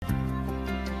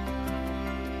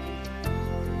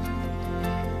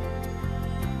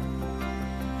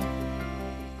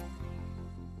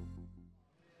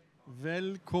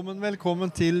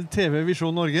Velkommen til TV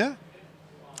Visjon Norge.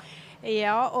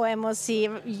 Ja, og jeg må si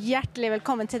hjertelig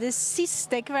velkommen til det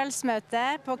siste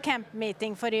kveldsmøtet på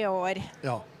Campmeeting for i år.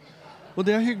 Ja, og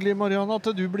det hyggelig, Marianne, at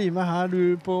du blir med her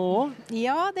du på år.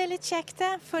 Ja, det litt kjekt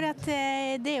det, for at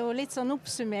det jo litt sånn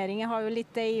oppsummering. Jeg har jo litt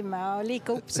det i meg og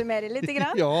liker å oppsummere litt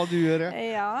grann. Ja, du gjør det.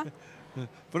 Ja.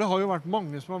 For det har jo vært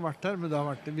mange som har vært her, men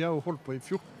vi har jo holdt på i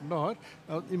 14 dager.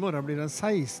 Ja, i morgen blir det den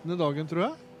 16. dagen, tror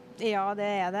jeg. Ja,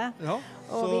 det det. Ja,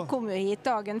 og vi kom jo hit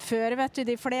dagen før, vet du,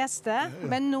 de fleste.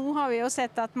 Men nå har vi jo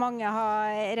sett at mange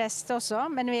har rest også.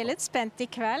 Men vi litt spent i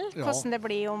kveld, hvordan det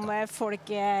blir om folk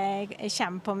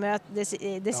kommer på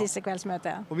det siste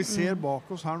kveldsmøtet. Og vi ser bak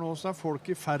oss her nå, så folk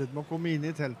i ferd med å komme inn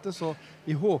i teltet, så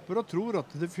vi håper og tror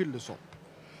at det fylles opp.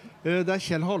 Det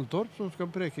Kjell Haltorp som skal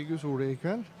preke Guds ord i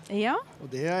kveld. Ja.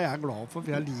 Og det jeg glad for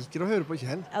jeg liker å høre på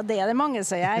Kjell. Ja, det det mange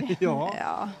som gjør.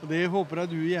 Ja, og det håper jeg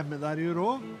du hjemme der gjør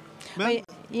også. Men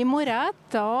i morgen,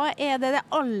 da det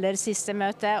aller siste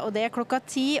møtet, og det klokka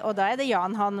 10, og da det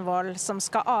Jan Hanvold som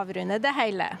skal avrunde det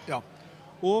hele. Ja,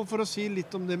 og for å si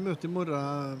litt om det møtet i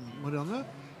morgen, Marianne,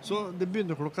 så det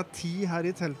begynner klokka 10 her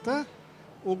i teltet,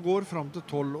 og går fram til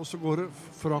 12, og så går det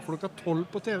fra klokka 12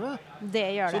 på TV. Det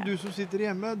gjør det. Så du som sitter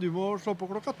hjemme, du må slå på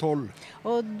klokka 12.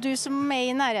 Og du som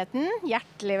i nærheten,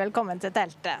 hjertelig velkommen til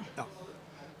teltet. Ja.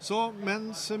 Så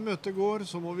mens møtet går,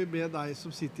 så må vi be deg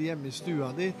som sitter hjemme i stua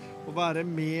di, å være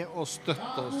med og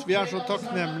støtte oss. Vi så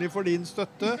takknemlige for din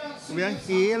støtte, og vi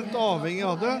helt avhengig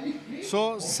av det.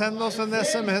 Så send oss en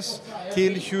SMS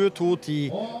til 2210.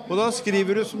 Og da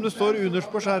skriver du, som det står underst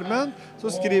på skjermen,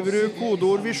 så skriver du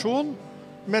kodeord visjon,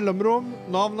 mellomrom,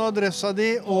 navn og adressa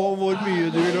di, og hvor mye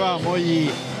du vil være med å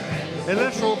gi. Eller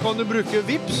så kan du bruke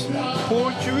VIPS på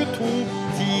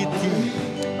 221010.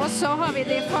 Og så har vi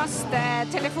de faste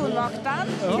telefonvaktene.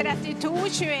 32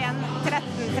 21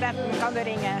 13 13 kan du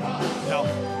ringe. Ja.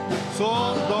 Så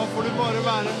da får du bare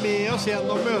være med oss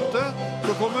gjennom møtet.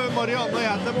 Så kommer Marianne og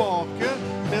jeg tilbake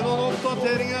med noen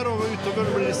oppdateringer, og utover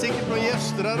blir det sikkert noen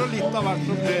gjester her og litt av hvert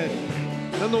som skjer.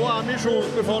 Men nå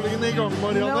misjonsbefalingen i gang,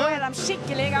 Marianne. Nå de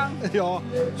skikkelig i gang. Ja,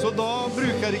 så da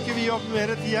bruker ikke vi opp mer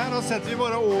tid her, da setter vi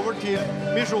bare over til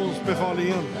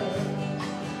misjonsbefalingen.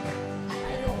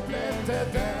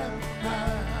 Denne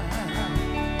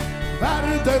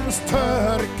verdens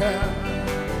tørke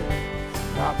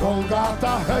fra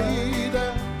Golgata høyde,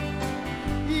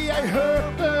 jeg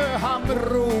hørte ham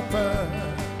rope,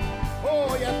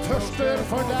 og jeg tørster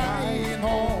for deg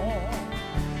nå.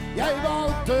 Jeg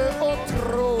valgte å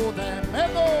tro det, men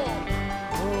nå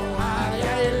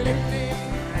jeg lykkelig,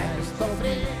 frelst og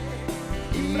fri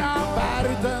fra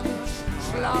verdens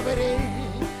slaveri.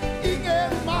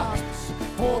 Ingen makt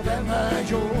på denne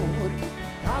jord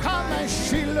kan meg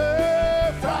skille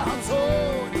fra hans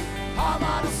ord. Han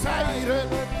har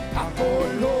seiret, takk og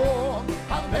lov.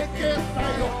 Han vekket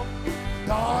meg opp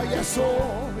da jeg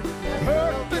sov. Jeg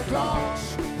hørte klart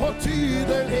og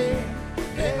tydelig,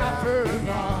 det for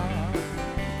bra.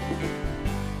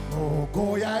 Nå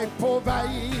går jeg på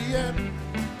veien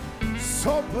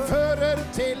som fører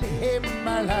til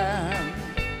himmelen.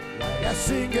 Jeg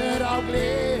synger av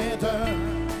glede,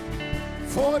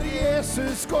 for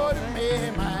Jesus går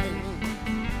med meg.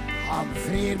 Han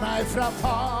frir meg fra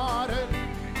farer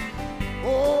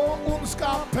og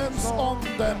ondskapens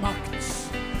åndemakt,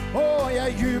 og jeg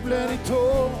jubler i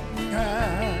tunge.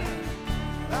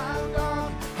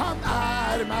 Han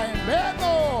meg med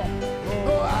nå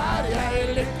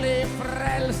jeg lykkelig,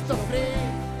 frelst og fri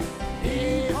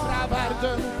ifra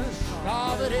verdens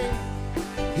slaveri.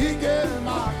 Ingen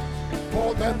makt på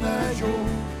denne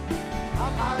jord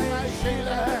kan meg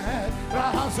skille fra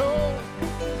hans ord.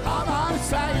 Han har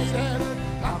seiret,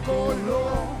 takk og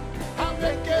lov. Han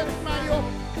vekker meg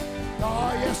opp da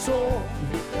jeg sov.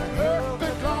 Jeg hørte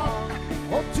klart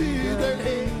og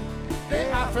tydelig, det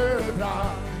for bra.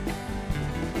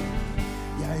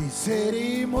 Jeg ser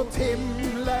imot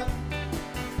himmelen,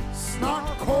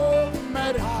 snart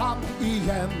kommer han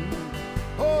igjen.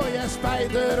 Og jeg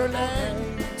speider og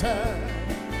lengter,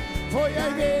 for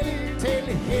jeg vil til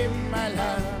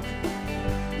himmelen.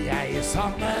 Jeg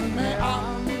sammen med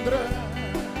andre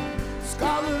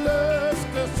skal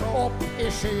løftes opp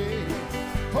i sky,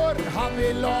 for han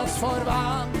vil oss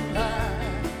forvandle.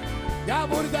 Ja,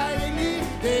 hvor deilig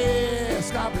det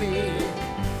skal bli.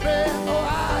 Men nå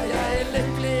jeg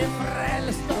lykkelig,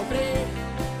 frelst og fri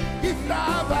ifra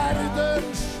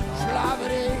verdens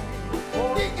slaveri.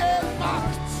 Ingen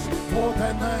makt på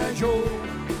denne jord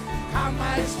kan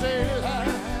meg stille.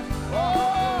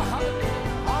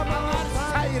 Han har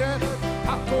seiret,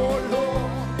 takk og lov.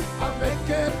 Han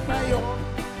vekket meg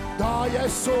opp da jeg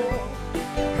så,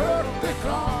 hørte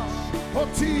klart og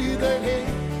tydelig.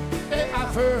 Det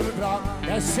for bra.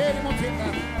 Jeg ser imot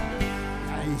himmelen.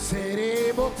 Jeg ser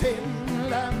imot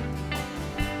himmelen.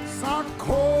 Snart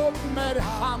kommer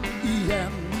han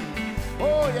igjen.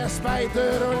 Og jeg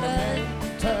speider og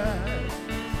lengter,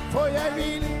 for jeg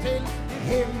vil til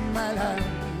himmelen.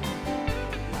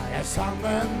 Jeg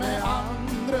sammen med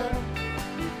andre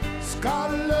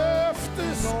skal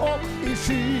løftes opp i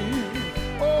sky,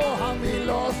 og han vil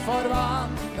oss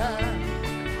forvandle.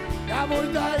 Ja, hvor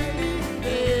deilig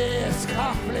det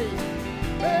skal bli.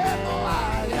 Men nå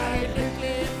jeg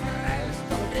lykkelig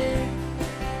frelst og fri,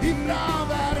 ifra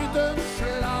verdens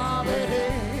slaveri.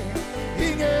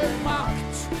 Ingen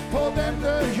makt på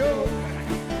denne jord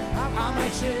han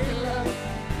skille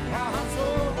fra hans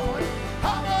ord.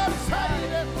 Han har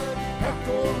seiret høyt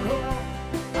og lov.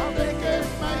 Han vekket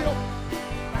meg opp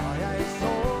da jeg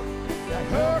så. Jeg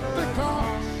hørte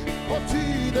klart og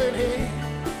tydelig.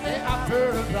 Det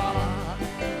for bra.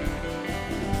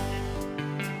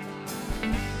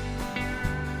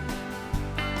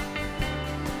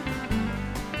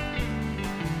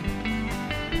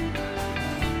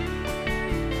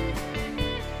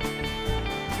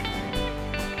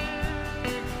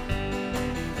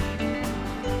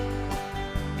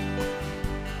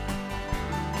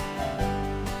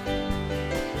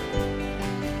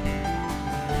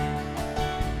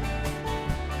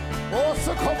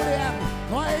 Så kommer det igjen.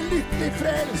 Nå jeg lykkelig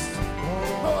frelst.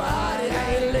 Nå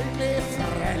jeg lykkelig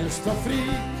frelst og fri.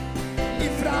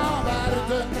 Ifra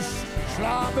verdens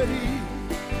slaveri.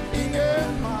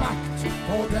 Ingen makt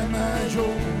på denne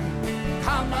jord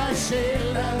kan meg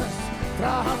skilles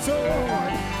fra hans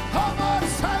ord. Han har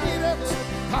seiret,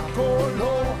 takk og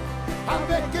lov. Han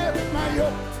vekket meg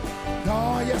opp da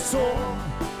jeg så.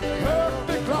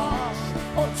 Hørte klart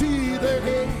og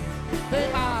tydelig. Det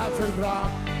for bra.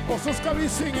 Og så skal vi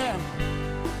synge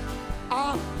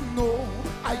at nå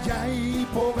jeg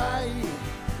på vei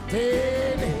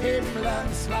til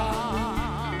himmelens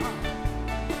land.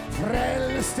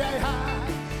 Frelst jeg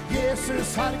her,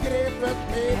 Jesus har grepet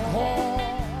min hånd.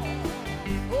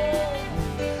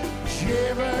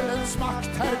 Djevelens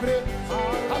makt brutt,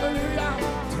 halleluja.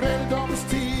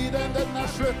 Trelldomstiden den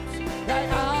slutt. Jeg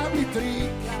blitt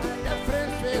rik, jeg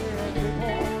frelst ved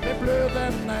det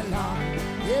blødende land.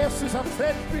 Jesus har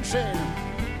frelst min sjel.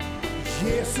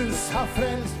 Jesus har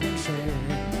frelst min sjel.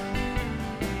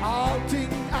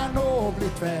 Allting nå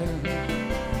blitt vel.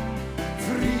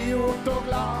 Frigjort og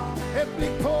glad. Et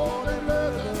blikk på det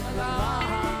blødende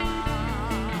land.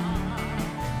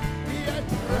 Jeg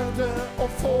prøvde å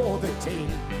få det til,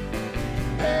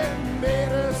 men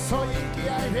mere så gikk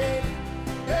jeg vel.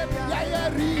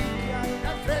 Jeg rik,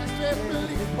 jeg frelst ved et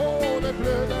blikk på det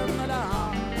blødende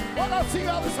land. Og la oss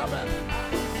synge alle sammen.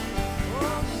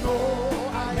 Nå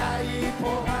jeg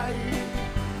på vei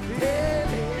til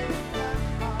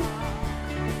himmelens land.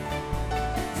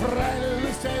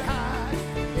 Frelst jeg her,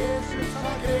 Jesus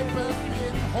har grepet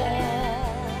min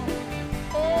hånd.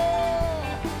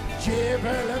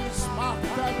 Djevelens makt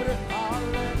brutt,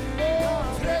 og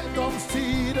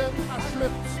trelldomstiden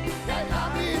slutt. Jeg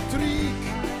blitt rik,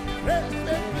 frelst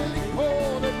ved et blikk på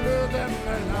det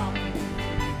blødende land.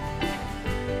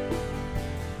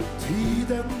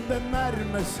 Tiden den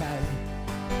nærmer seg,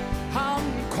 han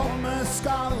komme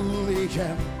skal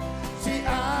igjen. Si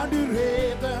du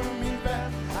rede, min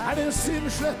venn, det synd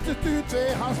slettet ut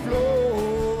ved hans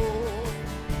blod.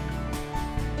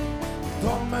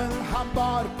 Dommen han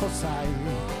bar på seg,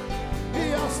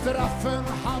 ja, straffen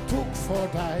han tok for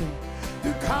deg.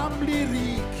 Du kan bli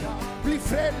rik, bli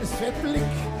frelst ved et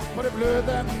blikk på det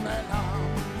blødende land.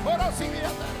 Og da synger vi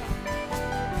etter.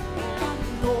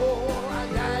 Nå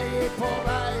jeg på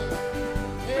vei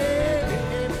til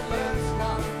himmelens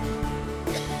land.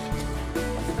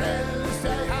 Frelst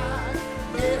jeg her,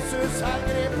 Jesus har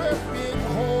grepet min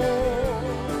hånd.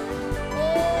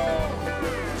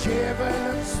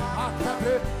 Djevelens makt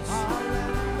brutt,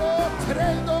 og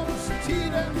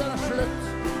trelldomstiden den slutt.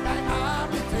 Jeg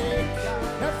blitt rik,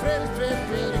 jeg frelst ved et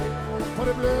blikk på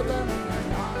det blødende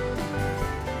land.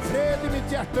 Fred i mitt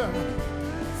hjerte,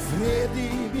 fred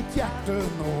i mitt hjerte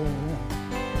nå.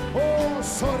 Og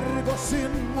sorg og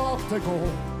synd måtte gå.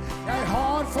 Jeg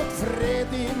har fått fred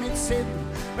i mitt sinn,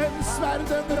 mens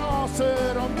verden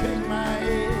raser omkring meg.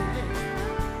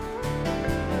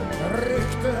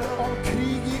 Rykte om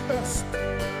krig i øst,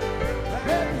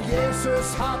 men Jesus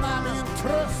han min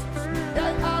trøst.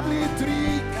 Jeg blitt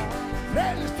rik,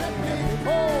 frelst et blikk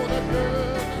på det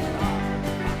blødende land.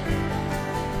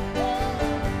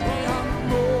 Ja,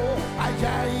 nå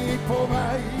jeg på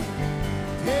vei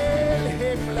til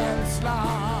himmelens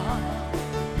land.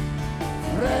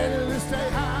 Frelst deg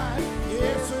her,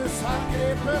 Jesus har grepet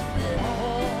grepet min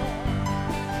hånd.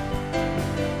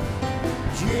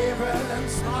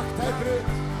 Djevelens makt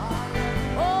brutt,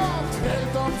 og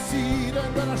trelldomssiden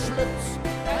den slutt.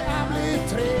 Jeg blitt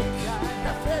trygg,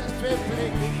 jeg frelst ved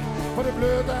blikk på det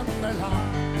blødende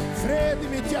land. Fred i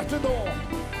mitt hjerte nå,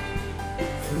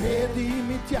 fred i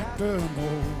mitt hjerte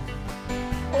nå.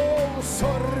 Og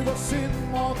sorg og synd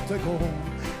måtte gå.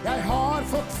 Jeg har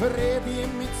fått fred i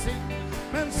mitt sinn,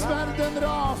 mens verden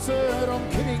raser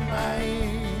omkring meg.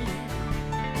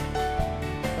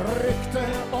 Rykte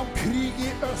om krig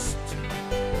i øst,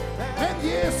 men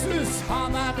Jesus,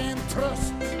 han min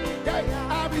trøst. Jeg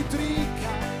blitt rik,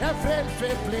 jeg frelst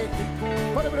ved blikk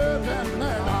på det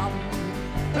brødende land.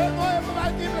 Nå jeg på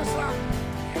vei til himmelens land.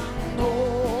 Nå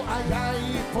jeg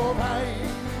på vei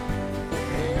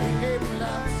til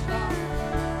himmelens land.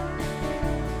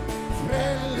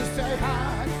 Frelst jeg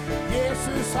her,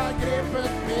 Jesus har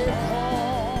grepet min hånd.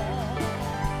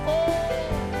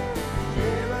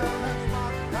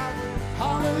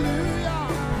 Halleluja,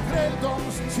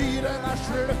 trelldomstiden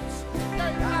slutt.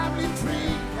 Jeg blitt fri,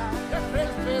 jeg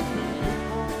frelst ved blikk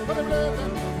på det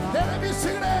blødende. Dere vi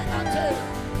synger det en gang til.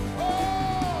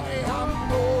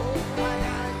 Nå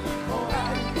jeg på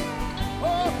vei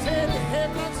og til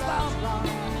himmelens land.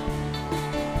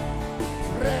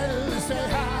 Frelse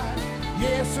her,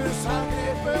 Jesus har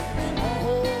grepet min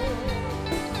hånd.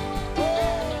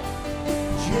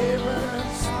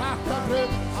 Djevelens makt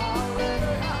brutt,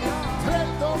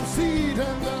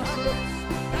 trelldomssiden den slutt.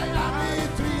 Jeg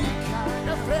blitt rik,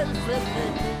 jeg frelst ved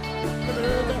blikk på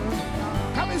brødet.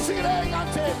 Kan vi synge det en gang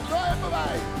til? Nå jeg på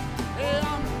vei.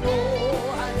 Nå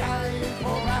jeg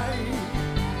på vei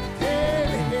til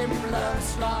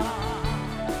himmelens land.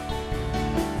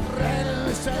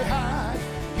 Frelse her,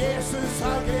 Jesus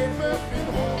har grepet min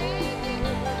hånd.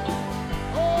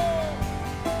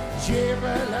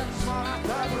 Djevelens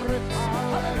makt brutt,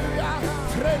 halleluja,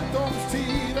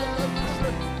 trelldomstiden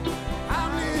slutt. Han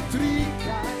blitt rik,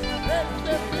 frelst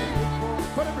ved blikk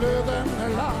på det blødende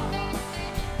land.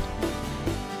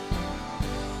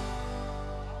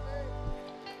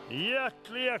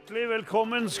 Hjertelig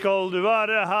velkommen skal du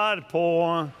være her på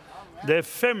det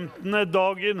 15.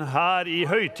 dagen her i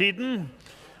høytiden.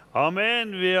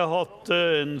 Amen, vi har hatt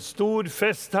en stor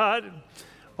fest her,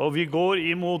 og vi går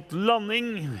imot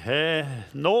landing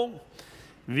nå.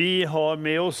 Vi har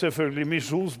med oss selvfølgelig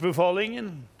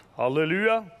misjonsbefalingen.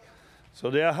 Halleluja,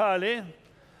 så det herlig.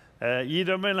 Gi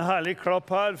dem en herlig klapp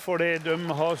her for det de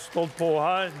har stått på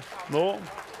her nå.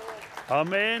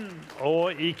 Amen.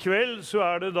 Og i kveld så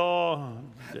det da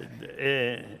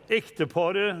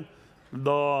ekteparet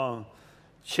da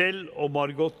Kjell og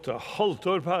Margot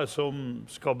Haltorp her som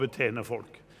skal betjene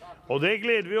folk. Og det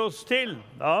gleder vi oss til.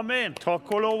 Amen. Takk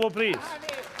og lov og pris.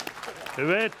 Du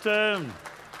vet,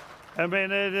 jeg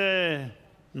mener,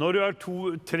 når du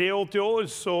 83 år,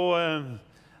 så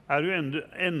du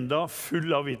enda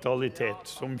full av vitalitet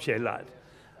som Kjell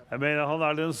Jeg mener,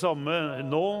 han den samme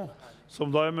nå, som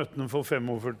da jeg møtte ham for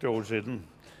 45 år siden.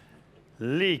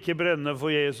 Like brennende for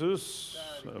Jesus,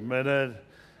 men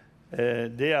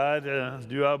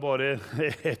du bare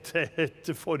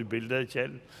et forbilde,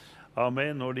 Kjell.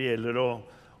 Amen, når det gjelder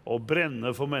å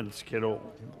brenne for mennesker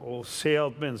og se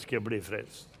at mennesker blir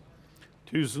frelst.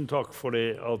 Tusen takk for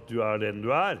det at du den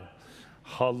du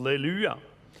Halleluja.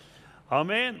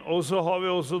 Amen. Og så har vi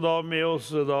også da med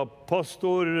oss da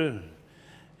pastor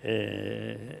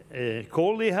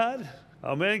Kåli her.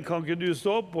 Amen, kan ikke du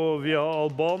stå opp? Og vi har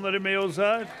albanere med oss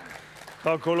her.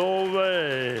 Takk og lov,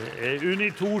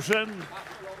 Unni Thorsen.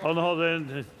 Han hadde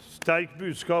en sterk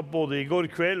budskap både i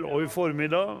går kveld og i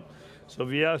formiddag. Så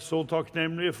vi så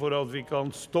takknemlige for at vi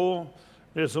kan stå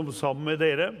sammen med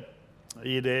dere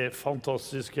i det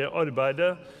fantastiske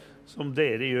arbeidet som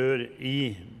dere gjør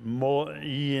i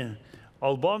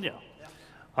Albania.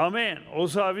 Amen. Og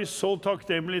så vi så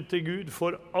takknemlige til Gud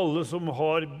for alle som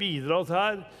har bidratt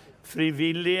her,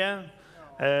 frivillige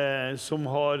som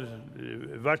har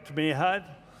vært med her.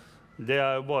 Det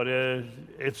jo bare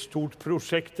et stort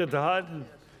prosjekt dette her.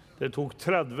 Det tok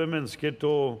 30 mennesker til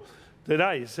å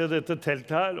reise dette teltet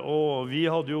her, og vi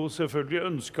hadde jo selvfølgelig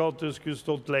ønsket at det skulle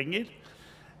stått lenger.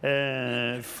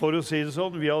 For å si det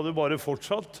sånn, vi hadde bare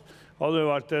fortsatt. Hadde det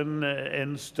vært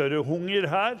en større hunger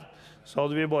her, så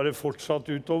hadde vi bare fortsatt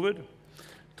utover.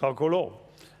 Takk og lov.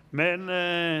 Men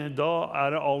da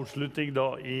det avslutning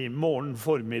da i morgen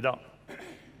formiddag.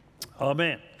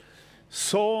 Amen.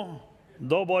 Så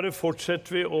da bare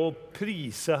fortsetter vi å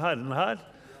prise Herren her,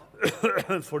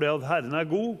 for det at Herren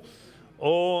god,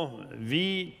 og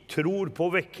vi tror på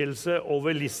vekkelse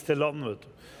over Listeland, vet du.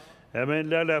 Men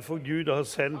det derfor Gud har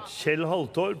sendt Kjell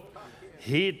Haltorp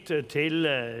hit til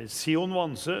Sion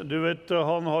Vanse. Du vet,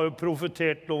 han har jo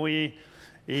profetert nå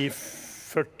i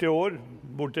 40 år.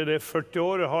 Borte det 40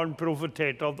 år har han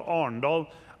profetert at Arendal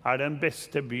den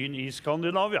beste byen i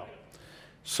Skandinavia.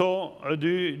 Så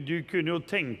du kunne jo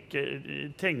tenke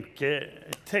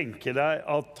deg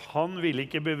at han ville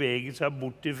ikke bevege seg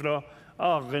bort fra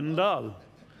Arendal,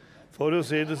 for å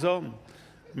si det sånn.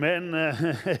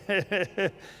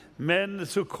 Men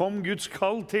så kom Guds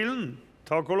kall til han,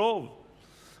 takk og lov.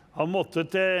 Han måtte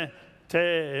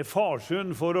til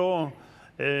Farsund for å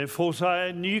få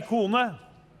seg en ny kone.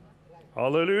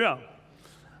 Halleluja.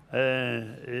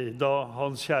 Da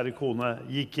hans kjære kone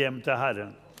gikk hjem til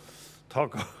Herren.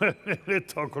 Takk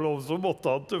og lov, så måtte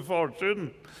han til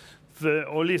Farsund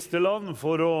og Listeland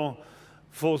for å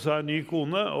få seg en ny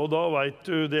kone. Og da vet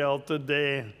du det at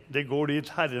det går dit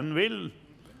Herren vil.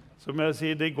 Som jeg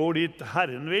sier, det går dit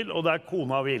Herren vil, og der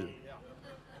kona vil.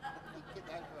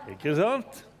 Ikke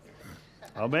sant?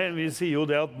 Amen. Vi sier jo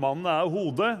det at mannen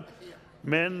hodet,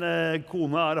 men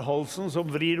kona halsen som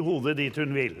vrir hodet dit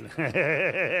hun vil.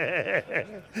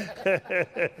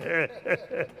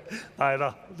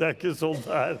 Neida, det ikke sånn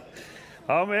det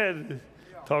Amen.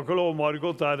 Takk og lov,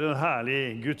 Margot en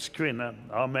herlig Guds kvinne.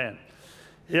 Amen.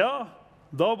 Ja,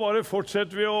 da bare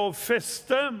fortsetter vi å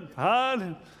feste her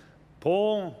på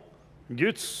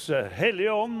Guds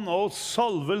hellige ånd og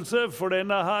salvelse, for den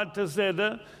her til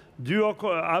stede. Du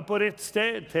på rett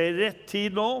sted, til rett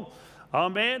tid nå.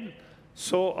 Amen.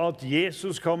 Så at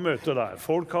Jesus kan møte deg.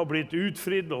 Folk har blitt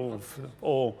utfridd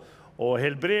og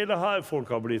helbredet her. Folk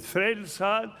har blitt frelst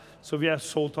her. Så vi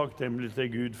så takknemlige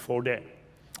til Gud for det.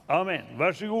 Amen.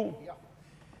 Vær så god.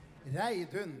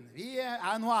 Reidun,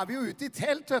 nå vi jo ute i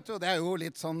telt, vet du, og det jo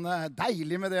litt sånn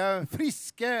deilig med det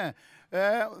friske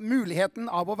muligheten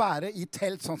av å være i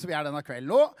telt sånn som vi denne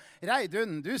kvelden. Og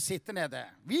Reidun, du sitter nede.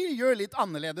 Vi gjør litt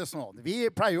annerledes nå.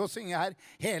 Vi pleier å synge her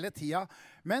hele tiden,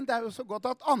 men det jo så godt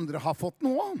at andre har fått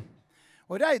noe.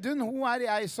 Og Reidun, hun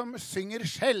jeg som synger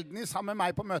sjelden sammen med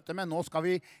meg på møte, men nå skal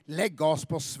vi legge oss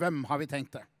på svøm, har vi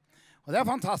tenkt det. Og det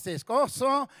fantastisk. Og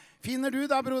så finner du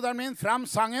da, broderen min, fram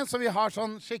sangen, så vi har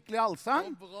sånn skikkelig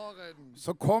allsang.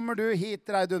 Så kommer du hit,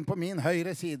 Reidun, på min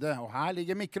høyre side, og her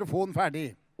ligger mikrofonen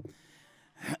ferdig.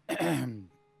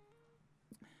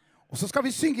 Og så skal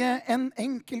vi synge en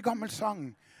enkel gammel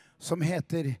sang som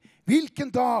heter «Hvilken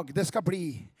dag det skal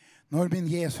bli når min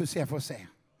Jesus jeg får se».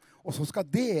 Og så skal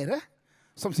dere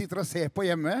som sitter og ser på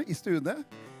hjemme i studiet,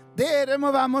 dere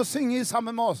må være med å synge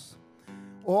sammen med oss.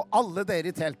 Og alle dere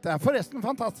i teltet. Forresten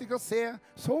fantastisk å se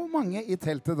så mange i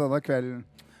teltet denne kvelden.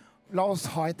 La oss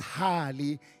ha et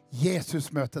herlig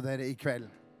Jesus-møte dere i kveld.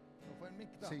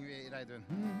 Synger vi, Reidun.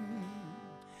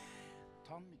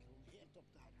 Ta mikrofonen helt opp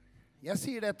der. Jeg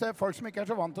sier det til folk som ikke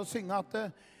så vant til å synge, at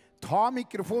ta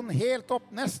mikrofonen helt opp,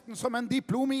 nesten som en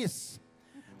diplomis.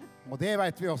 Og det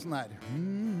vet vi hvordan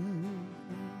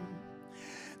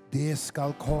Det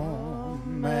skal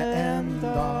komme en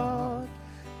dag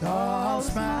da all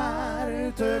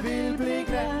smerte vil bli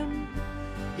glemt.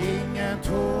 Ingen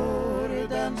tårer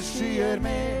den skyer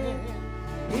med,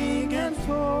 ingen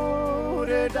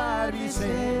tårer der vi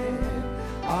ser.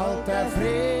 Alt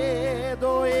fred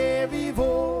og evig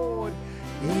vår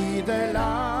i det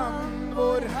land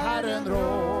hvor Herren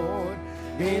rår.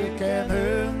 Hvilken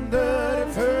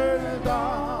underfull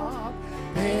dag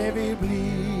det vil bli.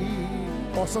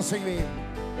 Og så synger vi.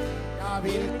 Ja,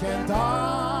 hvilken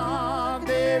dag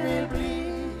det vil bli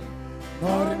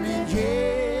når min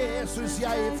Jesus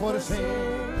jeg får se.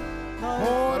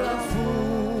 For hans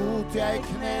fot jeg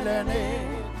kneler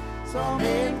ned, som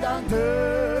en gang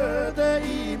døde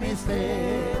i min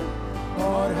sted.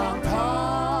 Når han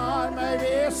tar meg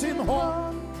ved sin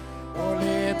hånd og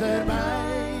leder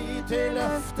meg til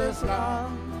løftes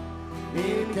land.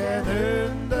 Hvilken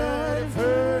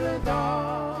underfull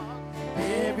dag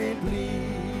det vil bli.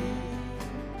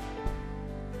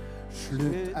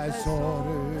 Slutt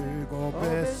sorg og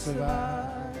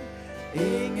besvær,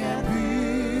 ingen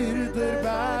byrder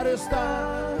bæres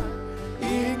der,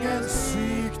 ingen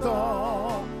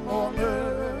sykdom og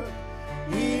nød,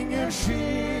 ingen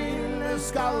skille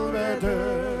skal ved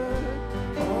død,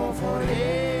 og for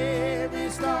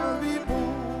evig skal vi bo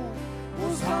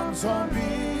hos han som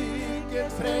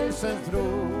bygget frelsen tro.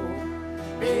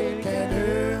 Hvilken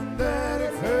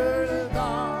underfull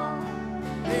dag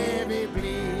det vil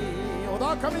bli. Og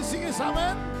da kan vi synge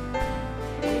sammen.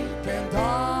 Hvilken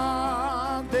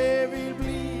dag det vil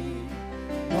bli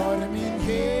når min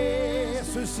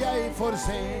Jesus jeg får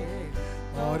se.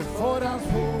 Når for hans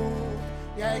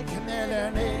fot jeg kneler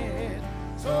ned,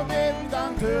 som en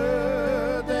gang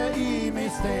døde i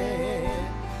mitt sted.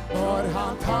 Når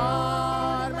han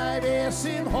tar meg ved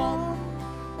sin hånd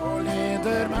og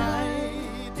leder meg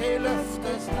til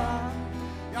løftets land.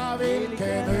 Ja,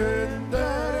 hvilken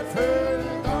underfull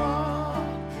dag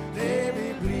det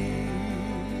vil bli.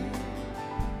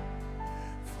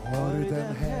 For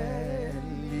den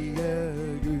hellige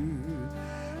Gud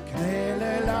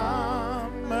kneler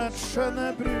lammets skjønne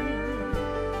brud,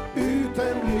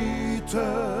 uten lyte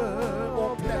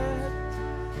og plett,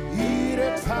 i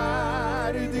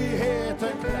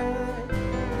rettferdigheten kledd.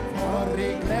 For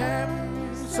i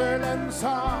glemselen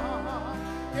sa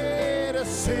deres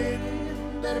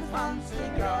synder fanns i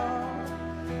grav,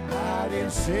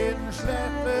 din synd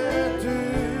sleppet du,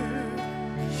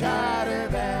 kjære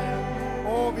venn.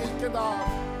 Og hvilken dag,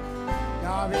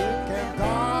 ja, hvilken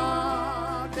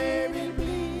dag det vil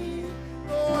bli,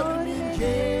 når min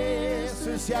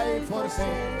Jesus jeg får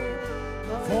se,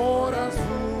 for hans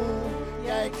fot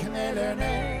jeg kneler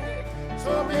ned,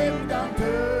 som en gang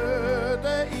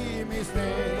døde i min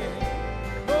sted.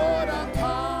 Når han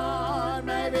tar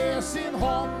meg ved sin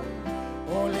hånd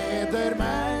og leder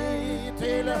meg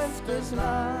til løftets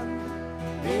land,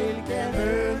 hvilken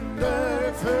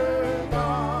underfull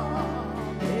dag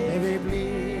det vil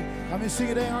bli. Kan vi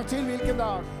synge det en gang til? Hvilken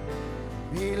dag?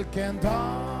 Hvilken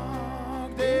dag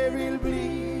det vil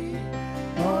bli,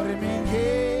 når min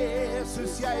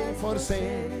Jesus jeg får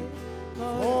se,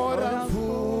 for hans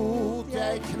fot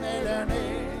jeg kneler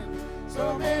ned,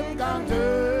 som en gang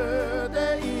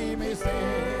døde i min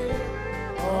sted.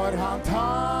 For han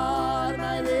tar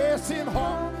meg ved sin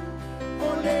hånd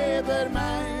og leder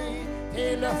meg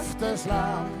til løftets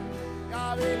land.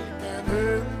 Ja, hvilken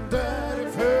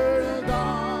underfull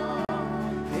dag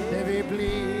det vil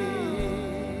bli.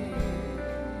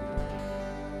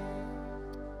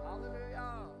 Halleluja!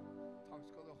 Takk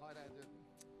skal du ha, Reidun.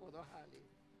 Å, det var herlig.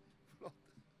 Flott.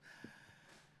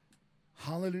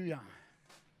 Halleluja.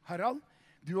 Harald,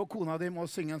 du og kona di må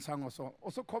synge en sang også.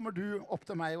 Og så kommer du opp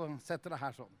til meg og setter det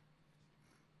her sånn.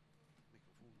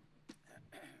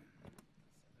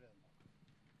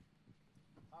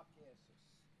 Takk, Jesus.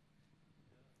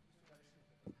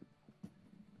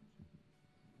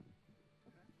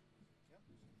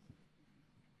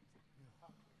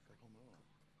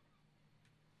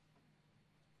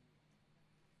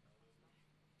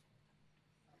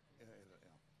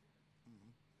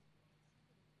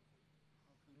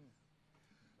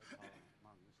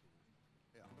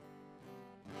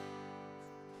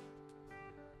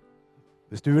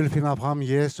 Hvis du vil finne fram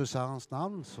Jesus er hans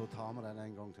navn, så tar vi den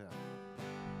en gang til.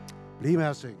 Bli med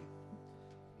og syng.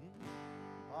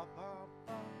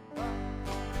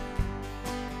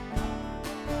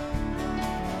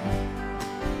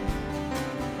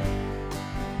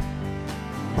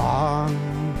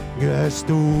 Mange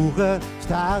store,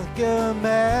 sterke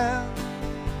menn,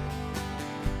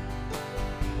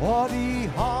 og de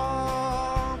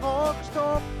har vokst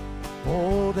opp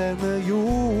på denne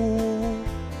jord.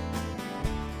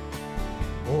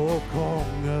 Og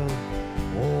konger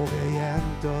og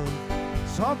regenter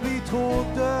som vi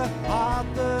trodde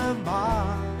hadde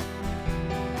makt,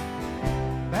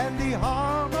 men de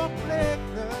har nok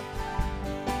bleknet,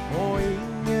 og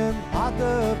ingen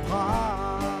hadde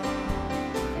prakt.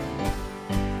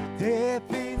 Det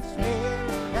finnes en,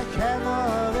 jeg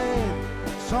kjenner en,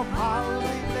 som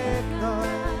aldri blekner,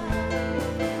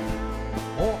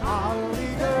 og aldri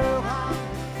dør han.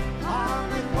 Han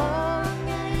er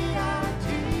konge i all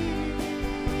tid,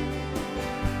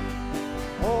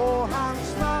 og hans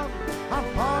navn, han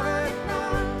har et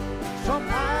navn som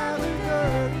er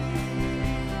udødelig.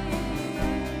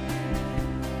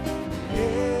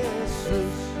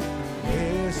 Jesus,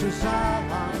 Jesus er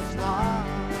hans navn.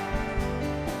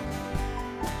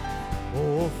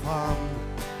 Og frem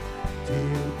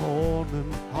til morgen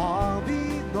har vi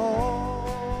nådd,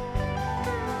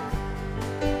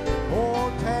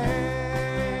 og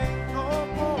tenker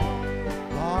på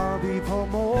hva vi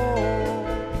formår.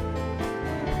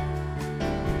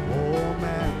 Og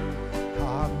men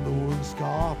kan noen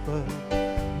skape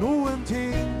noen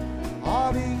ting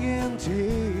av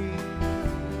ingenting?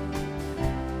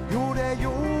 Jo, det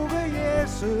gjorde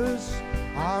Jesus,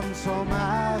 han som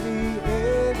er i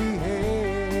evighet.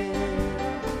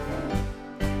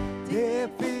 Det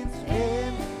finnes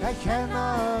en, jeg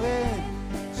kjenner en,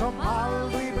 som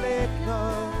aldri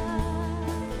blekner,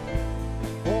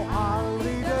 og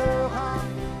aldri dør han.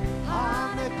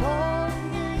 Han er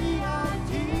konge i all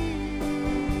tid,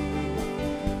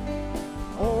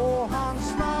 og hans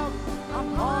navn, han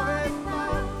har et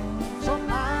navn som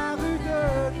er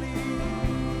udødelig.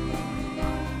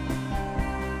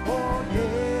 Og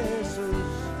Jesus,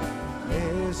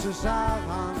 Jesus er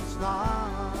hans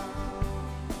navn.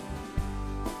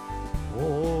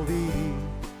 Og vi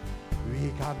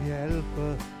kan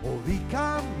hjelpe, og vi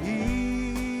kan gi.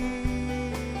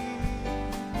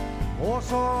 Og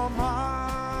så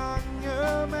mange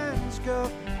mennesker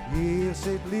gir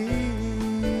sitt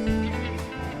liv.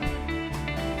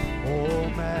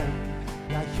 Men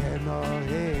jeg kjenner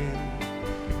en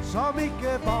som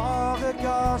ikke bare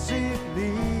ga sitt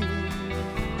liv,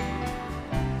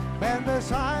 men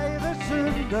beseiret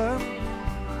synden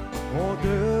og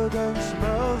dødens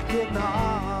mørke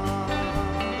navn.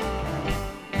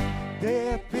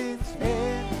 Det finnes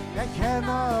en, jeg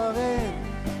kjenner en,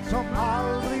 som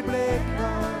aldri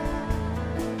blekner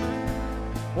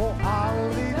og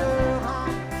aldri dør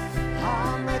han.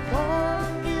 Han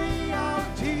konge i all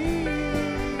tid,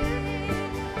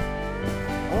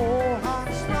 og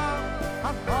hans navn,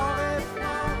 han har et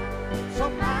navn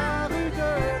som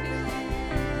udødelig.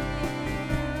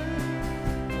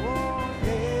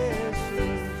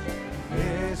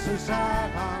 Jesus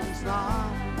hans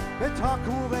navn. Men ta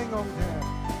kor en gang til,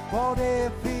 for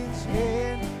det finnes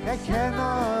en, jeg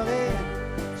kjenner en,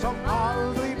 som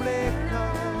aldri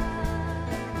blekner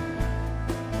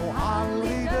og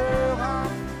aldri dør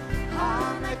han.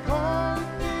 Han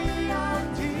konge i all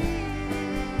tid,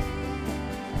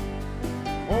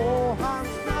 og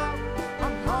hans navn,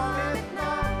 han har et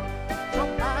navn som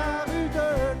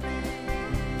udødelig.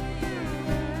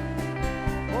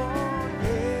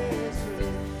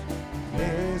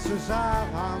 Jesus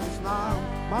hans navn.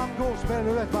 Margot, spiller du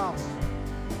et vers?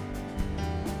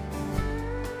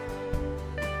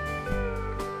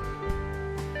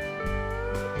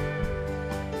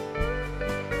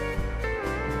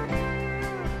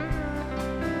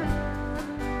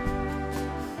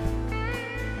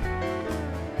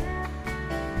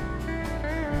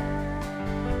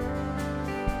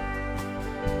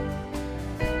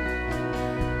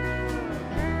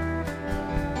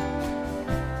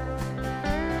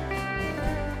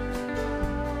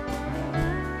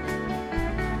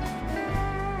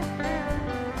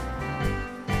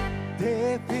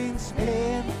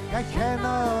 Jeg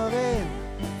kjenner en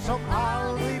som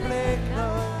aldri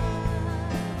blekner,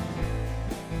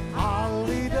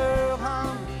 aldri dør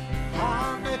han.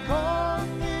 Han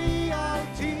konge i all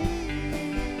tid,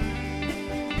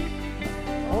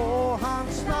 og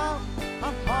hans navn,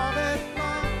 han har et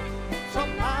navn som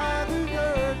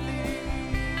udødelig.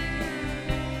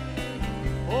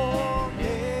 Og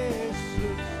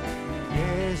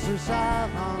Jesus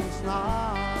hans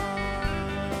navn.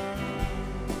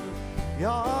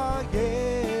 Ja,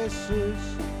 Jesus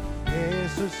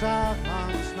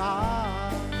hans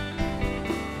navn.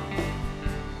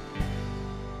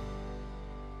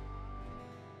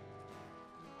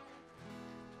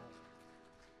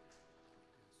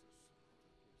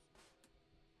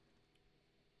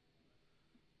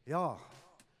 Ja,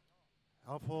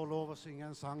 jeg får lov å synge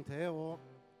en sang til, og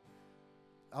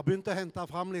jeg har begynt å hente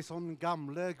frem litt sånne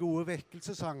gamle, gode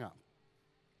vekkelsesanger.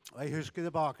 Og jeg husker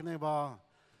tilbake når jeg var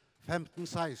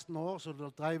 15-16 år, så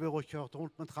drev jeg og kjørte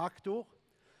rundt med traktor,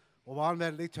 og var en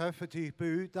veldig tøff type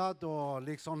utad, og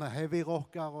liksom heavy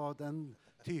rocker og den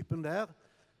typen der.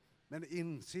 Men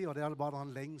innsida, det hadde bare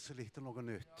en lengsel etter noe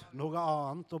nytt, noe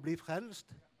annet, å bli frelst.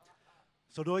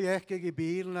 Så da gikk jeg i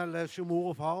bilen, eller hos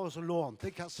mor og far, og så lånte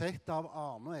jeg kassett av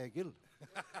Arne og Egil.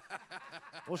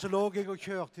 Og så lå jeg og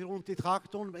kjørte rundt i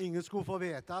traktoren, ingen skulle få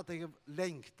vite at jeg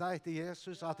lengta etter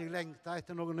Jesus, at jeg lengta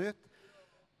etter noe nytt.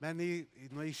 Men i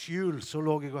skjul så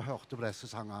lå jeg og hørte på disse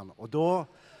sangene. Og da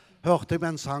hørte jeg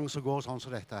en sang som går sånn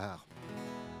som dette her.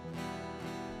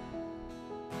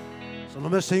 Så når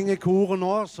vi synger koret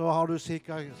nå, så har du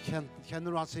sikkert,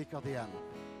 kjenner du han sikkert igjen.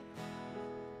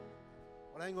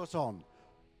 Og den går sånn.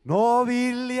 Nå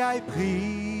vil jeg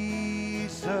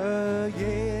prise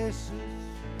Jesus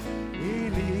i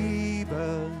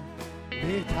livet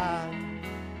mitt her.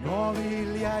 Nå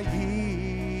vil jeg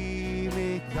gi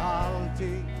mitt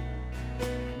allting,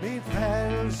 min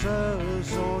frelse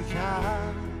så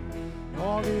kjær.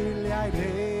 Nå vil jeg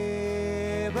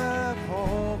leve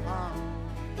for ham,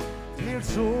 til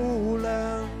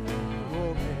solen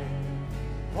går ned.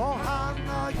 For han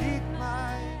har gitt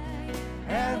meg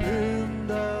en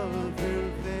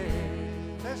underfull fred.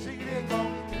 Det synger vi en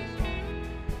gang til.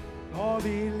 Nå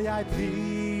vil jeg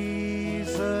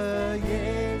prise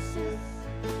Jesus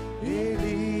i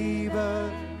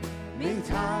livet mitt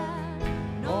her.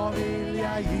 Nå vil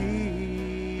jeg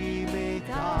gi mitt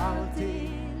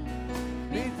allting,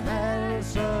 mitt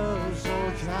frelse så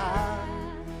kjær.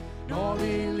 Nå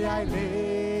vil jeg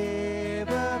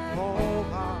leve for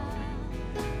ham,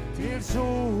 til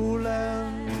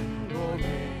solen går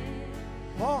ned.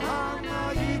 For han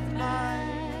har gitt meg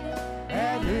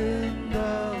en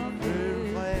underfull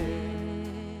fred.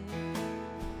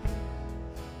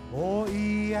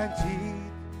 en tid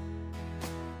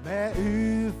med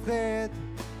ufred,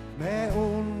 med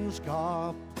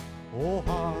ondskap og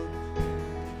hat,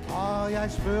 har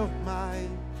jeg spurt meg,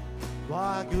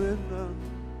 hva grunnen?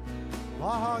 Hva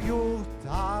har gjort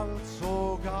alt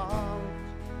så galt?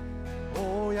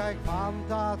 Og jeg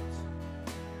fant at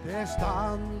det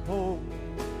standpunkt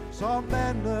som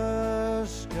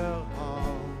mennesker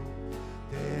har,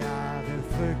 det en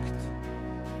frukt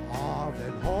av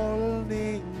den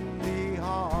holdning de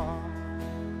har.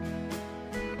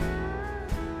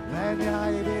 Men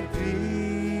jeg vil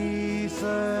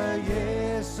prise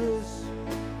Jesus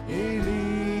i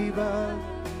livet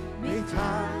mitt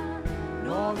her.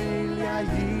 Nå vil jeg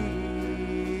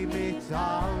gi mitt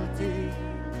alltid,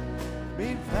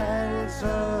 min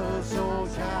frelse så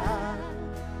kjær.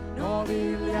 Nå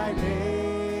vil jeg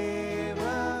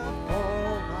leve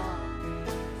for ham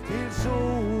til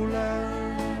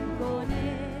solen går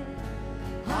ned.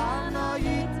 Han har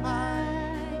gitt meg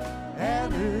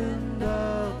en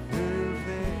underfull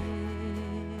fred.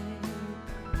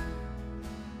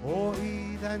 Og i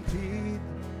den tid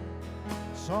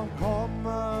som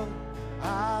kommer,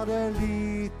 det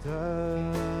lite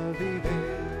vi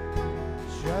vet,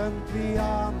 skjønt vi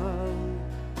aner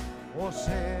og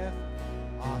ser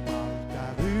at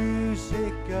alt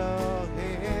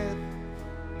usikkerhet.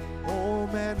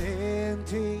 Men en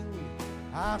ting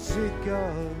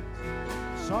sikkert,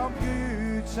 som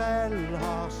Gud selv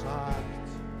har sagt,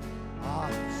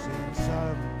 at sin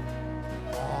sønn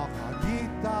har han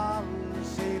gitt all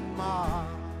sin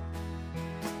makt.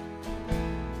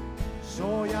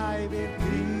 Så jeg vil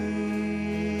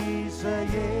prise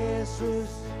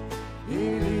Jesus i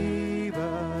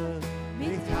livet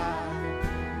mitt her.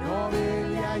 Nå vil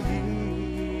jeg gi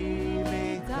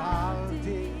mitt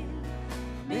alltid,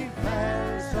 min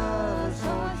frelse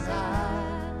så kjær.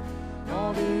 Nå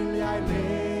vil jeg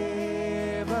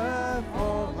leve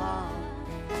for ham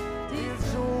til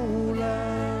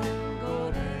solen går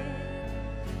ned.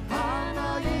 Han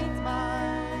har gitt meg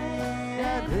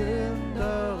en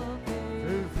under.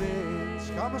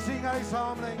 Skal vi synge i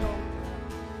sammen en gang?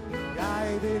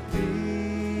 Jeg vil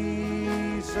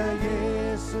prise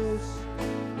Jesus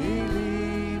i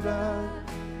livet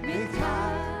mitt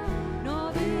her. Nå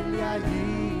vil jeg gi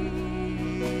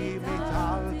mitt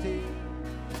alltid,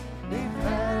 min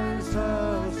frelse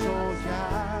så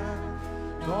kjær.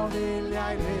 Nå vil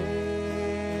jeg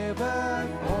leve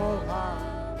for ham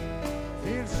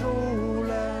til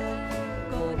solen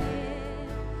går ned.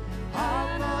 Han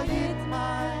har gitt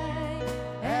meg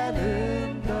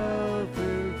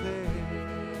underfull fred.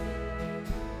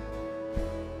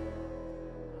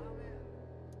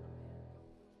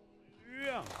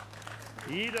 Ja,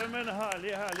 gi dem en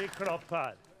herlig klapp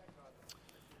her.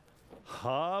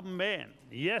 Amen.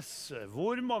 Yes,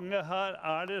 hvor mange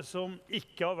her det som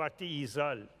ikke har vært i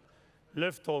Israel?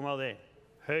 Løft hånda di,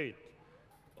 høyt.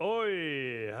 Oi,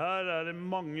 her det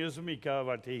mange som ikke har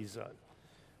vært i Israel.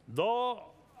 Da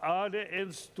det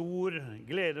en stor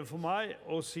glede for meg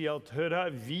å si at, hør her,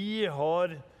 vi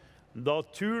har da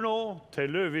tur nå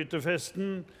til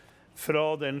løvhyttefesten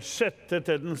fra den 6.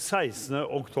 til den 16.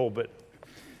 oktober.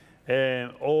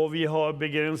 Og vi har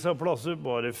begrenset plasser,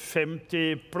 bare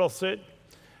 50 plasser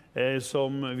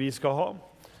som vi skal ha.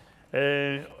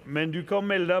 Men du kan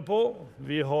melde deg på.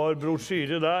 Vi har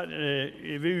brosjyre der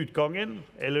ved utgangen,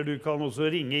 eller du kan også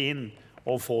ringe inn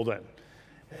og få den.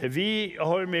 Vi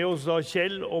har med oss da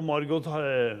Kjell og Margot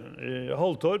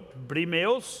Haltorp blir med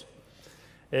oss,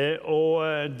 og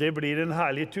det blir en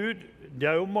herlig tur.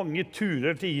 Det jo mange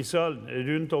turer til Israel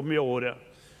rundt om i året.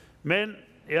 Men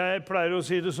jeg pleier å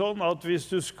si det sånn at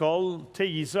hvis du skal til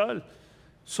Israel,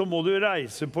 så må du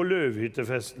reise på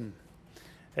løvhyttefesten.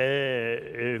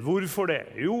 Hvorfor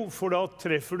det? Jo, for da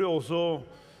treffer du også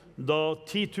da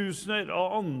 10 000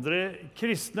 av andre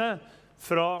kristne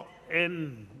fra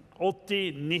en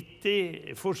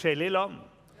 80-90 forskjellige land.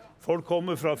 Folk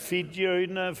kommer fra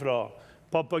Fidjiøyene, fra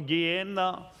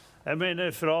Papagena, jeg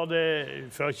mener fra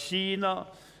Kina,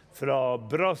 fra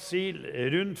Brasil,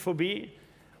 rundt forbi.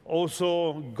 Og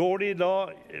så går de da,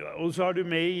 og så du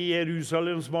med i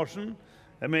Jerusalemsmarsjen.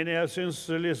 Jeg mener, jeg synes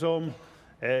liksom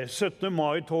 17.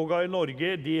 mai-toga i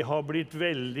Norge, de har blitt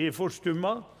veldig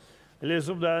forstummet.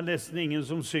 Liksom det nesten ingen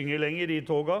som synger lenger i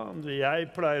toga.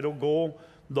 Jeg pleier å gå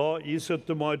da i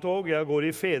 17. mai-tog, jeg går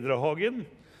i Fedrehagen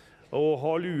og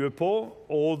har lue på,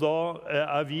 og da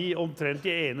vi omtrent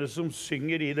de ene som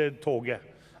synger i det toget.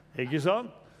 Ikke sant?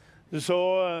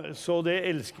 Så det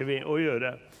elsker vi å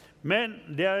gjøre. Men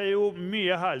det jo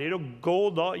mye herligere å gå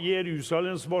da i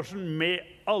Jerusalemsmarsjen med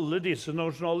alle disse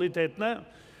nasjonalitetene,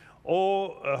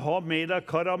 og ha med deg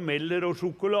karameller og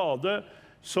sjokolade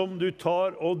som du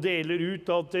tar og deler ut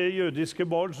av det jødiske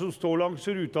barn som står langs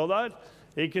ruta der,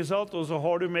 ikke sant? Og så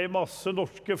har du med masse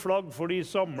norske flagg, for de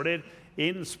samler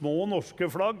inn små norske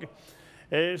flagg.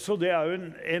 Så det jo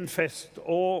en fest,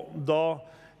 og da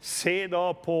se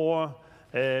da på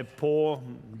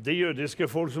det jødiske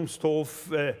folk som står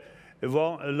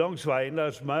langs veien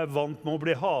der, som vant med å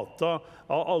bli hatet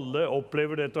av alle,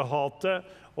 opplever dette hatet,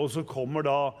 og så kommer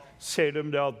da, ser de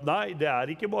det at nei, det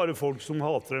ikke bare folk som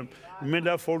hater dem, men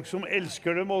det folk som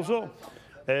elsker dem også.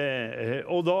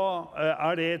 Og da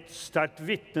det et sterkt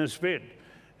vittnesbyrd.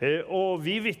 Og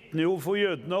vi vittner jo for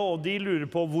jødene, og de lurer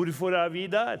på hvorfor vi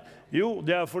der? Jo,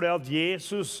 det fordi at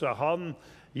Jesus,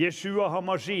 Jeshua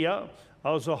HaMashiach,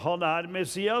 altså han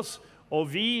Messias,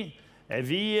 og vi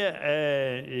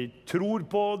tror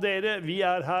på dere, vi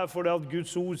her fordi at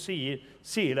Guds ord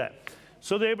sier det.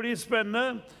 Så det blir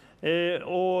spennende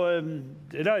å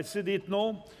reise dit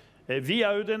nå. Vi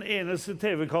jo den eneste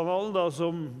TV-kanalen da,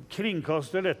 som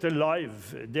kringkaster dette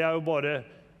live. Det jo bare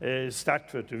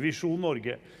sterkt, vet du. Visjon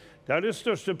Norge. Det det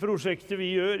største prosjektet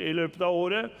vi gjør i løpet av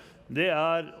året. Det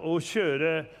å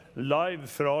kjøre live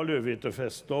fra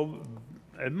Løvehyttefesten. Og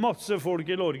masse folk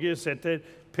i Norge setter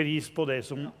pris på det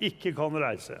som ikke kan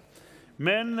reise.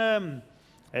 Men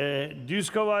du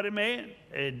skal være med.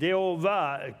 Det å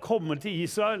komme til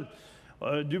Israel,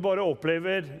 du bare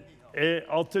opplever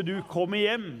at du kommer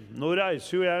hjem. Nå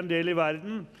reiser jo jeg en del i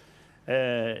verden,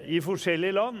 i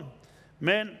forskjellige land.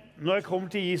 Men når jeg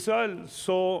kommer til Israel,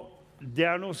 så det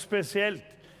noe spesielt.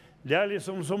 Det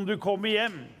liksom som du kommer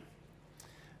hjem.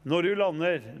 Når du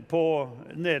lander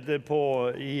nede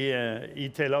i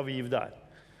Tel Aviv der,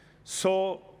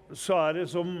 så det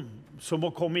som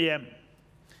å komme hjem.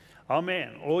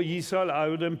 Amen. Og Israel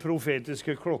jo den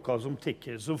profetiske klokka som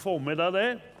tikker. Så få med deg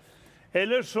det.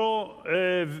 Ellers så,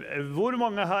 hvor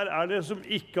mange her det som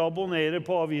ikke abonnerer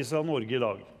på Avisa Norge i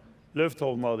dag? Løft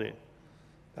hånda di.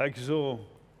 Det ikke så...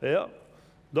 Ja.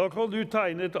 Da kan du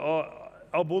tegne et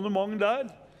abonnement der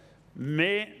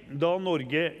med da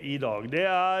Norge i dag. Det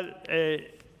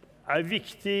en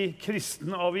viktig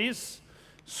kristen avis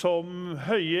som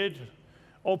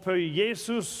opphøyer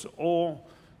Jesus og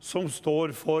som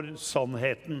står for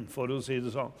sannheten, for å si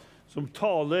det sånn. Som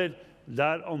taler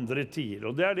der andre tider.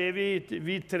 Og det det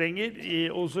vi trenger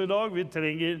også i dag. Vi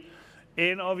trenger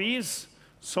en avis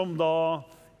som da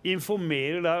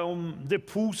informerer deg om det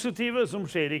positive som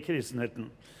skjer i kristenheten.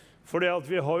 For at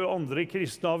vi har jo andre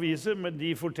kristne aviser, men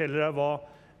de forteller deg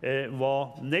hva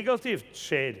negativt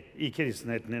skjer i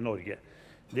kristenheten i Norge.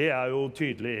 Det jo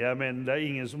tydelig. Jeg mener, det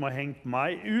ingen som har hengt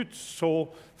meg ut så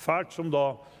fælt som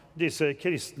da disse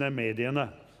kristne mediene,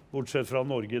 bortsett fra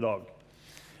Norge i dag.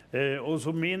 Og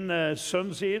som min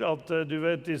sønn sier, at du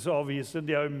vet, disse aviser,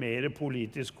 de jo mer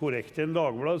politisk korrekte enn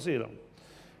Dagbladet, sier han.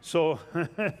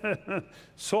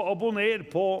 Så abonner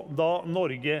på da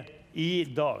Norge i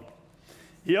dag.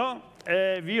 Ja,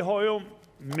 vi har jo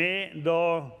med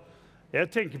da,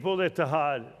 jeg tenker på dette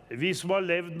her, vi som har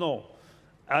levd nå,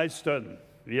 en stund.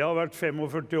 Vi har vært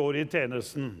 45 år i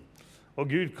tjenesten, og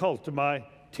Gud kalte meg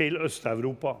til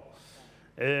Øst-Europa.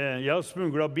 Jeg har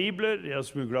smuglet bibler, jeg har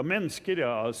smuglet mennesker, jeg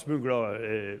har smuglet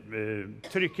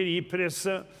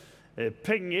trykkeripresse,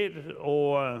 penger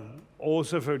og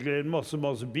selvfølgelig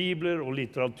masse bibler og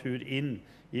litteratur inn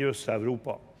i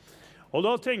Øst-Europa. Og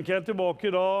da tenker jeg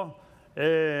tilbake da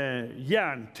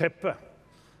jernteppet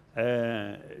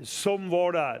som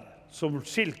var der, som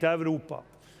skilte Europa.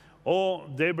 Og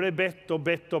det ble bedt og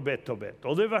bedt og bedt og bedt.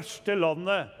 Og det verste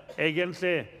landet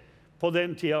egentlig på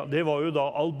den tida, det var jo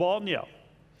da Albania.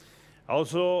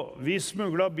 Altså, vi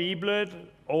smuglet bibler,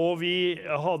 og vi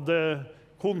hadde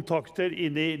kontakter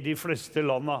inne i de fleste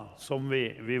landene som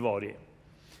vi var i.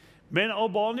 Men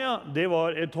Albania, det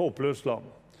var et håpløst land.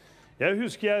 Jeg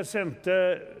husker jeg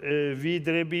sendte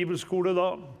videre bibelskole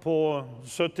da, på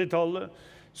 70-tallet,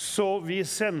 så vi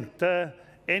sendte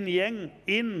en gjeng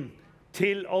inn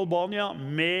til Albania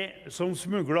som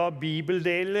smuglet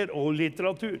bibeldeler og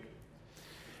litteratur.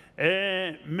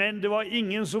 Men det var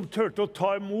ingen som tørte å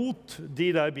ta imot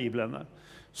de der biblene.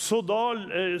 Så da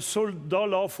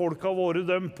la folka våre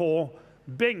dem på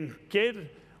benker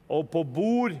og på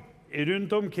bord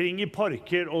rundt omkring i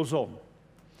parker og sånn.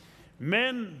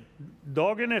 Men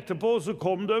dagen etterpå så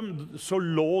kom de, så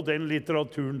lå den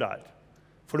litteraturen der.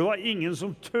 For det var ingen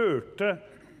som tørte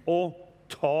å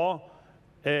ta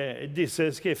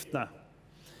disse skriftene.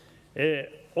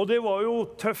 Og det var jo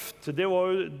tøft. Det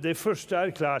var jo det første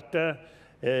erklærte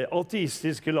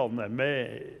ateistiske landet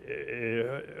med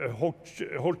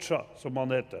Hoxha, som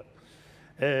han heter.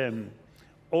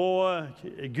 Og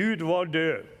Gud var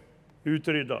død,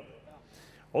 utryddet.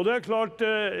 Og det klart,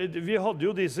 vi hadde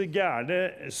jo disse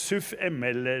gærne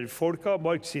SUF-ML-folka,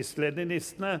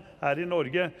 marxist-leninistene her i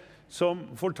Norge, som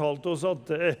fortalte oss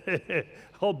at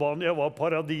Albania var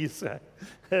paradiset.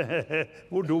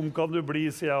 Hvor dum kan du bli,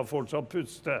 sier jeg fortsatt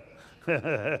puste.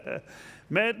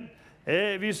 Men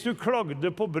hvis du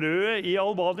klagde på brødet i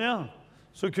Albania,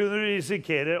 så kunne du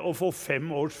risikere å få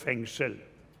 5 års fengsel.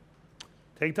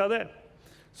 Tenk deg det.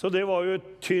 Så det var jo et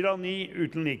tyranni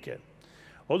uten like.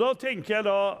 Og da tenker jeg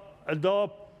da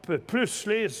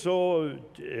plutselig så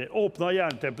åpnet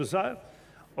jernteppet seg,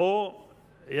 og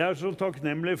jeg er så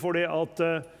takknemlig for det at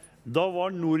da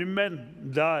var nordmenn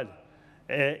der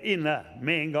inne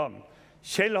med en gang.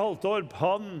 Kjell Haltorp,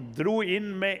 han dro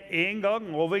inn med en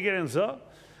gang over grensa,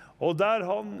 og der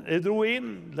han dro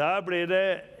inn, der ble det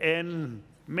en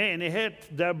menighet,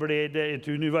 der ble det et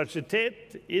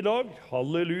universitet i dag.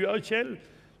 Halleluja, Kjell.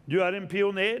 Du er en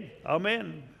pioner,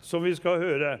 amen, som vi skal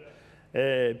høre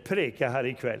preke her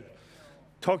i kveld.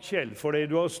 Takk, Kjell, for det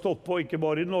du har stått på, ikke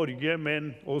bare i Norge,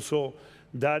 men også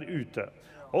der ute.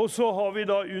 Og så har vi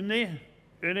da Unni.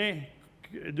 Unni,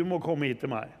 du må komme hit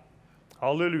til meg.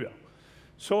 Halleluja.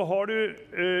 Så har du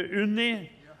Unni,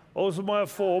 og så må jeg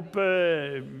få opp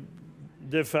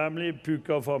The Family,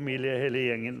 Puka-familie, hele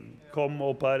gjengen. Kom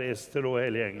opp her, Ester og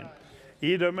hele gjengen.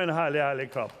 Gi dem en herlig, herlig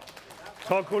klapp.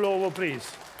 Takk og lov og pris.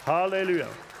 Halleluja.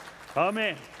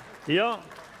 Amen. Ja,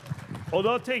 og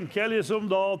da tenker jeg liksom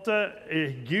da at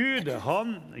Gud,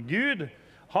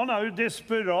 han er jo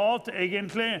desperat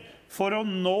egentlig for å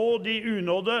nå de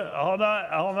unådde.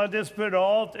 Han er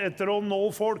desperat etter å nå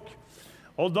folk.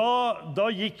 Og da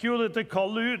gikk jo dette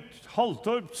kallet ut.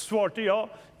 Haltorp svarte ja.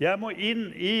 Jeg må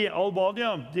inn i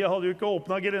Albania. De hadde jo ikke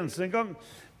åpnet grensen engang.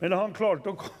 Men han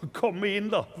klarte å komme inn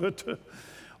da, vet du.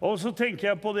 Og så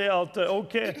tenker jeg på det at,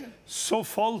 ok, så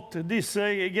falt disse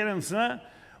grensene,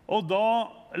 og da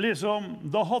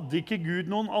hadde ikke Gud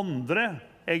noen andre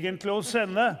egentlig å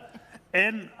sende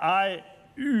enn ei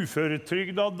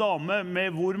uføretrygdet dame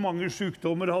med hvor mange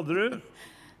sykdommer hadde du?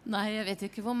 Nei, jeg vet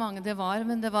ikke hvor mange det var,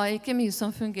 men det var ikke mye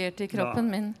som fungerte i kroppen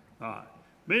min. Nei.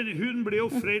 Men hun ble jo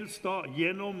frelst da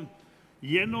gjennom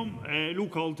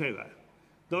lokal-TV.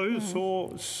 Da hun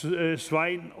så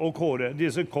Svein og Kåre,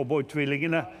 disse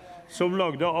cowboy-tvillingene, som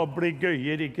lagde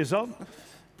ablegøyer, ikke sant,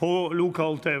 på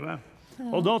lokal-TV.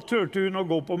 Og da tørte hun å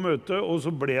gå på møte, og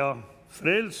så ble hun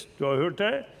frelst, du har hørt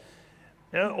det.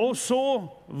 Og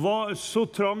så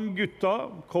trang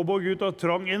cowboy-gutta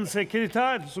trang en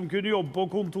sekretær som kunne jobbe på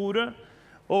kontoret,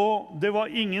 og det var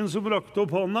ingen som rakte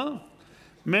opp hånda,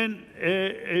 men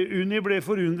Unni ble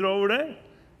forundret over det,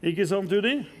 ikke sant,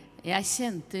 Unni? Jeg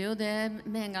kjente jo det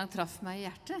med en gang traff meg i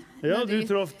hjertet. Ja, du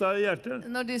traff deg i hjertet.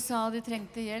 Når de sa de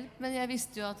trengte hjelp, men jeg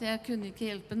visste jo at jeg kunne ikke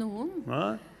hjelpe noen.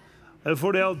 Nei,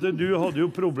 for det at du hadde jo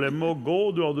problemer med å gå,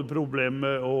 du hadde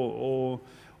problemer med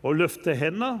å løfte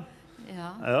hendene.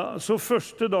 Ja. Ja, så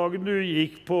første dagen du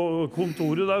gikk på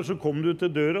kontoret der, så kom du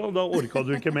til døra, og da orket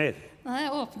du ikke mer. Nei,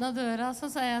 jeg åpnet døra, så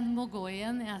sa jeg, må gå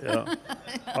igjen. Ja.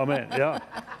 Amen, ja.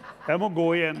 Jeg må gå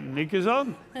igjen, ikke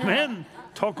sant? Men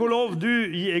takk og lov, du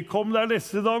kom der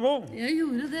neste dag også. Jeg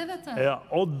gjorde det, vet du. Ja,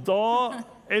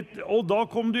 og da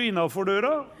kom du innenfor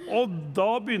døra, og da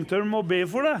begynte de å be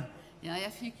for deg. Ja,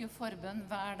 jeg fikk jo forbønn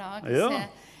hver dag. Ja.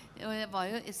 Og det var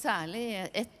jo særlig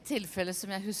et tilfelle som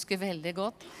jeg husker veldig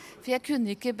godt. For jeg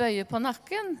kunne ikke bøye på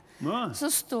nakken. Nei. Så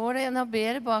står det en og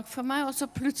ber bak for meg, og så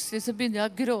plutselig så begynner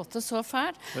jeg å gråte så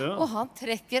fælt. Ja. Og han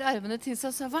trekker armene til seg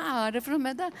og sa, hva er det for noe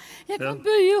med det? Jeg kan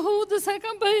bøye hodet, så jeg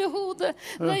kan bøye hodet.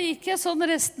 Da gikk jeg sånn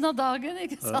resten av dagen,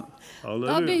 ikke sant? Ja.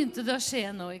 Da begynte det å skje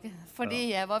noe, ikke? Fordi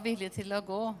jeg var villig til å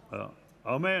gå. Ja.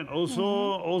 Amen. Og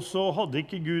så hadde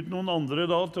ikke Gud noen andre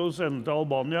da til å sende til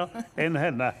Albania enn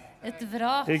henne. Et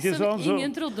vrak Ikke som sant?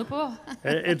 ingen trodde på.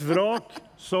 Et vrak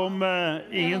som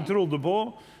ingen trodde på,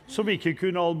 som ikke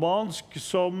kunne albansk,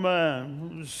 som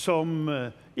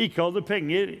ikke hadde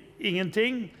penger,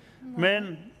 ingenting,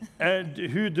 men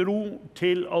hun dro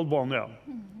til Albania.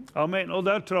 Amen. Og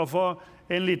der traff hun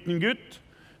en liten gutt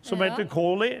som heter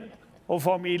Kåli, og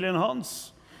familien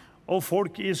hans, og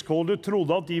folk i Skåle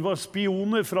trodde at de var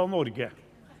spioner fra Norge.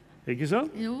 Ikke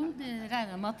sant? Jo, det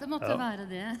regner med at det måtte være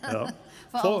det. Ja.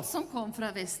 For alt som kom fra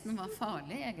Vesten var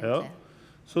farlig, egentlig. Ja.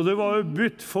 Så det var jo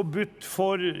forbudt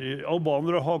for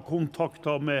albanere å ha kontakt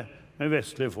med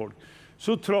vestlige folk.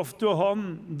 Så traff du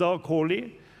han da, Kåli,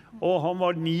 og han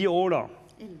var 9 år da.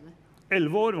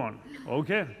 11 år var han.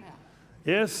 Ok.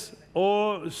 Yes.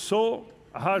 Og så,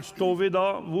 her står vi da,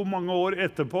 hvor mange år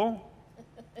etterpå?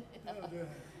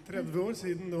 30 år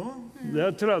siden nå. Det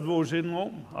er 30 år siden nå.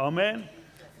 Amen.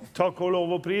 Takk og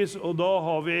lov og pris. Og da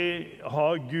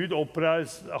har Gud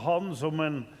oppreist han som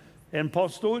en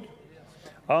pastor.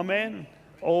 Amen.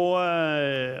 Og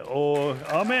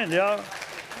amen, ja.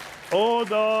 Og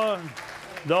da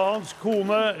hans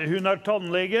kone, hun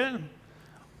tannlege,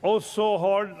 og så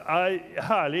har han en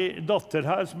herlig datter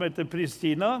her som heter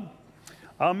Pristina.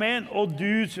 Amen. Og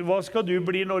du, hva skal du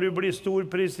bli når du blir stor,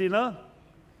 Pristina?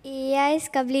 Jeg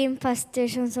skal bli en pastor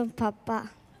som pappa.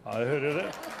 Ja, jeg hører det.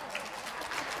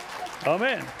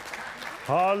 Amen.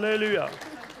 Halleluja.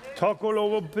 Takk og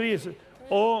lov og pris.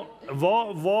 Og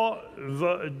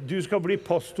du skal bli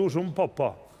pastor som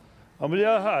pappa. Ja, men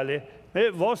det herlig.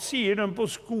 Men hva sier de på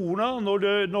skolen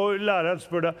når læreren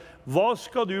spør deg, hva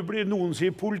skal du bli? Noen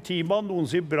sier politimann, noen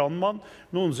sier brandmann,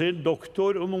 noen sier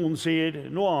doktor, og noen sier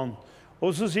noe annet.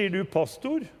 Og så sier du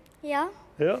pastor? Ja.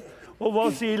 Ja. Og hva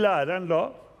sier læreren da?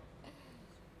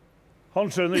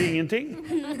 Han skjønner ingenting?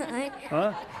 Nei. Hæ?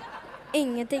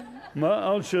 Ingenting. Nei,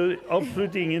 han skjønner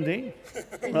absolutt ingenting?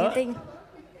 Ingenting.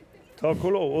 Takk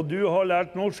og lov. Og du har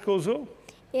lært norsk også?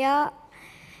 Ja.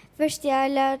 Først jeg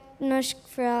har lært norsk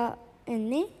fra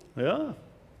Unni. Ja.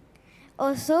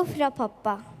 Og så fra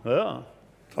pappa. Ja.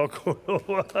 Takk og lov.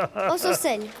 Og så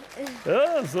selv.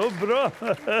 Ja, så bra.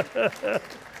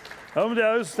 Ja, men det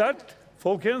jo sterkt.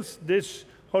 Folkens, det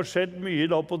har skjedd mye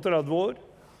da på 30 år.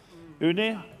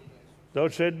 Unni, det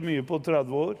har skjedd mye på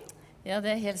 30 år. Ja,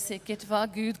 det helt sikkert. Hva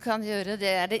Gud kan gjøre,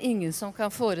 det det ingen som kan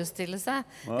forestille seg.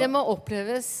 Det må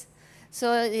oppleves. Så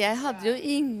jeg hadde jo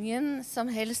ingen som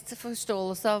helst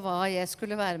forståelse av hva jeg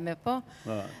skulle være med på.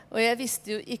 Og jeg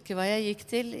visste jo ikke hva jeg gikk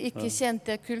til. Ikke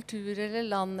kjente jeg kultur eller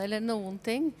land eller noen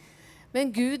ting.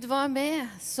 Men Gud var med.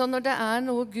 Så når det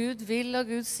noe Gud vil og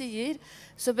Gud sier,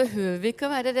 så behøver vi ikke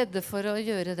å være redde for å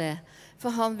gjøre det.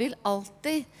 For han vil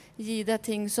alltid gi deg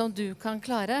ting som du kan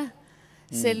klare,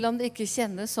 selv om det ikke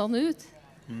kjennes sånn ut.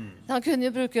 Han kunne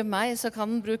jo bruke meg, så kan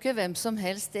han bruke hvem som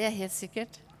helst. Det helt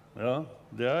sikkert. Ja,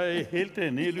 det jeg helt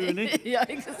enig i, Unni. Ja,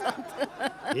 ikke sant?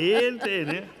 Helt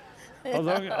enig.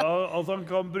 At han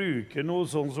kan bruke noe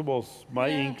sånn som oss,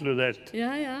 meg inkludert.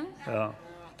 Ja, ja. Ja,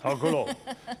 takk og lov.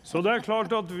 Så det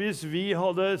klart at hvis du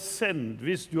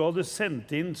hadde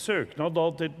sendt inn søknad da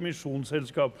til et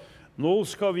misjonsselskap, nå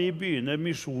skal vi begynne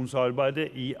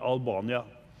misjonsarbeidet i Albania,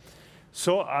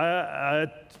 så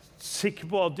jeg sikker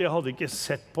på at jeg hadde ikke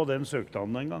sett på den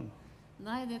søknaden en gang.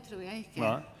 Nei, det tror jeg ikke.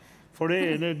 Nei. For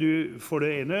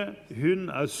det ene,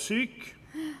 hun syk,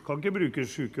 kan ikke bruke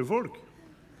syke folk.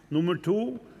 Nummer 2,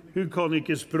 hun kan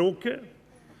ikke språket.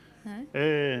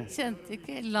 Kjente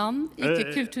ikke land, ikke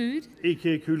kultur.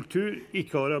 Ikke kultur,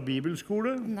 ikke har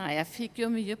bibelskole. Nei, jeg fikk jo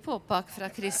mye påpakk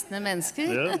fra kristne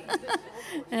mennesker. Ja.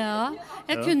 Ja,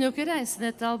 jeg kunne jo ikke reise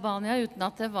ned til Albania uten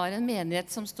at det var en menighet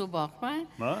som sto bak meg.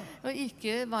 Nei. Og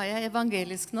ikke var jeg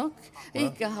evangelisk nok.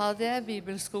 Ikke hadde jeg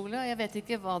bibelskole, og jeg vet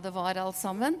ikke hva det var alt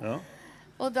sammen. Ja.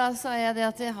 Og da sa jeg det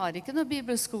at jeg har ikke noe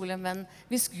bibelskole, men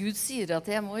hvis Gud sier at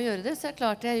jeg må gjøre det, så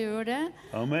klart jeg gjør det.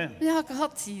 Amen. Men jeg har ikke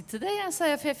hatt tid til det, sa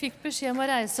jeg, for jeg fikk beskjed om å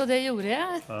reise, og det gjorde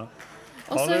jeg. Ja.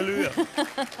 Halleluja.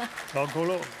 Takk og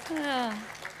lov. Ja.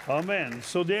 Amen.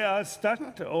 Så det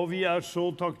sterkt, og vi så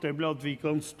takknemlige at vi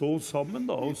kan stå sammen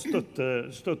da, og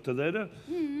støtte dere.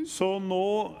 Så nå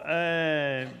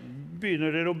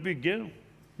begynner dere å bygge.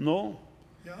 Nå,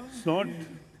 snart.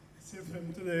 Jeg ser frem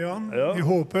til det, Jan. Ja. Vi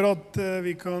håper at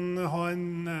vi kan ha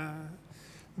en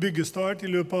byggestart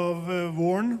i løpet av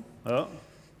våren. Ja.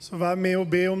 Så vær med og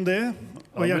be om det.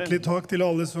 Og Amen. hjertelig takk til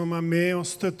alle som med og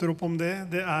støtter opp om det.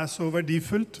 Det så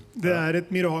verdifullt. Det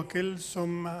et mirakel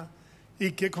som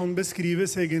ikke kan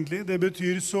beskrives egentlig. Det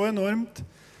betyr så enormt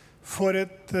for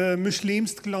et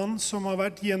muslimsk land som har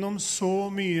vært gjennom så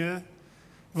mye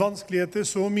vanskeligheter,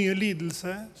 så mye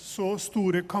lidelse, så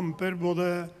store kamper,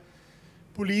 både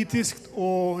politisk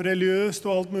og religiøst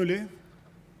og alt mulig.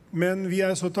 Men vi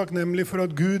så takknemlige for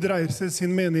at Gud reiser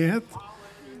sin menighet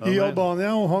i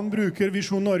Albania, og han bruker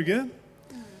Visjon Norge.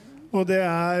 Og det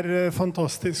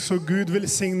fantastisk. Så Gud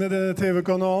velsigne denne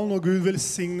TV-kanalen, og Gud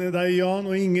velsigne deg, Jan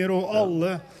og Inger, og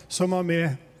alle som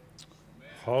med.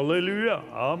 Halleluja.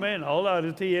 Amen. All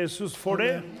ære til Jesus for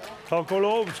det. Takk og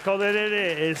lov. Skal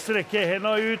dere strekke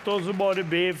hendene ut, og så bare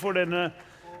be for denne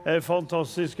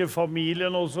fantastiske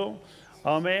familien også.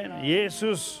 Amen.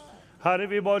 Jesus, Herre,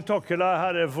 vi bare takker deg,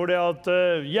 Herre, for det at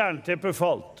jernteppet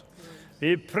falt.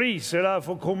 Vi priser deg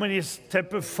for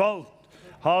kommunistteppet falt.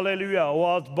 Halleluja. Og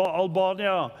at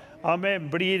Albania, amen,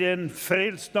 blir en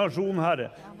frelst nasjon, Herre.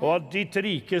 Og at ditt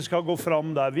rike skal gå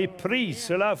fram der. Vi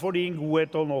priser deg for din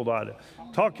godhet og nåde, Herre.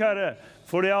 Takk, Herre,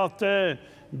 for det at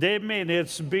det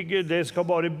menighetsbygget, det skal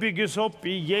bare bygges opp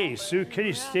i Jesu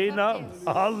Kristi navn.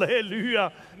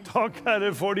 Halleluja. Takk, Herre,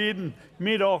 for din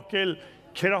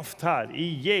mirakelkraft her,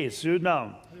 i Jesu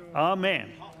navn.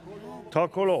 Amen.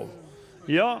 Takk og lov.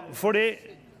 Ja, for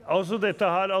det altså dette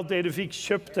her, at dere fikk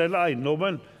kjøpt den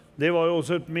eiendommen, det var jo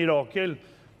også et mirakel,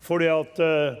 fordi at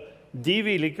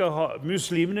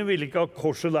muslimene ville ikke ha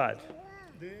korset der.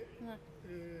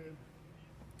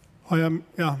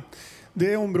 Ja.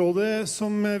 Det området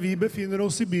som vi befinner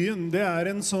oss i byen, det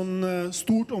en sånn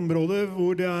stort område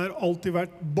hvor det har alltid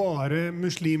vært bare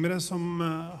muslimere som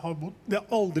har bodd. Det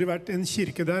har aldri vært en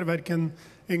kirke der, hverken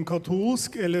en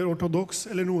katolsk eller ortodoks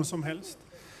eller noe som helst.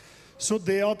 Så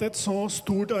det at et så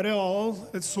stort areal,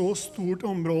 et så stort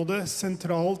område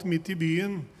sentralt midt i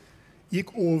byen,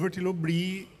 gikk over til å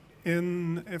bli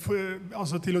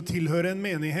til å tilhøre en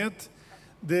menighet,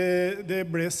 det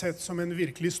ble sett som en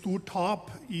virkelig stor tap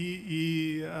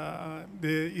i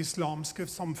det islamske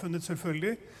samfunnet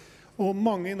selvfølgelig. Og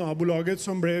mange i nabolaget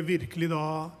som ble virkelig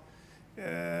da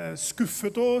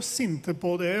skuffet og sinte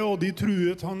på det, og de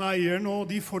truet han eieren, og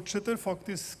de fortsetter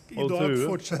faktisk i dag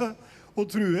å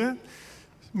true.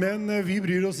 Men vi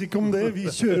bryr oss ikke om det, vi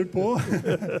kjører på.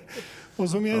 Og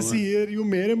som jeg sier, jo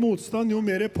mer motstand, jo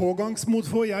mer pågangsmot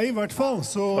får jeg i hvert fall.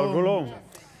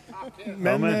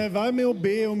 Men vær med å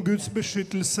be om Guds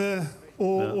beskyttelse,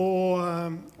 og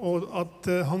at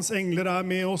hans engler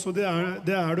med oss, og det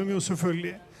de jo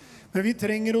selvfølgelig. Men vi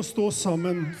trenger å stå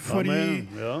sammen, fordi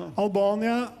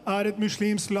Albania et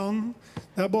muslimsk land.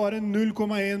 Det bare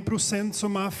 0,1%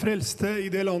 som frelste i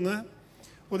det landet.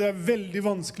 Og det veldig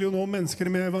vanskelig å nå mennesker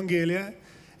med evangeliet.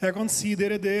 Jeg kan si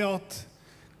dere det at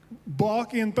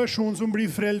bak en person som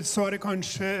blir frelst, så det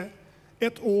kanskje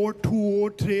 1 år, 2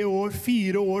 år, 3 år,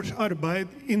 4 års arbeid,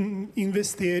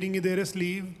 investering i deres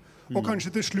liv. Og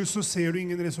kanskje til slutt så ser du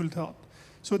ingen resultat.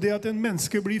 Så det at en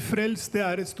menneske blir frelst, det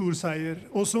et stor seier.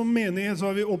 Og som menighet så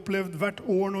har vi opplevd hvert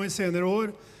år nå i senere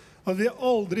år, at vi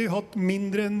aldri hatt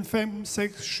mindre enn 5,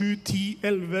 6, 7, 10,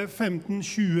 11, 15,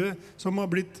 20 som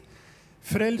har blitt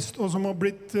frelst og som har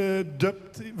blitt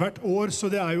døpt hvert år. Så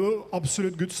det jo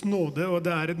absolutt Guds nåde, og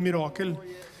det et mirakel.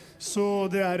 Så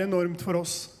det enormt for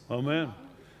oss. Amen.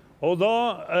 Og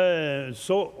da,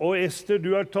 og Esther,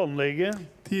 du tannlege.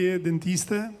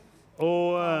 Dentiste.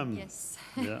 Og, Yes.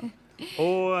 ja.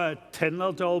 Og tenna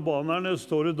til albanerne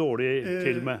står det dårlig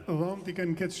til med.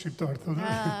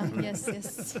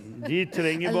 Yes. De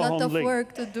trenger A lot of behandling.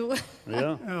 work to do.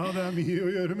 Ja. Ja, det mye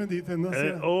å gjøre med de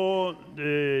tennene. Og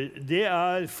det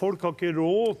folk har ikke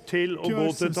råd til å gå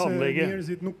til tannlege.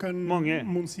 Mange.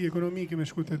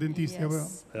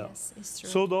 Ja.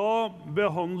 Så da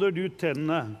behandler du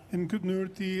tennene.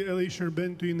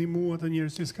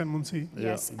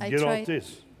 Yes,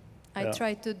 Gratis. I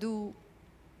try to do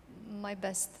my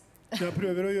best. Jeg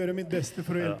prøver å gjøre mitt beste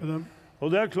for å hjelpe dem.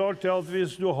 Og det klart at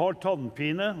hvis du har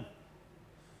tannpine,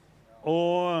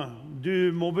 og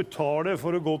du må betale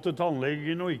for å gå til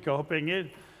tannlegen og ikke ha penger,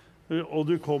 og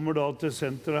du kommer da til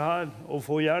senteret her og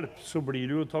får hjelp, så blir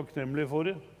du jo takknemlig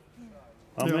for det.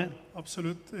 Amen. Ja,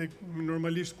 absolutt.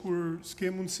 Normalisht kur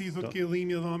s'ke mundësi, thot ke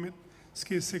dhimbje dhamit,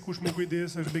 s'ke se kush më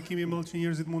kujdes, bekimi i madh që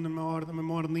njerëzit munden me ardhe me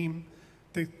marrë ndihmë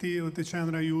tek ti dhe te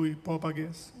qendra juaj pa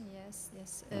pagesë.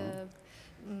 Yes.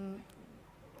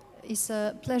 It's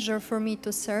a pleasure for me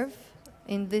to serve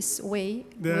in this way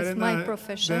with my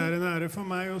profession. Det en ære for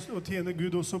meg å tjene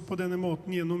Gud også på denne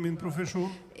måten gjennom min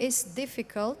profesjon. It's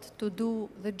difficult to do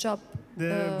the job.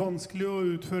 Det vanskelig å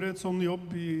utføre et sånn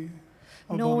jobb i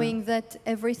Albania. Knowing that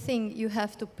everything you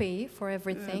have to pay for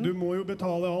everything. Du må jo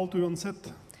betale alt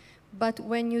uansett. But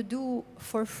when you do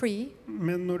for free,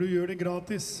 men når du gjør det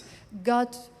gratis,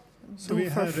 God do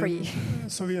for free.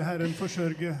 Så vil Herren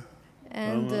forsørge.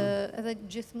 And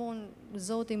gjithmonë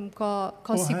Zoti më ka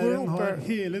Og Herren har siguruar.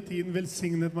 hele tiden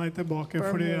velsignet meg tilbake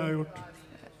for det jeg har gjort.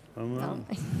 Amen.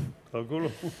 Takk for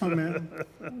det.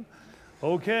 Amen.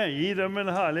 Ok, gi dem en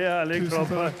herlig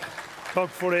klapp her. Takk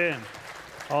for det,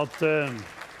 at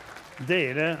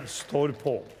dere står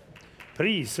på.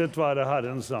 Priset være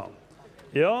Herrens navn.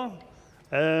 Ja,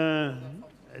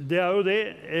 det jo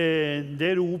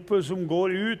det ropet som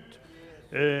går ut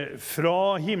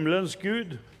fra himmelens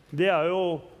Gud, det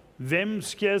jo hvem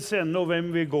skal jeg sende og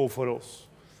hvem vil gå for oss.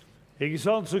 Ikke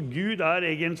sant? Så Gud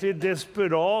egentlig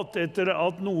desperat etter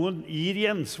at noen gir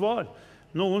gjensvar.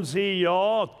 Noen sier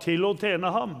ja til å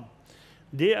tjene ham.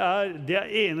 Det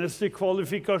eneste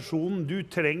kvalifikasjonen du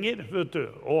trenger, vet du,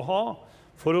 å ha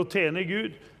for å tjene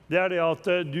Gud. Det det at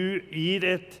du gir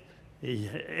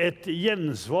et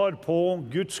gjensvar på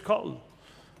Guds kall.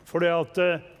 For det at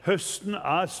høsten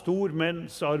stor,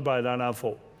 mens arbeiderne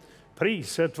få.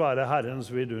 Priset være Herrens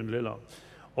vidunderlige land.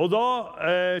 Og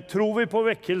da tror vi på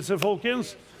vekkelse,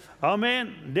 folkens.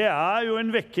 Amen. Det jo en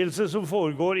vekkelse som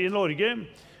foregår i Norge.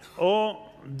 Og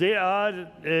det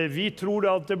vi tror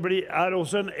at det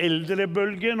også en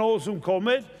eldrebølge nå som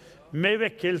kommer. med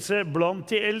vekkelse blant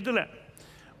de eldre.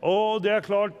 Og det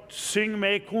klart, syng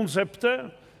med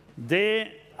konseptet, det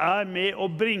med å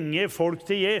bringe folk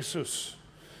til Jesus.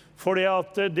 Fordi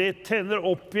at det tenner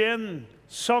opp igjen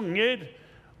sanger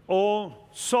og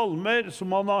salmer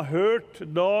som man har hørt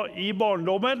da i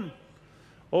barndommen,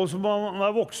 og som man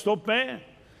har vokst opp med.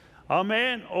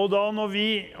 Amen. Og da når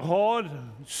vi har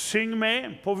syng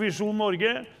med på Visjon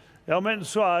Norge, ja, men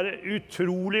så det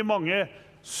utrolig mange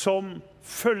som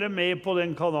følger med på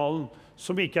den kanalen,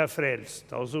 som ikke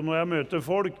frelst. Altså når jeg møter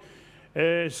folk,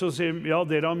 så sier de, ja,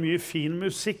 dere har mye fin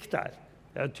musikk der.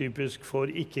 Det typisk for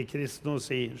ikke-kristne å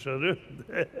si, skjønner du?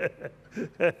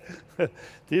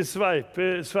 De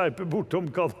sveiper bortom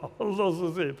kanalen, og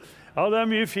så sier de, ja, det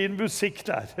mye fin musikk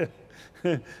der.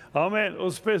 Amen.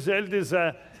 Og spesielt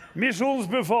disse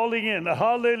misjonsbefalingen.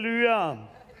 Halleluja.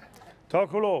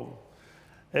 Takk og lov.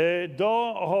 Da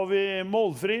har vi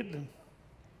Målfrid.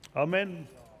 Amen.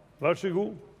 Vær så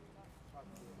god.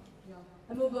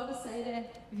 Jeg må bare si det.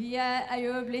 Vi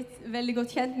jo blitt veldig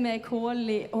godt kjent med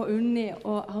Kåli og Unni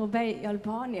og arbeid i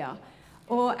Albania.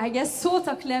 Og jeg så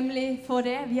takknemlig for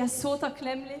det. Vi så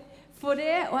takknemlig for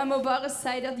det. Og jeg må bare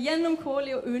si det at gjennom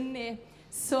Kåli og Unni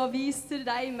så viste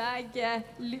de meg,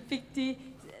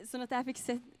 sånn at jeg fikk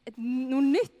sett noe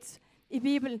nytt i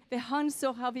Bibelen. Ved hans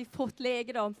år har vi fått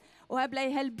legedom. Og jeg ble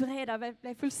helbredet, jeg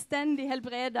ble fullstendig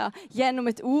helbredet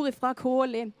gjennom et ord fra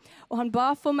Kåli. Og han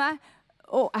ba for meg,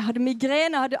 og jeg hadde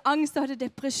migrene, jeg hadde angst, jeg hadde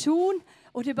depresjon,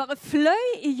 og det bare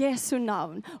fløy i Jesu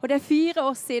navn. Og det 4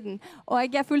 år siden,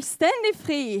 og jeg fullstendig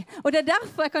fri. Og det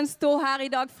derfor jeg kan stå her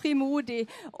i dag frimodig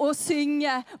og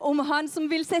synge om han som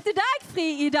vil sette deg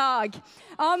fri i dag.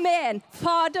 Amen.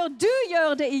 Fader, du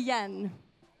gjør det igjen.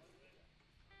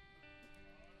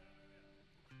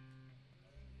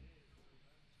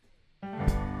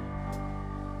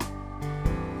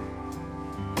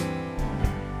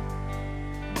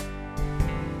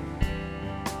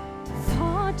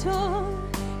 Fader,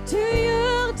 du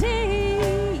gjør det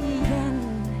igjen,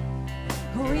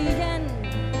 og igjen.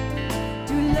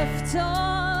 Du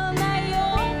løfter meg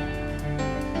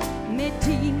opp med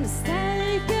din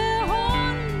sterke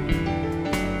hånd.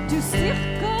 Du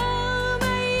styrker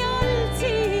meg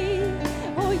alltid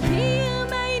og gir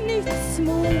meg nytt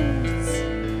mot.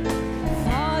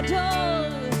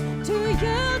 Fader, du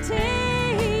gjør det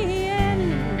igjen,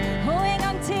 og en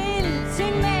gang til,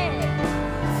 syng med.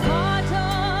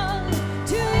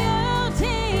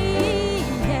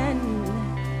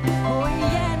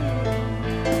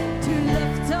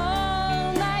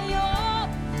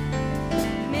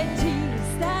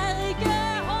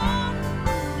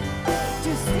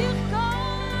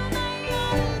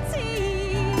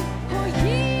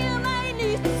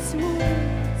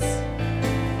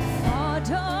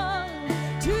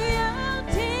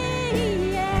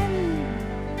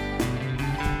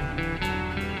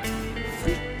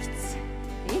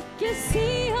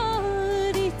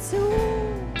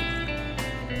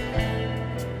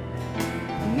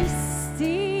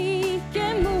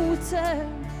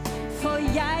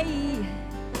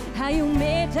 Jo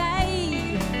med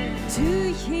deg,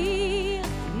 du gir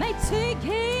meg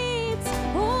trygghet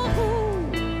og ro.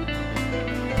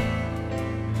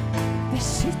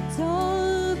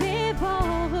 Beskytter,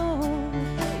 bevarer,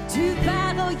 du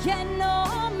bærer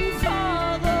gjennom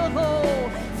farer.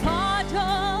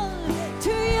 Fader,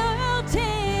 du gjør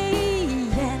det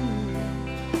igjen,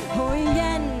 og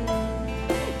igjen.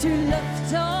 Du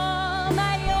løfter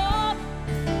meg opp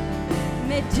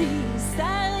med din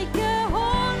sterke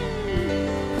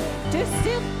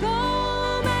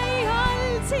styrker meg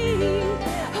alltid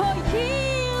og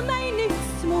gir meg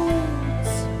nytt mot.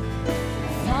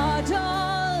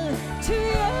 Fader, du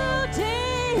gjør det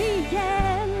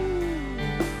igjen.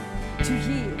 Du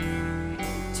gir,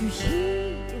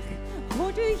 og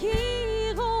du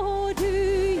gir, og du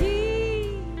gir.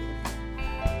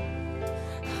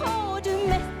 Og du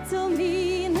metter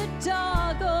mine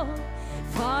dager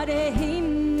fra det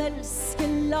himmelske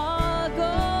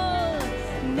lager.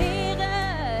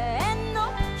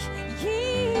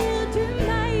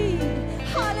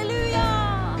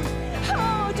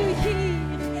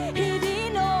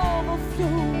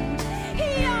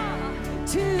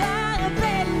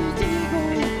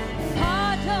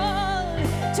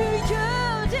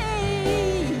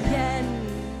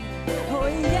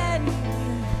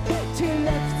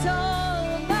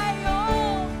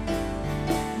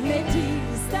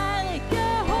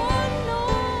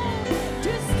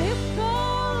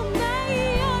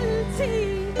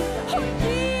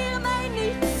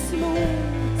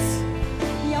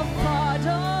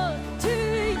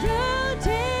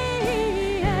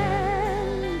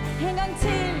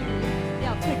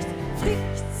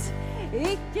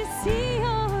 ikke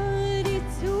sier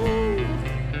ditt ord.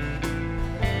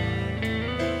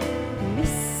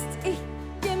 Mist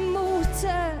ikke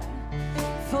motet,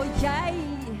 for jeg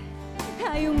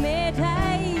jo med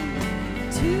deg.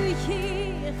 Du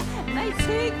gir meg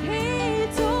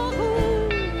trygghet og ro.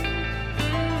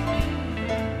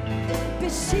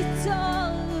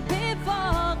 Beskytter,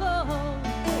 bevarer,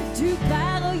 du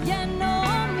bærer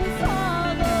gjennom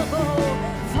farer.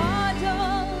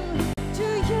 Fader, du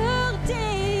gjør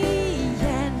det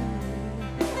igjen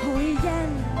og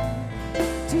igjen.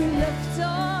 Du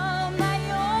løfter meg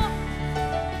opp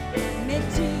med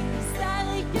din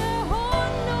sterke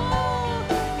hånd, og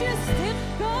du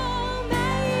styrker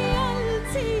meg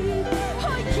alltid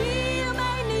og gir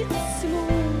meg nytt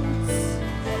mot.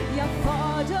 Ja,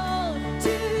 Fader,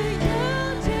 du gjør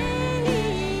det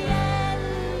igjen.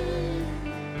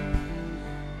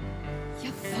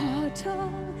 Ja, Fader,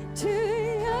 du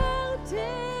gjør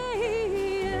det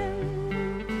igjen.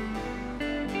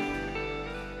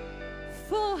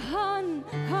 For han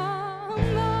har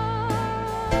makt.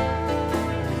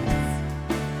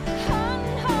 Han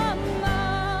har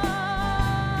makt.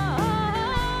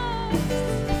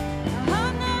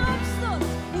 Han oppstått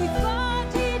ifra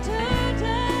de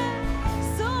døde,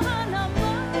 så han har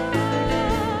makt.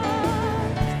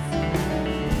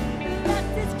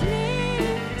 Hvert et kne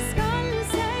skal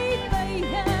seg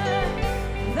bøye,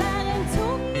 hver en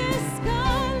tunge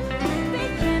skal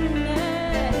bekjenne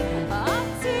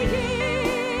at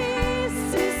Jesus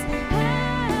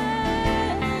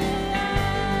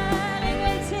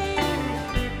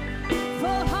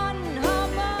for han har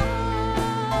makt.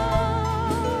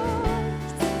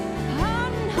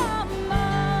 Han har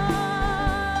makt.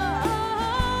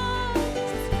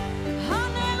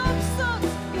 Han oppstått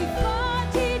ifra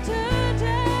de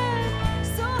døde,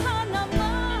 så han har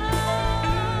makt.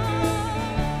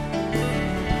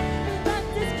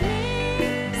 Hvert et kne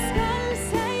skal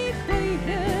seg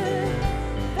bøye,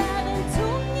 hver en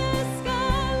tunge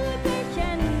skal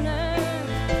bekjenne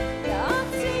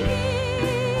at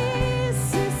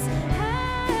Jesus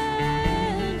Herre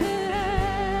er.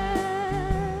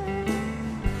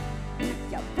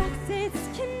 Ja, hvert et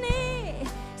kne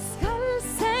skal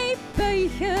seg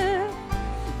bøye,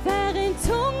 hver en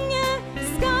tunge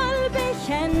skal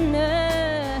bekjenne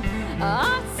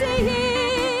at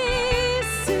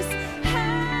Jesus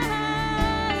Herre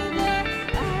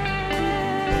er.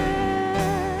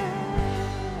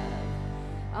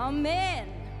 Amen.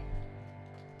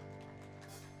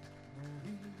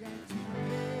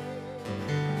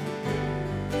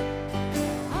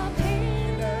 Av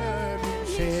hele min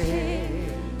sjel,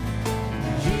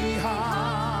 Gi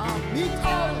ham mitt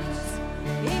alt,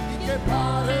 ikke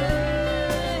bare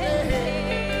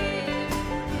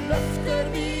løfter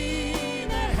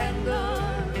mine hender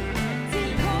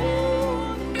til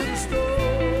kongen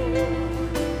står.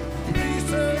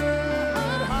 Lyser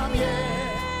ham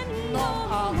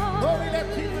gjennom alt.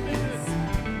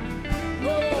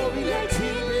 Nå vil jeg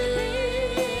tilbe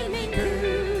min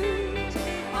Gud.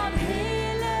 av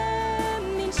hele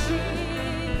min sjel.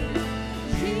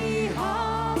 Gi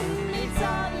ham mitt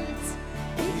alt,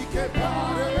 Ikke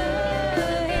bare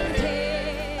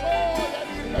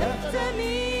løfte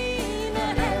mine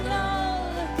hender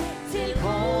til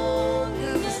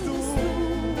kongen stor.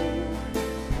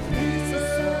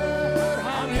 lyser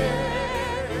ham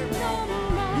gjennom alt.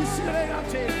 Vi sier det en gang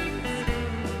til.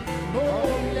 Nå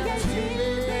vil jeg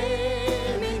tilbe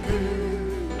min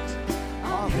Gud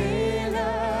av hele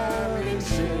min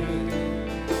sjel.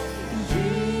 Gi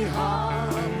ham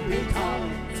mitt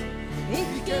alt,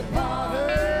 ikke bare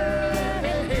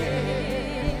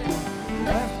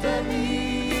løfte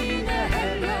mine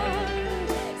hender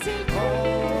til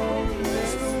kongen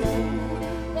stor.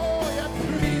 Og jeg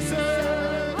priser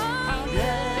ham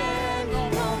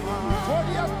gjennom alt.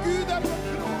 Fordi at Gud på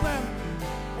tronen.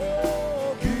 Og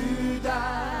Gud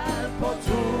på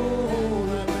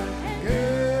tronen.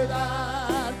 Gud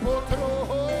på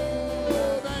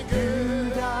tronen.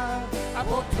 Gud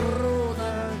på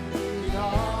tronen i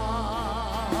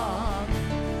dag.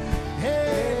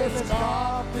 Hele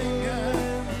skapningen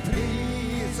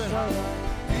priser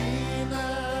dine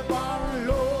barn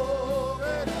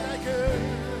lover deg.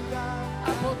 Gud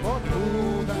på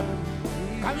tronen.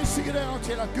 Kan vi synge det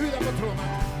til at Gud på tronen?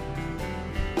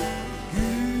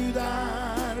 Gud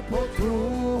på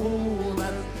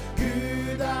tronen.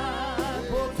 Gud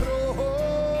på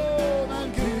tronen.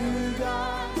 Gud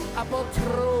på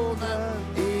tronen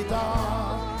i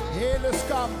dag. Hele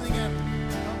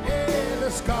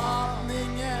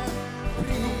skapningen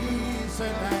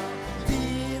priser deg.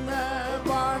 Dine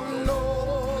barn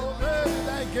lover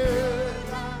deg. Gud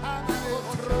på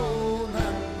tronen.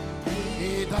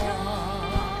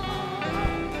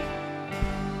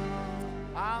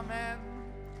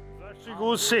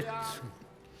 god sitt.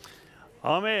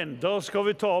 Amen. Da skal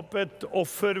vi ta opp et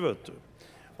offer, vet du.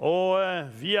 Og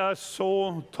vi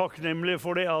så takknemlige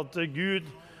for det at Gud,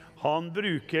 han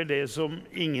bruker det som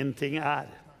ingenting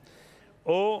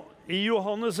Og i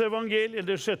Johannes evangeliet,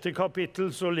 det 6.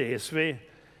 kapittel, så leser vi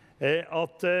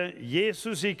at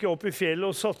Jesus gikk opp i fjellet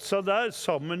og satte seg der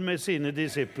sammen med sine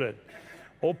disipler.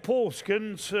 Og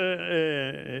påskens,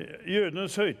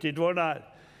 jødenes høytid var der.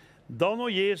 Da når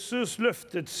Jesus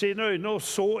løftet sine øyne og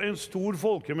så en stor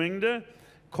folkemengde,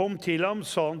 kom til ham,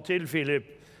 sa han til Philip,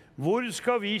 «Hvor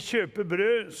skal vi kjøpe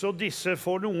brød, så disse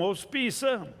får noe å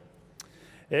spise?»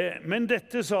 Men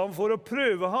dette sa han for å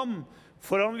prøve ham,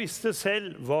 for han visste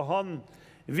selv hva han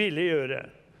ville gjøre.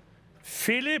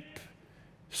 Philip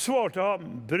svarte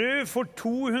ham, «Brød for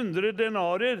 200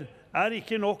 denarer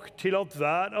ikke nok til at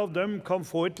hver av dem kan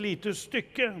få et lite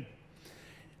stykke.»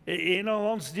 En av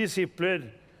hans disipler,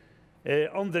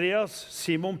 Andreas,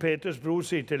 Simon Peters bror,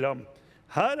 sier til ham,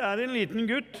 «Her en liten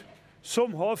gutt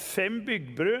som har 5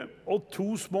 byggbrød og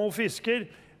 2 små fisker,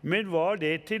 men hva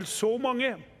det til så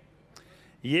mange?»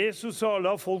 Jesus sa,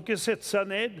 «La folket sette seg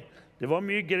ned.» Det var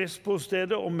mye gress på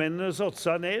stedet, og mennene satte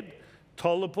seg ned.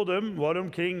 Tallet på dem var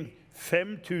omkring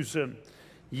 5000.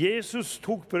 Jesus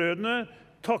tok brødene,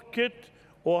 takket,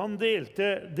 og han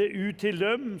delte det ut til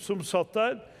dem som satt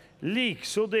der.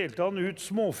 Likså delte han ut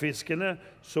småfiskene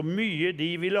så mye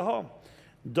de ville ha.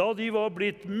 Da de var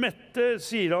blitt mette,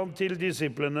 sier han til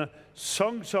disiplene,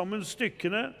 sang sammen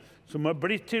stykkene som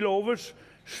blitt til overs,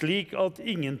 slik at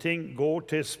ingenting går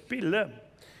til spille.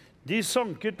 De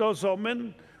sanket da sammen,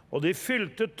 og de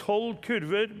fylte 12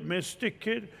 kurver med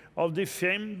stykker av de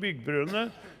 5 byggbrødene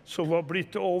som var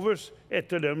blitt overs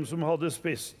etter dem som hadde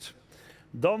spist.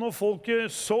 Da når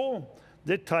folket så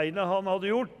det tegnet han hadde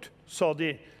gjort, sa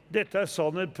de, dette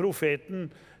sannhet profeten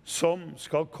som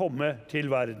skal komme til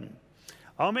verden.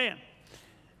 Amen.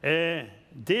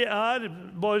 Det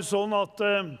bare sånn at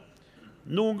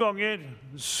noen ganger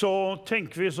så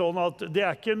tenker vi sånn at det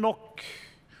ikke nok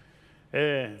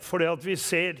fordi at vi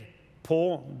ser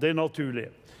på det naturlige.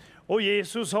 Og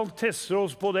Jesus, han tester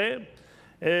oss på det.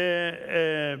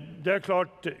 Det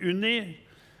klart, Unni,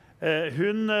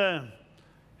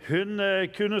 hun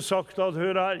kunne sagt at,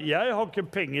 hør her, jeg har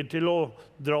ikke penger til å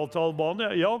dra til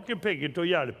Albania, jeg har ikke penger til å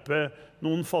hjelpe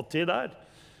noen fattige der.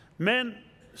 Men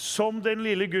som den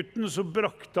lille gutten så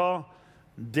brakte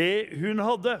det hun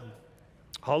hadde.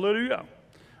 Halleluja.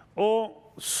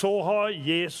 Og så har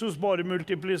Jesus bare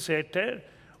multiplisert det,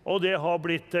 og det har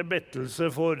blitt bettelse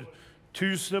for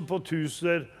tusener på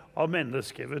tusener av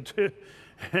mennesker. Vet du?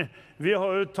 Vi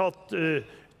har jo tatt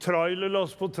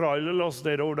trailerlass på trailerlass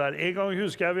nedover der. En gang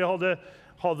husker jeg vi hadde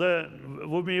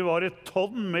hvor mye var det,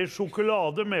 tonn med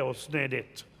sjokolade med oss ned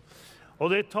dit.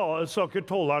 Og det snakker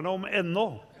tollerne om ennå.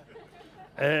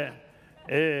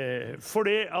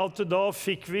 Fordi at da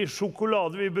fikk vi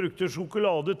sjokolade, vi brukte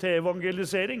sjokolade til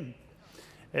evangelisering.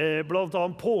 Blant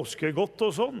annet påskegodt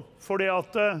og sånn, fordi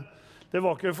at det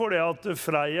var ikke fordi at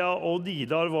Freia og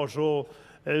Didar var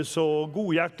så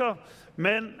godhjertet,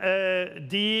 men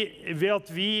ved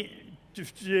at vi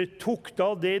tok da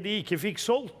det de ikke fikk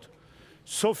solgt,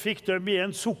 så fikk de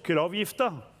igjen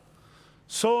sukkeravgifta.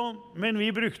 Men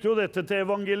vi brukte jo dette til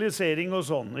evangelisering og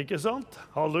sånn, ikke sant?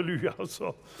 Halleluja,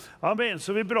 altså. Amen,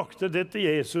 så vi brakte det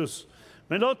til Jesus.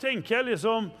 Men da tenker jeg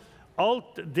liksom,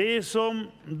 alt det som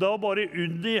da bare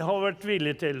Unni har vært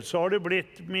villig til, så har det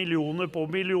blitt millioner på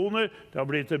millioner, det har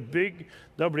blitt et bygg,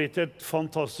 det har blitt et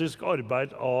fantastisk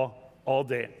arbeid av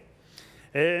det.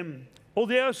 Og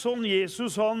det sånn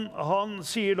Jesus, han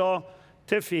sier da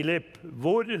til Philip,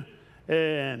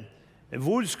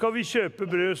 hvor skal vi kjøpe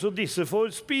brød så disse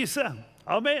får spise?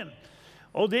 Amen.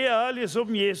 Og det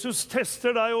liksom Jesus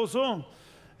tester deg også,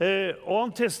 og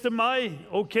han tester meg.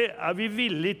 Ok, vi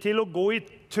villige til å gå i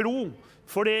tro?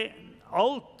 For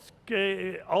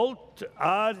alt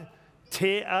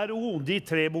TRO, de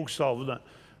 3 bokstavene.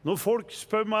 Når folk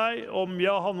spør meg om,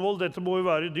 ja, Hanvold, dette må jo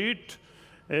være dyrt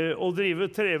å drive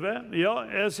TV. Ja,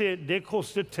 jeg sier, det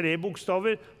koster 3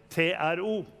 bokstaver,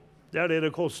 TRO. Det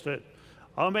det koster.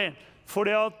 Amen. For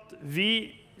det at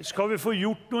skal vi få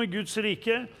gjort noe i Guds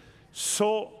rike,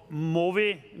 så må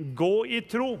vi gå i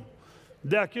tro.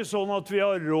 Det ikke sånn at vi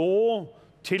har råd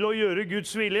til å gjøre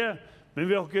Guds vilje, men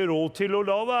vi har ikke råd til å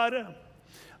la være.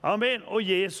 Amen. Og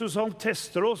Jesus, han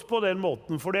tester oss på den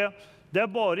måten, for det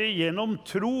bare gjennom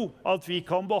tro at vi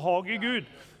kan behage Gud.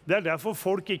 Det derfor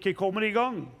folk ikke kommer i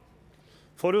gang,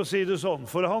 for å si det sånn.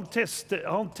 For han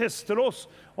tester oss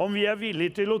om vi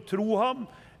villige til å tro ham,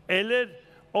 eller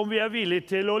om vi villige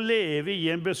til å leve i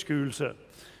en beskuelse.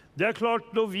 Det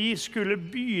klart, når vi skulle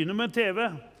begynne med TV,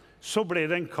 så ble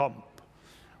det en kamp.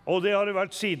 Og det har det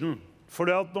vært siden. For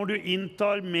når du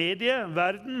inntar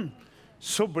medieverden,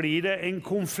 så blir det en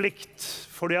konflikt.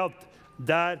 For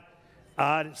der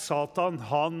Satan,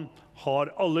 han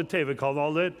har alle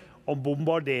TV-kanaler og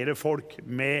bombarderer folk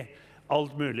med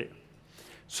alt mulig.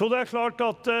 Så det klart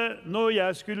at når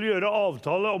jeg skulle gjøre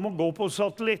avtale om å gå på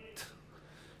satellitt,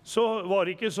 så var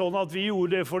det ikke sånn at vi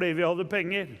gjorde det fordi vi hadde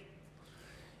penger.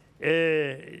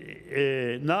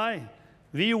 Nei,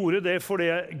 vi gjorde det fordi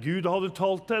Gud hadde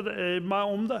talt meg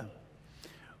om det.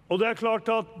 Og det klart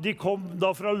at de kom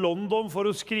da fra London for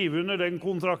å skrive under den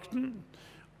kontrakten,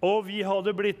 og vi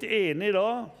hadde blitt enige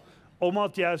da om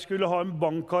at jeg skulle ha en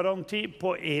bankgaranti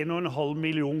på 1,5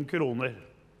 million kroner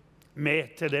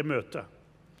med til det møtet.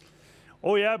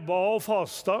 Og jeg ba og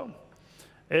fasta,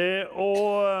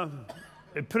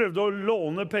 og prøvde å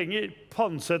låne penger,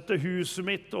 pansette huset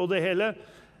mitt og det hele,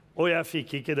 og jeg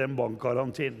fikk ikke den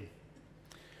bankgarantien.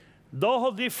 Da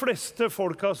hadde de fleste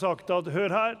folk sagt at, hør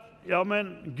her, ja,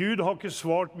 men Gud har ikke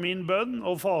svart min bønn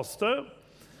og faste,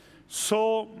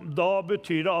 så da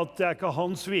betyr det at det ikke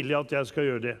hans vilje at jeg skal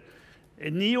gjøre det.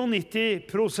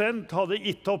 99% hadde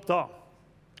gitt opp da,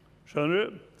 skjønner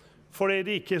du? Fordi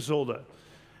de ikke så det.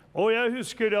 Og jeg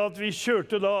husker at vi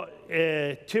kjørte da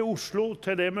til Oslo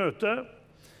til det møtet,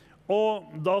 og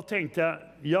da tenkte jeg,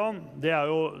 Jan, det er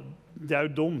jo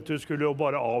dumt, du skulle jo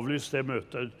bare avlyse det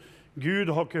møtet.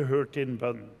 Gud har ikke hørt din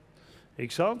bønn,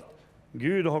 ikke sant?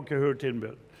 Gud har ikke hørt din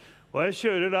bønn. Og jeg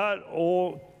kjører der,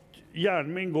 og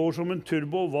hjernen min går som en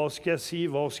turbo, hva skal jeg si,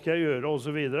 hva skal jeg gjøre, og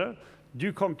så videre.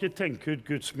 Du kan ikke tenke ut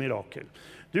Guds mirakel.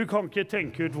 Du kan ikke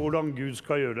tenke ut hvordan Gud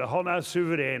skal gjøre det. Han er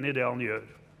suveren i det han gjør.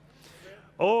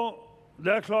 Og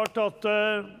det klart at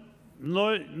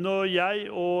når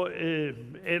jeg og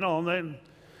en annen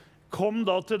kom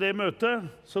da til det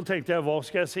møtet, så tenkte jeg, hva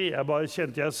skal jeg si? Jeg bare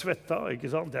kjente jeg svetta, ikke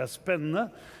sant? Det er spennende.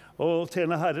 Og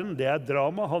tjene Herren, det er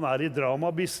drama. Han er i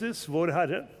dramabusiness, vår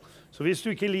Herre. Så hvis du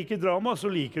ikke liker drama,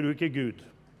 så liker du ikke Gud.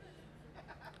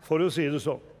 For å si det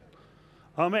sånn.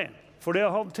 Amen. For det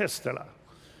han tester deg.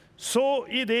 Så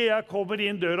i det jeg kommer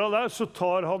inn døra der, så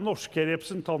tar han norske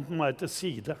representanten meg til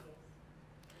side.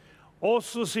 Og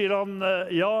så sier han,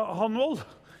 ja, Hanvold,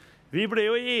 vi ble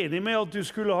jo enige med at du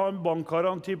skulle ha en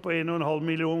bankgaranti på 1,5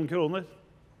 million kroner.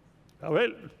 Ja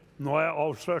vel, nå er jeg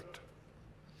avslørt.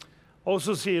 Og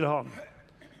så sier han,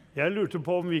 jeg lurte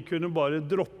på om vi kunne bare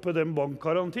droppe den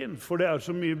bankgarantien, for det er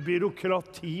så mye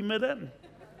byråkrati med den.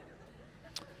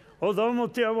 Og da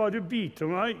måtte jeg bare bite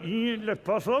meg i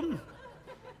leppa sånn.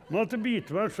 Måtte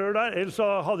bite meg selv der, ellers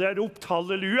hadde jeg ropt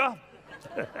halleluja.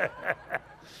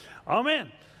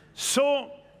 Amen. Så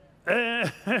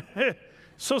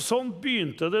sånn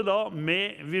begynte det da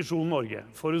med Visjon Norge,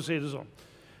 for å si det sånn.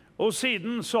 Og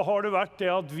siden så har det vært det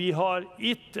at vi har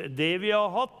gitt det vi har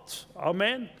hatt,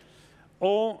 amen,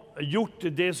 og gjort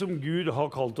det som Gud har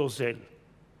kalt oss til.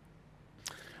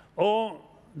 Og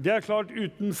det er klart,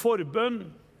 uten forbønn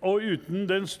og uten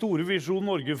den store Visjon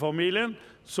Norge-familien,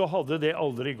 så hadde det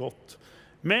aldri gått.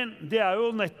 Men det er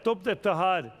jo nettopp dette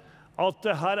her, at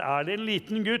her er det en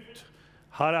liten gutt,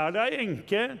 her er det en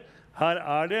enke, her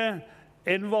er det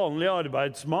en vanlig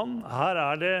arbeidsmann, her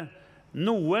er det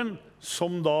noen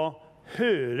som da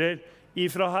hører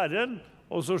ifra Herren,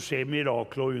 og så skjer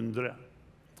mirakel og undre.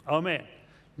 Amen.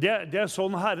 Det er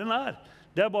sånn Herren er.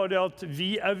 Det er bare det at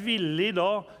vi er villige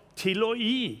da til å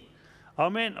gi.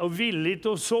 Amen. Og villige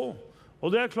til å så.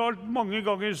 Og det er klart, mange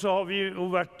ganger så har vi jo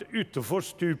vært utenfor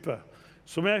stupet.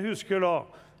 Som jeg husker da,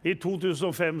 i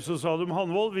 2005 så sa de,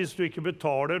 Hanvold, hvis du ikke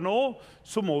betaler nå,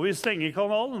 så må vi stenge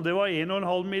kanalen. Det var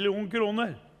 1,5 million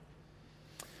kroner.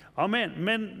 Amen.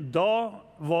 Men da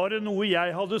var det noe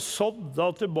jeg hadde sådd da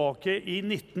tilbake i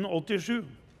 1987.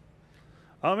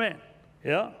 Amen.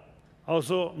 Ja,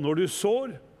 altså når du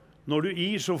sår, når du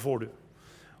gir, så får du.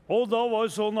 Og da var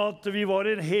det sånn at vi var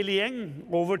en hel gjeng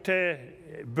over til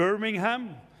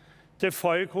Birmingham, til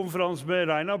FIRE-konferanse med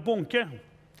Reinhard Bonke.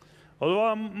 Og det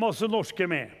var masse norske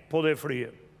med på det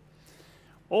flyet.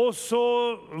 Og så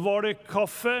var det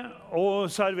kaffe og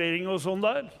servering og sånn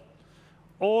der.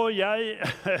 Og jeg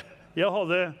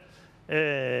hadde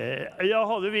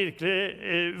virkelig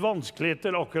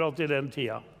vanskeligheter akkurat i den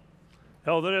tida.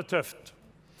 Jeg hadde det tøft.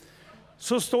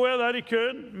 Så står jeg der i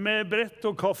køen med brett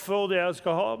og kaffe og det jeg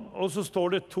skal ha, og så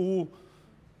står det 2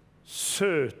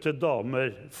 søte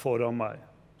damer foran meg.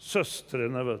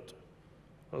 Søstrene, vet du.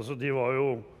 Altså, de var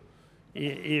jo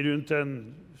i rundt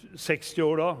en 60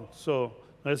 år da, så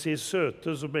når jeg sier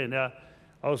søte, så mener jeg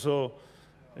altså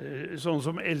sånn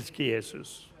som elsker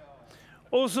Jesus.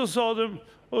 Og så sa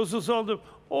de,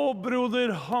 å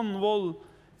broder Hanvold,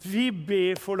 vi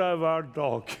ber for deg hver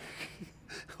dag.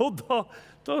 Og da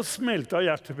da smelta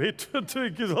hjertet mitt,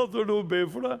 ikke sant, når noen ber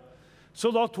for deg. Så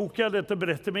da tok jeg dette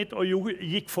brettet mitt og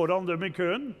gikk foran dem i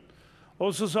køen.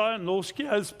 Og så sa jeg, nå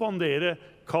skal jeg spandere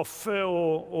kaffe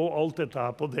og alt dette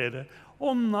her på dere.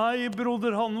 Å nei,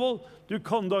 broder Hanvold, du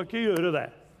kan da ikke gjøre det.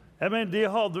 Jeg mener, de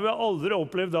hadde vel aldri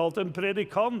opplevd at en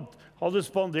predikant hadde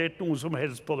spandert noe som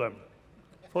helst på dem.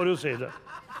 For å si det.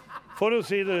 For å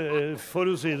si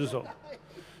det sånn.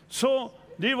 Så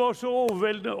de var så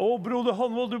overveldende. Å, broder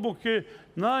Hanvold, du må ikke...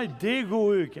 Nei, det går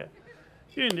jo ikke.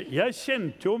 Jeg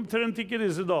kjente jo omtrent ikke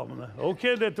disse damene. Ok,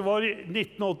 dette var i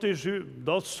 1987.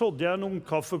 Da sådde jeg noen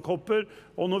kaffekopper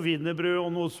og noe wienerbrød og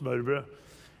noe smørbrød.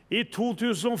 I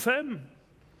 2005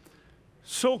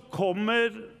 så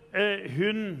kommer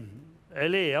hun,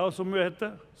 Lea som hun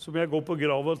heter, som jeg går på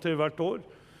grava til hvert år,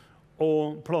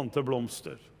 og planter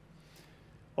blomster.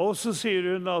 Og så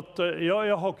sier hun at, ja,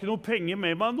 jeg har ikke noe penger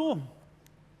med meg nå,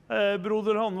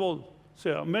 broder Hanvold,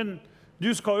 sier jeg. Men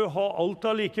du skal jo ha alt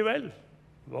allikevel.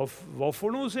 Hva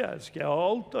for noe, sier jeg. Skal jeg ha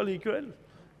alt allikevel?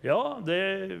 Ja,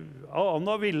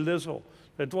 Anna ville det så.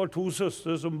 Dette var 2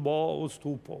 søstre som ba og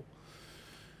sto på.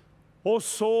 Og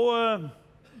så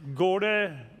går det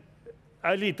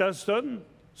en liten stund,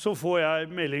 så får jeg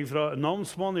melding fra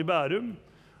namsmann i Bærum,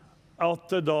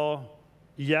 at da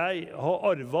jeg har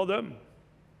arvet dem.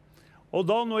 Og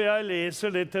da når jeg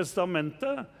leser det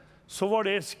testamentet, så var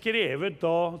det skrevet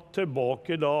da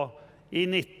tilbake da i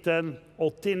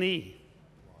 1989.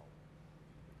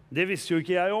 Det visste jo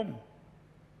ikke jeg om.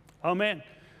 Amen.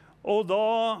 Og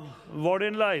da var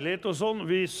det en leilighet og sånn.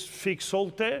 Vi fikk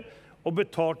solgt det og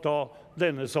betalt da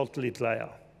denne satellittleia.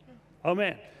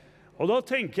 Amen. Og da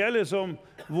tenker jeg liksom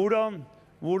hvordan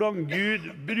Gud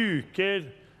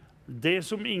bruker det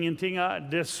som ingenting er,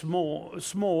 det små,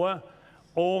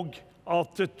 og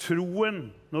at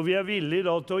troen, når vi er villige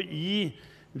da til å gi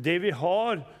det vi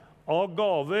har av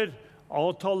gaver,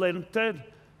 av talenter,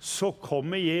 så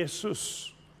kommer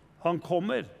Jesus. Han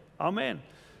kommer. Amen.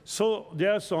 Så det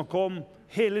er snakk om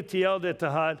hele tiden dette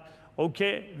her. Ok,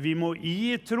 vi må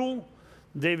gi i tro.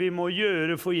 Det vi må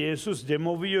gjøre for Jesus, det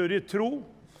må vi gjøre i tro.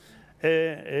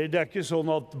 Det er ikke sånn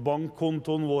at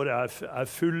bankkontoen vår er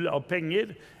full av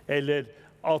penger, eller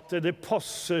at det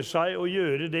passer seg å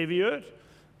gjøre det vi gjør.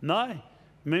 Nei,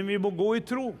 men vi må gå i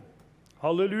tro.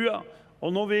 Halleluja.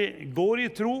 Og når vi går i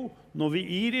tro, når vi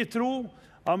gir i tro,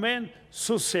 amen,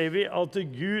 så ser vi at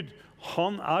Gud,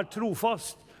 han er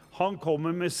trofast. Han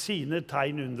kommer med sine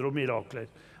tegn, under og mirakler.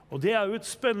 Og det er jo et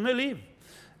spennende liv.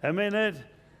 Jeg mener,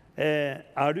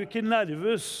 er du ikke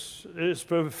nervøs,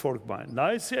 spør folk meg.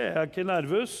 Nei, sier jeg er ikke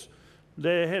nervøs.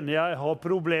 Det hender jeg har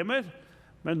problemer.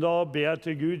 Men da ber jeg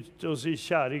til Gud og sier,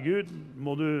 kjære Gud,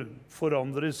 må du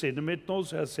forandre sinnet mitt nå,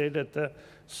 så jeg ser dette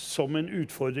som en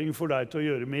utfordring for deg til å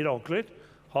gjøre mirakler.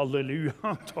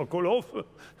 Halleluja, takk og lov.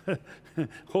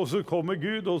 Og så kommer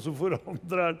Gud, og så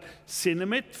forandrer han sinnet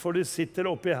mitt, for det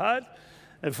sitter oppi her,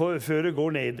 før det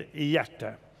går ned i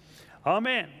hjertet.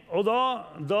 Amen. Og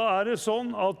da er det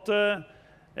sånn at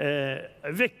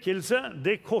vekkelse,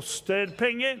 det koster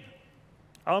penger.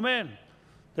 Amen.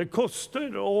 Det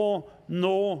koster å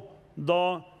nå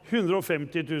da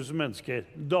 150 000 mennesker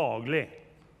daglig,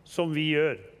 som vi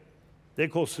gjør. Det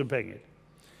koster penger.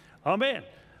 Amen.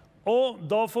 Og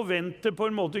da forventer på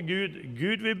en måte Gud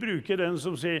vil bruke den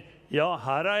som sier, ja,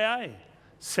 her er jeg.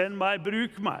 Send meg,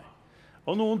 bruk meg.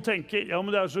 Og noen tenker, ja,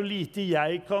 men det er så lite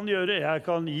jeg kan gjøre. Jeg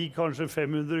kan gi kanskje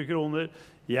 500 kroner.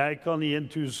 Jeg kan gi en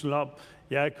 1000-lapp.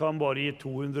 Jeg kan bare gi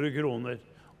 200 kroner,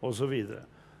 og så videre.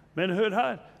 Men hør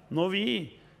her, når vi,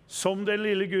 som den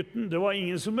lille gutten, det var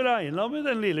ingen som regnet med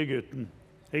den lille gutten.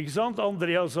 Ikke sant?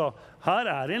 Andreas sa, her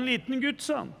er en liten gutt,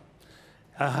 sa han.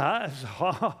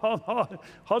 Han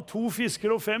har 2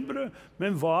 fisker og 5 brød,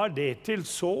 men hva er det til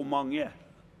så mange?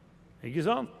 Ikke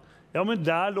sant? Ja, men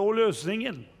der lå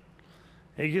løsningen.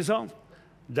 Ikke sant?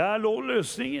 Der lå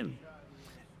løsningen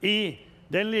i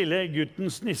den lille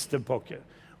guttens nistepakke.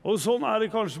 Og sånn er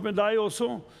det kanskje med deg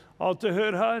også, at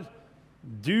hør her,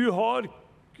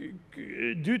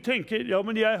 du tenker, ja,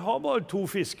 men jeg har bare 2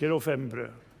 fisker og 5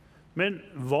 brød. Men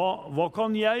hva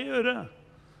kan jeg gjøre?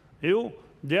 Jo,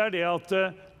 det er det at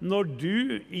når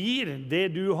du gir det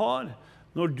du har,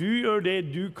 når du gjør det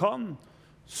du kan,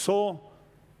 så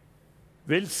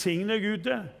velsigner Gud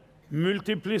det,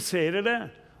 multipliserer det,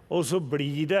 og så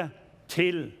blir det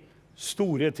til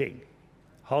store ting.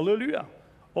 Halleluja.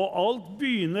 Og alt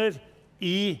begynner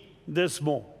i det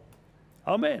små.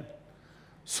 Amen.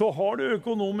 Så har du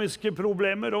økonomiske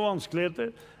problemer og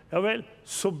vanskeligheter, ja vel,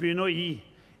 så begynn å gi.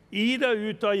 Gi deg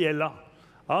ut av gjelda.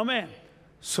 Amen.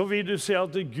 Så vil du se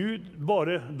at Gud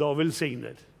bare da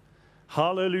velsigner.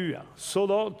 Halleluja. Så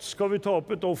da skal vi ta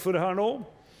opp et offer her nå.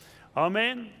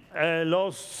 Amen. La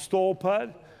oss stå opp her.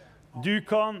 Du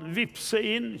kan vipse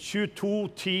inn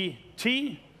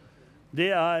 221010.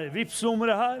 Det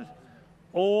vipsnummeret her.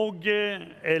 Og,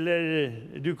 eller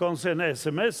du kan sende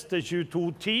SMS til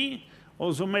 2210,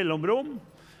 og så mellomrom.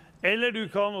 Eller du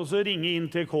kan også ringe inn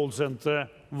til callsenteret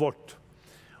vårt.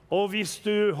 Og hvis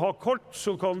du har kort,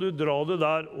 så kan du dra det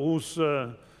der hos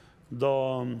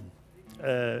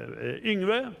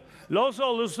Yngve. La oss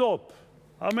alle stå opp.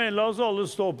 Amen, la oss alle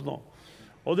stå opp nå.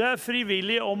 Og det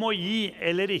frivillig om å gi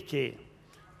eller ikke gi.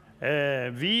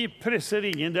 Vi presser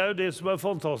ingen, det jo det som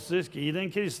fantastisk i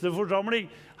den kristne forsamling.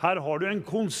 Her har du en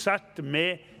konsert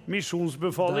med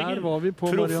misjonsbefalingen. Der var vi på,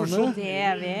 Marianne.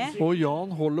 Det vi. Og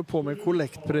Jan holder på med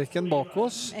kollektpreken bak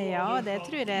oss. Ja, det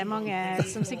tror jeg mange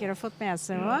som sikkert har fått med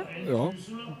seg også. Ja.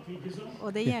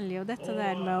 Og det gjelder jo dette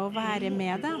der med å være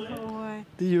med da.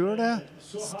 Og de gjør det.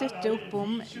 Støtte opp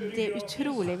om. Det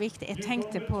utrolig viktig. Jeg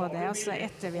tenkte på det, altså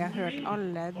etter vi har hørt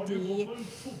alle de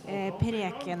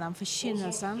prekene om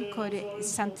forkynnelsen, hvor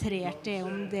sentrert det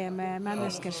om det med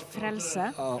menneskers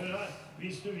frelse. Ja.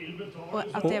 Og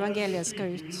at evangeliet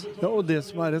skal ut. Ja, og det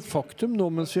som et faktum nå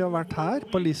mens vi har vært her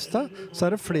på Lista, så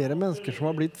det flere mennesker som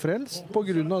har blitt frelst på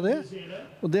grunn av det.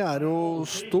 Og det jo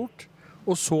stort.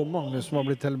 Og så mange som har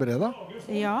blitt helbredet.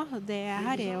 Ja, det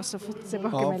har jeg også fått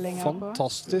tilbakemeldinger på.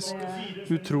 Fantastisk.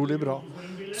 Utrolig bra.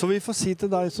 Så vi får si til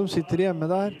deg som sitter hjemme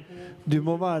der, du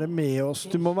må være med oss.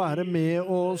 Du må være med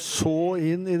og så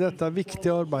inn i dette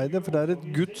viktige arbeidet, for det et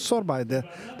Guds arbeid.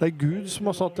 Det Gud som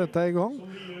har satt dette i gang.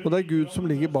 Og det Gud som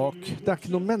ligger bak. Det ikke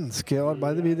noe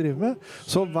menneskearbeid vi driver med.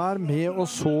 Så vær med og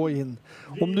så inn.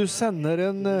 Om du sender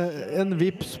en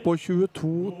vips på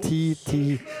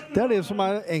 221010, det det som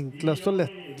enklest og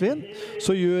lettvint,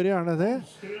 så gjør gjerne det.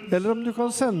 Eller om du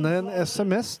kan sende en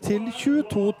SMS til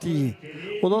 2210.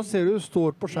 Og da ser du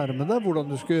står på skjermen der hvordan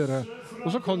du skal gjøre. Og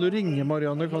så kan du ringe,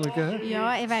 Marianne, kan du ikke? Ja,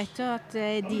 jeg vet jo at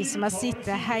de som har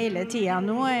sittet hele tiden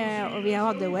nå, og vi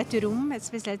hadde jo et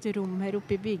spesielt rom her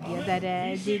oppe i bygget, der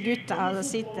de gutta hadde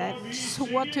sittet så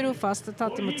trofast og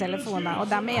tatt imot telefoner,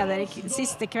 og de der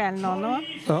siste kvelden nå.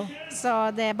 Ja. Så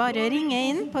det bare å ringe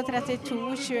inn på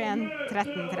 32 21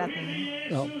 13 13.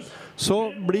 Ja.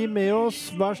 Så bli med oss,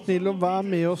 vær snill og vær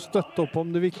med og støtte opp om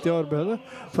det viktige arbeidet.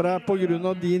 For det på grunn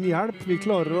av din hjelp vi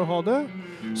klarer å ha det.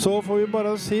 Så får vi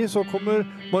bare si, så kommer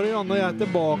Marianne og jeg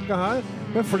tilbake her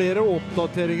med flere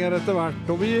oppdateringer etter hvert.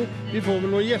 Og vi får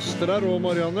vel noen gjester der også,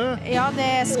 Marianne? Ja,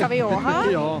 det skal vi også ha.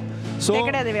 Ja. Så det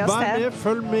gleder vi oss til. Vær med,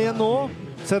 følg med nå.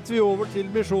 Setter vi over til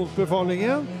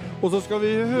misjonsbefalingen. Og så skal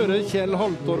vi høre Kjell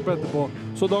Haltorp etterpå.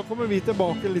 Så da kommer vi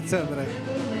tilbake litt senere.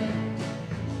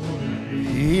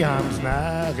 I hans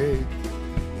nærhet,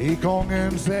 i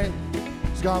kongen selv,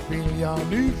 skal viljan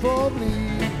nu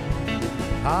forbli.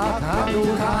 At han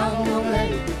tok hand om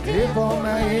meg, det for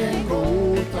meg en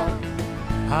gåta.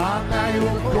 Han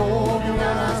gjort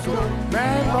kongernas grunn,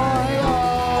 men hva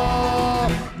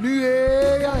jeg? Nu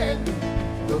jeg en,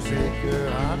 da sikker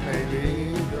han meg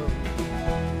leder.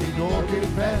 Vi går til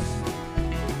fest,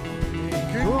 min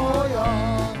kung og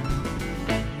jeg.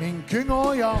 Min kung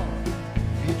og jeg.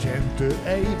 Vi kjente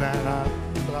ei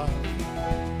hverandre.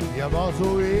 Jeg var så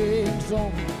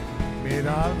ensom med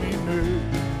all min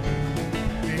nød.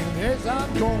 Til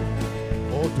nesten kom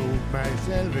og tok meg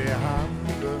selv ved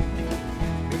handen.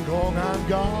 En gang han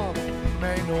gav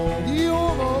meg nåd i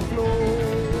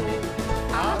overflod.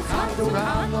 At han tok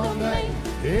hand om meg,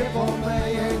 det var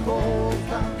meg en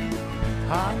gåta.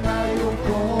 Han gjort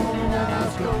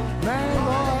kongernas grunn, men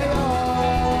hva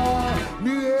jeg?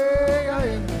 Nu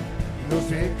jeg en. Nå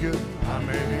sikker han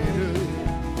meg leder.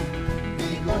 Vi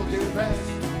går til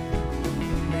fest,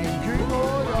 min kung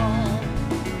og jeg.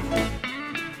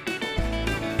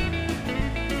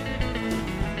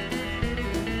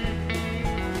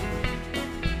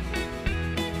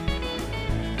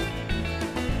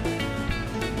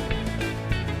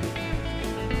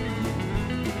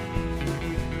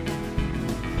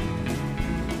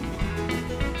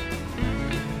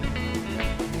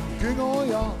 Kung og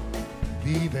jeg,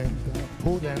 vi venter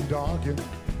på den dagen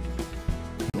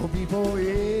da vi på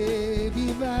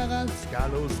evig verden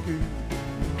skal oss ut.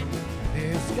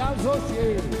 Det skal så skje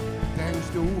den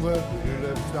store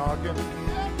bryllupsdagen.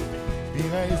 Vi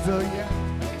reiser hjem,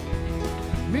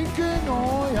 min kung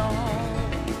og jeg.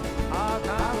 At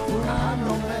han tok hand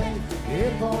om meg, det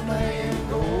for meg en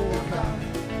gåta.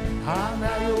 Han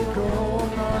gjort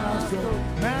kongernas grunn,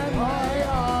 men hva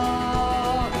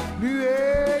jeg? Nu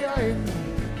jeg inn,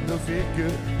 nå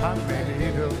sikker han meg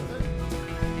leder.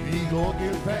 Vi går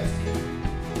til fest,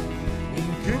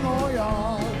 min kung og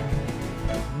jeg.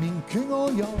 Min kung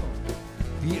og jeg,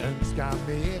 vi ønsker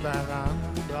med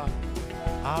hverandre.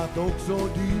 att också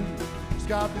du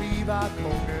ska bliva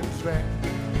kongens vän.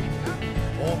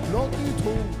 Och blott du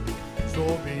tror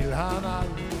så vill han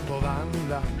allt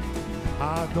förvandla,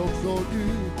 att också du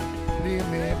blir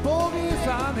med på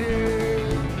resan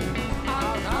hem.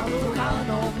 Att han tog hand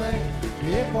om mig,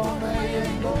 det var mig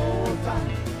en gåta.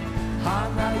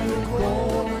 Han har gjort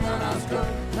konungarnas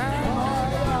skull, men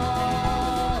har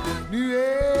jag. Nu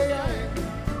är jag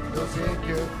ändå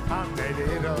säker, han mig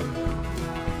leder.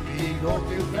 Vi går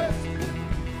till fest,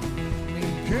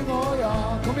 min kung och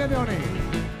jag. Kom igen, Johnny!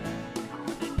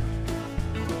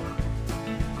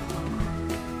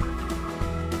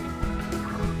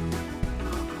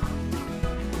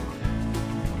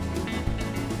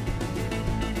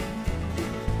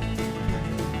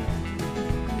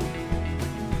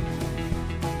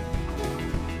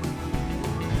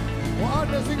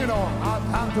 Alla synger då att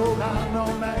han tog hand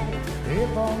om mig,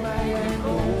 det var mig en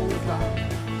gåta.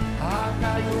 Han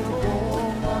har gjort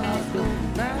gångarnas skull,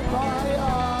 men bara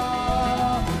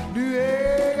jag. Nu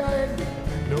är jag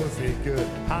ändå säker,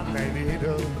 han mig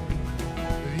leder.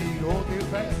 Vi går till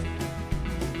fest,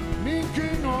 min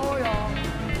kung och jag.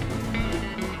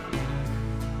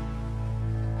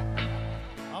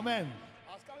 Amen.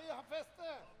 Ska vi ha fest?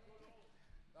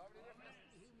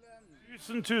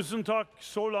 Tusen takk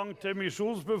så langt til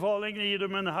misjonsbefalingen. Gi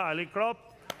dem en herlig klapp.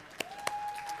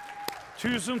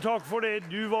 Tusen takk for det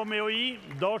du var med å gi.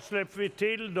 Da slipper vi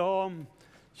til da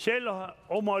Kjell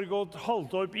og Margot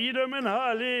Haltorp. Gi dem en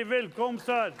herlig velkomst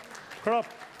her. Klapp.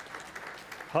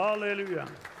 Halleluja.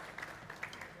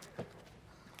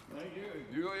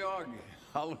 Du og jeg.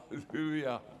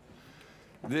 Halleluja.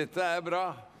 Dette er bra.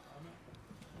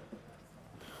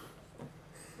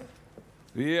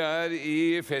 Vi er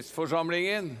i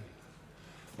festforsamlingen,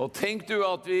 og tenk du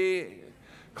at vi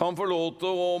kan få lov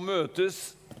til å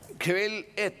møtes kveld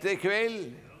etter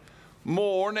kveld,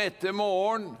 morgen etter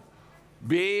morgen,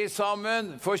 be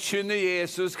sammen, forkynne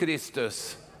Jesus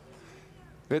Kristus.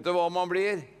 Vet du hva man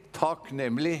blir?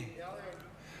 Takknemlig.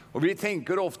 Og vi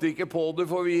tenker ofte ikke på det,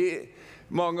 for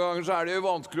mange ganger så er det jo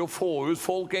vanskelig å få ut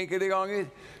folk enkelte ganger,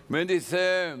 men disse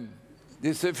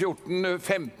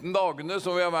 14-15 dagene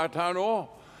som vi har vært her nå,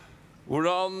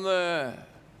 hvordan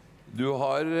du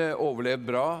har overlevd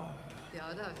bra? Ja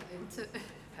da,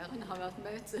 Herren har vært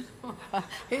med til nå.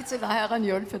 Hittil har Herren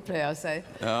hjulpet, pleier jeg å si.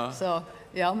 Ja. Så,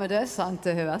 ja, men det er sant,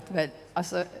 det har vært vel,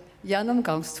 altså,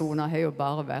 gjennomgangstoner har jo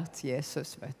bare vært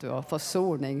Jesus, vet du, og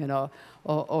forsoningen,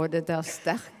 og det der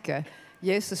sterke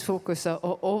Jesus-fokuset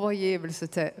og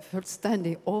overgivelse til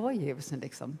fullstendig overgivelse,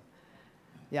 liksom.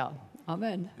 Ja.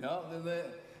 Amen. Ja,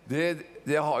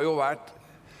 det har jo vært.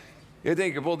 Jeg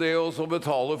tenker på det å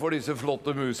betale for disse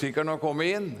flotte musikerne å komme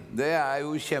inn. Det er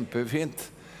jo kjempefint.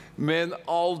 Men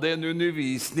all den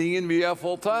undervisningen vi har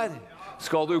fått her,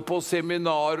 skal du på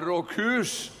seminarer og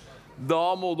kurs,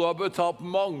 da må du ha betalt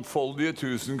mangfoldige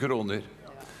 1000 kroner.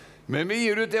 Men vi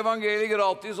gir ut evangeliet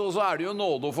gratis, og så er det jo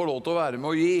nåde å få lov til å være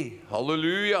med å gi.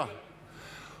 Halleluja!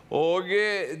 Og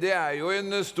det er jo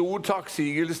en stor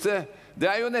takksigelse. Det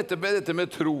er jo nettopp dette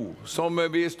med tro som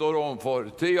vi står overfor.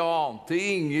 Til Jan, til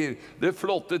Inger, det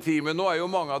flotte teamet. Nå er jo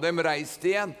mange av dem reist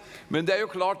igjen. Men det er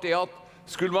jo klart det at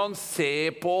skulle man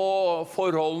se på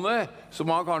forholdene, så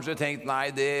man kanskje tenkt,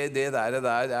 nei, det der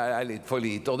er litt for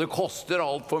lite. Og det koster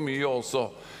alt for mye også.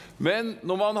 Men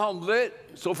når man handler,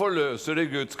 så forløser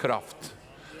det Guds kraft.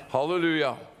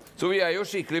 Halleluja. Så vi er jo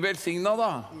skikkelig velsignet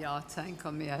da. Ja, tenk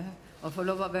om jeg får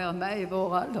lov å være med i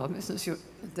vår alder.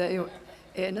 Det er jo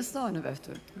enestående, vet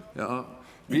du. Ja,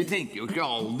 vi tenker jo ikke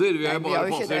alder. Vi er bare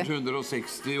passert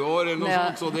 160 år eller noe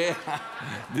sånt, så det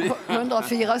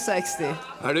 164.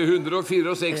 Er det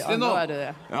 164 nå? Ja, nå er det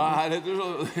det. Ja, her heter det så.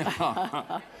 Ja.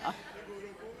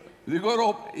 Det går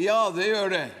opp. Ja, det gjør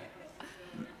det.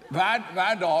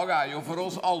 Hver dag er jo for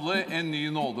oss alle en ny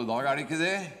nådedag, er det ikke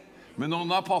det? Men når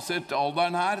man har passet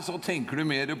alderen her, så tenker du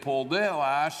mer på det, og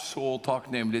er så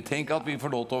takknemlig. Tenk at vi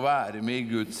får lov til å være med i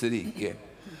Guds rike.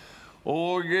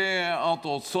 Og at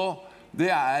også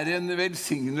det er en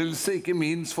velsignelse, ikke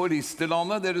minst for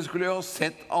Listerlandet. Dere skulle jo ha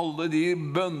sett alle de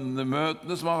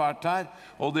bønnemøtene som har vært her,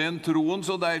 og den troen,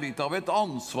 så det er litt av et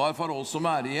ansvar for oss som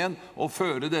er igjen å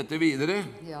føre dette videre.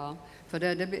 Ja, for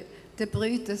det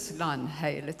brytes land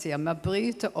hele tiden. Man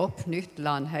bryter opp nytt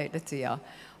land hele tiden.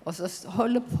 Og så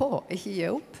holder på, ikke gi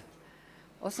opp.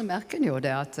 Og så merker en jo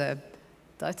det at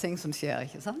det er ting som skjer,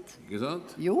 ikke sant? Ikke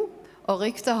sant? Jo. Og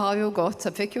ryktet har jo gått,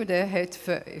 jeg fikk jo det helt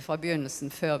fra begynnelsen,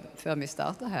 før vi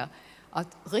startet her,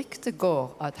 at ryktet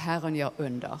går at Herren gjør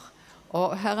under.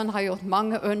 Og Herren har gjort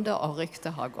mange under, og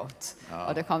ryktet har gått. Ja.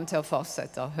 Og det kommer til å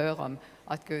fortsette å høre om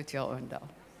at Gud gjør under.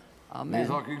 Amen. Vi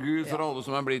takker Gud for alle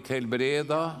som er blitt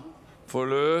helbredet,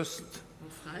 forløst,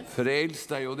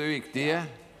 Frelst jo det viktige.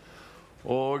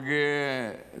 Og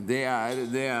det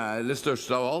det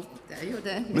største av alt. Det jo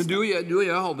det. Men du og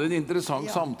jeg hadde en interessant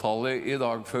samtale i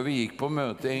dag før vi gikk på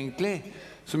møte egentlig,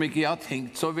 som ikke jeg har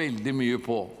tenkt så veldig mye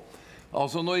på.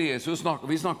 Altså når Jesus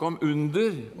vi snakket om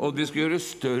under, og at vi skulle gjøre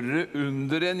større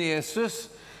under enn Jesus,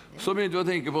 så begynte vi å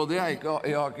tenke på det. Jeg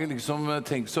har ikke liksom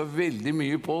tenkt så veldig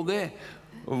mye på det.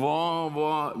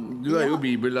 Du jo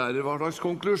bibellærer, hva slags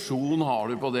konklusjon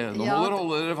har du på det? Nå må dere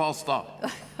holde dere fast da.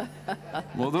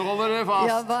 Må dere holde dere fast?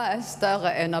 Ja, hva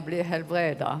større enn å bli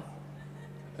helbredet?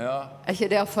 Ja. Ikke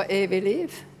det å få evig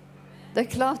liv? Det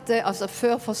klart det, altså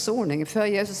før forsoning, før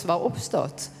Jesus var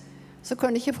oppstått, så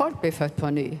kunne ikke folk bli født på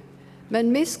ny.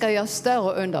 Men vi skal gjøre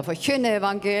større under, forkynne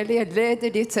evangeliet, lede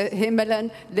de til himmelen,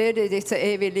 lede de til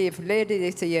evig liv, lede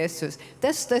de til Jesus.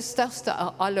 Det det største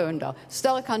av alle under.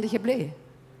 Større kan det ikke bli.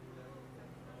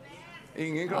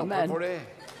 Ingen klapper for det.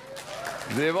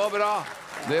 Det var bra.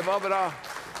 Det var bra.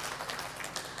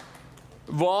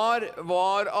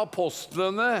 Var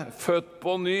apostlene født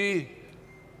på ny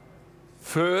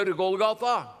før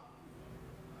Golgata?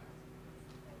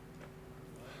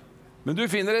 Men du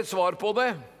finner et svar på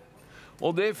det.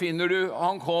 Og det finner du,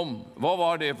 han kom. Hva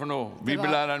var det for noe,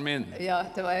 bibellæreren min? Ja,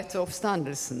 det var etter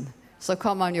oppstandelsen. Så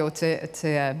kom han jo til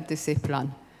disiplene.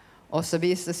 Og så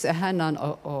viste seg hendene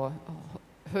og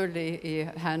hull i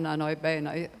hendene og i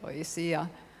beina og i siden.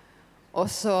 Og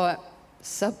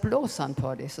så blåser han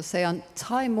på dem. Så sier han,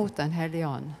 ta imot den hellige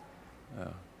ånd. Ja.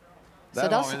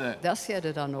 Der skjer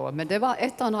det da noe. Men det var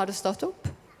etter han hadde stått opp.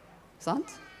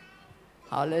 Sant?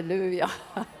 Halleluja.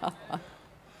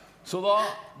 Så da,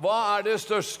 hva det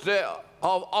største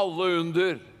av alle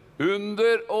under?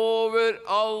 Under over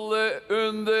alle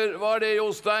under, var det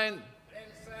Jostein?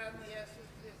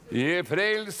 I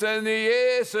frelsen i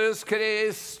Jesus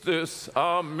Kristus.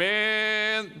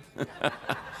 Amen.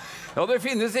 Ja, det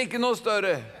finnes ikke noe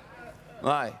større.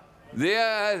 Nei, det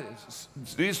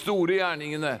de store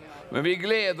gjerningene. Men vi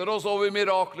gleder oss over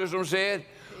mirakler som skjer.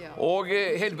 Og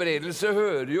helbredelse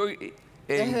hører jo egentlig...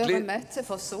 Det hører med til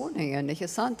forsoningen, ikke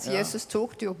sant? Ja. Jesus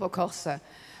tok det jo på korset.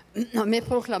 Og vi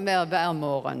proklamerer hver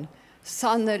morgen,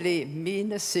 sannelig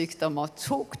mine sykdommer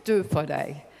tok du på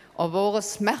deg, og våre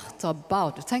smerter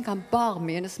bar du. Tenk, han bar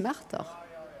mine smerter.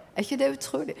 Ikke det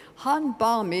utrolig? Han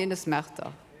bar mine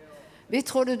smerter. Vi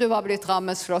trodde du var blitt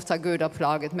rammet, slått av Gud og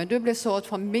plaget, men du ble såret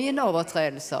for mine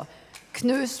overtredelser,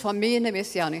 knust for mine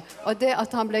misgjerninger. Og det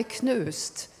at han ble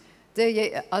knust,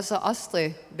 altså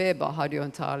Astrid Weber hadde jo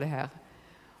en tale her.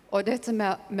 Og dette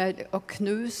med å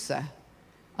knuse,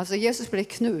 altså Jesus ble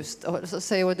knust, og så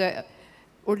sier jo det,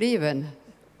 oliven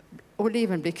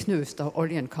blir knust, og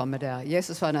oljen kommer der.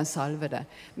 Jesus var den salvede.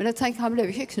 Men jeg tenker, han ble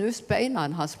jo ikke knust, beina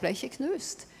hans ble ikke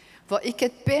knust. For ikke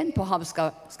et ben på ham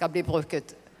skal bli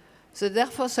bruket. Så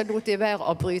derfor så lot de være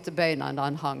å bryte beina da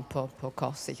han hang på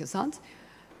kors, ikke sant?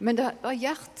 Men det var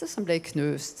hjertet som ble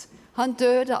knust. Han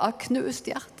døde av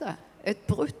knust hjerte, et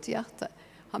brutt hjerte.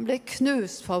 Han ble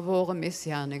knust for våre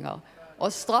misgjerninger.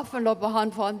 Og straffen lå på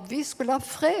han for at vi skulle ha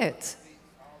fred.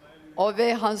 Og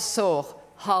ved hans sår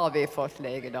har vi fått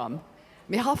legedom.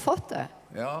 Vi har fått det.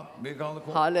 Ja,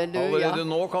 Halleluja. Allerede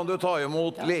nå kan du ta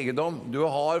imot legedom. Du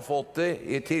har fått det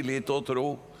i tillit og tro.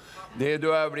 Det du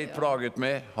blitt plaget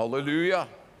med. Halleluja.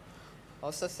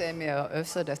 Og så ser vi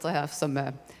også dette her som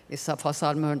fra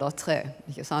Salme 103.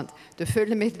 Ikke sant? Du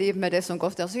fyller mitt liv med det som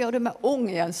godt så gjør du meg ung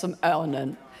igjen som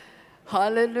ørnen.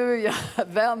 Halleluja,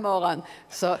 hver morgen.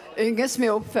 Så ynges vi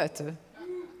opp, vet du.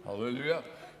 Halleluja.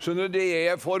 Skjønner du,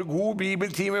 jeg får god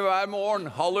bibeltime hver morgen.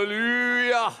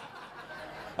 Halleluja!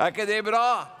 Ikke det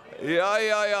bra?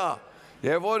 Ja.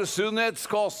 Jeg får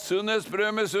sunnhetskost,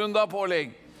 sunnhetsbrød med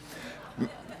søndagpålegg.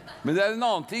 Men det en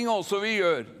annen ting også vi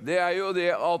gjør. Det jo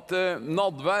det at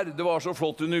nadvær, det var så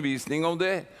flott undervisning om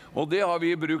det. Og det har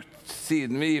vi brukt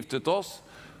siden vi giftet oss.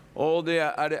 Og det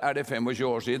det 25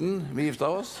 år siden vi giftet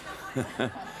oss?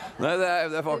 Nei,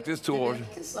 det faktisk 2 år. Det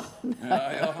ikke sånn.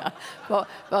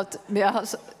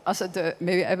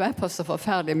 Vi med på så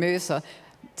forferdelig mye, så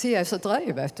tiden så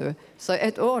drøy, vet du. Så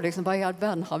et år, liksom, bare i all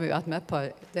verden har vi vært med på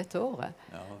dette året.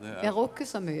 Ja, jeg råkker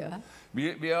så mye.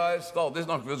 Vi har stadig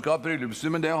snakket om at vi skal ha bryllupstur,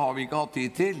 men det har vi ikke hatt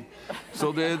tid til.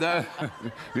 Så vi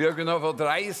har kunnet fått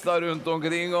reist da rundt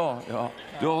omkring. Og, ja.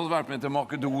 Du har vært med til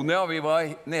Makedonia. Vi var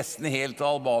nesten helt til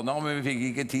Albania, men vi fikk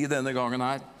ikke tid denne gangen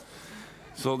her.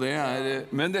 Så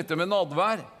men dette med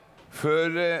nadvær, for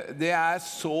det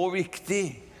så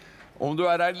viktig. Om du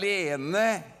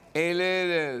alene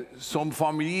eller som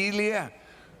familie,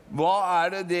 hva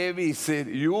det viser?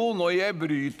 Jo, når jeg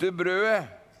bryter brødet,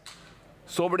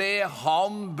 så ble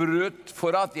han brutt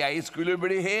for at jeg skulle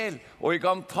bli hel, og jeg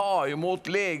kan ta imot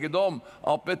legedom,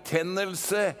 at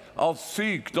betennelse, at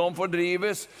sykdom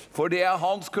fordrives, for det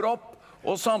hans kropp,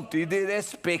 og samtidig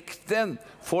respekten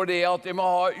for det at jeg må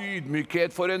ha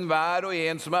ydmykhet for enhver og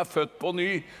en som født på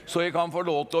ny, så jeg kan få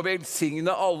lov til å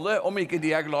velsigne alle. Om ikke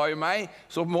de glad i meg,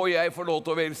 så må jeg få lov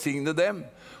til å velsigne dem.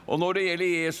 Og når det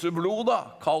gjelder Jesu blod, da,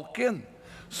 kalken,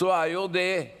 så jo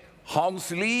det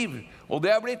hans liv, og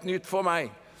det blitt nytt for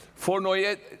meg. For når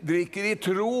jeg drikker i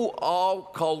tro av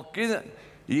kalken,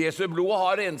 Jesu blod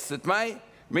har renset meg,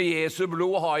 med Jesu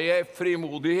blod har jeg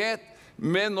frimodighet,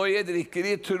 men når jeg drikker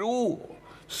i tro,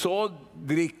 så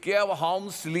drikker jeg av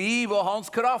hans liv og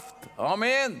hans kraft.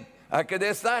 Amen. Ikke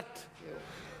det sterkt?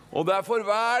 Og derfor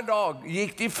hver dag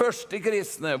gikk de første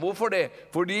kristne. Hvorfor det?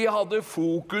 For de hadde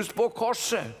fokus på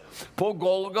korset, på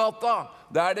Golgata.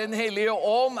 Der den hellige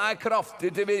ånd kraftig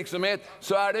til virksomhet,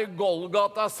 så det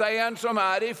Golgata-seieren som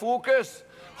i fokus.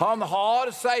 Han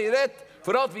har seiret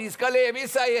for at vi skal leve i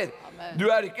seier. Du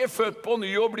ikke født på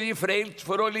ny og bli frelst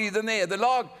for å lide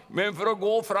nederlag, men for å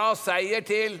gå fra seier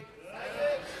til.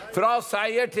 Fra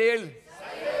seier til.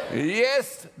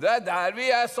 Yes, det der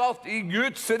vi satt i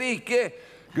Guds rike.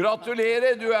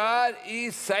 Gratulerer, du i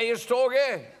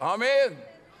seierstoget. Amen.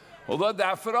 Og det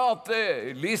derfor at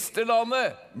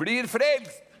Listerlandet blir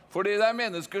frelst, fordi det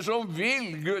mennesker som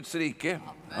vil Guds rike.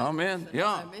 Amen.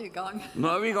 Ja.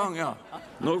 Nå vi i gang, ja.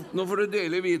 Nå får du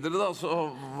dele videre da,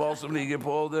 så hva som ligger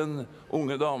på den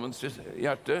unge damens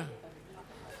hjerte.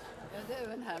 Ja, det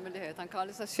jo en hemmelighet. Han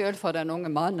kaller seg selv for den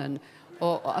unge mannen.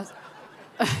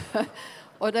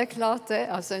 Og det klart det,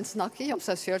 altså en snakker ikke om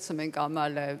seg selv som en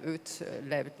gammel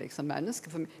utlevet liksom, menneske.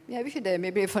 For vi jo ikke det,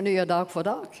 vi blir fornyet dag for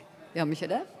dag. Gjør vi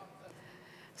ikke det?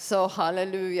 Så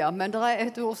halleluja. Men det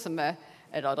et ord som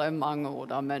eller det mange ord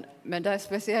da, men det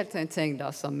spesielt en ting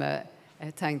da som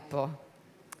jeg tenkt på.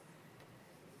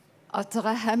 At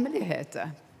det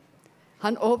hemmeligheter.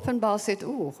 Han åpenbarer sitt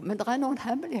ord, men det noen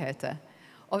hemmeligheter.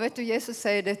 Og vet du, Jesus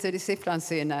sier det til disiplene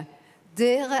sine.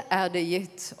 Dere det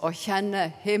gitt å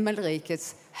kjenne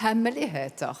himmelrikets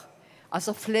hemmeligheter.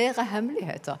 Altså flere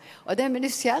hemmeligheter. Og det vi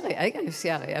nysgjerrig. Jeg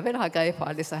nysgjerrig. Jeg vil ha greie på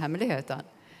alle disse hemmelighetene.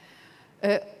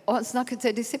 Og han snakker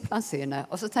til disiplene sine.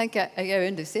 Og så tenker jeg jo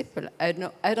en disippel.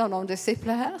 Det noen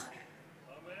disipler her?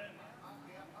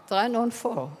 Det noen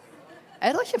få.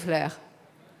 Det ikke flere?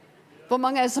 Hvor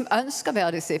mange det som ønsker å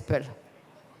være disippel?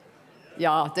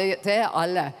 Ja, det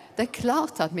alle. Det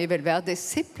klart at vi vil være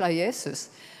disipler av Jesus.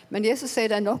 Men Jesus sier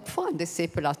det nok for en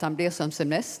disippel at han blir som sin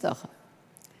mester.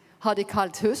 Har de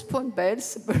kalt huspund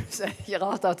Beelzebul, så ikke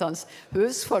rart at hans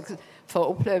husfolk får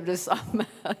oppleve det samme.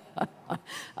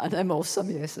 Han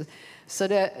morsom, Jesus. Så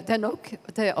det nok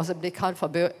det å bli kalt for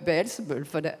Beelzebul,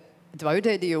 for det var jo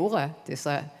det de gjorde,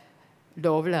 disse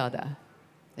lovlærde.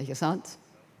 Ikke sant?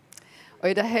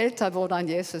 Og i det hele tatt hvordan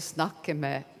Jesus snakker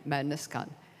med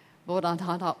menneskene, hvordan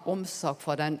han har omsorg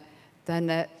for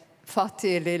denne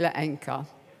fattige lille enka.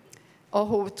 Og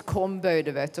hun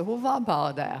krumbøyde, vet du, hun var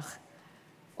bare der.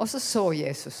 Og så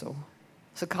Jesus henne.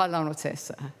 Så kaller han henne til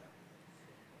seg.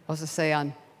 Og så sier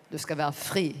han, du skal være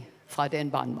fri fra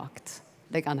din vannmakt.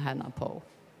 Legger han hendene på henne.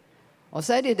 Og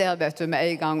så de der, vet du, med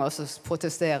en gang, og så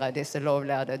protesterer disse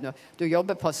lovlærde. Du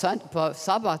jobber på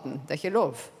sabbaten, det ikke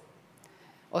lov.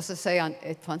 Og så sier han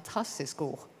et fantastisk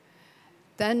ord.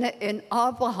 Denne en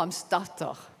Abrahams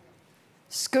datter,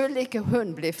 skulle ikke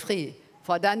hun bli fri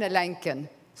fra denne lenken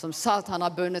som Satan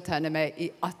har bundet henne med i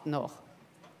 18 år.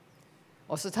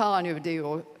 Og så tar han jo det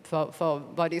for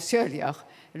hva de selv gjør.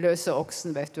 Løse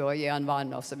oksen, vet du, og gi han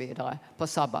vann og så videre på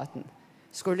sabbaten.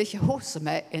 Skulle ikke hun som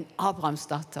en Abrahams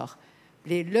datter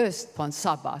bli løst på en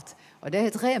sabbat? Og det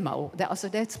et rema-ord,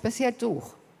 det et spesielt ord.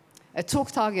 Jeg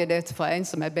tok tag i det for en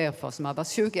som jeg ber for, som har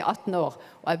vært syk i 18 år,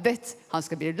 og jeg vet han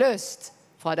skal bli løst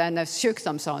fra denne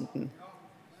sykdomsånden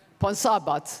på en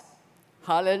sabbat.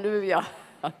 Halleluja.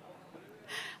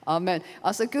 Amen.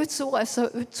 Altså, Guds ord så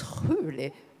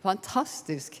utrolig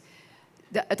fantastisk.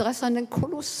 Det sånn en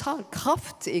kolossal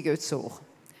kraft i Guds ord.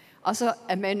 Altså,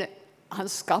 jeg mener, han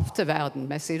skapte verden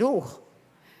med sitt ord.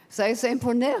 Så jeg så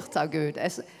imponert av Gud.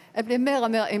 Jeg blir mer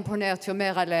og mer imponert jo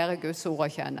mer jeg lærer Guds ord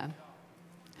å kjenne.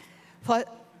 Fra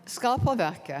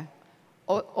skaperverket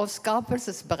og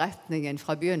skapelsesberetningen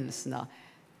fra begynnelsen av.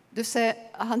 Du ser,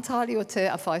 han taler jo til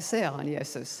fariseeren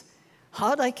Jesus.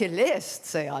 Har dere ikke lest,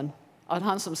 sier han, at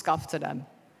han som skapte dem?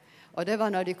 Og det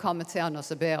var når de kommer til han og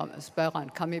så spør han,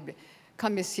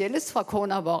 kan vi skilles fra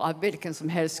kona vår av hvilken som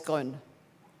helst grunn?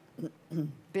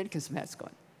 Hvilken som helst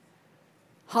grunn.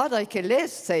 Har dere ikke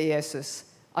lest, sier Jesus,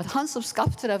 at han som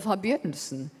skapte dem fra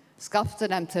begynnelsen,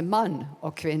 skapte dem til mann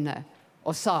og kvinne,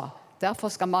 og sa, Derfor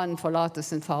skal mannen forlate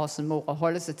sin far og sin mor og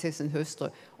holde seg til sin hustru.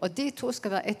 Og de to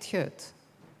skal være ett kjøtt.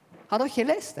 Har dere ikke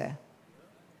lest det?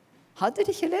 Hadde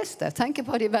de ikke lest det? Tenk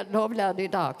på de lovlærde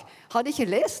i dag. Hadde de ikke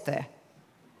lest det?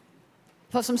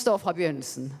 For som står fra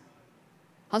begynnelsen.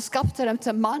 Han skapte dem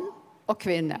til mann og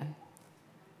kvinne.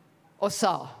 Og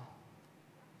sa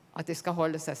at de skal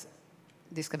holde seg,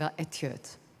 de skal være ett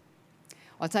kjøtt.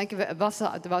 Og jeg tenker,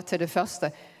 det var til det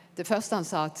første. Det første han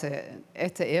sa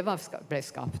etter Eva ble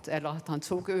skapt, eller at han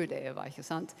tok ut Eva, ikke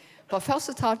sant? For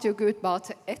først så talte jo Gud bare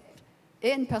til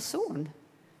en person.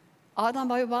 Adam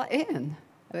var jo bare en.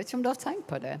 Jeg vet ikke om du har tenkt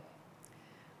på det.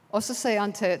 Og så sier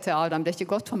han til Adam, det er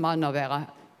ikke godt for mannen å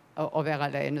være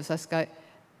alene, så jeg skal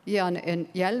gi han en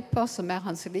hjelper som er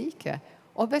hans like.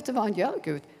 Og vet du hva han gjør,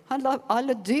 Gud? Han lar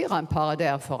alle dyrene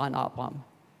paradere foran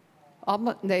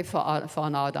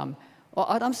foran Adam.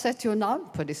 Og Adam setter jo navn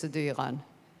på disse dyrene.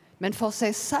 Men for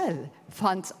seg selv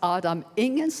fant Adam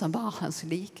ingen som var hans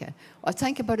like. Og jeg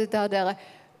tenker på det der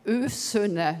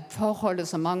usunne forholdet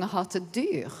som mange har til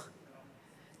dyr.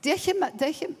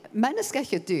 Mennesker er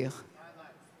ikke dyr.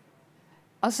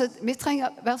 Altså, vi trenger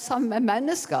å være sammen med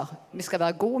mennesker. Vi skal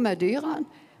være gode med dyrene,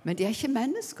 men de er ikke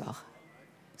mennesker.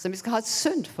 Så vi skal ha et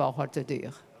sunt forhold til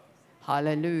dyr.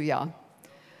 Halleluja.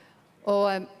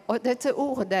 Og dette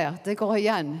ordet der, det går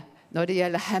igjen når det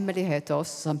gjelder hemmeligheter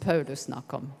også, som Paulus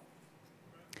snakker om.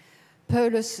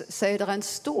 Paulus sier det er en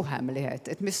stor hemmelighet,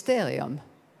 et mysterium.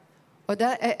 Og det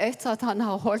er etter at han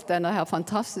har holdt denne her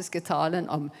fantastiske talen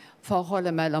om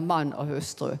forholdet mellom mann og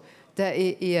hustru. Det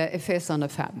er i Efeserne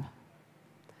 5.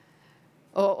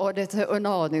 Og dette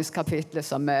underordningskapitlet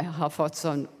som har fått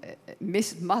sånn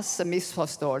masse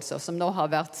misforståelser, som nå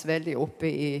har vært veldig oppe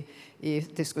i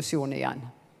diskusjonen igjen.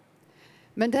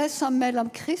 Men det som mellom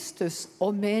Kristus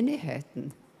og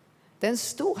menigheten, det er en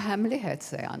stor hemmelighet,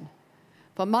 sier han.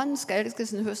 For mannen skal elske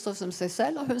sin hustru som seg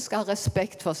selv, og hun skal ha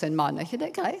respekt for sin mann. Er ikke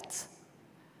det greit?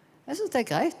 Jeg synes det er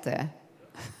greit, det.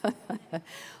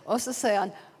 Og så sier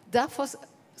han, derfor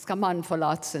skal mannen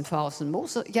forlate sin far og sin mor,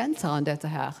 så gjentar han dette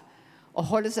her. Og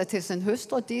holde seg til sin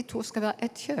hustru, og de to skal være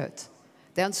ett kjøtt.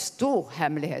 Det er en stor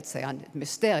hemmelighet, sier han, et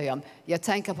mysterium. Jeg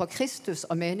tenker på Kristus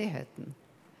og menigheten.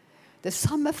 Det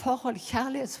samme forhold,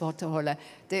 kjærlighetsforholdet,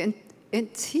 det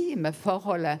intime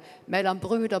forholdet mellom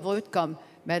brud og brudgom,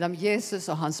 mellom Jesus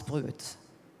og hans brud.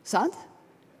 Sant?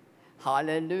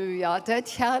 Halleluja, det er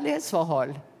et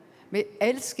kjærlighetsforhold. Vi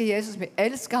elsker Jesus, vi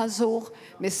elsker hans ord,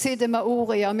 vi sitter med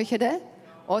ordet, gjør vi ikke det?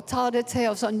 Og tar det til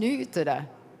oss og nyter det.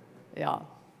 Ja.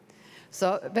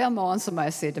 Så hver morgen så må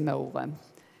jeg sitte med ordet.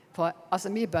 For altså,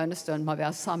 min bønnestund må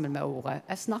være sammen med ordet.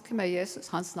 Jeg snakker med Jesus,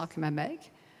 han snakker med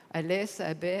meg. Jeg leser,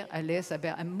 jeg ber, jeg leser, jeg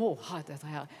ber. Jeg må ha dette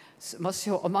her.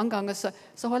 Og mange ganger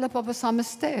så holder jeg på samme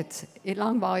sted i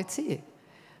langvarig tid.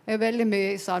 Jeg er veldig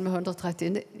mye i Salme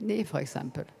 139, for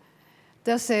eksempel.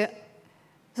 Der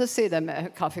så sitter jeg med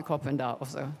kaffekoppen der, og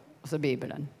så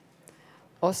Bibelen.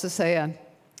 Og så sier jeg,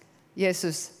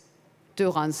 Jesus, du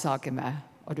ransaker meg,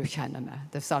 og du kjenner meg.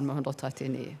 Det er Salme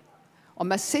 139.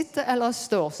 Om jeg sitter eller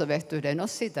står, så vet du det. Nå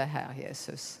sitter jeg her,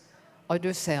 Jesus, og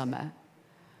du ser meg.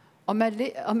 Om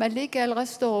jeg ligger eller jeg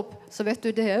står opp, så vet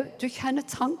du det. Du kjenner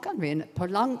tankene mine på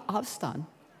lang avstand.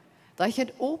 Det er ikke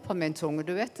et ord på min tunge.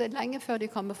 Du vet det lenge før de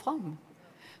kommer fram.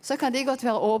 Så kan de godt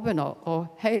være åpne og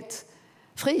helt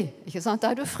fri. Ikke sant?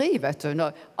 Da er du fri, vet du,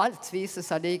 når alt viser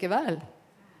seg likevel.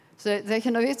 Så det er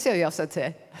ikke noe vits i å gjøre seg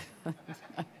til.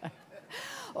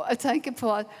 Og jeg tenker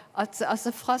på at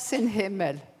altså fra sin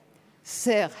himmel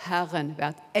ser Herren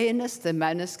hvert eneste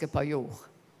menneske på jord.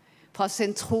 Fra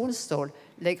sin tronstol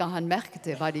legger han merke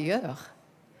til hva de gjør.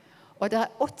 Og det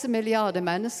er 8 milliarder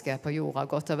mennesker på jorda,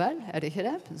 godt og vel, er det ikke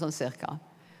det? Sånn cirka.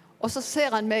 Og så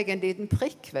ser han meg en liten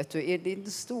prikk, vet du, i en liten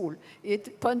stol,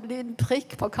 på en liten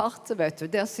prikk på kartet, vet du,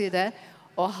 der sier det,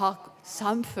 og har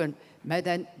samfunn med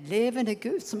den levende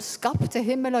Gud som skapte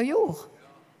himmel og jord.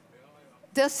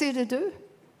 Der sier det du,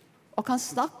 og kan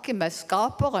snakke med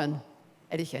skaperen.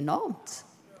 Er det ikke enormt?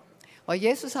 Og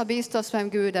Jesus har vist oss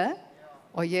hvem Gud er,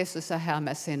 og Jesus er her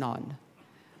med sin ånd.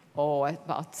 Og jeg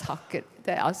bare takker.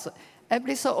 Det er altså, jeg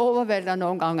blir så overveldet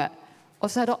noen ganger. Og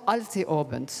så er det alltid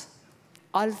åpent.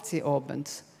 Alltid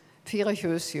åpent.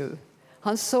 24/7.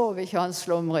 Han sover ikke, han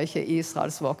slumrer ikke,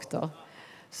 Israels vokter.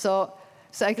 Så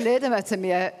jeg gleder meg til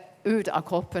vi er ut av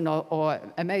kroppen og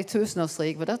er med i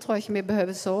tusenårsriket, for da tror jeg ikke vi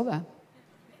behøver sove.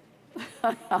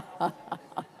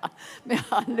 Vi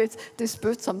har litt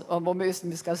disputt om hvor mye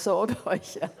vi skal sove og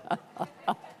ikke.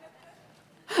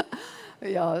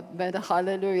 Ja, men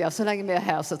halleluja, så lenge vi er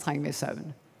her så trenger vi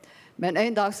søvn. Men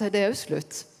en dag så er det jo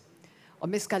slutt.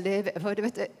 Og vi skal leve, for du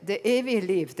vet, det evige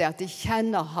liv, det er at de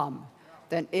kjenner ham,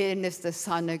 den eneste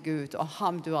sanne Gud, og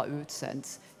ham du har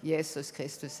utsendt, Jesus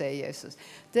Kristus er Jesus.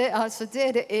 Det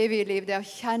er det evige liv, det å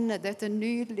kjenne dette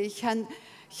nydelige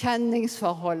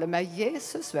kjenningsforholdet med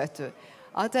Jesus, vet du.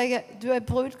 At du er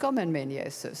brudgommen min,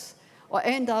 Jesus. Og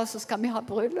en dag så skal vi ha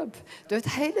bryllup. Du vet,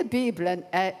 hele Bibelen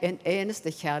er en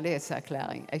eneste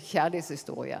kjærlighetserklæring, en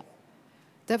kjærlighetshistorie.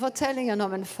 Det er fortellingen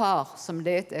om en far som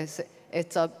leter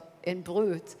etter en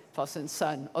brud for sin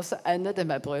sønn, og så ender det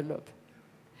med bryllup.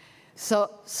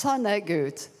 Sånn er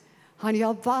Gud. Han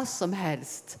gjør hva som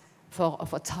helst for å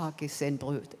få tak i sin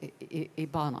brud, i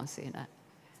barna sine.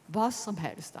 Hva som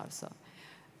helst, altså.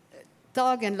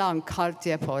 Dagen lang kalte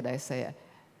jeg på deg, sier jeg.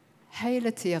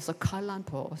 Hele tiden så kaller han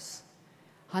på oss.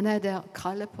 Han er der,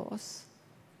 kaller på oss.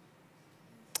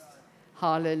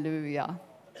 Halleluja.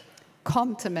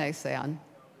 Kom til meg, sier han.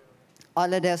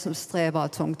 Alle dere som strever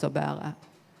tungt å bære.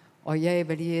 Og jeg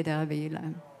vil gi dere hvile.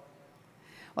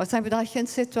 Og tenk på, det er ikke en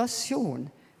situasjon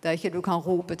der ikke du kan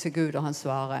rope til Gud, og han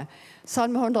svarer.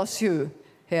 Salme 107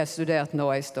 har jeg studert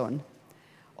nå en stund.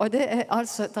 Og det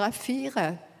er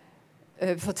 4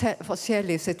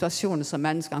 forskjellige situasjoner som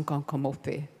menneskene kan komme opp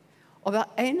i. Og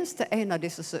hver eneste en av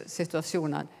disse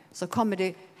situasjonene, så kommer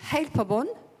de helt på bunn,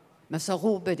 men så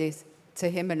roper de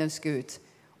til himmelens Gud,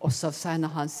 og så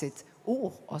sender han sitt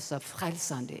ord, og så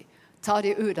frelser han de. Tar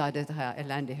de ut av dette her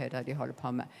elendigheten de holder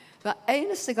på med. Hver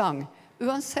eneste gang,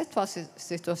 uansett hva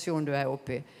situasjon du er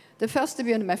oppe i. Det første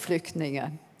begynner med flyktninger.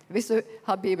 Hvis du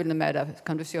har Bibelen med deg,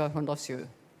 kan du se 107.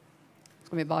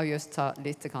 Skal vi bare just ta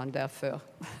litt der før.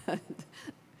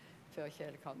 Før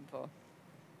Kjell kom på.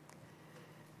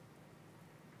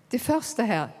 Det første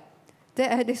her, det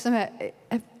er de som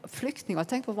er flyktninger.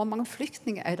 Tenk på hvor mange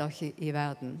flyktninger er det ikke i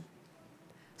verden.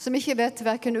 Som ikke vet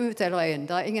hverken ut eller inn.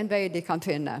 Det er ingen vei de kan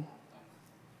finne.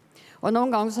 Og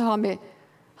noen ganger så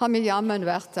har vi jammen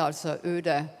vært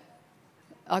ute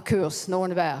av kurs,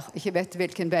 noen hver. Ikke vet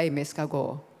hvilken vei vi skal gå.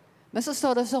 Men så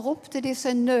står det, så ropte de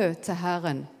seg nød til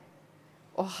Herren.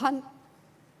 Og han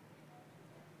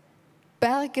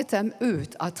berget dem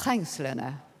ut av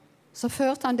trengslene. Så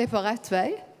førte han dem på rett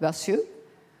vei, vers 7.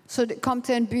 Så de kom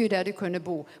til en by der de kunne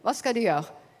bo. Hva skal de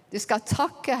gjøre? De skal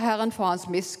takke Herren for hans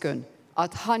miskunn,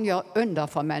 at han gjør under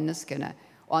for menneskene,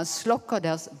 og han slokker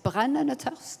deres brennende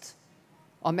tørst,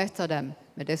 og metter dem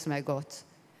med det som er godt.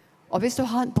 Og hvis du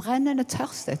har en brennende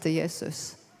tørst etter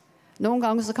Jesus, noen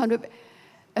ganger så kan du...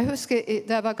 Jeg husker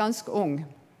da jeg var ganske ung,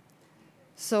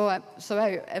 så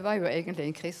jeg var jo egentlig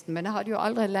en kristen, men jeg hadde jo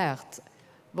aldri lært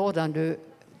hvordan du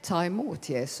tar imot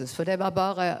Jesus, for det var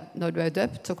bare når du er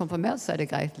døpt og konfirmert, så er det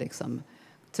greit liksom.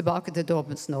 Tilbake til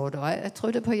dåpens nåde. Og jeg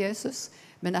trodde på Jesus,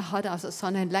 men jeg hadde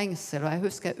sånn en lengsel, og jeg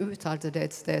husker jeg uttalte det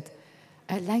et sted.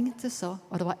 Jeg lengte så,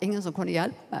 og det var ingen som kunne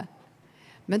hjelpe meg.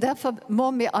 Men derfor må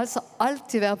vi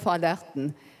alltid være på alerten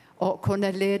og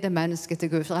kunne lede mennesker til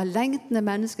Gud. For det er lengtende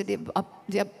mennesker, de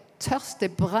har tørst, de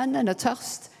brennende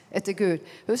tørst etter Gud.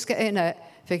 Husker en jeg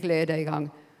fikk lede i gang,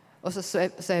 og så sa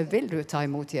jeg, vil du ta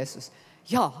imot Jesus?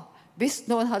 Ja, hvis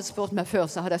noen hadde spurt meg før,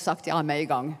 så hadde jeg sagt ja med i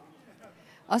gang.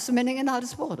 Men ingen hadde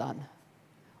spurt han.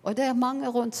 Og det er mange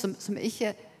rundt som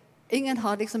ikke, ingen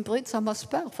har liksom brydd seg om å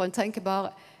spørre, for en tenker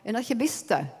bare, en har ikke visst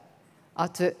det,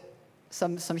 at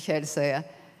som Kjell sier,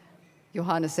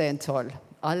 Johannes 1,12,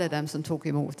 alle dem som tok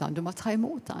imot han, du må ta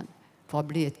imot han for å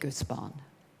bli et Guds barn.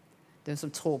 Den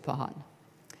som tror på han.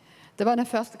 Det var den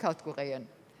første kategorien.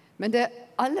 Men det er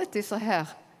alle disse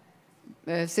her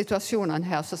situasjonene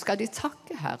her, så skal de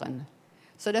takke Herren.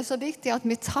 Så det er så viktig at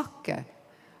vi takker,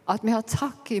 at vi har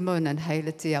takk i munnen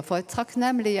hele tiden. For et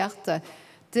takknemlig hjerte,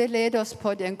 det leder oss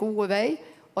på den gode vei,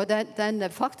 og den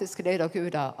faktisk leder oss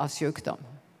ut av sykdom,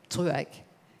 tror jeg.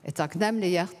 Et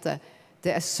takknemlig hjerte,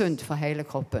 det er sunt for hele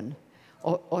kroppen.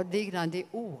 Og lignende de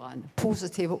ordene,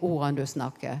 positive ordene du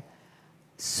snakker,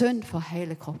 sunt for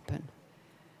hele kroppen.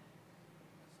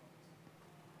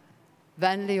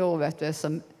 Vennlige ord, vet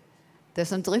du, det er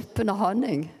som dryppende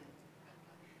honning.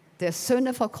 Det er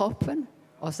sunne for kroppen,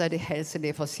 og så er de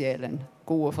helselige for sjelen.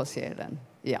 Gode for sjelen.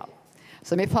 Ja.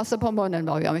 Så vi passer på munnen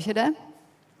vår, gjør vi ikke det?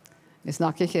 Vi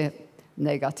snakker ikke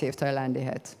negativt og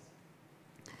elendighet.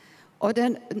 Og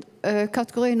den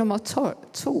kategori nummer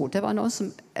 2, det var noen som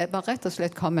var rett og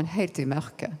slett kommet helt i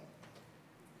mørket.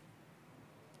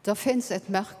 Det finnes et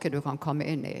mørke du kan komme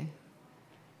inn i.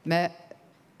 Med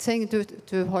ting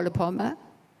du holder på med,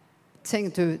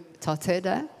 ting du tar til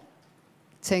deg,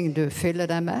 ting du fyller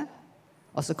deg med,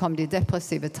 og så kommer de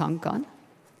depressive tankene.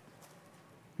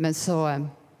 Men så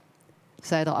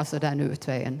er det altså den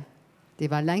utveien. De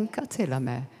var lenket til og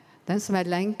med. Den som er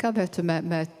lenket, vet du,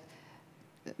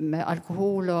 med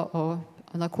alkohol og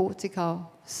narkotika og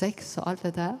sex og alt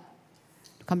det der.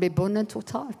 Du kan bli bundet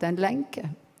totalt, det er en lenke.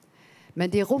 Men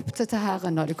de ropte til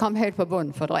Herren når de kom helt på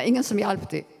bunnen, for det var ingen som hjalp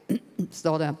dem,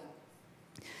 står det.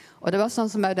 Og det var sånn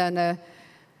som med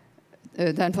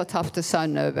den fortapte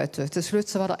sønnen, vet du. Til slutt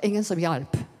så var det ingen som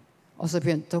hjalp. Og så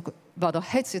var det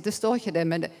helt sikkert, det står ikke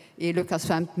det i Lukas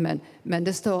 15, men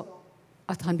det står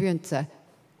at han begynte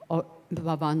å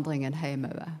var vandringen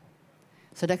hjemover.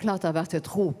 Så det klart det har vært et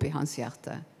rop i hans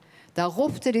hjerte. Der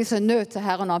ropte de seg nød til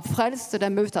Herren, og han frelste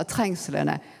dem ut av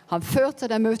trengslene. Han førte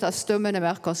dem ut av stummende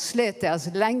mørker og slet deres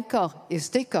lenker i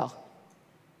stykker.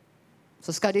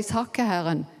 Så skal de takke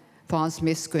Herren for hans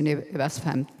miskunn i vers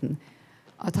 15.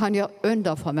 At han gjør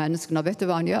under for menneskene. Og vet du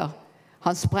hva han gjør?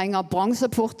 Han sprenger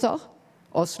bronseporter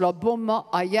og slår bommer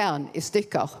av jern i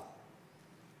stykker.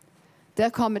 Der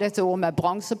kommer dette ord med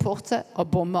bronseporter og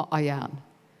bommer av jern.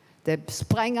 Det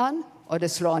sprenger han, og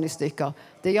det slår han i stykker.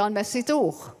 Det gjør han med sitt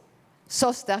ord.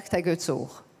 Så sterkt er Guds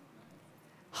ord.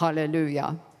 Halleluja.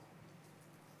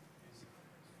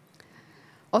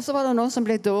 Og så var det noen som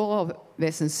ble dårer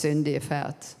ved sin syndige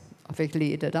ferd, og fikk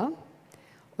lide da.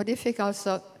 Og de fikk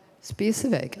altså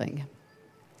spisevegring.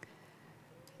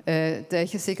 Det er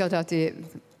ikke sikkert at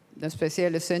den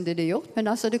spesielle syndige de gjort,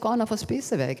 men altså det går an å få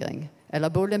spisevegring,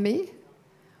 eller bulimi.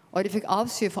 Og de fikk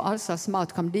avsky for all slags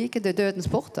mat, kom like til dødens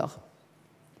porter.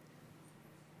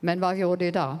 Men hva gjorde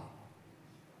de da?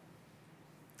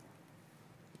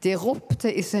 De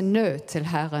ropte i sin nød til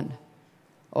Herren,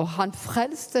 og han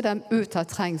frelste dem ut av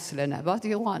trengslene. Hva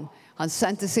gjorde han? Han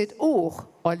sendte sitt ord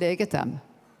og leget dem.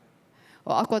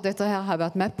 Og akkurat dette her har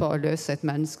vært med på å løse et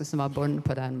menneske som var bundet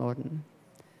på den måten.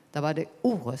 Da var det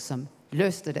ordet som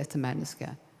løste dette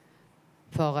mennesket.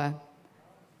 For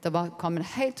det var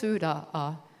kommet helt ut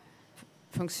av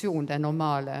funksjon, den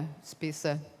normale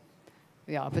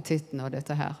appetitten og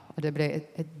dette her. Og det ble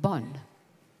et bånd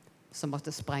som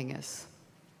måtte sprenges.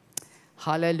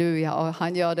 Halleluja, og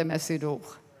han gjør det med sitt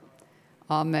ord.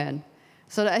 Amen.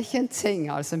 Så det er ikke en ting,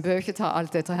 altså, en bør ikke ta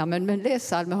alt dette her, men les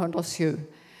Salme 107.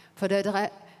 For det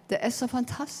er så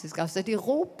fantastisk. Altså, de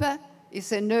roper i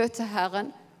sin nød til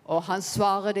Herren, og han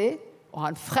svarer dem, og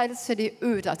han frelser dem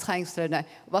ut av trengslene.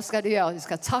 Hva skal de gjøre? De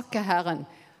skal takke Herren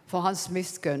for hans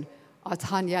miskunn, at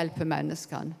han hjelper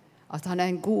menneskene, at han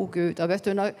er en god Gud. Og vet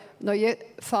du, når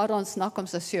Faderen snakker om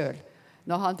seg selv,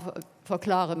 når han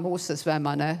forklarer Moses hvem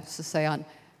han er, så sier han,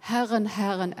 Herren,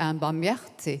 Herren er en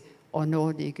barmhjertig og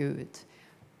nådig Gud,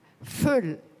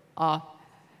 full av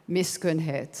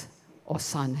miskunnhet og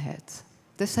sannhet.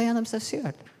 Det sier han om seg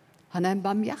selv. Han er en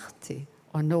barmhjertig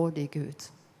og nådig Gud,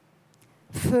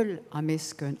 full av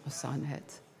miskunn og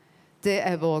sannhet. Det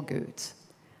er vår Gud.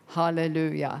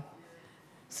 Halleluja.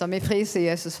 Så vi priser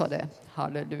Jesus for det.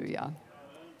 Halleluja.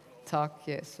 Takk,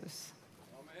 Jesus.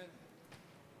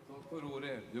 Takk for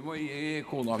ordet. Du må gi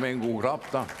kona med en god klapp,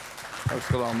 da. Takk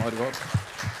skal du ha, Margot.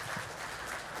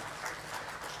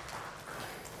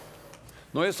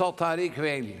 Når jeg satt her i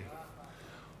kveld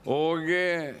og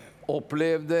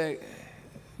opplevde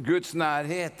Guds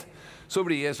nærhet, så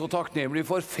blir jeg så takknemlig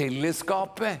for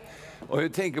fellesskapet. Og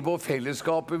jeg tenker på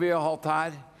fellesskapet vi har hatt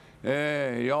her.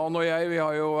 Jan og jeg, vi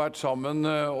har jo vært sammen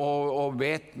og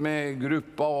bedt med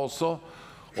gruppa også.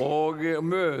 Og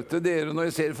møte dere når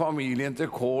jeg ser familien til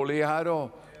Kåli her,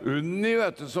 og Unni,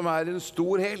 vet du, som er en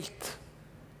stor helt.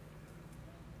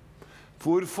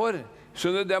 Hvorfor?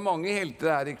 Skjønner, det er mange helter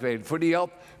her i kveld, fordi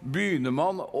at begynner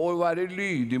man å være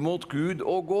lydig mot Gud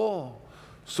og gå,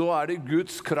 så er det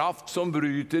Guds kraft som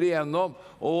bryter igjennom.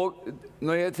 Og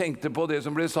når jeg tenkte på det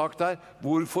som ble sagt her,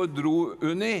 hvorfor dro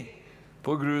Unni?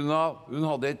 På grunn av hun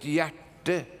hadde et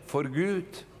hjerte for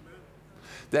Gud.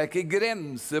 Det er ikke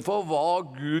grenser for hva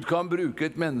Gud kan bruke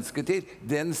et menneske til.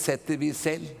 Den setter vi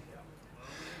selv.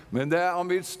 Men han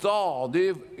vil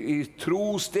stadig i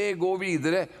trosteg gå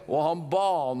videre, og han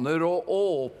baner og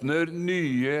åpner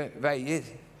nye veier.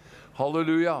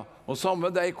 Halleluja. Og sammen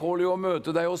med deg, Kåli, å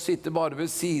møte deg og sitte bare ved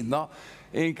siden av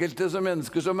enkelte som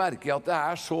mennesker, så merker jeg at det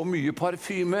er så mye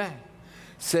parfyme.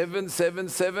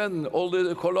 777,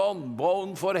 Old Cologne,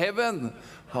 Bone for Heaven.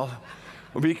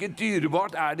 Og hvilket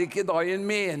dyrebart er det ikke da i en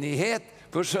menighet?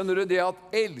 For skjønner du det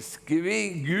at elsker vi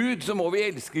Gud, så må vi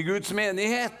elske Guds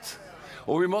menighet.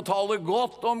 Og vi må tale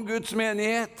godt om Guds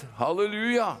menighet.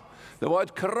 Halleluja. Det var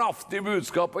et kraftig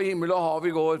budskap på himmel og hav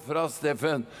i går fra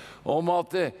Steffen om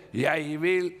at jeg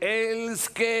vil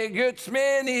elske Guds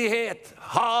menighet.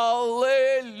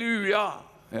 Halleluja.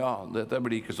 Ja, dette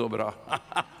blir ikke så bra.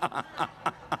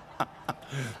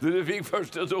 Du fikk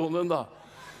første tonen da.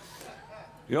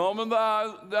 Ja, men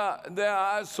det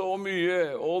er så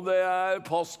mye, og det er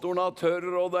pastoren av tørr,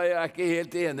 og det er ikke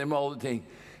helt enig med alle ting.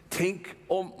 Tenk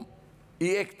om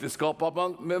i ekteskap at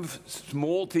man med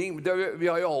små ting, vi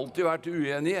har jo alltid vært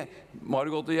uenige.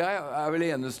 Margot og jeg vel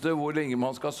eneste hvor lenge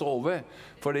man skal sove,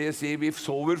 for det sier vi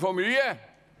sover for mye.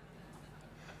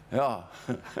 Ja.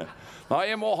 Nei,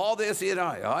 jeg må ha det, sier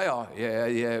han. Ja,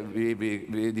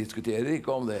 vi diskuterer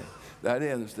ikke om det. Det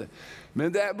det eneste.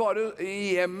 Men det bare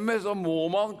i hjemmet så må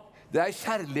man, det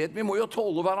kjærlighet, vi må jo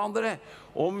tåle hverandre.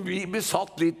 Om vi blir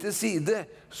satt litt til side,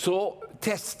 så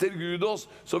tester Gud oss,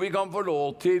 så vi kan få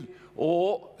lov til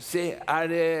å se,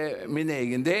 det min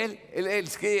egen del, eller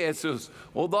elsker Jesus?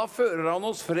 Og da fører han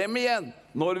oss frem igjen,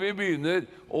 når vi begynner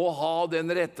å ha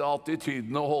den rette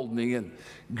attityden og holdningen.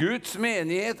 Guds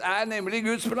menighet nemlig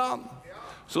Guds plan.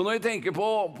 Så når jeg tenker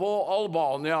på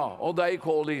Albania og deg,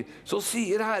 Kjell, så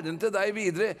sier Herren til deg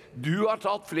videre, du har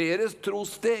tatt flere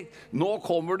trossteg, nå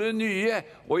kommer det nye,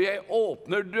 og jeg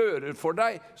åpner dører for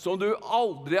deg som du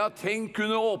aldri har tenkt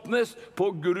kunne åpnes på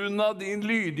grunn av din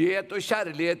lydighet og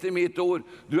kjærlighet til mitt ord.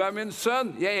 Du min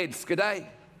sønn, jeg elsker deg.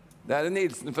 Det en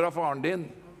hilsen fra faren din.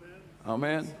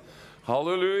 Amen.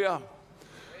 Halleluja.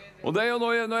 Og det jo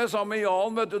når jeg sa med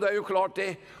Jan, vet du, det jo klart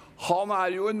det, han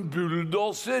jo en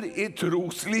bulldoser i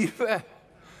troslivet.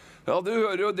 Ja, du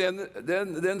hører jo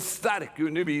den sterke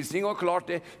undervisning, og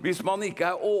klart det, hvis man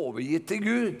ikke overgitt til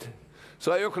Gud,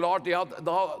 så jo klart det at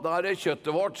da det kjøttet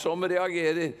vårt som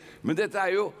reagerer. Men dette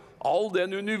jo, all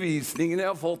den undervisningen jeg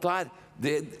har fått her,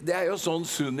 det jo sånn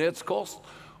sunnhetskost,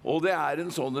 og det en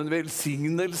sånn en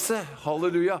velsignelse.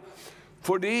 Halleluja.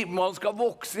 Fordi man skal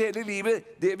vokse hele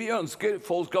livet. Det vi ønsker,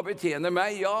 folk skal betjene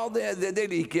meg. Ja, det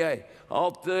liker jeg.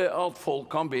 At folk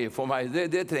kan be for meg.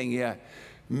 Det trenger jeg.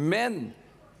 Men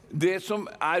det som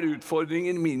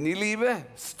utfordringen min i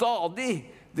livet, stadig,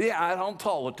 det han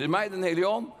taler til meg, den hellige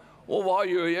ånd. Og hva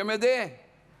gjør jeg med det?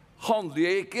 Handler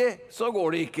jeg ikke, så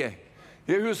går det ikke.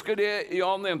 Jeg husker det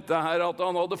Jan nevnte her, at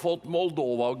han hadde fått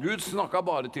Moldova. Gud snakket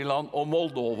bare til han om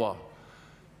Moldova.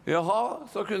 Jaha,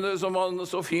 så kunne, som han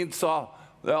så fint sa,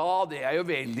 ja, det jo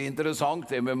veldig interessant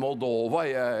det med Moldova.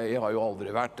 Jeg har jo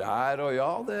aldri vært der, og ja,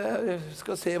 jeg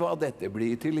skal se hva dette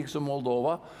blir til, liksom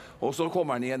Moldova. Og så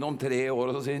kommer han igjen om 3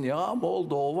 år og så sier han, ja,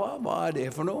 Moldova, hva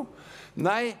det for noe?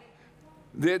 Nei,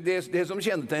 det som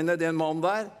kjennetegner den mannen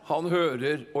der, han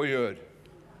hører og gjør.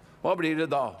 Hva blir det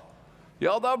da?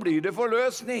 Ja, da blir det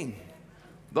forløsning.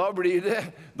 Da blir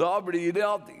det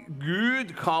at Gud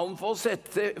kan få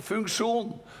sette funksjon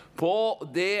på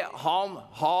det han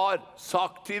har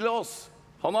sagt til oss.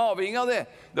 Han avhengig av det.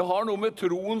 Det har noe med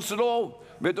troens lov.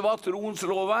 Vet du hva troens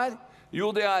lov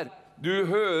Jo, det du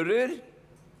hører,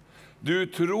 du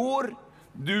tror,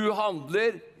 du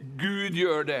handler, Gud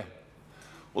gjør det.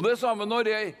 Og det samme når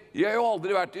jeg har jo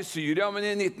aldri vært i Syria, men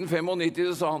i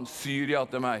 1995 sa han Syria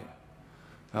til meg.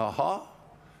 Jaha.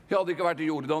 Jeg hadde ikke vært i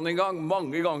Jordan en gang,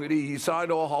 mange ganger i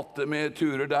Israel og hatt det med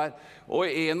turer der. Og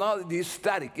en av de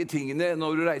sterke tingene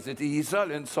når du reiser til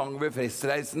Israel, en sang ved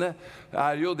festreisende,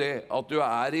 jo det at du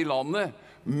i landet,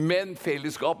 men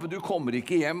fellesskapet, du kommer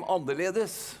ikke hjem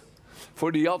annerledes.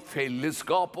 Fordi at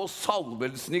fellesskap og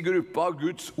salvelsen i gruppa,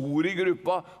 Guds ord i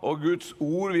gruppa, og Guds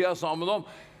ord vi sammen om,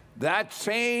 that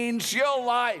change your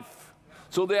life.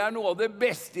 Så det noe av det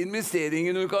beste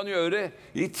investeringen du kan gjøre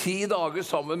i 10 dager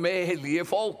sammen med hellige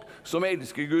folk som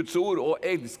elsker Guds ord og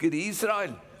elsker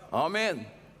Israel. Amen.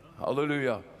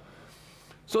 Halleluja.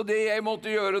 Så det jeg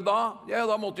måtte gjøre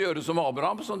da måtte gjøre som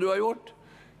Abraham, som du har gjort.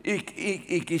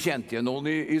 Ikke kjente jeg noen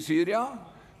i Syria.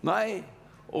 Nei.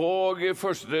 Og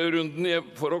første runden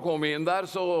for å komme inn der,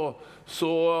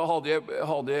 så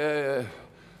hadde jeg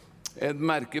et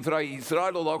merke fra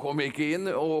Israel, og da kom jeg ikke inn,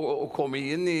 og kom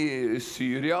inn i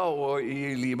Syria og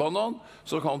i Libanon,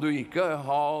 så kan du ikke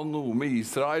ha noe med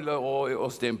Israel og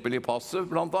stempel i passet,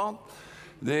 blant annet.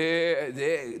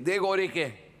 Det går ikke.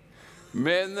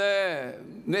 Men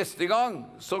neste gang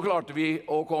så klarte vi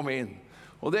å komme inn.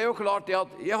 Og det jo klart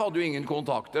at jeg hadde jo ingen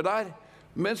kontakter der,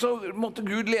 men så måtte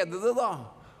Gud lede det da.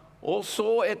 Og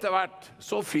så etter hvert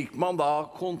så fikk man da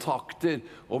kontakter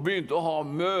og begynte å ha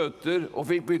møter og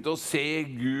begynte å se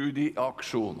Gud i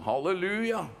aksjon.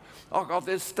 Halleluja! Akkurat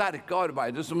det sterke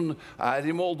arbeidet som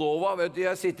i Moldova, vet du,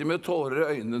 jeg sitter med tårer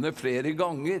i øynene flere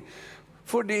ganger,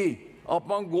 fordi at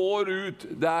man går ut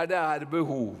der det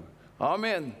behov.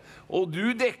 Amen. Og du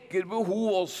dekker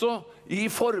behov også i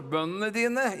forbønnene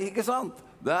dine, ikke sant?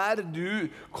 Der du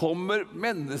kommer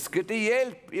mennesker til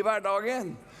hjelp i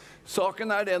hverdagen. Saken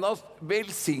den at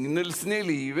velsignelsen i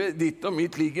livet ditt og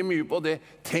mitt ligger mye på det.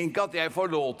 Tenk at jeg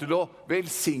får lov til å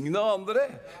velsigne andre.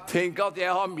 Tenk at jeg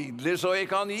har midler så jeg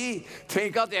kan gi.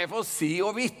 Tenk at jeg får si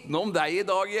og vitne om deg i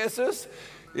dag, Jesus.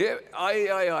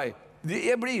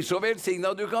 Jeg blir så velsignet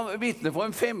at du kan vitne for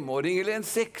en 5-åring eller en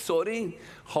 6-åring.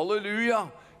 Halleluja.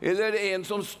 Eller en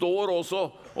som står også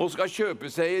og skal kjøpe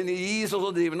seg en is, og så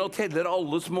driver han og teller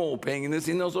alle småpengene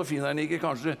sine, og så finner han ikke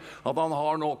kanskje at han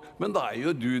har nok. Men da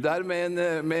jo du der med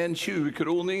en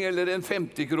 20-kroning eller en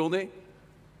 50-kroning.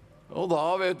 Og da,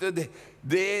 vet du,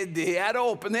 det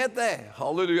åpenhet, det.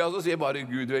 Halleluja, så sier bare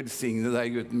Gud velsigne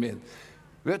deg, gutten min.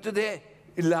 Vet du det?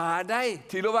 Lær deg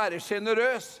til å være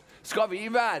generøs. Skal vi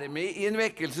være med i en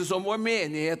vekkelse, så må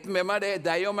menigheten med meg det,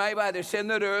 deg og meg, være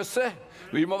generøse.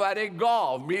 Vi må være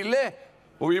gavmilde,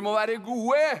 og vi må være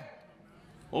gode.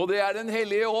 Og det Den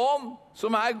hellige ånd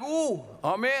som god.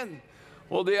 Amen.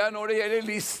 Og det når det gjelder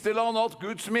Listeland, at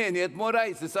Guds menighet må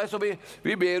reise seg, så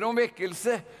vi ber om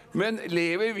vekkelse. Men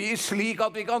lever vi slik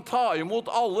at vi kan ta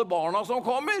imot alle barna som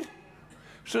kommer?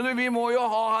 Skjønner, vi må jo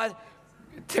ha her,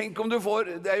 tenk om du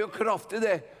får, det jo kraftig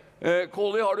det.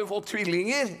 Kåli, har du fått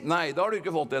tvillinger? Nei, det har du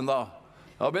ikke fått enda.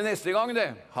 Da blir neste gang det.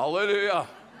 Halleluja.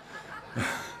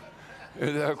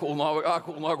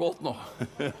 Kona gått nå.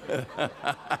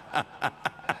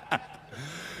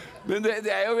 Men det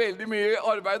jo veldig mye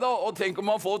arbeid da, og tenk om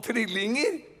man får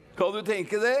trillinger. Kan du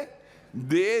tenke det?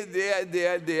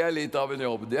 Det litt av en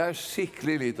jobb. Det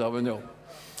skikkelig litt av en jobb.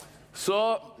 Så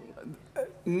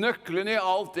nøkkelen i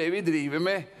alt det vi driver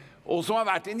med, og som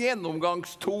har vært en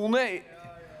gjennomgangstone,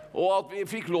 og at vi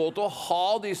fikk lov til å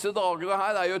ha disse dagene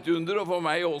her, jo et under, og for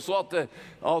meg også,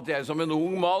 at jeg som en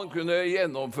ung mann kunne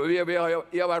gjennomføre.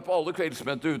 Jeg har vært på alle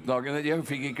kveldsmøter utdagene, jeg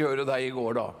fikk ikke høre deg i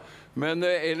går da. Men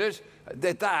ellers,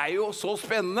 dette jo så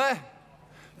spennende.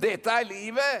 Dette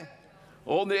livet.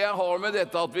 Og det jeg har med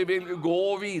dette, at vi vil gå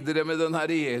videre med den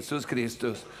Herre Jesus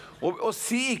Kristus. Og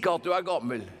si ikke at du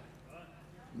gammel.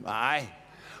 Nei.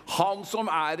 Han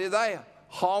som i deg,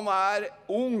 han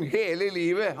ung hele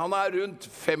livet. Han rundt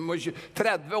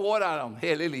 30 år han,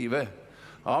 hele livet.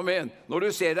 Amen. Når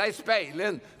du ser deg i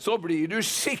speilen, så blir du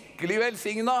skikkelig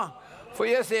velsignet. For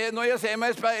når jeg ser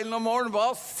meg i speilen om morgenen,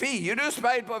 hva sier du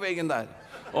speil på veggen der?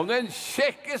 Om den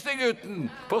kjekkeste gutten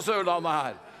på Sørlandet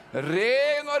her.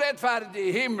 Ren og rettferdig,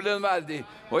 himmelen verdig.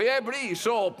 Og jeg blir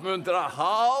så oppmuntret.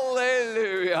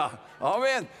 Halleluja.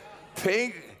 Amen.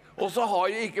 Tenk. Og så har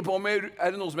jeg ikke på meg,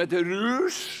 det noe som heter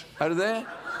rouge? Det det?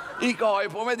 Ikke har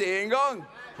jeg på meg det engang.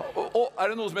 Og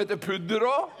det noe som heter pudder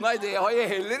også? Nei, det har jeg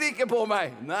heller ikke på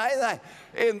meg. Nei.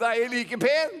 Enda jeg like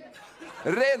pen.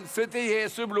 Renset i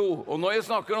Jesu blod. Og når jeg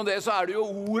snakker om det, så det jo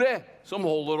ordet som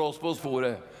holder oss på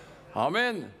sporet.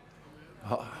 Amen.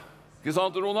 Ikke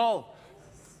sant, Ronald?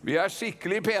 Vi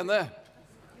skikkelig pene.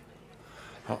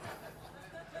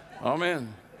 Amen.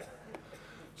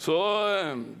 Så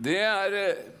det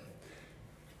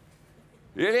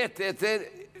jeg vet etter,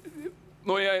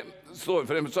 når jeg står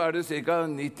frem, så det ca.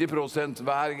 90%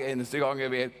 hver eneste gang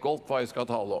jeg vet godt hva jeg skal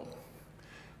tale om.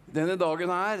 Denne dagen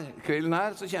her, kvelden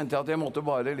her, så kjente jeg at jeg måtte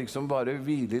bare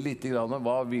hvile litt grann.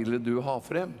 Hva ville du ha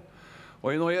frem?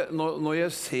 Og når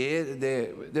jeg ser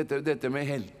dette med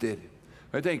helter,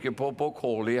 og jeg tenker på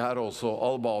Kåli her også,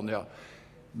 Albania.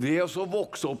 Det å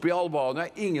vokse opp i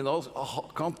Albania, ingen av oss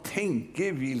kan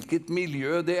tenke hvilket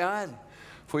miljø det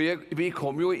For vi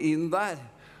kom jo inn der,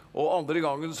 og andre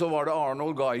gangen så var det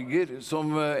Arnold Geiger,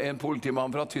 som en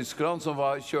politimann fra Tyskland, som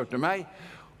kjørte meg,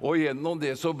 og gjennom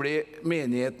det så ble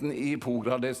menigheten i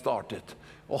Pograd startet.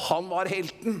 Og han var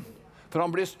helten, for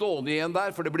han ble stående igjen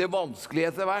der, for det ble vanskelig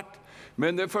etter hvert.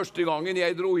 Men den første gangen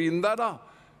jeg dro inn der da,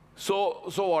 så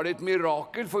var det et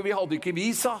mirakel, for vi hadde ikke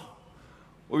visa.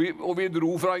 Og vi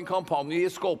dro fra en kampanje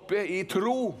i Skopje i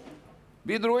tro.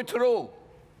 Vi dro i tro.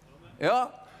 Ja.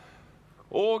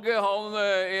 Og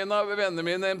en av vennene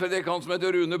mine, en predikant som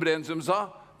heter Rune Brensum, sa,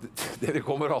 dere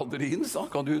kommer aldri inn, sa,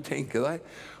 kan du tenke deg.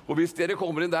 Og hvis dere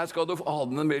kommer inn der, skal du ha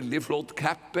en veldig flott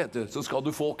cap, så skal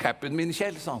du få cappen min,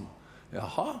 Kjell, sa han.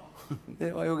 Jaha,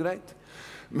 det var jo greit.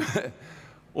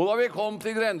 Og da vi kom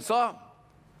til grensa,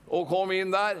 og kom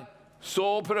inn der,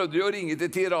 så prøvde jeg å ringe til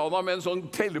Tirana med en sånn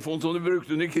telefon som du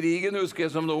brukte under krigen, husker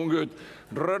jeg som noen gutt.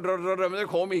 Men det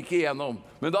kom ikke igjennom.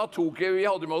 Men da vi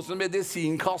hadde med oss en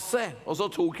medisinkasse, og så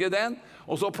tok jeg den,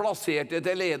 og så plasserte jeg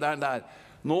til lederen der.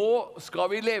 Nå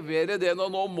skal vi levere den,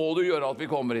 og nå må du gjøre at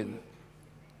vi kommer inn.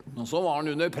 Og så var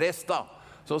han under press da.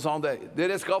 Så sa han det,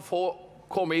 dere skal få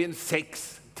komme inn 6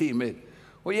 timer.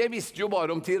 Og jeg visste jo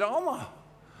bare om Tirana.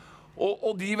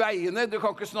 Og de veiene, du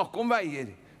kan ikke snakke om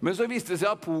veier. Men så viste det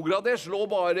seg at Pogrades lå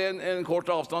bare en kort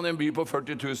avstand, en by på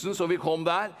 40 000, så vi kom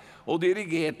der og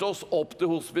dirigerte oss opp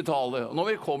til hospitalet. Og når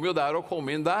vi kom jo der og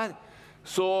kom inn der,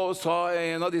 så sa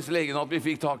en av disse legene at vi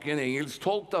fikk tak i en engelsk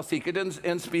tolk, da, sikkert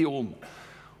en spion.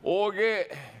 Og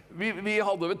vi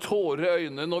hadde vel tårer i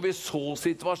øynene når vi så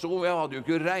situasjonen, jeg hadde jo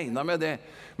ikke regnet med det.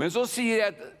 Men så sier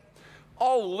jeg at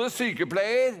alle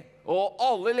sykepleier Og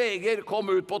alle leger kom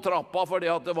ut på trappa fordi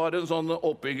at det var en sånn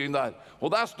oppbygging der. Og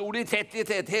der sto de tett i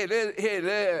tett,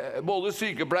 både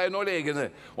sykepleierne og legene.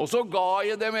 Og så ga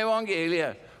jeg dem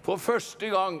evangeliet for første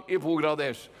gang i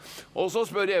Pogradesh. Og så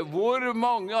spør jeg, hvor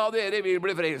mange av dere vil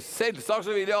bli frelst? Selvsagt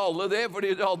så vil jeg alle det,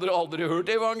 fordi de hadde aldri hørt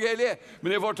evangeliet.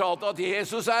 Men jeg fortalte at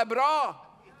Jesus er bra.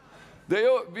 Det er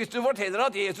jo, hvis du forteller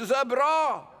at Jesus er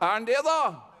bra, er han det da?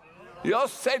 Ja,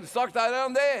 selvsagt er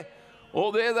han det.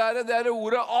 Og det er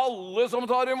ordet alle som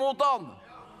tar imot han.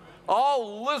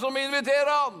 Alle som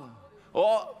inviterer han.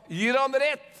 Og gir han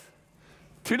rett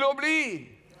til å bli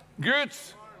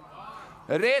Guds.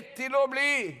 Rett til å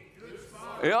bli.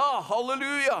 Ja,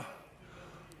 halleluja.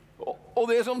 Og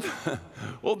det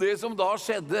som da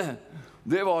skjedde,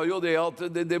 det var jo det at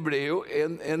det ble jo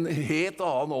en helt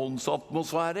annen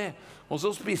åndsatmosfære. Og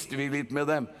så spiste vi litt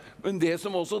med dem. Men det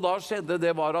som også da skjedde,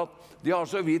 det var at de har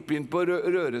så vidt begynt på å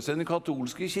røre seg i den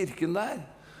katolske kirken der.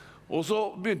 Og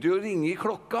så begynte de å ringe i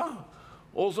klokka.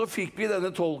 Og så fikk vi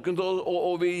denne tolken,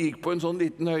 og vi gikk på en sånn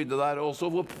liten høyde der, og så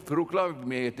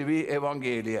proklamerte vi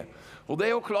evangeliet. Og det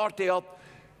er jo klart det at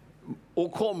å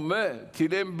komme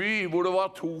til en by hvor det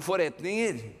var 2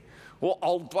 forretninger, og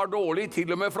alt var dårlig,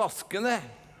 til og med flaskene,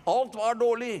 alt var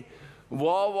dårlig,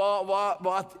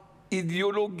 var et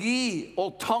ideologi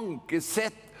og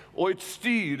tankesett og et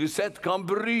styresett kan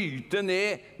bryte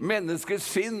ned menneskets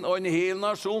sinn og en hel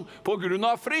nasjon på grunn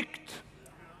av frykt.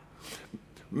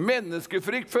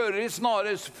 Menneskefrykt fører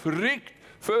snarest frykt,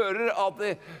 fører at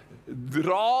det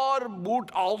drar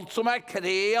bort alt som er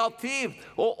kreativt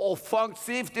og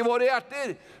offensivt i våre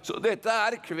hjerter. Så dette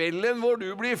er kvelden hvor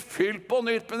du blir fylt på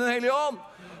nytt med Den hellige ånd.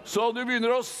 Så du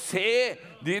begynner å se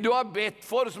de du har bedt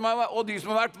for, og de som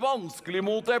har vært vanskelig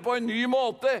mot deg på en ny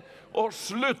måte, og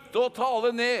slutte å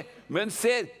tale ned, men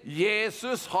ser,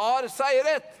 Jesus har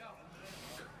seiret.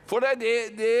 For det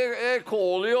er det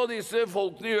Kåli og disse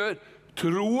folkene gjør.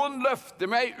 Troen løfter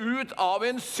meg ut av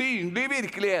en synlig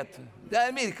virkelighet. Det er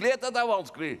en virkelighet at det er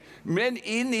vanskelig, men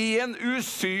inn i en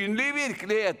usynlig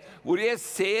virkelighet, hvor jeg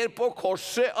ser på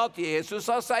korset at Jesus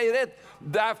har seiret.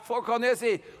 Derfor kan jeg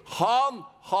si, han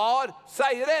har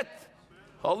seiret.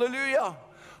 Halleluja.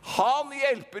 Han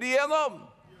hjelper igjennom.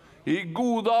 I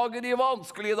gode dager, i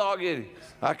vanskelige dager.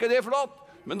 Er ikke det flott?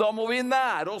 Men da må vi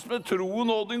nære oss med troen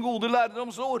og den gode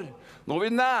lærdomsord. Når vi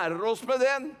nærer oss med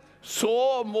den,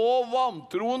 så må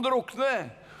vantroen drukne.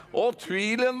 Og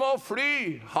tvilen må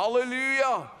fly.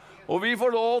 Halleluja. Og vi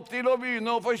får lov til å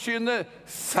begynne å forkynne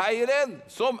seieren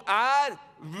som er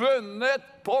vunnet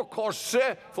på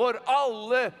korset for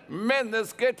alle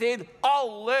mennesker til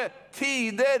alle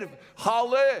tider.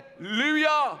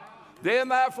 Halleluja.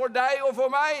 Den er for deg og for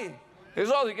meg.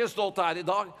 Ellers hadde jeg ikke stått her i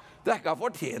dag. Det er ikke av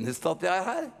fortjeneste at jeg er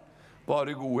her.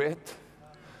 Bare godhet.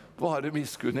 Bare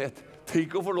miskunnhet.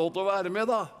 Tenk å få lov til å være med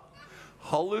da.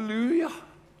 Halleluja.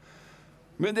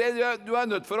 Men du er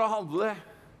nødt for å handle.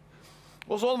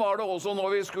 Og sånn var det også når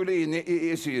vi skulle inn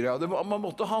i Syria. Man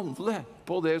måtte handle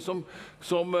på det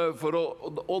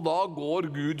og da går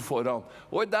Gud foran.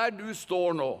 Og der du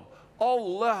står nå,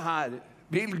 alle her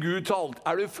vil Gud ta alt.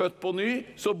 Er du født på ny,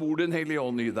 så bor Den hellige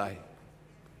ånd i deg.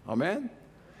 Amen.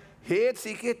 Helt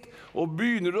sikkert. Og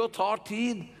begynner du å ta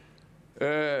tid.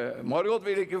 Margot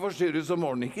vil ikke forstyrres om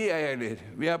morgenen, ikke jeg heller.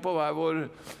 Vi er på hver vår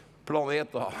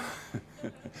planet da.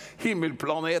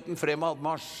 Himmelplaneten fremad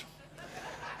Mars.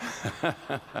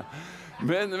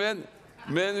 men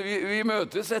vi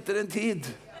møtes etter en tid.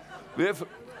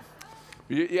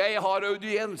 Jeg har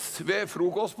audiens ved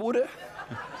frokostbordet.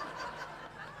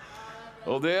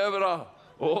 Og det er bra.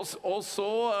 Og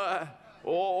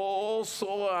så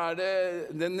er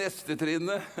det neste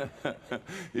trinnet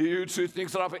i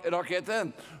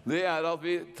utskytningsraketten. Det er at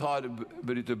vi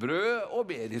bryter brød og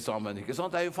ber i sammen. Ikke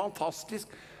sant? Det er jo fantastisk.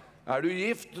 Er du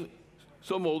gift,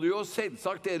 så må du jo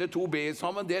selvsagt dere to be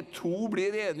sammen. Det to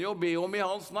blir enige å be om i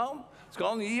hans navn,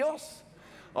 skal han gi oss.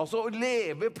 Altså å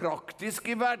leve praktisk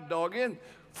i hverdagen,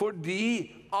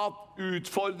 fordi at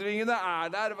utfordringene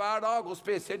er der hver dag, og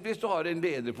spesielt hvis du har en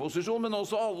lederposisjon, men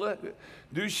også alle.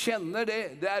 Du kjenner det,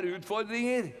 det er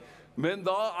utfordringer, men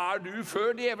da er du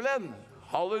før djevelen.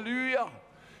 Halleluja.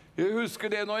 Jeg husker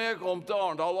det når jeg kom til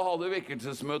Arendal og hadde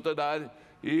vekkelsesmøter der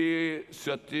i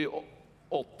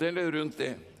 78 eller rundt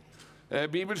det.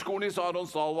 Bibelskolen i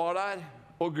Saronsdal var der,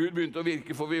 og Gud begynte å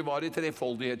virke, for vi var i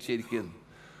Trefoldighetskirken.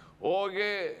 Og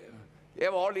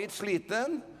jeg var litt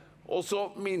sliten, og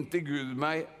så minte Gud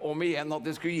meg om igjen at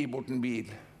jeg skulle gi bort en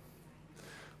bil.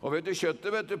 Og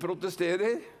kjøttet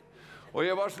protesterer, og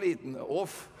jeg var sliten. Og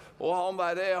han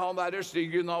der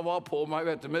styggen var på meg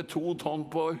med 2 tonn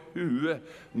på huet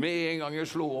med en gang jeg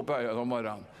slo opp øynene om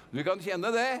morgenen. Du kan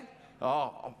kjenne det.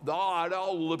 ja, da det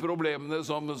alle problemene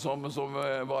som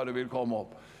bare vil komme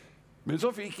opp. Men så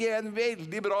fikk jeg en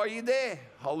veldig bra idé.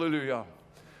 Halleluja.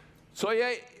 Så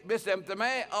jeg bestemte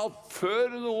meg at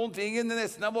før noen ting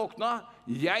nesten våkna,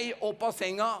 jeg opp av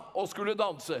senga og skulle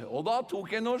danse. Og da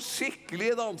tok jeg noen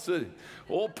skikkelige danser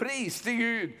og priste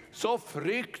Gud. Så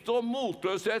frykt og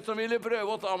motløshet som ville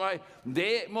prøve å ta meg,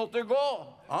 det måtte gå.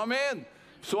 Amen.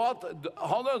 Så at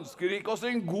han ønsker ikke oss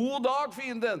en god dag,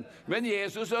 fienden, men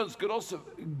Jesus ønsker oss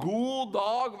god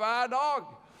dag hver dag.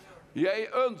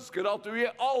 Jeg ønsker at du i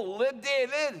alle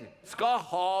deler skal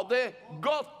ha det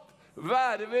godt.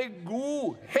 Være ved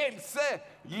god helse,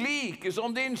 like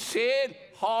som din sjel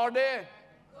har det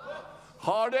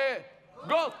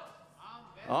godt.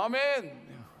 Amen.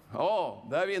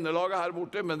 Det vinnerlaget her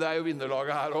borte, men det jo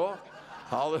vinnerlaget her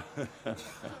også.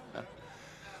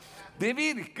 Det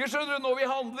virker, skjønner du, når vi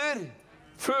handler.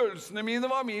 Følelsene mine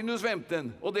var minus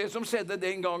 15, og det som skjedde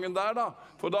den gangen der da,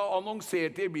 for da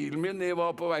annonserte jeg bilen min, jeg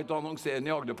var på vei til å annonsere den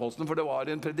i Agderposten, for det var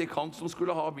en predikant som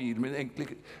skulle ha bilen min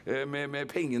egentlig med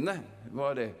pengene,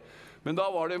 var det. Men da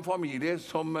var det en familie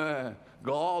som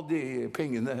ga de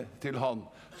pengene til han,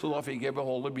 så da fikk jeg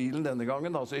beholde bilen denne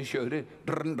gangen da, så jeg kjører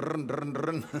drn, drn, drn,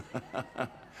 drn.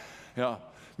 Ja.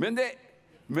 Men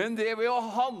det ved å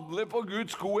handle på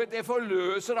Guds godhet, det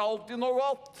forløser alltid noe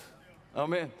godt.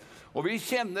 Amen. Og vi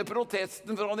kjenner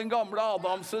protesten fra den gamle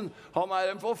Adamsen. Han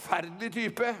en forferdelig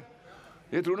type.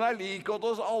 Jeg tror han lik åt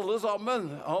oss alle sammen.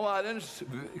 Han en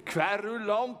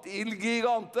kverulant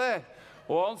ildgigante.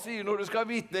 Og han sier når du skal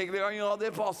vitne en gang, ja,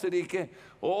 det passer ikke.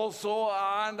 Og så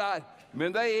han der.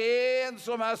 Men det en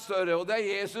som større, og det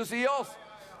Jesus i oss.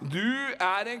 Du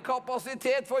en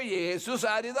kapasitet, for Jesus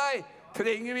i deg.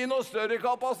 Trenger vi noe større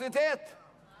kapasitet?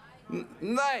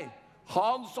 Nei.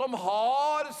 Han som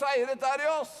har seiret i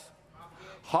oss.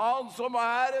 Han som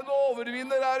en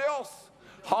overvinner i oss.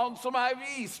 Han som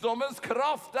visdommens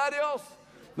kraft i oss.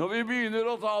 Når vi begynner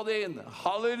å ta det inn.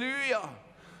 Halleluja.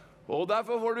 Og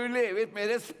derfor får du leve et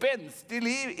mer spenstig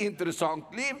liv,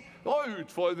 interessant liv og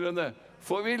utfordrende.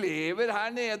 For vi lever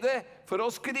her nede for å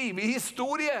skrive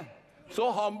historie. Så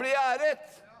han blir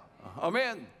æret.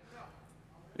 Amen.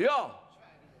 Ja.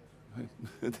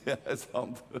 Det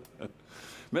sant.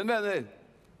 Men venner,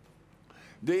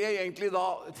 det jeg egentlig da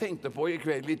tenkte på i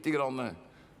kveld litt grann,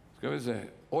 skal vi se,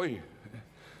 oi,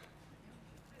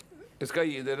 jeg skal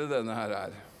gi dere denne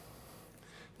her.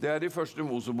 Det i første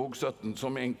Mosebok 17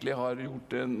 som egentlig har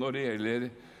gjort det når det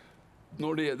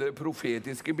gjelder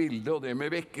profetiske bildet og det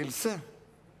med vekkelse.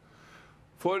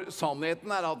 For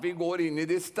sannheten at vi går inn i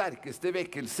de sterkeste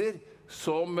vekkelser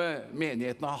som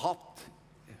menigheten har hatt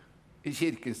i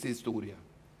kirkens historie.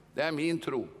 Det min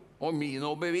tro og min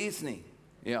overbevisning.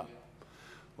 Ja.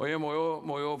 Og jeg må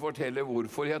jo fortelle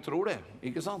hvorfor jeg tror det,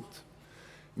 ikke sant?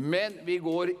 Men vi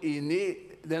går inn i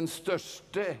den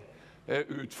største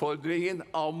utfordringen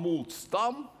av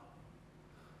motstand,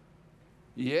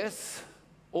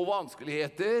 og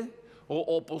vanskeligheter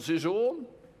og opposisjon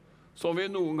som vi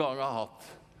noen gang har hatt.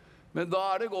 Men da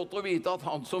det godt å vite at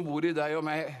han som bor i deg og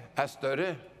meg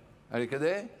større, det ikke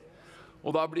det?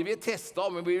 Og da blir vi testet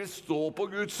om vi vil stå på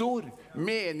Guds ord.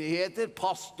 Menigheter,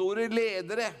 pastorer,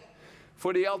 ledere.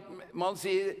 Fordi at man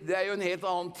sier, det jo en helt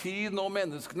annen tid når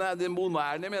menneskene det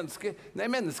moderne mennesket. Nei,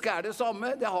 mennesket det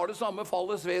samme. Det har det samme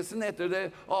fallets vesen etter det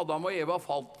Adam og Eva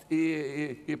falt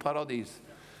i paradis.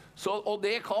 Så, og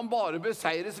det kan bare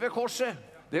beseires ved korset.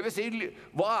 Det vil si,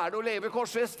 hva det å leve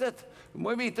korsfestet? Du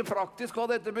må vite praktisk hva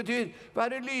dette betyr.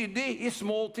 Være lydig i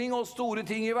små ting og store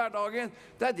ting i hverdagen.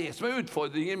 Det det som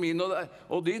utfordringen min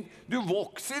og din. Du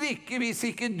vokser ikke hvis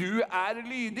ikke du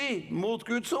lydig mot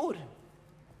Guds ord.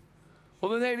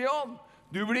 Og den hellige ånd.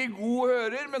 Du blir god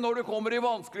hører, men når du kommer i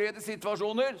vanskelige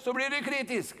situasjoner, så blir du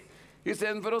kritisk. I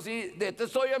stedet for å si, dette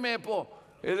står jeg med på.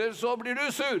 Eller så blir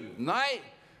du sur. Nei.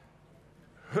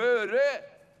 Høre,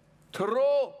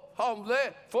 trå, handle,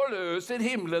 forløser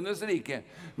himlenes rike.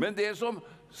 Men det som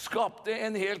skapte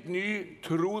en helt ny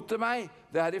tro til meg,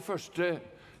 det i første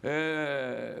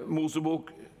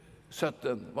Mosebok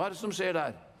 17. Hva det som skjer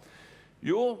der?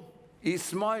 Jo,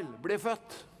 Ismael ble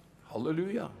født.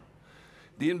 Halleluja.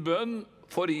 Din bønn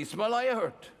for Ismael har jeg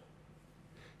hørt.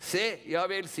 Se, jeg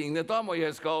har velsignet ham, og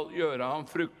jeg skal gjøre ham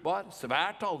fruktbar,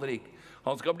 svært tallrik.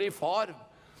 Han skal bli far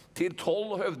til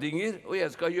 12 høvdinger, og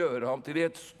jeg skal gjøre ham til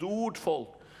et stort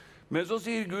folk. Men så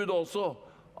sier Gud også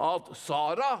at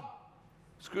Sara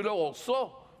skulle også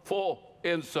få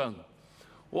en sønn.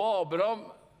 Og Abraham,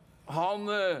 han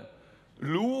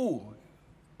lo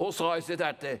og sa i sitt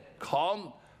hjerte,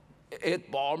 kan et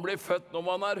barn bli født når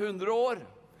man 100 år?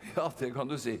 Ja, det kan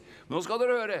du si. Nå skal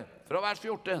dere høre, fra vers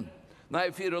 24.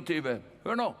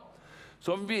 Hør nå.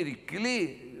 som virkelig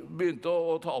begynte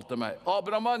å tale til meg.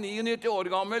 Abraham var 99 år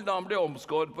gammel da han ble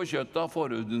omskåret på kjøttet av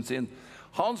forhuden sin.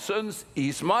 Hans sønn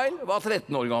Ismail var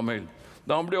 13 år gammel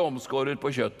da han ble omskåret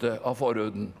på kjøttet av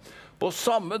forhuden. På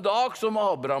samme dag som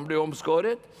Abraham ble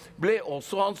omskåret, ble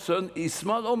også hans sønn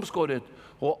Ismail omskåret,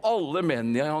 og alle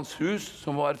mennene i hans hus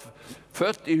som var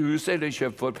født i huset eller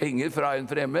kjøpt for penger fra en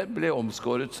fremmed, ble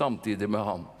omskåret samtidig med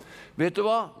ham. Vet du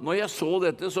hva? Når jeg så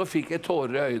dette, så fikk jeg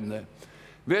tårer i øynene.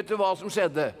 Vet du hva som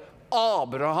skjedde?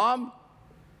 Abraham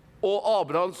og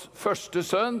Abrahams første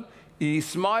sønn,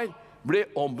 Ismail, ble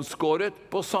omskåret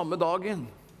på samme dagen.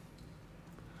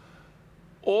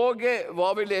 Og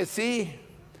hva vil det si?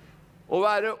 Å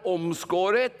være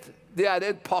omskåret, det er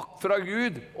en pakt fra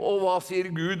Gud. Og hva sier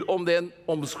Gud om den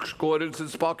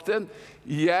omskårelsespakten?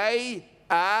 Jeg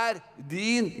er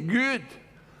din Gud.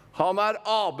 Han er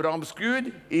Abrahams Gud,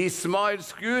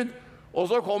 Ismails Gud, og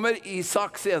så kommer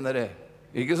Isak senere.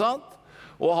 Ikke sant?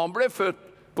 Og han ble født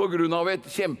på grunn av et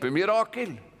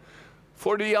kjempemirakel.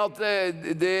 Fordi at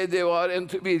det var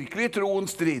en virkelig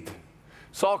troens strid.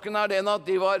 Saken er den at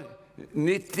de var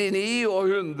 99 og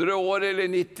 100 år, eller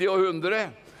 90 og 100.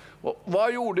 Hva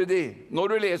gjorde de? Når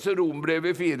du leser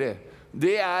Rombrevet 4,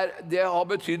 det har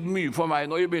betydd mye for meg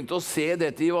når jeg begynte å se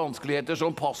dette i vanskeligheter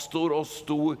som pastor og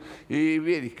sto i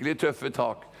virkelig tøffe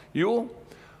tak. Jo,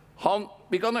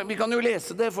 vi kan jo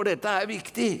lese det, for dette er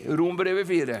viktig. Rombrevet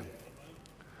 4.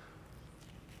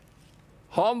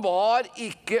 Han var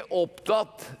ikke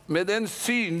opptatt med den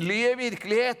synlige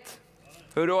virkelighet.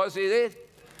 Hører du hva jeg sier?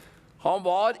 Han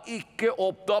var ikke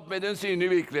opptatt med den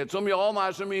synlige virkelighet, som Jan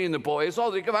er så mye inne på. Ellers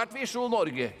hadde det ikke vært Visjon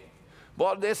Norge.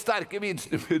 Bare det sterke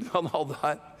vitnesbyrdet han hadde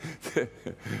her.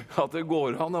 At det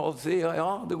går an å si, ja,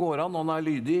 det går an, han er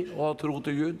lydig og har tro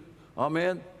til Gud.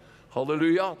 Amen.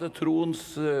 Halleluja, det er troens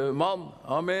mann.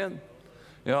 Amen.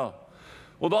 Ja.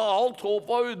 Og da alt håp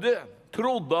var ute,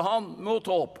 trodde han mot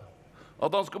håp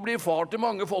at han skulle bli far til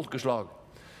mange folkeslag.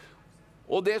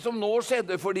 Og det som nå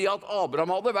skjedde, fordi at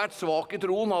Abraham hadde vært svak i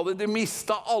troen, hadde de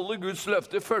mistet alle Guds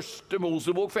løfter, 1.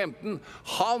 Mosebok 15.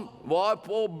 Han var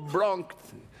på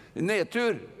blankt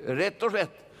nedtur, rett og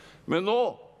slett. Men nå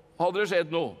hadde det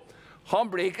skjedd noe.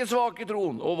 Han ble ikke svak i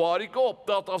troen, og var ikke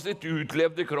opptatt av sitt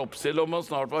utlevde kropp, selv om han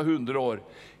snart var 100 år.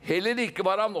 Heller ikke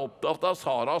var han opptatt av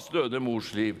Saras døde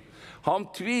mors liv. Han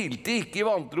tvilte ikke i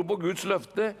vantro på Guds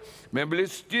løfte, men ble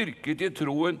styrket i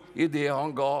troen i det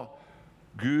han ga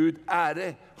Gud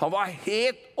ære. Han var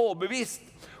helt overbevist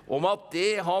om at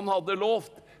det han hadde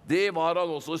lovt, det var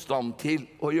han også i stand til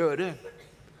å gjøre.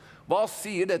 Hva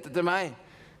sier dette til meg?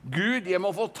 Gud, jeg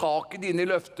må få tak i dine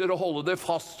løfter og holde det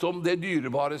fast som det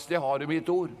dyrebareste jeg har i mitt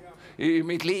ord, i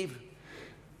mitt liv.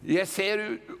 Jeg ser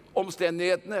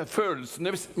omstendighetene,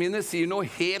 følelsene mine sier noe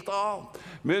helt annet.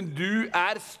 Men du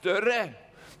er større.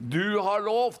 Du har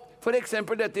lovt. For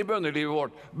eksempel dette i bønnelivet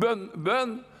vårt.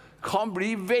 Bønn kan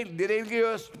bli veldig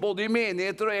religiøst, både i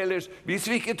menigheter og ellers, hvis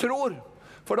vi ikke tror.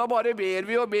 For da bare ber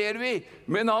vi og ber vi.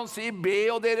 Men han sier, be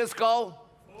og dere skal.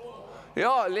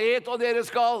 Ja, let og dere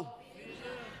skal.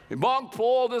 Bank på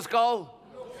og det skal.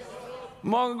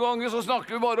 Mange ganger så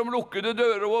snakker vi bare om lukkede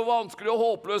dører og hvor vanskelig og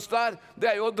håpløst det er. Det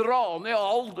er jo å dra ned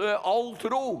all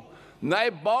tro. Nei,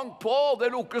 bank på, det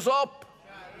lukkes opp.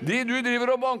 De du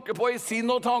driver og banker på i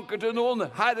sinn og tanker til noen,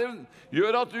 Herren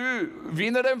gjør at du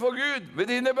vinner dem for Gud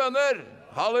ved dine bønner.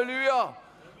 Halleluja.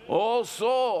 Og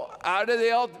så er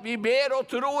det at vi ber og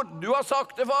tror. Du har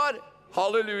sagt det, far.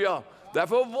 Halleluja.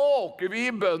 Derfor våker vi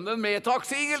i bønnen med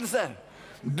takksigelse.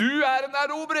 Du er en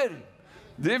erobrer.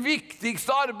 Det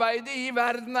viktigste arbeidet i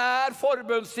verden er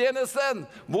forbønnstjenesten,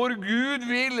 hvor Gud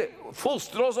vil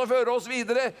fostre oss og føre oss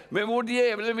videre, men hvor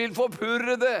djevelen vil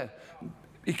forpurre det.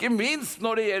 Ikke minst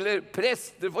når det gjelder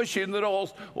prester, forkynnere og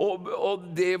oss, og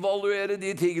devaluere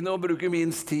de tingene og bruke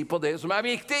minst tid på det som er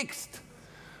viktigst.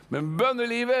 Men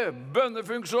bønnelivet,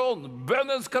 bønnefunksjon,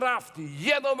 bønnens kraft,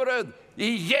 gjennombrudd i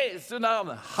Jesu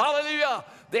navn. Halleluja!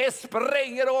 Det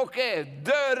sprenger åke,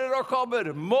 dører og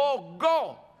kommer, må gå.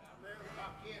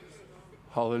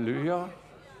 Halleluja.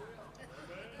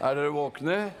 Er dere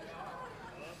våkne?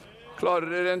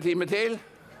 Klarer dere en time til?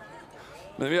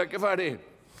 Men vi er ikke ferdig.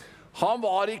 Han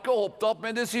var ikke opptatt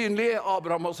med det synlige,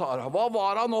 Abraham og Sara. Hva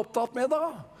var han opptatt med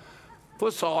da?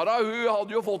 For Sara, hun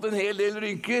hadde jo fått en hel del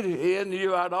rynker, en ny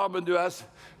hver dag, men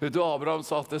vet du, Abraham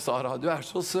sa til Sara, du er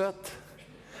så søt.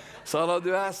 Sara, du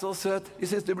er så søt.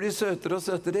 Jeg synes du blir søtere og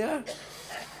søtere, jeg.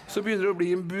 Så begynner det å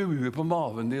bli en bue på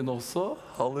maven din også.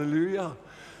 Halleluja.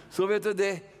 Så vet du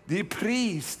det, de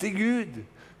priste Gud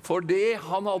for det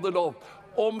han hadde lov.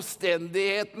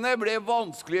 Omstendighetene ble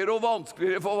vanskeligere og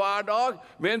vanskeligere for hver dag,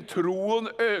 men troen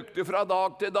økte fra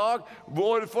dag til dag.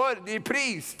 Hvorfor? De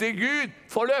priste Gud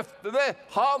for løftene.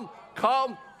 Han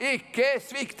kan ikke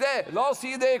svikte. La oss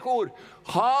si det i kor.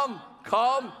 Han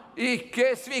kan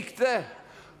ikke svikte.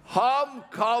 Han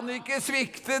kan ikke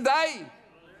svikte deg.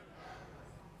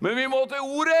 Men vi må til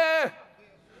ordet.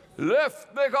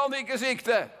 Løftene kan ikke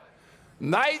svikte.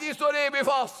 Nei, de står evig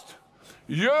fast.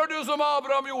 Gjør du som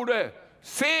Abraham gjorde.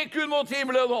 Se kun mot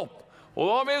himmelen opp. Og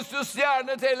da mens du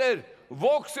stjerne teller,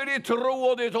 vokser ditt tro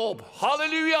og ditt håp.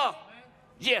 Halleluja!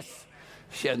 Yes!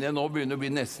 Kjenner jeg nå begynner å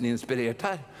bli nesten inspirert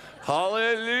her.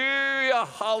 Halleluja,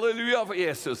 halleluja for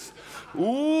Jesus.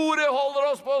 Ordet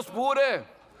holder oss på sporet.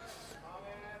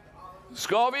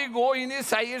 Skal vi gå inn i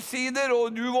seierssider,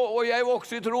 og du og jeg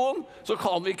vokser i troen, så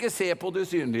kan vi ikke se på det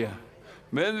synlige.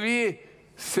 Men vi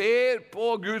ser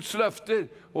på Guds løfter,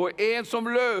 og en som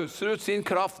løser ut sin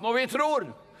kraft når vi tror.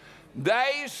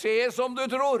 Deg skjer som du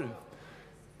tror.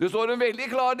 Det står en veldig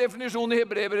klar definisjon i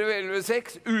Hebreerbrevet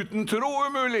 11:6, uten tro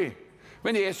umulig.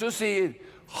 Men Jesus sier,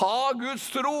 ha Guds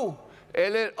tro,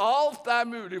 eller alt er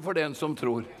mulig for den som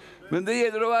tror. Men det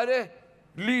gjelder å være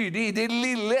lydig i det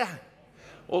lille,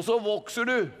 og så vokser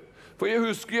du. For jeg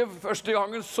husker første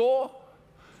gangen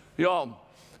Jan,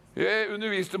 jeg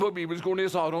underviste på bibelskolen i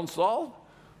Saronsdal.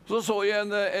 Så jeg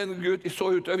en gutt, så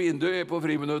ut av vinduet på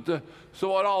friminuttet, så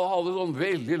var alle hadde sånn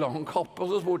veldig lang kappe, og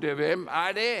så spurte jeg, hvem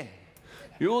er det?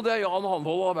 Jo, det er Jan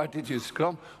Hanvold, har vært i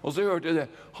Tyskland, og så hørte jeg det,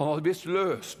 han hadde blitt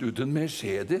løst ut en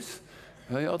Mercedes.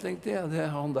 Ja, jeg tenkte, det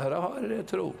er han der har, jeg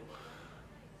tror.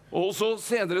 Og så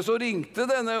senere så ringte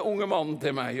denne unge mannen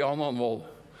til meg, Jan Hanvold,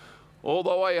 og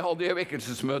da hadde jeg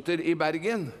vekkelsesmøter i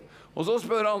Bergen, og så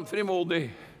spør han frimodig,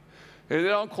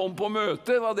 eller han kom på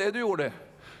møte, hva det du gjorde?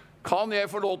 Kan jeg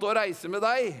få lov til å reise med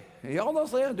deg? Ja, da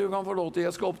sa jeg, du kan få lov til,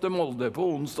 jeg skal opp til Molde. På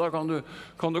onsdag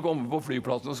kan du komme på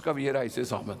flyplassen, så skal vi reise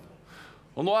sammen.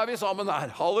 Og nå er vi sammen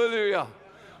her, halleluja.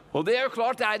 Og det er jo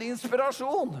klart, det er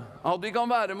inspirasjon, at vi kan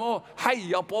være med å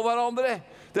heie på hverandre.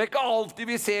 Det er ikke alltid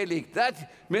vi ser likt,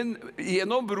 men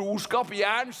gjennom brorskap,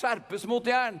 jern skjerpes mot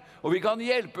jern, og vi kan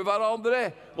hjelpe hverandre,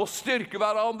 og styrke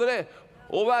hverandre,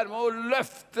 og være med å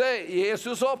løfte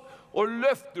Jesus opp, og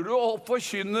løfter du opp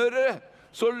forkynnere,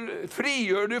 så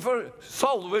frigjør du for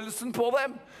salvelsen på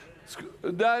dem.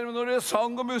 Det er når det er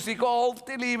sang og musikk og alt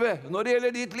i livet, når det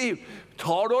gjelder ditt liv,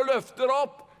 tar du og løfter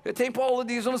opp. Jeg tenker på alle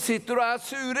de som sitter og er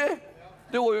sure.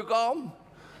 Det går jo ikke an.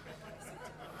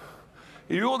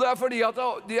 Jo, det er fordi at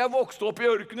de er vokst opp i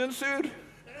ørkenen sur.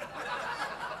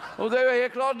 Og det er jo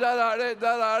helt klart,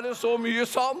 der er det så mye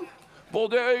sand,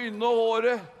 både øynene og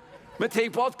håret. Men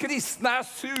tenk på at kristne er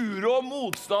sure og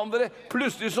motstandere.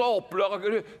 Plutselig så opplager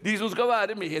du de som skal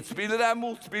være medspillere er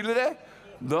motspillere.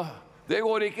 Det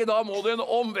går ikke, da må det en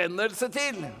omvendelse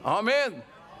til. Amen.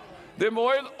 Det må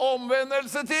en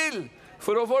omvendelse til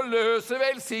for å forløse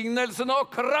velsignelsen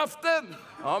og kraften.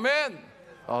 Amen.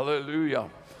 Halleluja.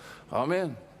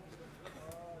 Amen.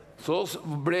 Så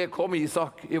kom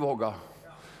Isak i våga.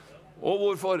 Og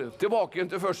hvorfor? Tilbake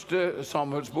igjen til 1.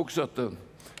 Samuels bok 17.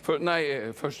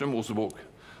 Første Mosebok.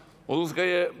 Og så skal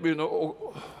jeg begynne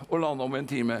å lande om en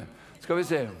time. Skal vi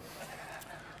se.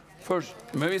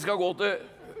 Men vi skal gå til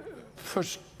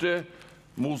 1.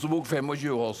 Mosebok 25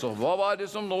 også. Hva var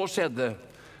det som nå skjedde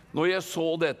når jeg så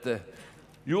dette?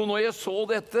 Jo, når jeg så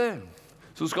dette,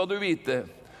 så skal du vite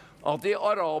at i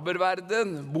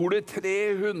araberverden bor det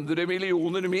 300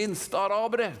 millioner minst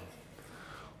arabere.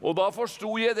 Og da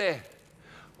forstod jeg det,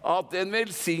 at den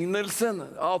velsignelsen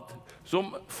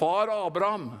som far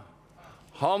Abraham,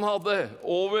 han hadde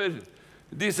over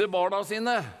disse barna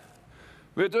sine.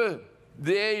 Vet du,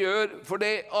 det gjør,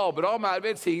 fordi Abraham er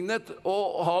velsignet,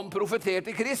 og han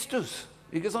profeterte Kristus,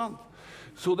 ikke sant?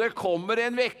 Så det kommer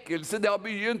en vekkelse, det har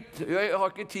begynt. Jeg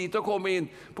har ikke tid til å komme inn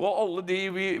på alle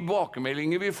de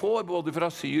bakemeldinger vi får, både fra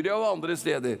Syria og andre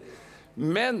steder.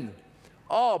 Men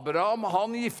Abraham,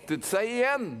 han giftet seg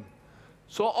igjen.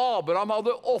 Så Abraham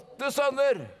hadde 8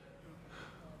 sønner.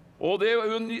 Og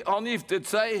han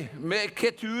giftet seg med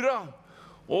Ketura,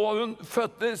 og hun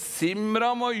fødte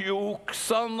Simram og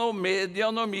Joksan og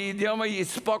Median og Midian og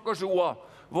Ispak og Shoa.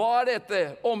 Hva er dette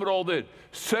områder?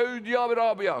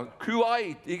 Saudi-Arabia,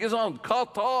 Kuwait, ikke sant?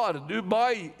 Qatar,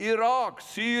 Dubai, Irak,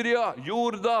 Syria,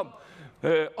 Jordan,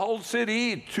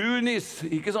 Algerie, Tunis,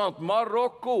 ikke sant?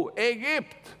 Marokko,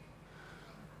 Egypt.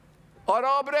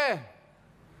 Arabere.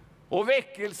 Og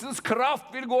vekkelsens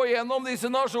kraft vil gå gjennom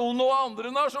disse nasjonene og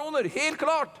andre nasjoner. Helt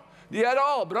klart. De er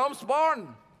Abrahams barn.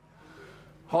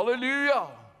 Halleluja.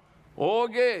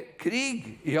 Og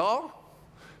krig, ja.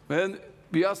 Men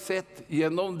vi har sett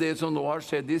gjennom det som nå har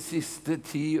skjedd de siste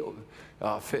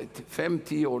ja,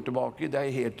 5-10 år tilbake. Det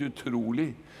er helt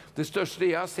utrolig. Det største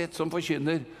jeg har sett som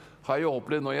forkynner, har jeg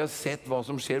opplevd når jeg har sett hva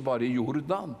som skjer bare i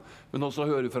Jordan, men også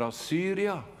høre fra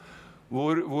Syria,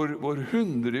 hvor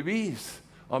hundrevis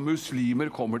av muslimer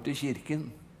kommer til kirken.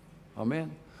 Amen.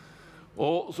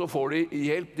 Og så får de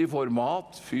hjelp, de får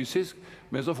mat fysisk,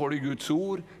 men så får de Guds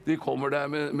ord, de kommer der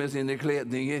med sine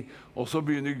kledninger, og så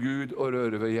begynner Gud å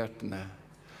røre ved hjertene.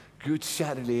 Guds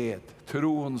kjærlighet,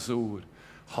 troens ord,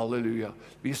 halleluja.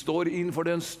 Vi står innenfor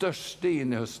den største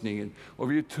innhøstningen,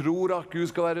 og vi tror at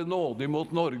Gud skal være nådig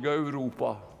mot Norge og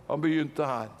Europa. Han begynte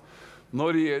her.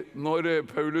 Når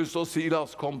Paulus og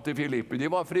Silas kom til Filippi, de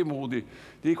var frimodige.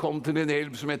 De kom til en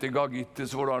elv som heter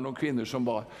Gagittes, hvor det var noen kvinner som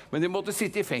bar. Men de måtte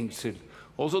sitte i fengsel.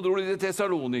 Og så dro de til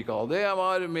Thessalonika. Det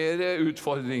var mer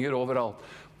utfordringer overalt.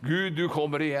 Gud, du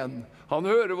kommer igjen.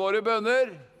 Han hører våre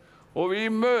bønner, og vi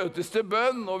møtes til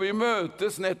bønn, og vi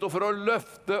møtes nettopp for å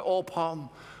løfte opp han.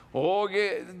 Og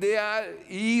det er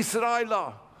Israel da,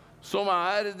 som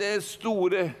er det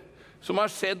store, som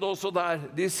har skjedd også der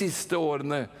de siste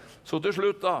årene. Så til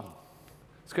slutt da,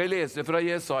 skal jeg lese fra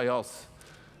Jesajas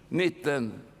 19.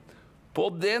 På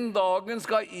den dagen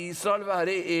skal Israel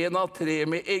være en av tre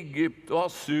med Egypt og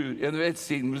Assur, en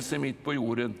velsignelse midt på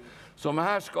jorden, som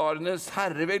herskarenes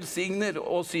Herre velsigner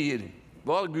og sier,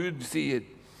 hva Gud sier.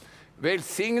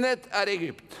 Velsignet er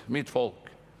Egypt, mitt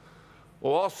folk,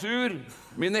 og Assur,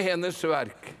 mine henders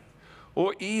verk,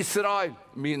 og Israel,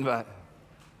 min vær,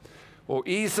 og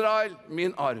Israel,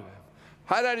 min arv.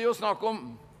 Her er det jo snakk om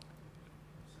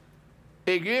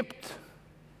Egypt,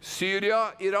 Syria,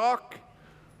 Irak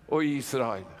og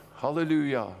Israel.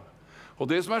 Halleluja. Og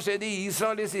det som har skjedd i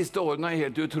Israel de siste årene er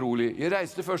helt utrolig. Jeg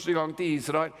reiste første gang til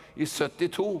Israel i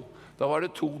 72. Da var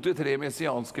det 2-3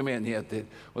 messianske menigheter.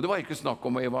 Og det var ikke snakk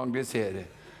om å evangelisere.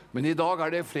 Men i dag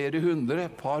er det flere hundre,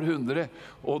 par hundre.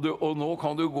 Og nå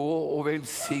kan du gå og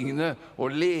velsigne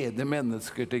og lede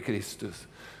mennesker til Kristus.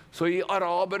 Så i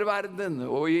araberverdenen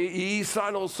og i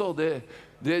Israel også,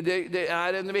 det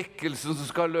er en vekkelse som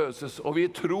skal løses. Og vi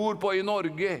tror på i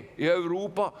Norge, i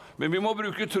Europa, men vi må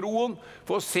bruke troen,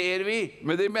 for ser vi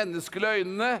med de menneskelige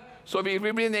øynene, så vil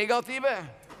vi bli negative.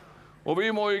 Og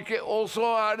vi må ikke, og så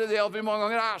er det at vi mange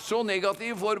ganger er så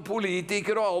negative for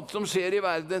politikere og alt som skjer i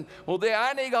verden, og det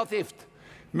er negativt.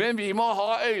 Men vi må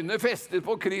ha øynene festet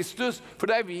på Kristus,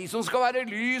 for det er vi som skal være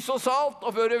lys og salt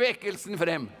og føre vekkelsen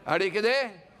frem. Er det ikke det?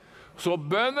 Så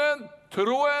bønnen,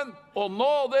 troen og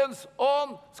nådens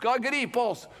ånd skal gripe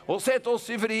oss og sette oss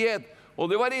i frihet. Og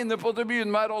det var inne på til å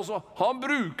begynne med her også. Han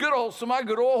bruker oss som er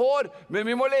grå hår, men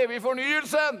vi må leve i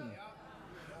fornyelsen.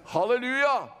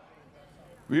 Halleluja!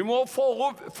 Vi må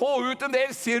få ut en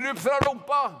del sirup fra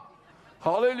lompa.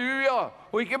 Halleluja!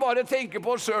 Og ikke bare tenke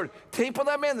på oss selv. Tenk på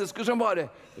de mennesker som bare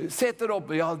setter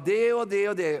opp, ja, det og det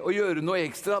og det, og gjøre noe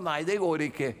ekstra. Nei, det går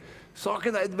ikke.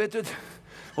 Saken er, vet du,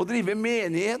 å drive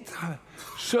menighet,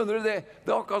 skjønner du det?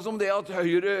 Det er akkurat som det at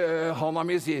Høyre, Hanna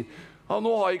mi sier, ja,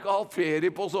 nå har jeg ikke hatt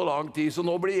ferie på så lang tid, så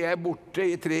nå blir jeg borte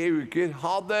i 3 uker.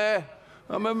 Ha det!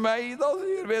 Ja, men meg da,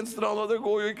 sier Venstrehånda, det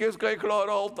går jo ikke, skal jeg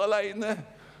klare alt alene?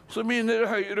 Så begynner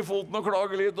høyrefoten å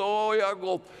klage litt. Å, jeg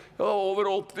har over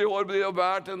 80 år blitt og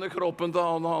bært denne kroppen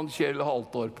til han Kjell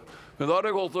Haltorp. Men da er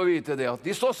det godt å vite det, at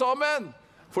de står sammen.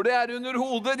 For det er under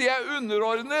hodet, de er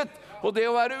underordnet. Og det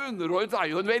å være underordnet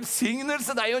er jo en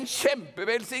velsignelse, det er jo en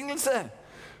kjempevelsignelse.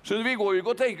 Så vi går jo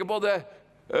ikke og tenker på det,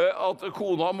 at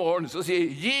kona om morgenen så sier,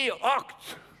 gi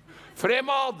akt,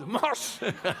 fremad, marsj.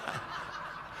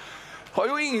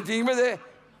 Har jo ingenting med det.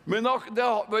 Men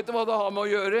vet du hva det har med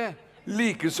å gjøre?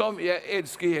 Like som jeg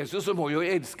elsker Jesus, så må jeg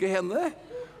jo elske henne.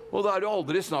 Og da er det jo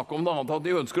aldri snakk om noe annet at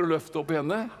de ønsker å løfte opp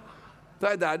henne. Det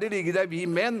er der det ligger, det er vi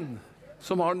menn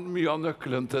som har mye av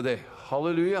nøkkelen til det.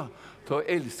 Halleluja, til å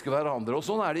elske hverandre. Og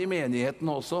sånn er det i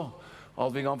menigheten også,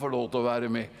 at vi kan få lov til å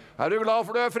være med. Er du glad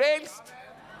for du er frelst?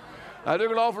 Er du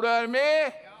glad for du er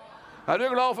med? Er du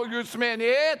glad for Guds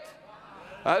menighet?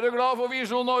 Er du glad for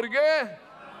Visjon Norge?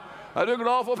 Er du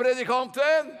glad for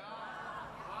predikanten?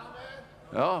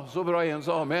 Ja, så bra igjen,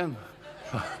 så amen.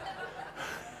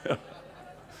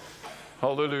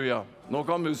 Halleluja. Nå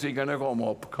kan musikerne komme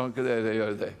opp. Kan ikke dere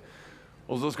gjøre det?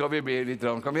 Og så skal vi be litt.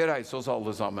 Kan vi reise oss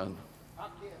alle sammen?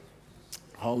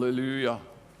 Halleluja.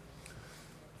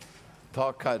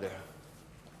 Takk, Herre.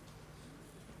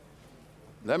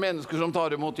 Det er mennesker som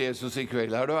tar imot Jesus i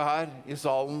kveld. Er du her i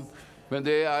salen? Men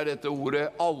det er dette ordet,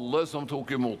 alle som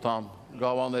tok imot ham,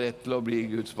 gav han rett til å bli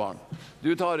Guds barn.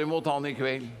 Du tar imot han i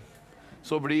kveld,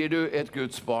 så blir du et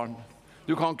Guds barn.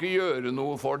 Du kan ikke gjøre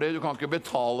noe for det, du kan ikke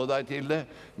betale deg til det,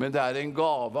 men det er en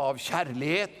gave av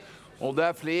kjærlighet Og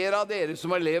det flere av dere som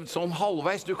har levd sånn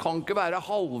halvveis. Du kan ikke være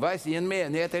halvveis i en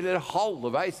menighet, eller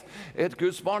halvveis et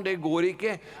Guds barn. Det går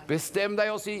ikke. Bestem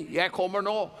deg og si, jeg kommer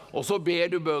nå. Og så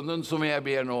ber du bønnen som jeg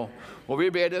ber nå. Og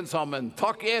vi ber den sammen.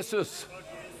 Takk, Jesus.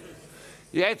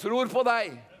 Jeg tror på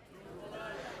deg.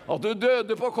 At du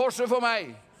døde på korset for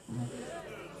meg.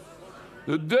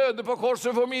 Du døde på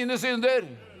korset for mine synder.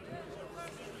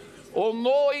 Og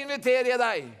nå inviterer jeg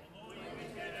deg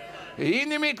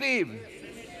inn i mitt liv.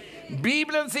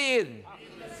 Bibelen sier,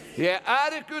 jeg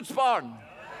er et Guds barn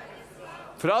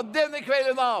fra denne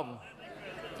kvelden av.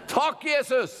 Takk,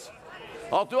 Jesus,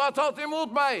 at du har tatt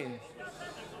imot meg.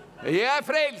 Jeg er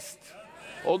frelst,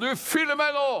 og du fyller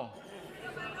meg nå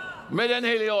med den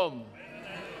hellige ånd.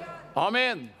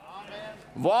 Amen.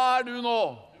 Hva er du nå?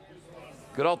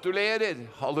 Gratulerer.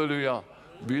 Halleluja.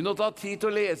 Begynn å ta tid til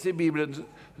å lese i Bibelen.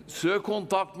 Søk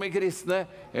kontakt med kristne,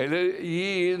 eller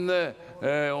gi inn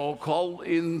og kall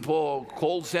inn på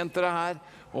callsenteret her,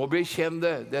 og bekjenn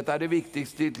det. Dette er det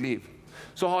viktigste i ditt liv.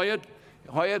 Så har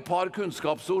jeg et par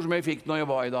kunnskapsord som jeg fikk når jeg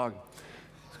var i dag.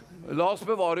 La oss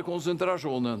bevare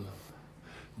konsentrasjonen.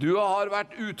 Du har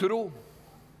vært utro,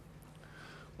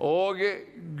 og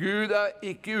Gud er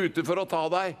ikke ute for å ta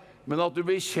deg, men at du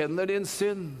bekjenner din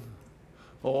synd,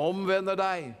 og omvender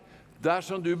deg.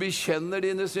 Dersom du bekjenner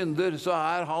dine synder, så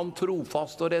er han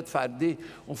trofast og rettferdig,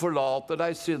 og forlater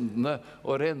deg syndene,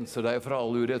 og renser deg fra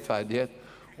all urettferdighet.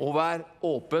 Og vær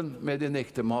åpen med din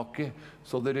ektemake,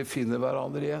 så dere finner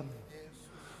hverandre igjen.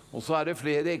 Og så er det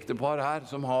flere ektepar her,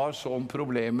 som har sånne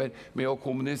problemer med å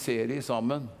kommunisere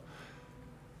sammen.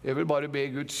 Jeg vil bare be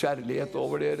Guds kjærlighet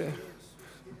over dere.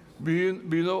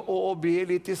 Begynn å be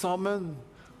litt sammen.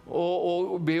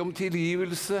 Og be om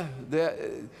tilgivelse.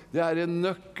 Det er en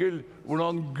nøkkel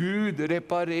hvordan Gud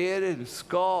reparerer,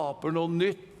 skaper noe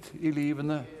nytt i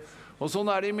livene. Og sånn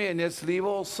er det i menighetslivet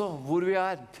også, hvor vi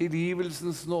er.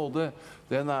 Tilgivelsens nåde,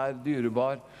 den er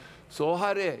dyrebar. Så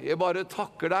Herre, jeg bare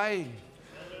takker deg,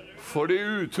 for de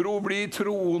utro blir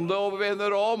troende og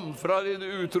vender om fra din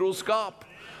utroskap.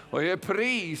 Og jeg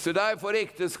priser deg for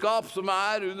ekteskap som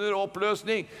er under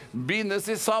oppløsning, bindes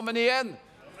i sammen igjen.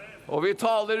 Og vi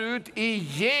taler ut i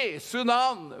Jesu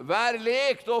navn, vær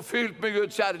lekt og fylt med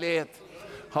Guds kjærlighet.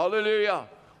 Halleluja.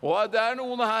 Og det er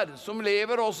noen her som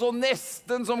lever også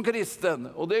nesten som kristen,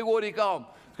 og det går ikke an.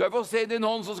 Skal vi få se din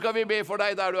hånd, så skal vi be for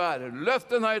deg der du er.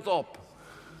 Løft den høyt opp.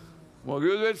 Må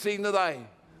Gud velsigne deg.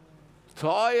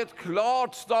 Ta et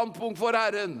klart standpunkt for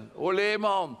Herren, og le med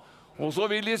han. Og så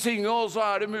vil de synge, og så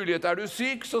er det mulighet. Er du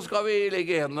syk, så skal vi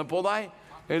legge hendene på deg.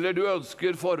 Eller du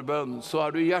ønsker forbønn, så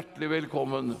er du hjertelig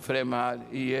velkommen frem her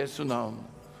i Jesu navn.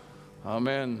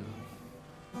 Amen.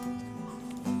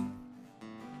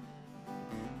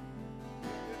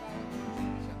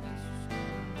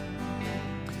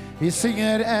 Vi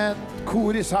synger en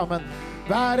kor i sammen.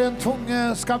 Hver en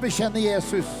tunge skal bekjenne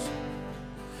Jesus.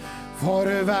 For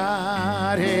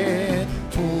hver en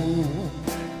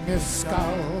tunge skal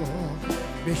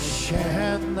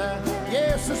bekjenne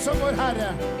Jesus som vår Herre.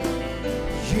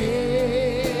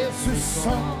 Jesus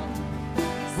som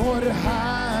vår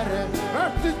Herre.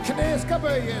 Hvert et kne skal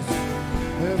bøyes.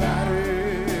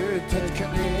 Hvert et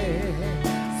kne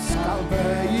skal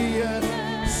bøyes.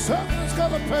 Sønnen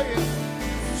skal opphøyes.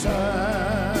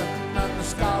 Sønnen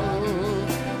skal opphøyes.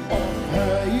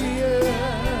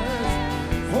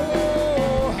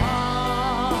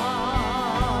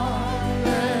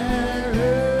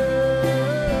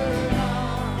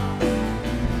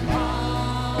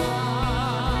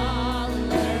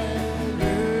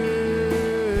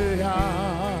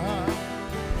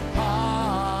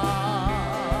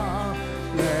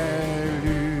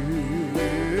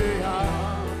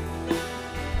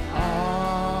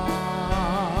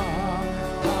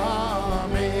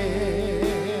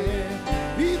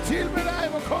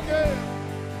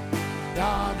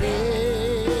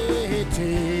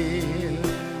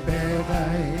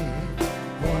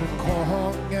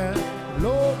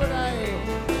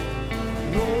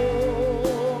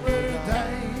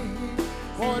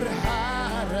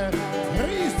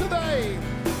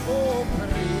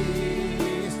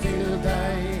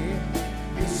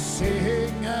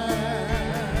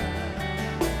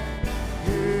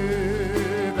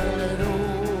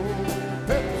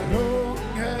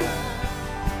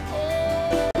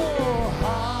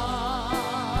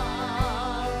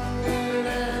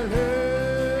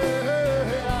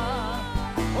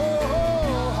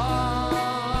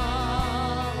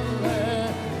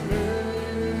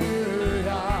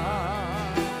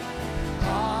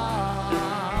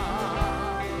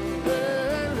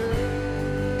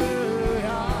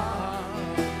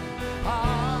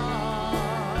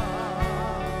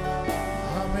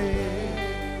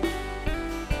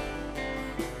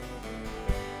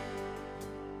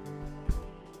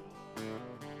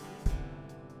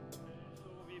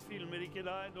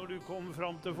 kom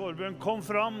fram til forbønn. Kom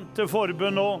fram til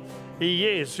forbønn nå, i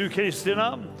Jesu Kristi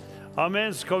navn.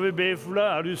 Amen. Skal vi be for deg?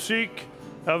 Er du syk?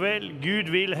 Ja vel,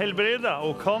 Gud vil helbrede deg,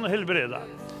 og kan helbrede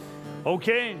deg. Ok,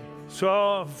 så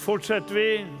fortsetter vi.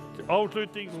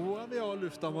 Avslutning. Nå vi av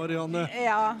lufta, Marianne.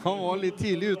 Ja. Han var litt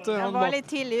tidlig ute. Han var litt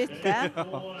tidlig ute.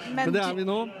 Ja. Men det vi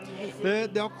nå.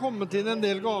 Det har kommet inn en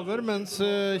del gaver mens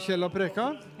Kjell har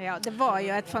preket. Ja, det var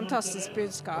jo et fantastisk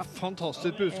budskap.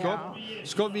 Fantastisk budskap. Ja.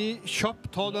 Skal vi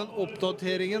kjapt ta den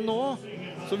oppdateringen nå?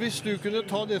 Så hvis du kunne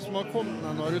ta det som har kommet...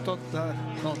 Nei, nå har du tatt der.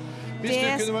 Sånn. Hvis du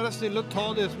kunne være snill å ta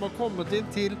det som har kommet inn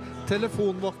til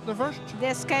telefonvaktene først.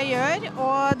 Det skal jeg gjøre,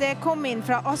 og det kom inn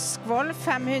fra Askvoll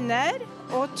 500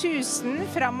 og 1000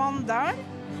 fra Mandal.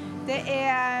 Det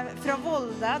fra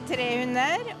Volda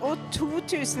 300 og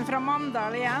 2000 fra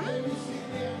Mandal igjen.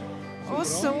 Og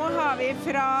så har vi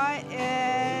fra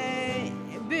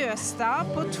Bøstad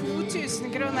på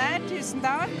 2000 kroner, tusen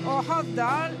takk. Og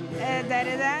Haddal,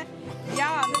 der det.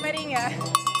 Ja, du må ringe.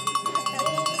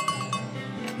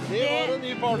 Det var en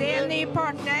ny partner. Det en ny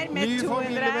partner med ny 200.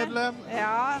 Familiemedlem.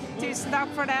 Ja, tusen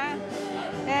takk for det.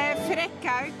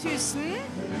 Frekkhaug 1000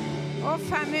 og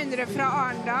 500 fra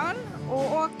Arendal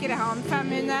og Åkrehamn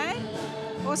 500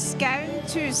 og Skaun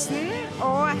 1000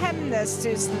 og Hemnes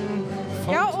 1000.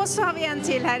 Ja, og så har vi en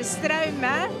til her,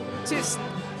 Straume 1000.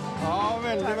 Ja,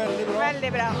 veldig, veldig bra.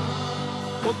 Veldig bra.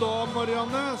 Og da,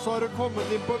 Marianne, så har det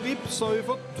kommet inn på Vips, så har vi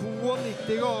fått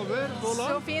 92 gaver.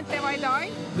 Så fint, det var i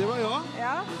dag. Det var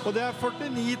ja. Og det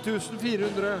 49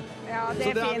 400. Ja, det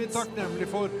så det fint. vi takknemlige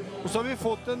for. Og så har vi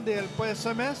fått en del på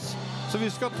SMS, så vi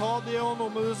skal ta det og nå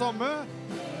med det samme.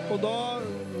 Og da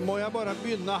må jeg bare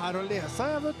begynne her å lese,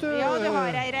 vet du. Ja, du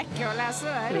har en rekke å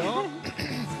lese der. Ja.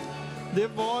 Det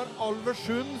var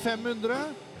Alversund 500,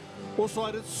 og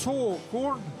så det et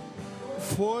såkorn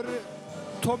for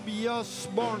Tobias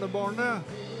barnebarnet.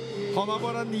 Han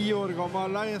bare 9 år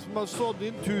gammel, en som har stått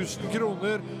inn 1000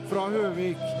 kroner fra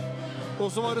Høvik.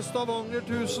 Og så var det Stavanger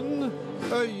 1000,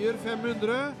 Øyer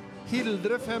 500,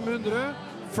 Hildre 500,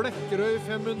 Flekkerøy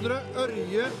 500,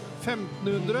 Ørje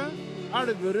 1500,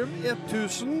 Elverum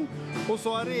 1000, og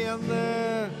så det en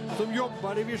som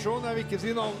jobber i Visjon, jeg vil ikke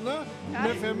si navnet,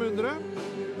 med 500.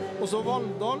 Og så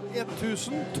Valldal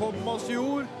 1000, Thomas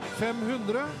Jord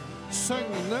 500,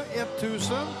 Søgne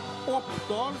 1000,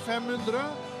 Oppdal 500,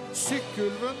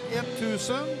 Sykkylven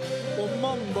 1000, og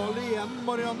Mandal igjen,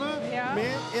 Marianne,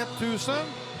 med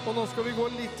 1000. Og nå skal vi gå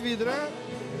litt videre.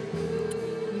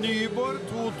 Nyborg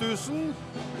 2000,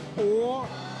 og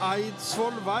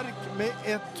Eidsvoll Verk med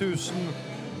 1000.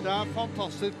 Det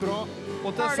fantastisk bra.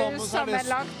 Og til sammen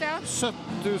sammenlagt, ja. 17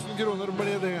 000 kroner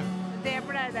ble det. Det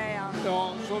ble det, ja. Ja,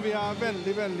 så vi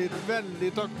veldig, veldig,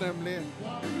 veldig takknemlige.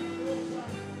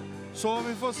 Så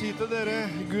vi får si til dere,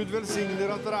 Gud velsigne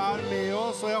dere at dere med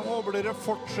oss, og jeg håper dere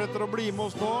fortsetter å bli med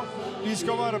oss nå. Vi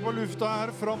skal være på lufta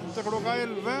her fram til klokka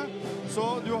 11, så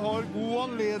du har god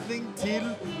anledning til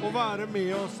å være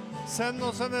med oss. Send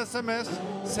oss en SMS,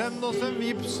 send oss en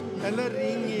Vips, eller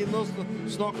ring inn og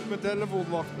snakk med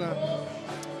telefonvaktene.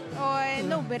 Og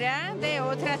nummeret, det jo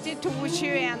 32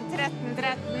 21 13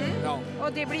 13, ja.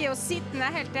 Og de blir jo sittende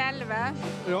helt til 11.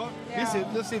 Ja, vi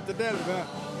sitter til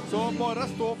 11. Så bare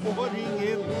stå på og ring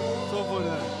inn, så får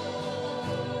det.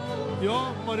 Ja,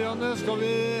 Marianne, skal vi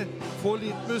få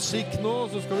litt musikk nå,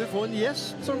 så skal vi få en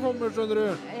gjest som kommer, skjønner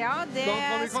du. Ja, det skal vi. Da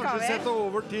kan vi kanskje sette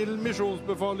over til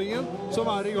misjonsbefalingen,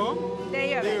 som i gang. Det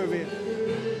gjør vi.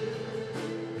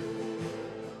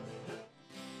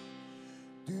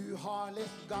 Du har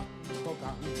lest gang på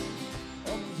gang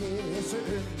om Jesu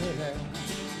undere,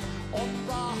 om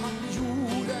hva han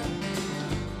gjorde,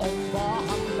 om hva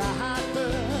han lærte,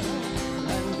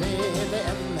 men be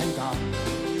en gang,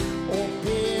 og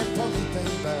be på nytt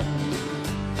en bønn,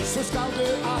 så skal du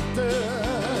atter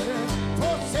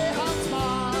få se hans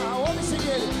mag, og vi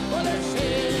synger, og det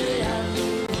skjer igjen,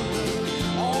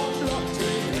 og blott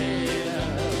vi ber,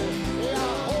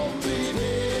 ja, om vi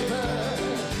ber,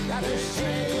 ja, det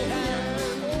skjer igjen,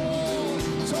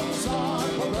 som svar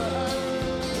på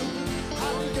bønn,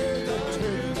 han Gud og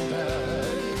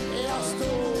trunder, ja,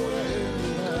 store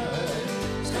under,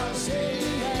 skal skje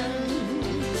igjen.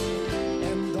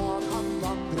 En dag han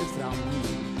vandret fram,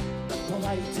 på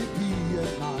vei til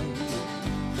byen nei,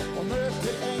 og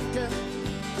møter enken,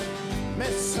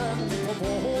 med sønn på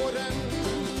våren.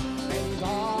 En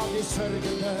dag i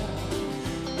sørgende,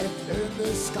 et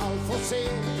under skal få se,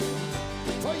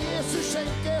 for Jesus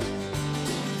skjenker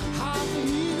han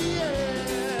liv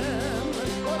igjen,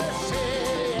 og det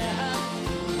skjer igjen,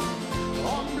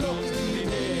 om blott vi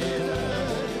ber,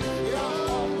 ja,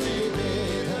 om vi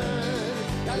ber,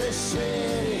 ja, det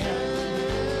skjer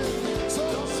igjen,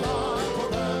 som svar på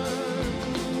bønn.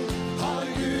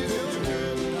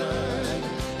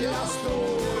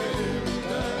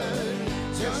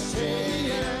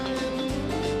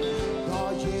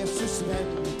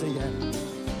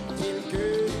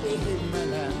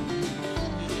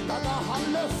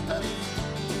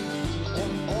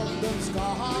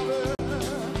 skave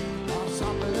har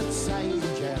samlet seg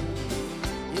igjen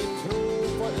i tro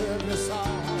på øvre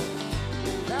sal.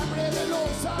 Der ble det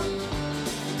lovsang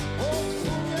og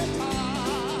sunget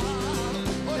av,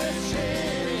 og det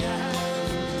skjer igjen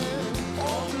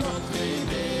om blott vi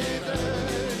lever,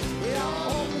 ja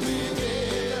om vi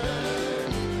lever.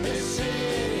 Det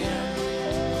skjer igjen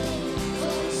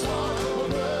som svar på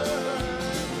bønn,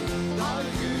 har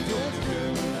Gud gjort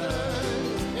under,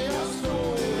 ja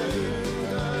store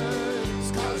under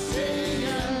skal skje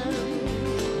igjen.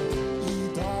 I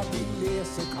dag vi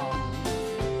leser kan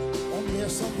om det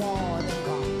som var en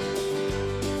gang,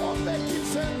 om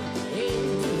vekkelsen i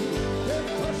den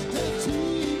første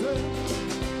tiden,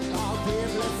 da det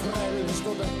ble frelst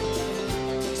og dømt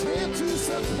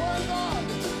 3000 på en dag,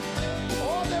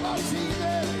 og det var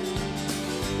tider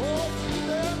og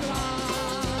tider lang,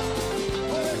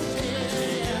 og det skjer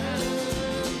igjen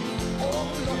om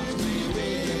blott vi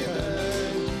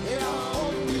lever, ja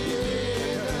om vi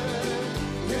lever.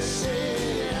 Det skjer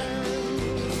igjen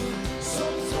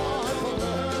som svar på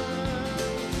bønn,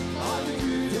 har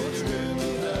Gud gjort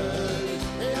under,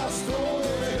 ja står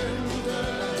under.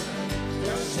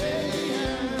 Det skjer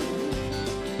igjen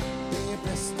det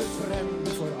beste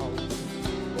fremme for alt,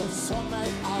 og som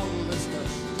aller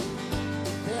størst,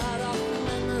 det at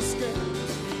mennesket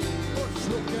får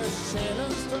slukke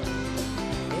sjelens død.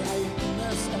 Jeg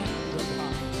minnes enda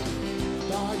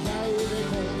da jeg ved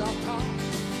Golgata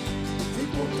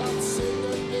fikk bort hans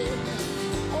synder inn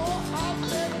og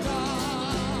hadde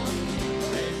dag.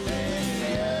 Det skjer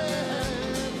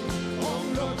igjen om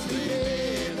blott vi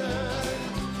lever,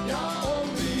 ja om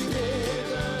vi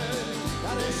lever.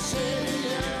 Ja, det skjer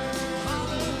igjen,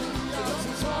 ja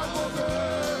som svar på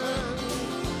bønn,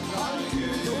 har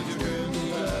Gud gjort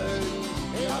under,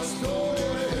 ja står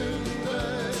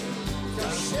under.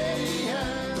 Det skjer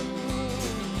igjen.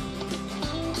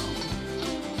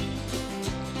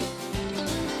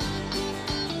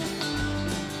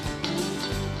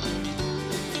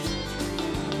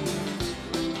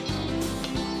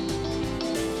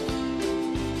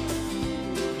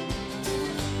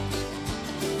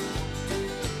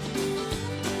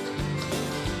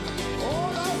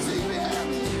 Og da sier vi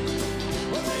igjen,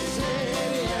 og det skjer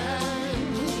igjen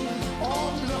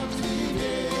om blott vi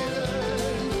lever,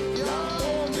 ja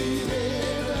om vi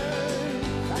lever.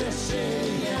 Det skjer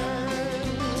igjen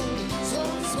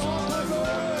som svar på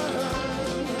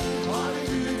bønn, har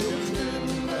Gud gjort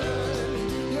under,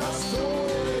 ja står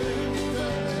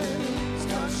under,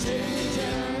 skal skje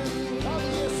igjen.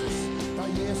 Da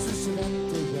Jesus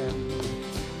vendte hjem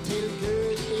til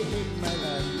Gud i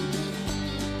himmelen,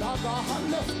 da ga han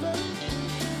løftet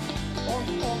om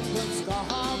åndens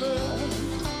gave.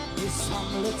 De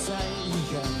samlet seg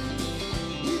igjen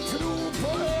i tro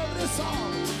på øvre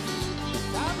sal.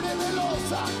 Der ble det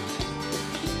lovsang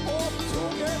og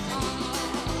tunget av.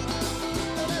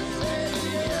 Og det skjer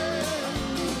igjen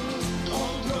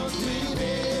om blott vi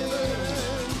lever,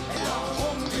 ja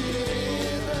om vi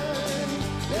lever.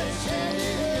 Det skjer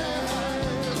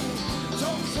igjen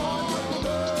som svar på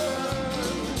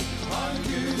bønn, har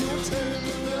Gud gjort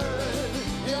under,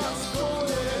 ja står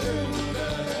det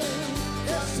under.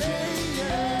 Det skjer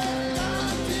igjen,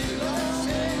 det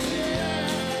skjer igjen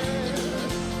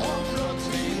om blott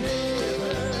vi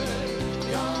lever,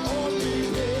 ja om vi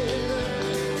lever.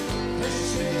 Det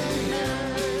skjer igjen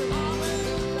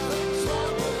som svar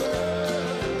på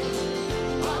bønn,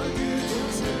 har Gud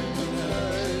gjort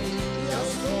under, ja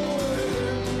står det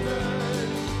under.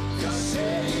 Det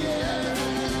skjer igjen.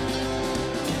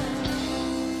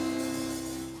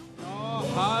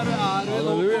 Her er vi nå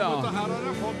Halleluja. kommet, og her har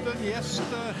jeg fått en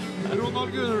gjest.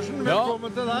 Ronald Gundersen,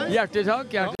 velkommen til deg. Hjertelig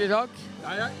takk, hjertelig takk.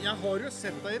 Ja, jeg har jo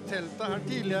sett deg i teltet her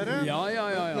tidligere, Ja.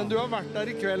 men du har vært der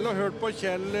i kveld og hørt på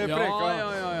Kjell preka.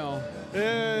 Ja.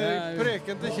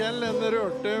 Preken til Kjell, den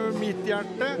rørte mitt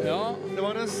hjerte. Ja. Det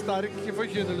var en sterk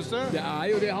forkynnelse. Det er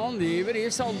jo det. Han lever i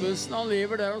salvelsen, han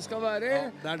lever der han skal være. Ja,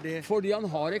 det er det. Fordi han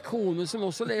har en kone som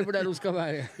også lever der hun skal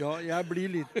være. Ja, jeg blir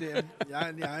litt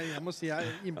jeg må si jeg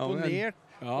er imponert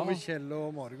over Kjell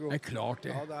og Margot. Det er klart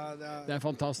det. Ja, Det er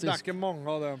fantastisk. Det er ikke mange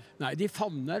av dem. Nei, de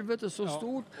favner, vet du, så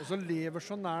stort. Og så lever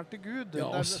så nær til Gud. Det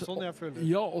er sånn jeg føler.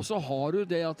 Ja, og så har du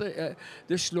det at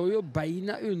det slår jo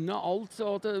beina unna alt.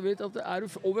 Så at, vet, at er du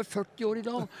over 40 år i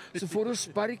dag, så får du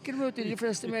sparker, vet du, i de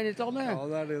fleste menighetene. Ja,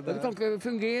 det er det. Det kan ikke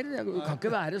fungere. Det kan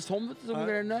ikke være sånn, vet du, som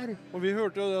greiene der. Og vi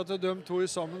hørte jo det at de to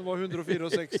sammen var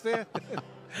 164.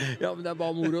 Ja, men det er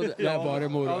bare moro. Det er bare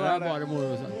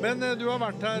moro. Men du har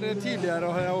vært her tidligere,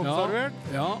 har jeg observert.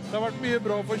 Ja. Det har vært mye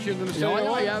bra forkynnelse i år.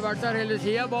 Ja, jeg har vært der hele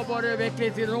tiden, bare vekk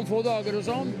litt i noen få dager og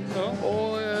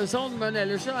sånn. Men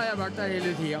ellers har jeg vært der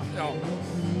hele tiden. Ja.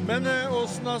 Men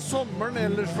hvordan er sommeren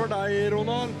ellers for deg,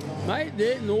 Ronald? Nei,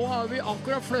 nå har vi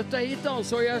akkurat flyttet hit, da,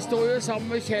 så jeg står jo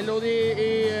sammen med Kjell og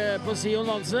på Sion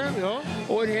Danse. Ja.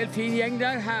 Og en helt fin gjeng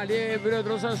der, herlige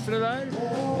brødre og søstre der.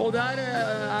 Og der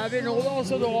vi nå, da,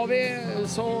 så da har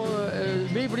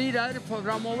vi blir der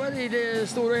fremover i det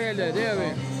store og hele, det gjør vi.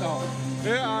 Ja.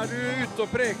 Er du ute og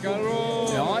preker og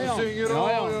synger?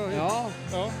 Ja,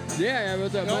 det jeg,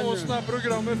 vet du. Ja, hvordan er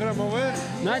programmet fremover?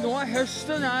 Nei, nå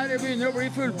høsten begynner å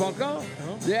bli fullpakka.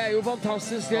 Det jo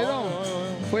fantastisk det, da.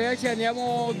 For jeg kjenner jeg må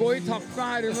gå i takt med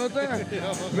Herren, vet du.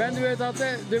 Men du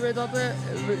vet at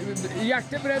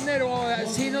hjertet brenner, og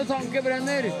sinn og tanke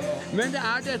brenner. Men det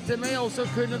dette med også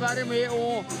kunne være med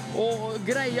og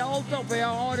greie alt, da. For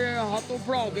jeg har hatt noen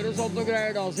plager og sånt og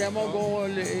greier, da, så jeg må gå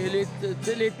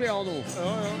til litt piano.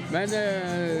 Men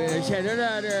jeg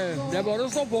kjenner det bare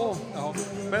å stå på.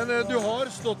 Men du har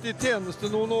stått i tjeneste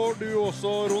noen år, du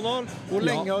også, Ronald. Hvor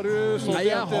lenge har du stått i tjeneste? Nei,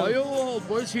 jeg har jo holdt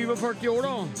på i 47 år,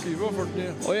 da. 47.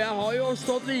 Og jeg har jo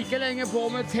stått like lenge på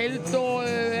med telt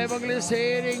og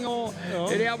evangelisering og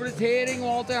rehabilitering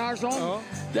og alt det her sånn.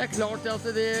 Det klart at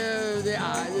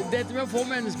dette med å få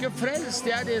mennesker frelst,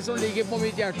 det det som ligger på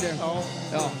mitt hjerte.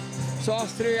 Ja. Så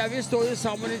Astrid, vi står jo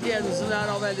sammen i tjenesten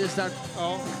der, veldig sterkt.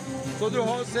 Ja. Så du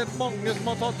har sett mange som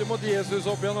har tatt imot Jesus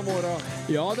opp gjennom året?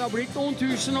 Ja, det har blitt noen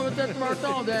tusen etter hvert,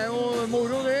 da. Det jo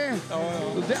moro, det.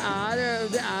 Det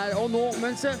og nå,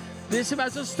 men det som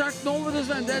så sterkt nå, det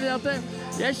at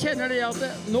jeg kjenner det at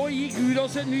nå gir Gud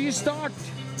oss en ny start.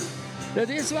 Det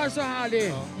det som så herlig.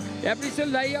 Jeg blir så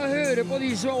lei av å høre på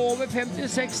de som over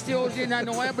 50-60 år siden. Nei,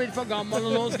 nå har jeg blitt for gammel,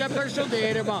 og nå skal jeg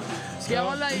pensjonere meg. Skal jeg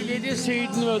ha leilighet i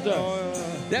Syden, vet du.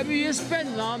 Det mye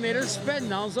spennende, mer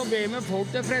spennende å be med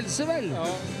folk til frelse, vel? Ja,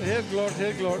 helt klart,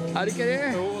 helt klart. Det ikke det?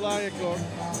 Jo, det helt klart.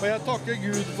 Og jeg takker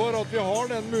Gud for at vi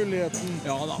har den muligheten.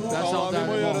 Ja da, det sant. Vi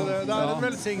må gjøre det. Det en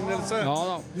velsignelse. Ja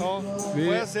da. Ja. Og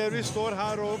jeg ser vi står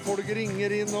her, og folk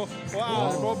ringer inn og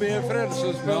med å be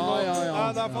frelsesbønn. Ja,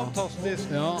 det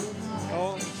fantastisk. Ja. Ja,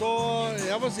 så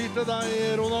jeg må si til deg,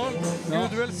 Ronald,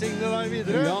 Gud velsigne deg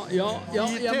videre i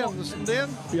tjenesten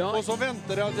din, og så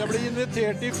venter jeg at jeg blir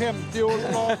invitert i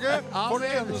 50-årslaget for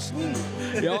tjenesten.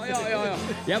 Ja.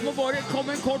 Jeg må bare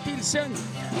komme en kort hilsen,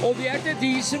 og det til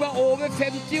de som over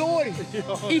 50 år.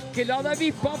 Ikke la deg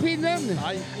vippe av pinnen.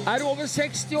 Over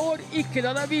 60 år, ikke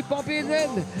la deg vippe av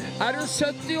pinnen. Du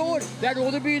 70 år, det nå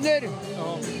det begynner.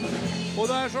 Og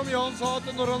det som Jan sa, at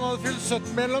når han hadde fylt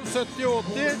mellom 70 og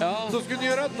 80, så skulle han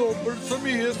gjøre dobbelt så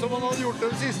mye som han hadde gjort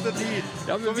den siste tid.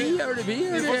 Ja, men vi gjør det. Vi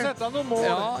får sette noen mål.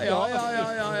 Ja,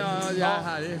 det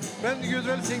herlig. Men Gud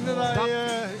velsigne deg.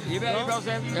 I veldig bra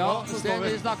sted. Ja,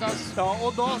 vi snakkes. Ja,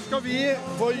 og da skal vi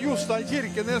få Jostein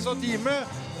Kirkenes og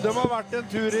teamet. De har vært en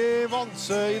tur i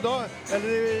Vansø i dag,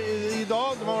 de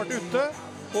har vært ute.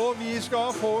 Og vi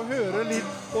skal få høre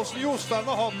litt hvordan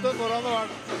Jostein har hatt det når han har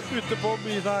vært ute på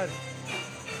byen her.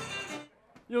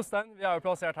 Jostein, vi jo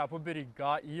plassert her på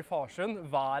brygga i Farsund.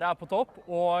 Været på topp,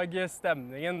 og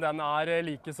stemningen den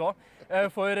like så.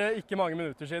 For ikke mange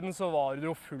minutter siden så var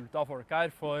det jo fullt av folk her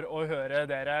for å høre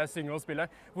dere synge og spille.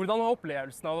 Hvordan har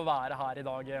opplevelsen av å være her i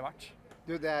dag vært?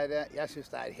 Du, jeg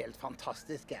synes det helt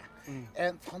fantastisk.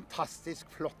 En fantastisk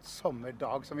flott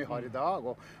sommerdag som vi har i dag.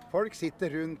 Og folk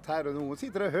sitter rundt her, og noen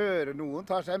sitter og hører, noen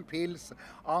tar seg en pils,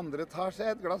 andre tar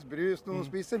seg et glass brus, noen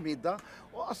spiser middag.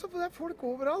 Og altså, det folk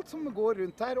overalt som går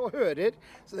rundt her og hører.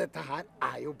 Så dette her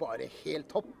jo bare helt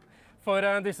topp. For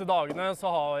disse dagene så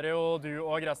har jo du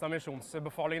og resten av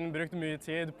misjonsbefalingen brukt mye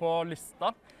tid på Lista,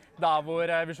 der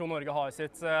hvor Visjon Norge har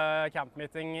sitt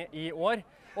campmeeting i år.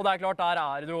 Og det klart,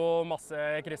 der det jo masse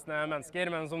kristne mennesker,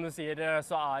 men som du sier,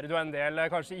 så det jo en del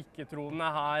kanskje ikke-troende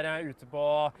her ute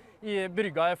i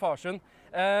brygga i Farsund.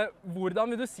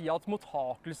 Hvordan vil du si at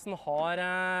mottakelsen har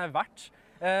vært?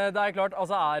 Det klart,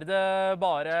 altså det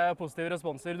bare positive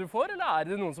responser du får,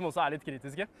 eller det noen som også litt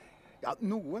kritiske? Ja,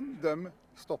 noen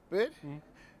stopper,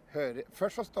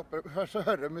 først så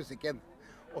hører de musikken,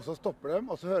 og så stopper de,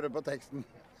 og så hører de på teksten.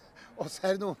 Og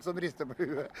så det noen som rister på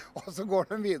huet, og så går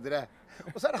de videre.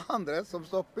 Og så det andre som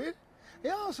stopper,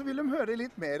 så vil de høre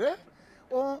litt mer.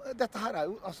 Og dette her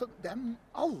jo, altså, det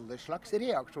alle slags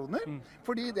reaksjoner,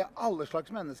 fordi det alle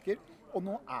slags mennesker. Og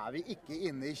nå vi ikke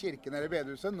inne i kirken eller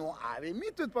bedehuset, nå vi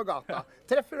midt ute på gata,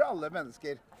 treffer alle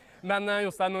mennesker. Men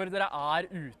Jostein, når dere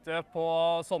ute på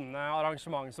sånne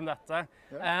arrangement som dette,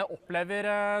 opplever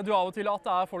du av og til at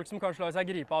det folk som kanskje lar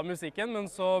seg gripe av musikken, men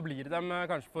så blir de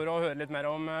kanskje for å høre litt mer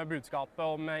om budskapet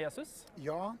om Jesus?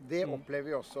 Ja, det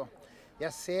opplever vi også.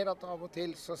 Jeg ser at av og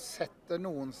til så setter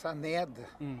noen seg ned.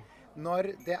 Når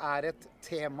det et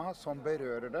tema som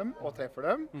berører dem og treffer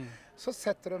dem, så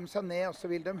setter de seg ned, og så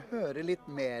vil de høre litt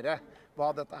mer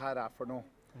hva dette her for noe.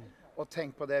 Og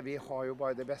tenk på det, vi har jo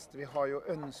bare det beste. Vi har jo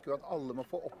ønsket at alle må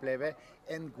få oppleve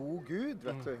en god Gud,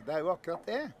 vet du. Det jo akkurat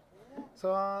det. Så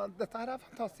dette her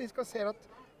fantastisk, å se at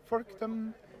folk de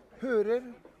hører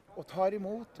og tar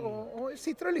imot og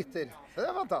sitter og lytter. Så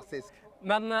det fantastisk.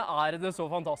 Men det så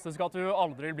fantastisk at du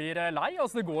aldri blir lei?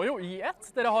 Altså, det går jo i ett.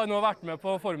 Dere har nå vært med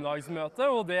på formiddagsmøte,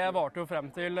 og det varte jo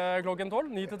frem til klokken 12,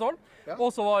 9-12. Ja.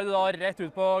 Og så var det da rett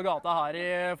ut på gata her i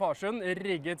Farsund,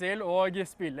 rigge til og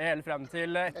spille helt frem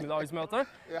til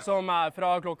ettermiddagsmøtet, som fra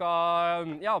klokka,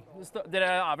 ja, dere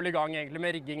vel i gang egentlig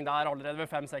med rigging der allerede ved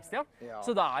 5-6, ja.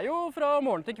 Så det jo fra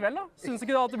morgen til kveld da. Synes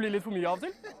ikke da at det blir litt for mye av og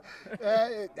til?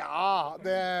 Ja,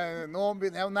 nå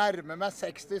begynner jeg å nærme meg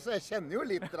 60, så jeg kjenner jo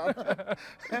litt drann.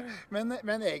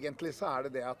 Men egentlig så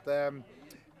det det at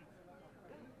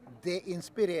det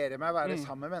inspirerer meg å være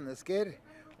sammen med mennesker.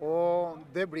 Og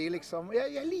det blir liksom,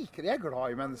 jeg liker det, jeg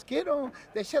glad i mennesker, og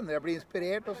det kjenner jeg blir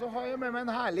inspirert. Og så har jeg med meg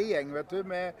en herlig gjeng, vet du,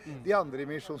 med de andre i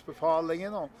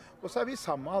misjonsbefalingen. Og så vi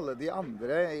sammen med alle de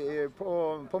andre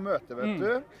på møte, vet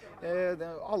du.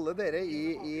 Alle dere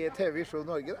i TV Visjon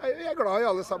Norge. Jeg glad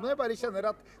i alle sammen, jeg bare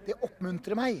kjenner at det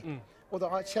oppmuntrer meg. Og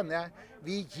da kjenner jeg,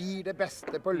 vi gir det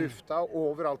beste på lufta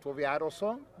overalt hvor vi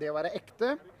også. Det å være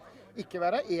ekte, ikke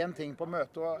være en ting på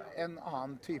møte og en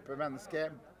annen type menneske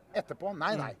etterpå.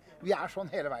 Nei, vi sånn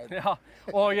hele veien. Ja,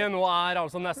 og nå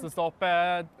altså neste stopp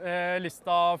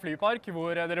Lista flypark,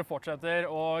 hvor dere fortsetter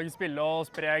å spille og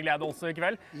spre glede også i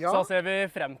kveld. Ja. Så ser vi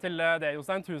frem til det,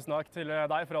 Jostein. Tusen takk til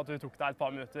deg for at du tok deg et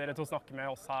par minutter til å snakke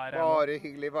med oss her. Bare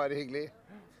hyggelig, bare hyggelig.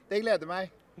 Det gleder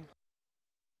meg.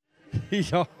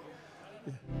 Ja.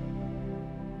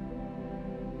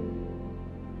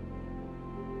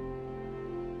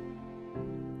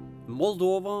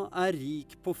 Moldova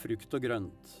rik på frukt og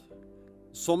grønt.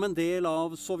 Som en del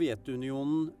av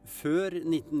Sovjetunionen før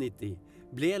 1990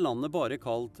 ble landet bare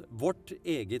kalt vårt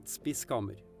eget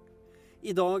spiskammer.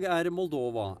 I dag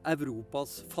Moldova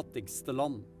Europas fattigste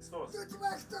land.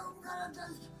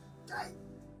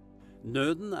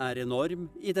 Nøden enorm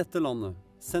i dette landet,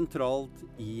 sentralt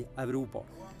i Europa.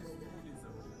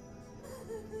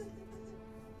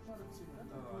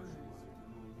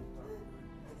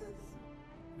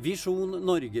 Visjon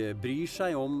Norge bryr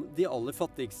seg om de aller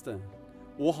fattigste,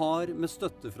 og har med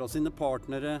støtte fra sine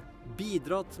partnere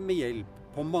bidratt med hjelp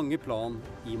på mange plan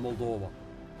i Moldova.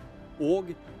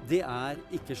 Og det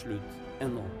ikke slutt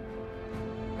ennå.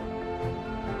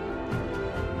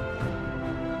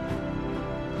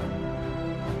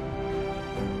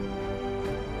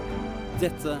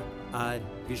 Dette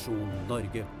Visjon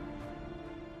Norge.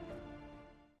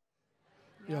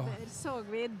 Ja. Der så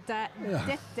vi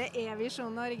dette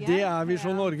Visjon Norge. Det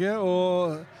Visjon Norge,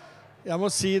 og jeg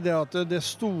må si det at det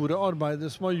store arbeidet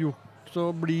som har gjort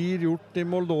og blir gjort i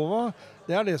Moldova,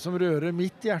 det det som rører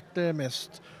mitt hjerte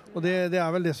mest. Og det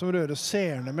vel det som rører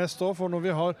seerne mest også, for når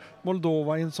vi har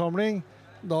Moldova-innsamling,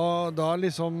 da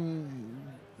liksom,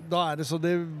 da det så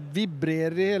det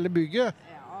vibrerer i hele bygget.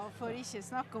 For ikke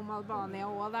snakke om Albania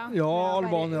også da. Ja,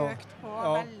 Albania. Det økt på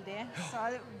veldig. Så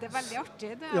det veldig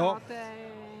artig det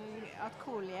at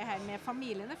Koli her med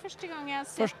familiene. Første gang jeg har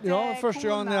sett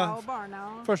kona og barna.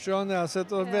 Første gang jeg har sett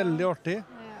det, veldig artig.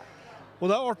 Og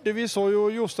det artig, vi så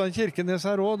jo Jostein Kirkenes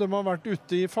her også. De har vært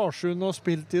ute i Farsund og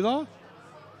spilt i dag.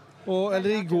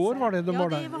 Eller i går var det de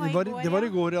var der. Det var i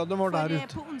går, ja, de var der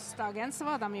ute. På onsdagen så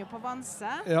var de jo på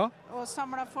Vanse og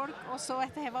samlet folk, og så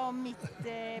etter jeg var midt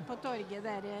på torget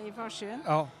der i Farsund.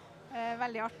 Ja.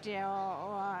 Veldig artig å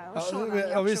se dem i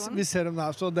aksjonen. Vi ser dem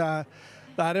der, så det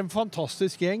en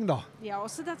fantastisk gjeng da. Ja,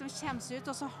 og så dette kommer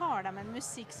ut, og så har de en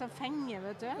musikk som fenger,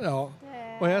 vet du. Ja,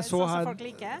 og jeg så sånn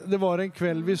her, det var en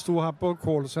kveld vi sto her på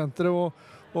callsenteret,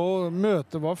 og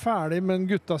møtet var ferdig, men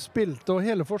gutta spilte, og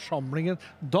hele forsamlingen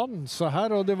danset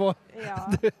her, og det var,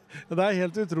 det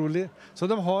helt utrolig. Så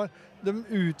de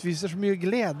utviser så mye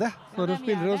glede når de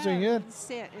spiller og synger.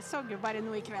 Jeg så jo bare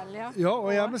noe i kveld, ja. Ja, og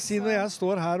jeg må si når jeg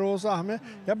står her og så med,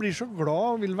 jeg blir så glad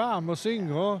og vil være med og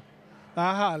synge, og det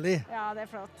herlig. Ja, det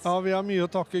flott. Ja, vi har mye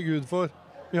å takke Gud for.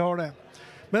 Vi har det.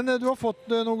 Men du har fått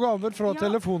noen gaver fra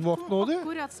telefonvakten, og du? Ja,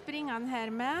 akkurat springer han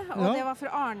her med, og det var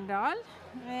fra Arendal.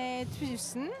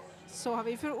 1000 Så har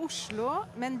vi fra Oslo,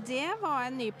 men det var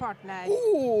en ny partner.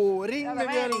 Ring med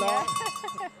bjella!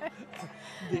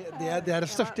 Det det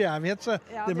største jeg vet, så.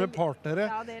 Det med partnere.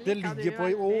 Det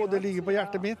ligger på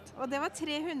hjertet mitt. Og det var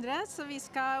 300, så vi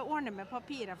skal ordne med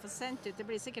papirer for sendt ut. Det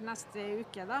blir sikkert neste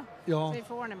uke da. Ja. Så vi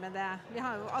får ordne med det. Vi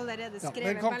har jo allerede skrevet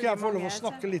men kan ikke jeg få lov å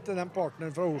snakke litt til den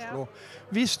partneren fra Oslo?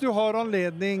 Hvis du har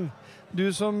anledning, du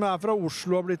som fra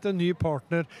Oslo har blitt en ny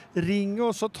partner, ring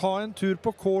oss og ta en tur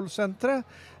på callsenteret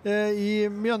i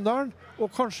Mjøndalen, og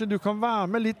kanskje du kan være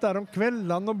med litt der om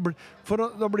kveldene, for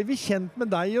da blir vi kjent med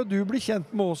deg, og du blir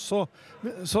kjent med oss,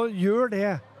 så gjør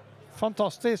det.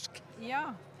 Fantastisk.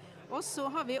 Ja, og så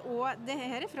har vi også, det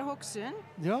her fra Hokksund,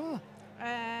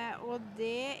 og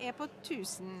det på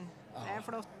 1000. Det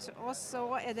flott. Og så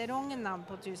det Rognan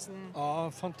på 1000. Ja,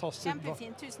 fantastisk.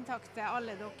 Kjempefint. Tusen takk til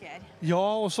alle dere.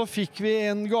 Ja, og så fikk vi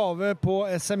en gave på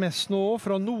SMS nå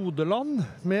fra Nodeland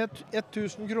med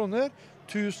 1000 kroner.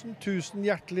 Tusen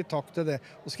hjertelig takk til det.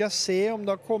 Og skal jeg se om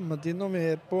det har kommet inn noe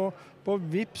mer på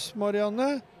Vips,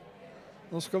 Marianne.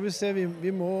 Nå skal vi se,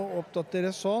 vi må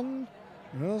oppdatere sånn.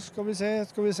 Nå skal vi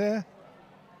se.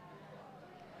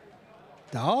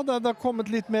 Ja, det har kommet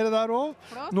litt mer der også.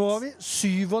 Nå har vi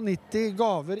 97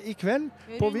 gaver i kveld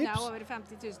på Vips. Vi runder over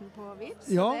 50 000 på Vips.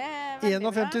 Ja,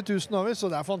 51 000 har vi, så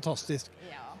det fantastisk.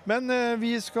 Men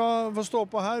vi skal få stå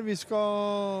på her, vi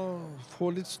skal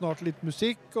få snart litt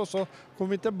musikk, og så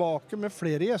kommer vi tilbake med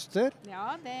flere gjester.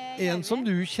 Ja, det en som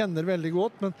du kjenner veldig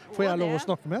godt, men får jeg lov å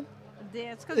snakke med en? Det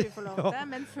skal du få lov til,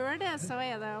 men før det så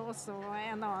det også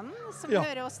en annen som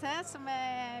hører oss til, som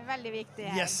veldig viktig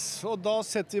her. Yes, og da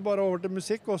setter vi bare over til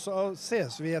musikk, og så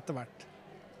ses vi etter hvert.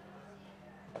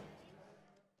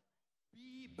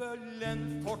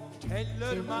 Bibelen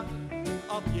forteller meg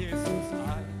at Jesus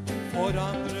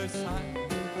forandrer seg.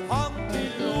 Han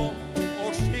til lov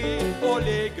og sjel og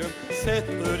legem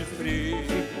setter fri.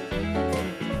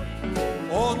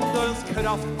 Åndens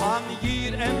kraft han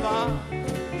gir enhver,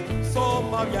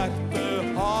 som av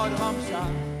hjertet har ham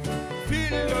kjær,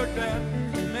 fyller dem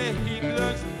med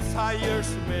himmelens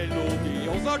seiersmelodi.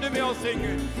 Og så det med å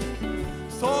synge.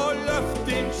 Så løft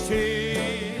din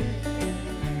sjel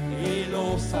i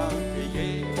lovsang til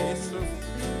Jesus,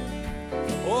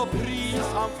 og pris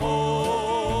ham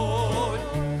for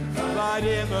hver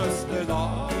eneste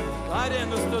dag.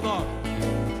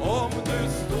 Om du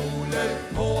stoler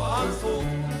på hans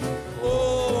ord,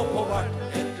 og på hvert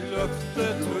et løfte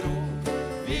tro,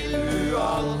 vil du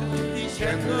alltid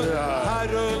kjenne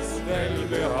Herrens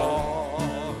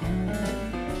velbehag.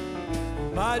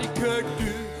 Merker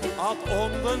du at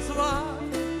åndens vær,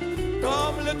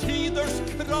 gamle tiders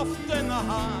kraft denne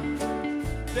her,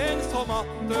 den som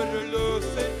atter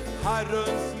løser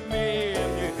Herrens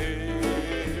menighet.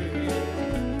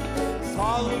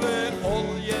 Salve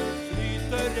oljen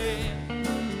flyter ren,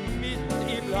 midt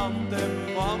iblant dem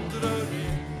vandrer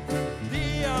inn.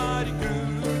 Det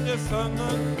Gud,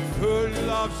 Sønnen, full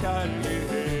av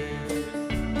kjærlighet.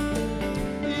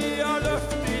 Ja,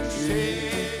 løft din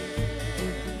sjel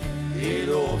i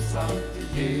lovsang til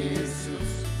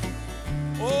Jesus,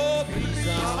 og pris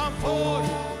ham for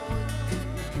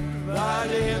hver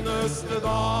eneste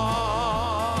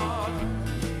dag.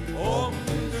 Om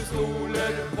du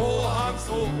stoler på hans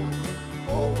ord,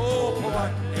 og på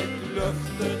hvert et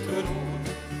løfte tror,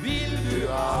 vil du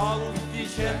alltid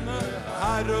kjenne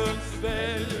Herrens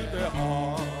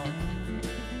velbehag.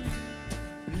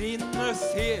 Blinde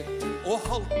ser og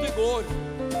halte går,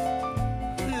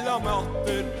 lamme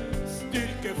atter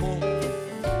styrke får.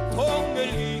 Konger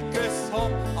like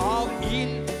som av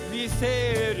ild vi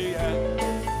ser igjen.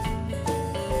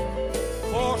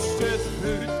 Korsets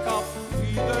budskap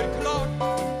lyder klart,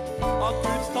 at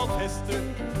Gud stadfester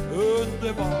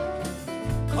underbart.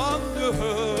 Kan du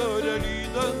høre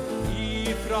lyden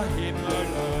ifra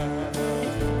himmelen?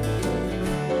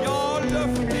 Ja,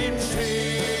 løft din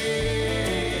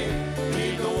sjel i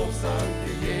lovsang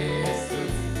til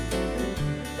Jesus,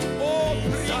 og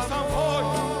pris ham for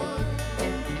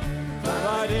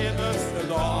hver eneste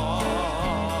dag.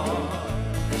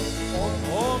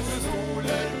 Om du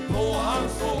stoler på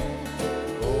hans ord,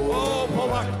 og på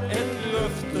hvert et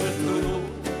løfte tror,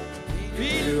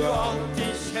 vil du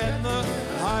alltid kjenne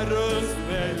Herrens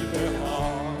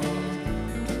velbehag.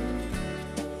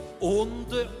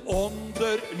 Onde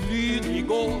ånder lydig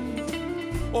går,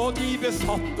 og de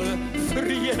besatte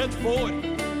frihet får,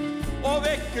 og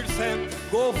vekkelsen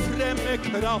går frem med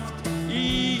kraft i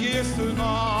Jesu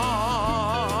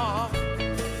navn.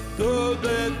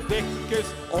 Døde vekkes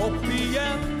opp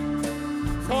igjen,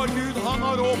 for Gud han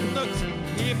har åpnet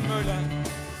himmelen.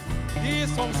 Det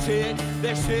som skjer,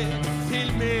 det skjer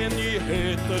til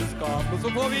menighetens skap. Og så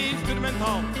får vi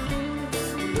instrumentalt.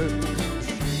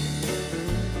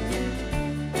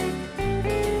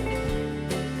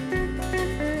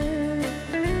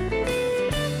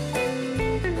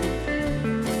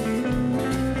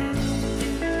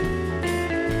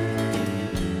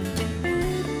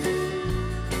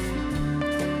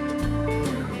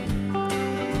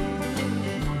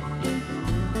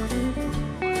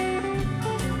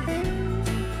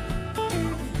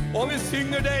 Og vi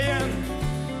synger det igjen.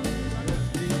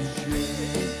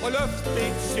 Og løft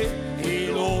ditt skinn i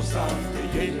lovsang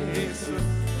til Jesus.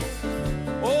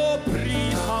 Og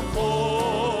pris han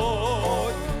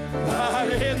for hver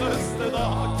eneste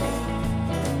dag.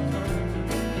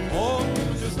 Om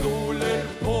du stoler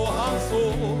på hans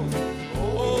ord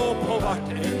og på hvert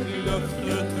en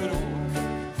løfte tror,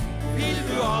 vil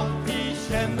du alltid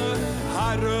kjenne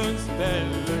Herrens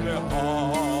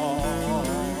velbehag.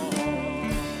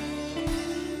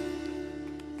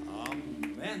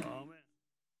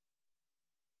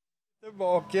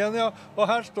 Tilbake igjen, ja. Og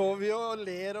her står vi og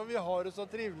ler, og vi har det så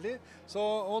trivelig.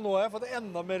 Og nå har jeg fått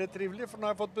enda mer trivelig, for nå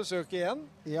har jeg fått besøk igjen.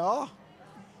 Ja.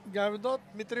 Gaudat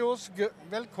Mitrios,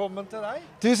 velkommen til deg.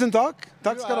 Tusen takk.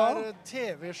 Takk skal du ha. Du er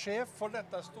TV-sjef for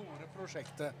dette store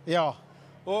prosjektet. Ja.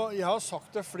 Og jeg har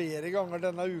sagt det flere ganger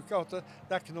denne uka, at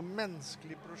det er ikke noe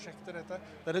menneskelig prosjekt dette.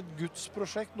 Det er et Guds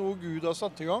prosjekt, noe Gud har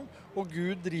satt i gang, og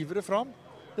Gud driver det fram.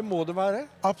 Det må det være.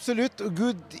 Absolutt.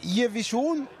 Gud gir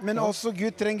visjon, men også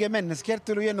Gud trenger mennesker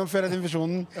til å gjennomføre den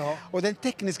visjonen. Ja. Og den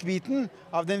tekniske biten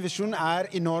av den visjonen er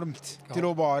enormt. Til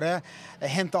å bare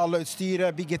hente alle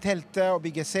utstyret, bygge teltet og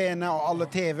bygge scene og alle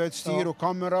TV-utstyr og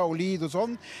kamera og lyd og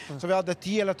sånn. Så vi hadde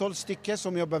 10 eller 12 stykker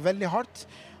som jobber veldig hardt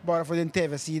bare for den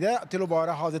TV-side, til å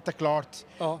bare ha dette klart.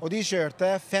 Og de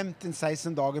kjørte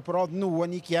 15-16 dager på rad.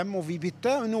 Noen gikk hjem og vi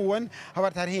bytte, og noen har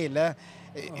vært her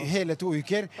hele 2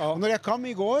 uker. Og når jeg kom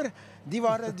i går, de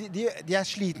er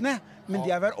slitne, men de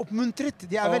er veldig oppmuntret.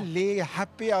 De er veldig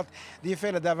happy at de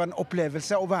føler det var en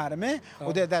opplevelse å være med,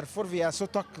 og det er derfor vi er så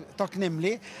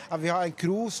takknemlige at vi har en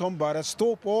crew som bare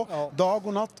står på dag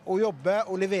og natt og jobber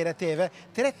og leverer TV.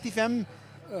 35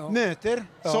 møter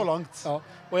så langt.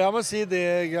 Og jeg må si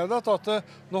det, Gaudat, at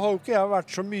nå har jo ikke jeg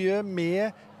vært så mye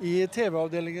med i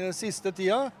TV-avdelingen den siste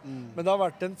tida, men det har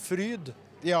vært en fryd.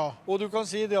 Og du kan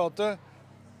si det at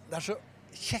det er så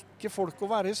kjekke folk å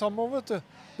være i sammen, vet du.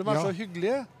 De er så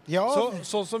hyggelige.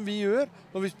 Sånn som vi gjør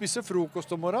når vi spiser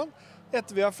frokost om morgenen.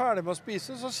 Etter vi er ferdig med å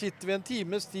spise, så sitter vi en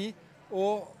times tid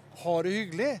og har det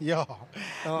hyggelig.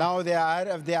 Det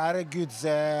er Guds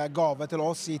gave til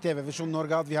oss i TV-Visjon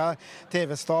Norge, at vi har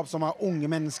TV-stab som er unge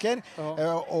mennesker,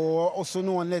 og også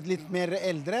noen litt mer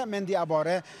eldre, men de er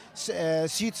bare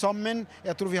sydd sammen.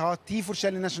 Jeg tror vi har 10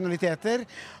 forskjellige nasjonaliteter,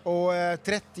 og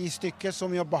 30 stykker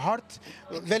som jobber hardt.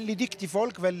 Veldig dyktige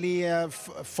folk, veldig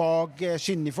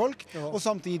fagkyndige folk, og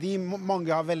samtidig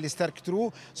mange har veldig sterk tro,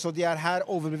 så de er her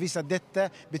overbevist at dette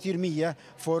betyr mye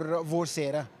for vår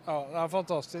serie. Ja, det er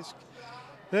fantastisk.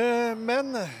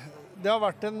 Men det har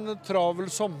vært en travel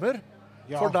sommer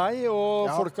for deg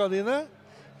og folka dine.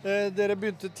 Dere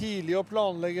begynte tidlig å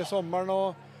planlegge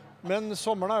sommeren, men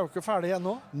sommeren er jo ikke ferdig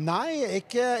ennå. Nei,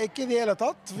 ikke det hele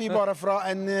tatt. Vi bare fra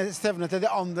en stevne til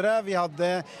det andre. Vi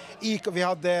hadde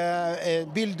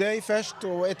Bildøy først,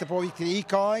 og etterpå gikk til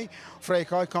Ikai. Fra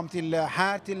Ikai kom til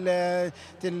her,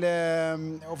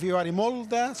 og vi var i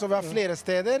Molde, så vi var flere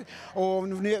steder. Og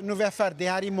når vi er ferdig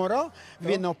her i morgen,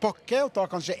 vi begynner å pakke, og tar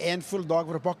kanskje en full dag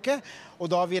for å pakke. Og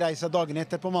da vi reiser dagen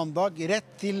etter på mandag, rett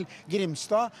til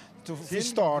Grimstad. Vi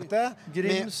starter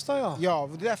Grimstad,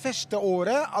 det er første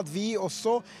året at vi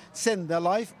også sender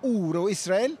live Oro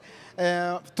Israel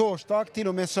torsdag til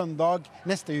og med søndag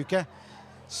neste uke.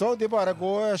 Så det bare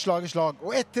går slag i slag.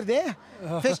 Og etter det,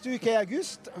 første uke i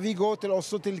august, vi går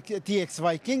også til TX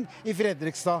Viking i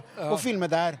Fredrikstad og filmer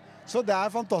der. Så det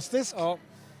er fantastisk.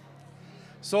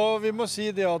 Så vi må si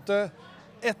det at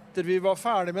etter vi var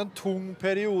ferdig med en tung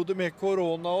periode med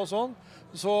korona og sånn,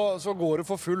 så går det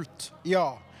for fullt.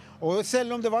 Ja. Og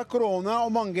selv om det var korona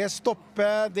og mange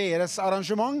stoppet deres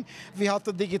arrangement, vi har hatt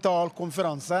en digital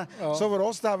konferanse. Så for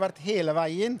oss det har vært hele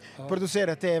veien,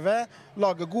 produsere TV,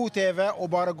 lage god TV og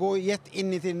bare gå gjett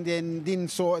inn i din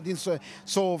stue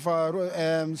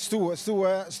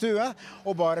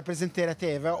og bare presentere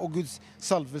TV og Guds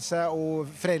salvelse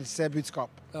og frelse budskap.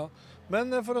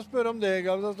 Men for å spørre om det,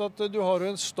 Gaudat, at du har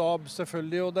jo en stab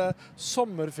selvfølgelig, og det er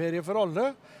sommerferie for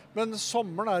alle. Men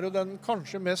sommeren er jo den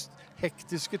kanskje mest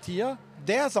hektiske tida.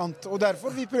 Det sant, og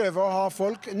derfor vi prøver å ha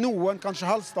folk, noen kanskje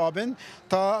halvstaben,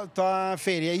 ta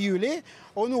ferie i juli,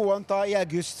 og noen ta i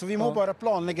august. Så vi må bare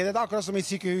planlegge det, akkurat som i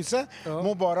sykehuset.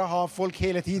 Må bare ha folk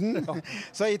hele tiden.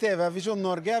 Så i TV Visjon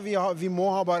Norge, vi må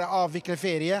bare avvikle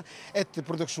ferie etter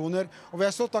produksjoner. Og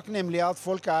vi så takknemlige at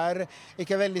folk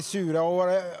ikke veldig sure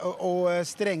og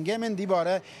strenge, men de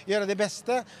bare gjør det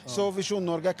beste, så Visjon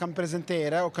Norge kan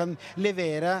presentere og kan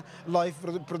levere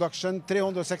live production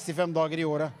 365 dager i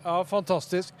året. Ja,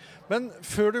 fantastisk. Men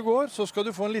før du går, så skal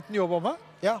du få en liten jobb av meg.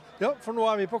 Ja, for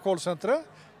nå vi på callsenteret.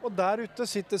 Og der ute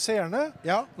sitter seerne.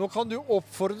 Nå kan du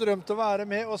oppfordre dem til å være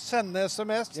med og sende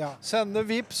SMS, sende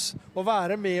Vips og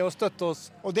være med og støtte oss.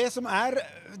 Og det som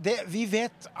vi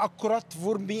vet akkurat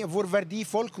hvor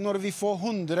verdifolk når vi får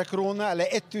 100 kroner, eller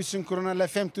 1000 kroner, eller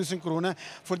 5000 kroner.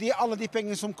 Fordi alle de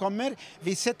pengene som kommer,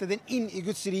 vi setter den inn i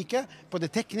Guds rike på det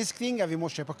tekniske ting. Vi må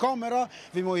kjøpe kamera,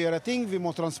 vi må gjøre ting, vi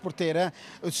må transportere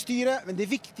utstyret. Men det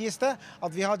viktigste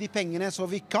at vi har de pengene så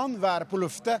vi kan være på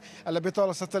luftet eller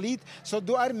betale satellitt. Så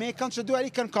du med, kanskje du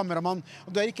ikke en kameramann,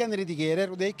 og du ikke en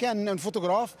redigerer, og du ikke en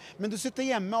fotograf, men du sitter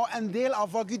hjemme, og en del av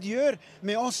hva Gud gjør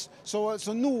med oss,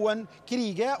 så noen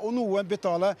kriger, og noen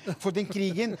betaler for den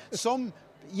krigen, som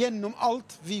gjennom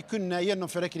alt vi kunne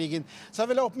gjennomføre krigen. Så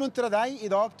jeg vil oppmuntre deg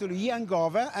i dag til å gi en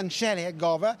gave, en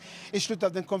kjærlighetsgave, i slutt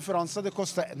av den konferansen. Det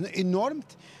koster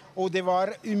enormt, og det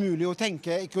var umulig å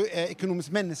tenke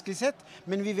økonomisk menneskelig sett,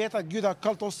 men vi vet at Gud har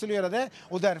kalt oss til å gjøre det,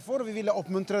 og derfor vi ville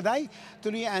oppmuntre deg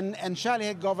til å gi en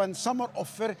kjærlighetsgave, en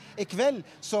sommeroffer i kveld,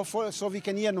 så vi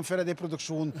kan gjennomføre det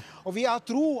produksjonen. Og vi har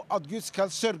tro at Gud skal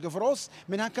sørge for oss,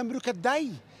 men han kan bruke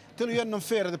deg til å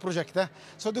gjennomføre det prosjektet.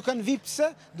 Så du kan vipse,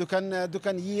 du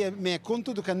kan gi med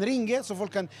konto, du kan ringe, så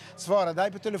folk kan svare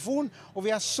deg på telefon, og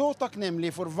vi så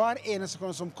takknemlige for hver eneste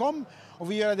kunde som kom, og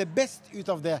vi gjør det best ut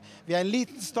av det. Vi en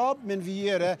liten stab, men vi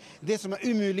gjør det som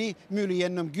umulig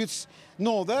gjennom Guds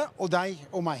nåde, og deg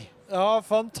og meg. Ja,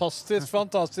 fantastisk,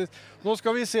 fantastisk. Nå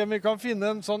skal vi se om vi kan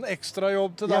finne en sånn ekstra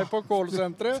jobb til deg på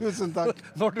callsenteret. Tusen takk.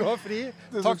 Når du har fri.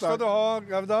 Takk skal du ha,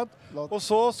 Gavdad. Og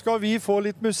så skal vi få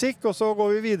litt musikk, og så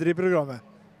går vi videre i programmet.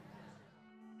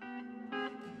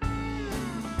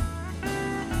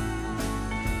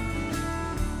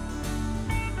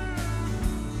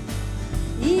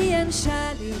 I en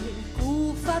kärlek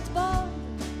ofattbar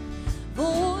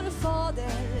vår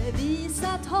fader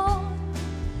visat har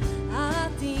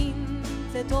att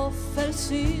inte ett offer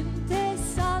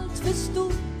syntes allt för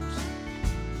stort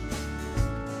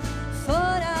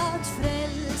för att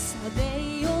frälsa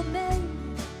dig och mig.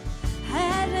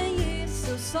 Herren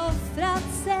Jesus offrat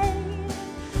sig.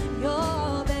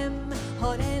 Ja, vem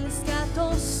har älskat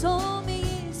oss som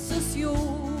Jesus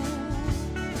gjort?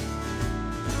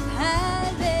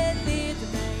 Herre, led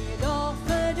mig dag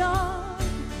för dag.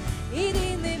 I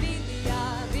din vilja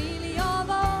vill jag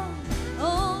vara.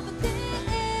 Om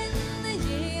det än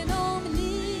genom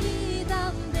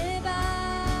lidande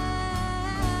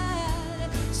bär.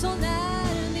 Så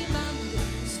när min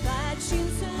vandringsfärd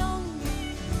syns lång,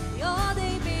 jag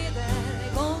dig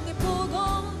beder gång på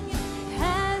gång.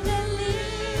 Herre,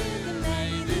 led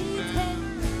mig dit hem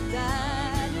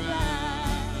där du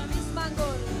är. Visst man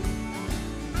går.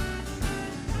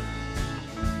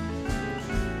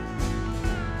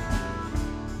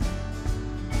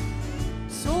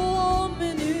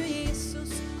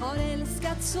 Har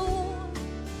älskat så,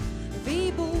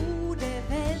 vi borde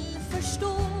väl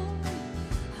förstå.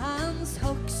 Hans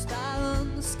högsta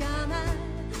önskan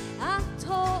att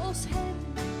ta oss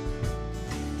hem.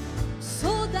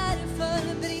 Så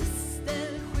därför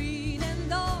brister skyn en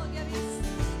dag, ja visst,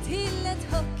 till ett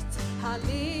högt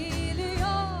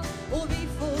halleluja. Och vi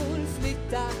får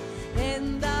flytta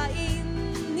ända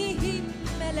in i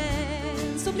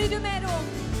himmelen. Så blir du med då.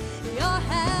 Ja,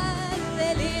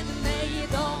 Herre, led mig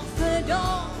dag för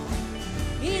dag.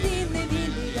 I din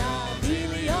vilja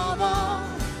vill jag vara.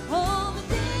 Om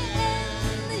det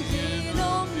än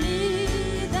genom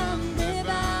lidande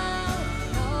bär.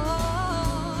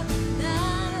 Ja,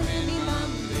 när min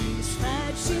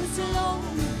vandringsfärd syns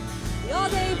lång,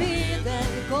 jag dig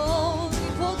beder gång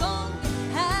på gång.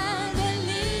 Herre,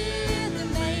 led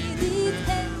mig dit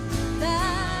hem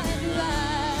där du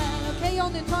är. Okej,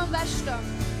 Jonny, ta en vers då.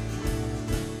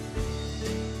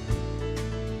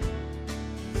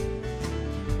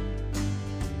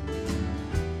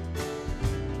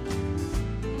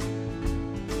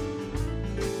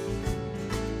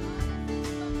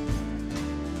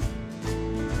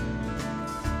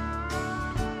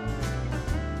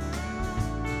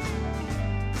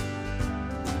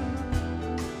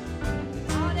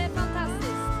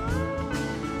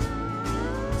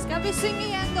 Vi synger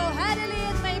igen då. Herre,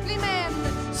 led mig, bli med.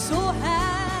 Så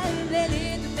Herre,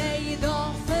 led mig idag.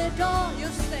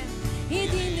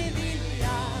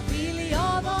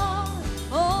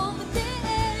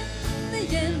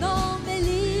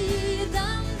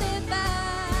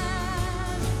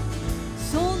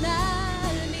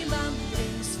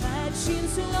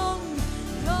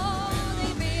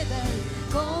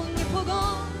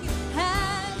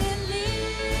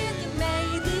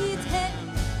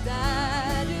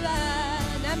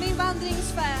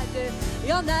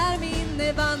 Ja, när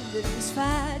min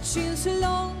vandringsfärd syns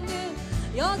lång,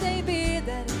 ja, dig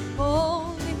beder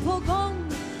på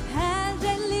gång.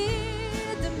 Herre,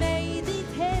 led mig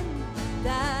dit hem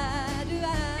där du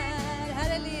är.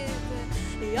 Herre, led,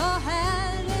 ja,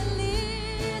 Herre,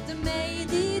 led mig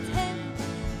dit hem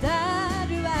där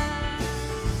du är.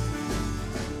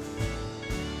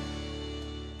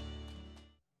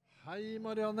 Hei,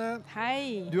 Marianne.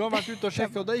 Hei. Du har vært ute og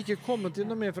sjekket, og det har ikke kommet inn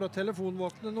noe mer fra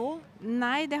telefonvaktene nå?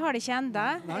 Nei, det har det ikke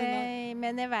enda. Nei.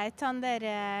 Men jeg vet han der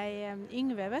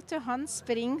Yngve, vet du, han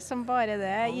springer som bare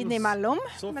det innimellom.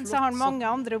 Men så har han mange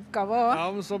andre oppgaver også.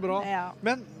 Ja, men så bra. Ja.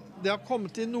 Men det har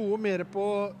kommet inn noe mer på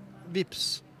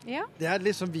Vips. Ja. Det er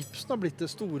liksom Vipsen har blitt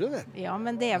det store, det. Ja,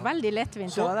 men det er veldig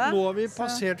lettvint Så også, da. nå har vi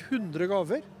passert 100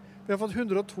 gaver. Vi har fått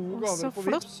 102 gaver på Vips. Så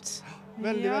flott.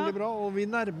 Veldig, Ja. veldig bra. Og vi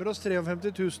nærmer oss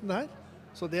 53 000 her.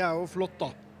 Så det er jo flott, da.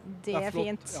 Det er flott,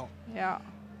 fint. ja. Ja.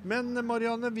 Men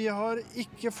Marianne, vi har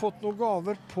ikke fått noen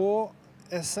gaver på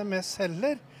SMS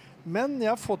heller. Men jeg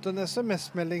har fått en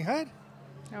SMS-melding her.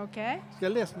 Ok. Skal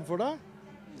jeg lese den for deg?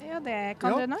 Ja, det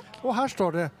kan du nok. Og her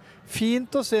står det: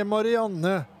 Fint å se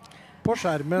Marianne på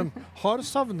skjermen. Har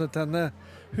savnet henne.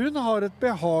 Hun har et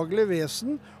behagelig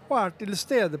vesen og er til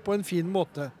stede på en fin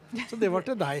måte. Så det var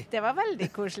til deg. Det var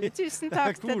veldig koselig. Tusen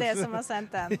takk til det som har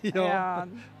sendt den. Ja,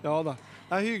 ja da.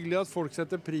 Det er hyggelig at folk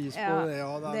setter pris på det.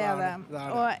 Ja, det er det.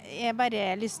 Og jeg bare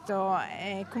har lyst til å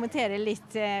kommentere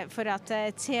litt for at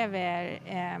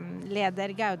TV-leder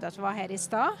Gaudat var her i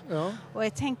stad. Ja. Og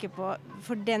jeg tenker på,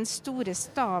 for den store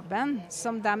staben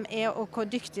som de er, og hvor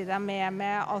dyktige de er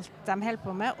med alt de holder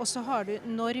på med. Og så har du,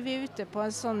 når vi er ute på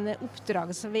en sånn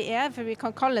oppdrag som vi er, for vi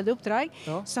kan kalle det oppdrag,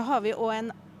 så har vi også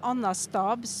en annen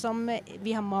stab som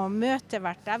vi må ha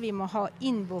møteverter, vi må ha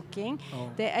innbooking.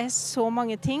 Det er så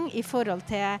mange ting i forhold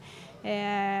til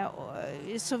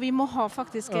så vi må ha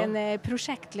faktisk en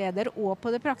prosjektleder også på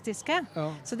det praktiske.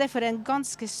 Så derfor en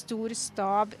ganske stor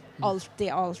stab alt i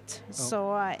alt. Så,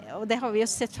 og det har vi jo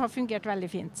sett har fungert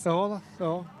veldig fint. Ja da,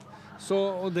 ja. Så,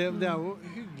 og det er jo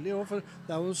hyggelig også, for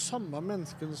det er jo samme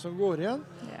menneskene som går igjen.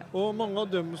 Og mange av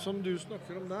dem som du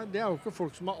snakker om der, det er jo ikke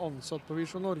folk som er ansatt på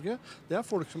Visjon Norge. Det er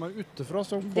folk som er utenfra,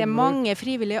 som kommer... Det er mange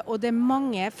frivillige, og det er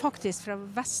mange faktisk fra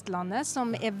Vestlandet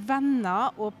som er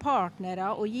venner og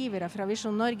partnere og givere fra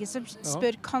Visjon Norge som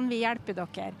spør, kan vi hjelpe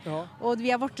dere? Og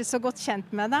vi har vært så godt kjent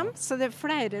med dem, så det er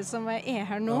flere som er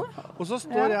her nå. Og så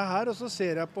står jeg her, og så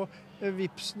ser jeg på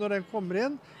Vips når den kommer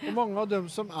inn, og mange av dem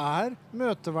som er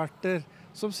møteverter,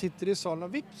 som sitter i salen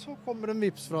av Vips, så kommer en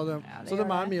Vips fra dem. Så de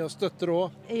er med og støtter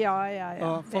også.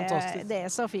 Ja. Fantastisk. Det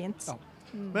er så fint.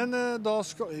 Men da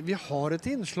vi har et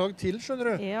innslag til, skjønner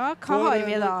du. Ja, hva har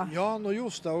vi da? Ja, når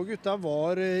Jostein og gutta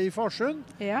var i Farsund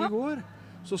i går,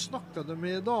 så snakket de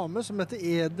med en dame som heter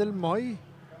Edel Mai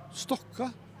Stokka.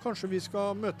 Kanskje vi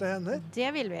skal møte henne? Det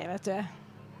vil vi, vet du.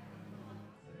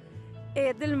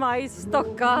 Edel Mai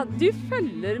Stokka, du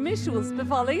følger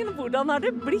misjonsbefalingen. Hvordan har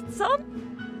det blitt sånn?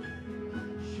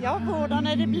 Ja, hvordan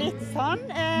er det blitt sånn?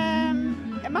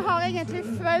 Vi har egentlig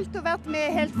følt og vært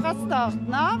med helt fra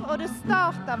starten av, og det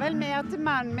startet vel med at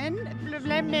mannen min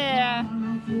ble med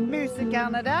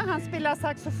musikerne der. Han spiller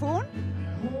saksofon.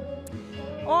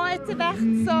 Og etter hvert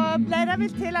så ble det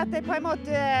vel til at jeg på en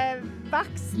måte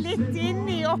vokste litt inn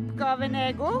i oppgaven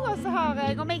jeg går, og så har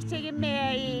jeg, om jeg ikke er med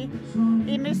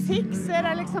i musikk, så er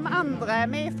det liksom andre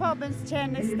med i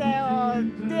forbundstjeneste og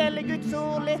deler Guds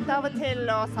ord litt av og til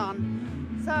og sånn.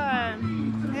 Så,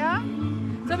 ja.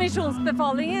 Så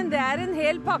misjonsbefalingen, det er en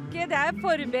hel pakke. Det er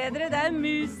forbedere, det er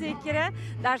musikere,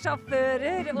 det er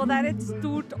sjåfører, og det er et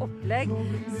stort opplegg.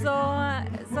 Så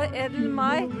Edel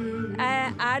Mai,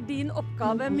 er din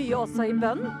oppgave mye også i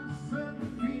bønn?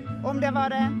 Om det var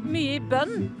det? Mye i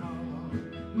bønn?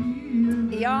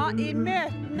 Ja, i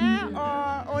møtene,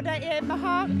 og det er, vi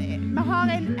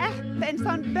har en app, en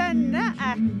sånn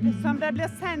bønneapp, som det blir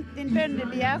sendt inn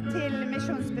bønnebegjær til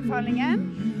misjonsbefalingen.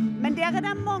 Men der er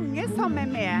det mange som er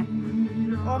med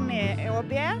og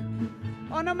ber.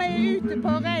 Og når vi er ute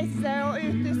på reise og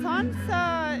ute sånn,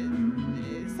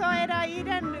 så er det i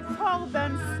den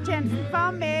forbønnstjenesten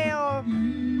var med og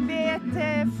be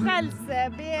til frelse,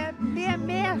 be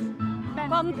mer.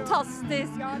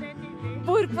 Fantastisk!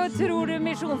 Hvorfor tror du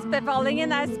misjonsbefalingen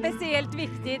er spesielt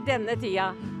viktig i denne tida?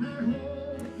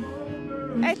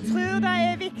 Jeg tror det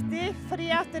er viktig fordi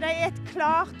at det er et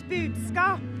klart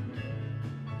budskap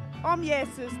om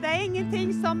Jesus. Det er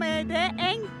ingenting som det er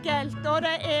enkelt, og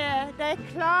det er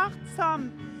klart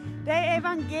som det er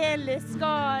evangelisk,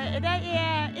 og det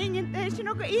er ikke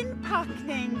noe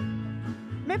innpakning.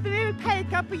 Vi vil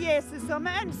peke på Jesus, og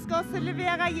vi ønsker oss å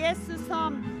levere Jesus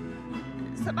som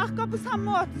akkurat på samme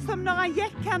måte som når han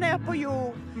gikk her ned på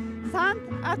jord. sant?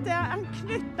 At han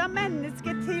knytter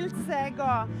mennesket til seg.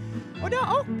 Og da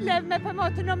opplever vi på en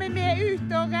måte når vi er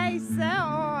ute og reiser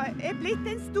og er blitt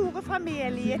en stor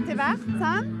familie etter hvert,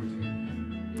 sant?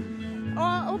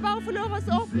 Og bare få lov å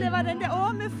oppleve den der,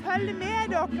 vi følger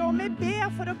med dere, og vi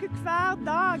ber for dere hver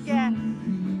dag.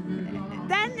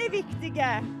 Den er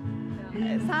viktige,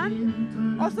 sant?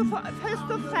 Og så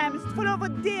først og fremst få lov å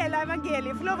dele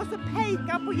evangeliet, få lov å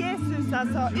peke på Jesus,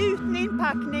 altså, uten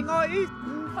innpakning og uten...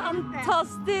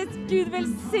 Fantastisk! Gud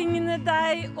velsigne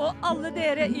deg og alle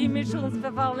dere i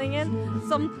misjonsbefalingen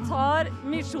som tar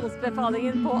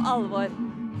misjonsbefalingen på alvor.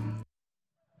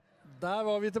 Der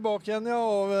var vi tilbake igjen, ja,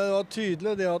 og det var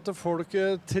tydelig det at folk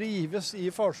trives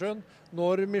i Farsund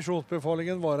når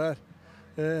misjonsbefalingen var her.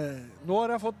 Nå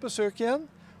har jeg fått besøk igjen,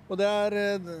 og det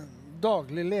er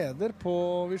daglig leder på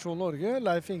Visjon Norge,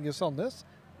 Leif Inge Sandnes.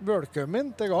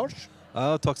 Velkommen til gards.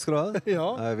 Ja, takk skal du ha.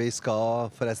 Ja. Vi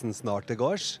skal forresten snart til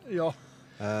gards. Ja.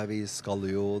 Vi skal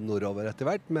jo nordover etter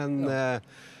hvert, men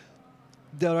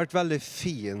det har vært veldig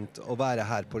fint å være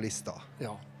her på Lista.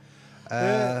 Ja.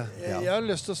 Jeg har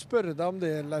lyst til å spørre deg om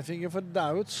det, Leif Inge, for det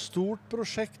er jo et stort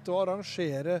prosjekt å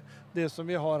arrangere det som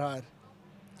vi har her.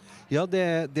 Ja, det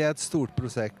er et stort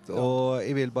prosjekt, og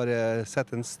jeg vil bare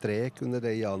sette en strek under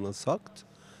det Jan har sagt.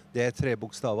 Det er 3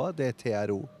 bokstaver, det er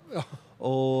TRO. Ja.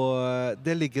 Og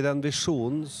det ligger en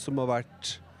visjon som har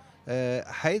vært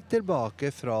helt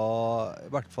tilbake fra, i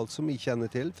hvert fall som jeg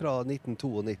kjenner til, fra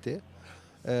 1992.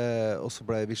 Og så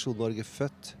ble Visjon Norge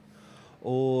født.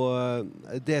 Og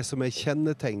det som er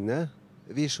kjennetegnet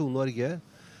Visjon Norge,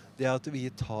 det er at vi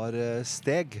tar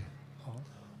steg.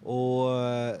 Og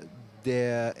det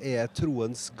er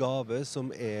troens gave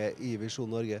som er i Visjon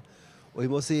Norge. Og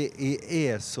jeg må si, jeg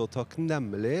er så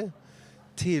takknemlig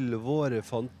til våre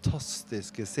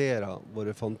fantastiske seere,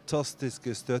 våre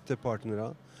fantastiske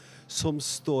støttepartnere, som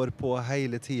står på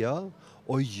hele tiden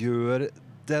og gjør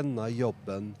denne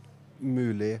jobben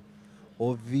mulig.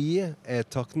 Og vi er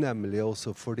takknemlige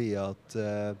også fordi at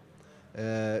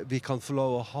vi kan få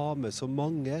lov å ha med så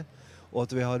mange, og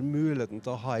at vi har muligheten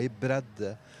til å ha i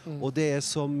bredde. Og det er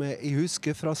som jeg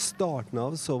husker fra starten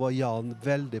av, så var Jan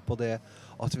veldig på det,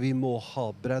 at vi må ha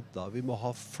bredda, vi må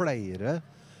ha flere,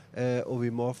 og vi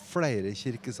må ha flere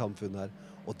kirkesamfunn her.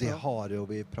 Og det har jo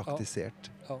vi praktisert.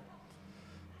 Ja.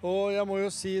 Og jeg må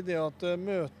jo si det at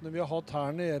møtene vi har hatt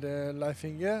her nede, Leif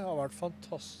Inge, har vært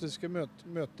fantastiske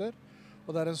møter.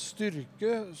 Og det er en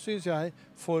styrke, synes jeg,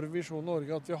 for Visjon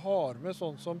Norge, at vi har med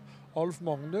sånn som Alf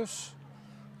Magnus,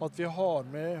 at vi har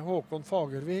med Håkon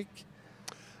Fagervik.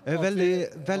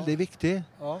 Veldig viktig.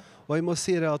 Ja. Og jeg må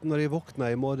si det at når jeg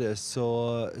våkna i morges,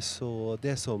 så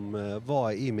det som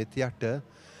var i mitt hjerte,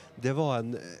 det var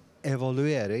en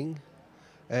evaluering.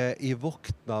 Jeg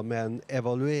våkna med en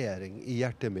evaluering i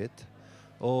hjertet mitt.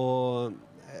 Og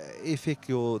jeg fikk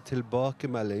jo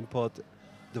tilbakemelding på at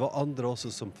det var andre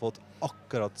også som fått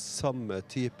akkurat samme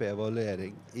type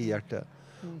evaluering i hjertet.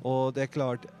 Og det er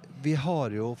klart, vi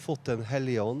har jo fått en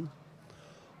hellige ånd,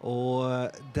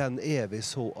 og den er vi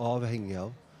så avhengig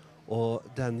av. Og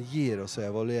den gir oss å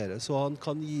evaluere, så han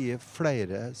kan gi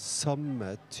flere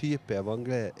samme type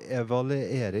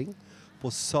evaluering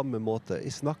på samme måte.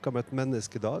 Jeg snakket med et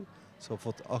menneske i dag som har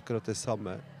fått akkurat det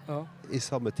samme i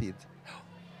samme tid.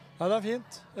 Ja, det er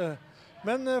fint.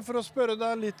 Men for å spørre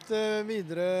deg litt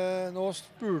videre, nå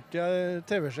spurte jeg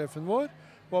TV-sjefen vår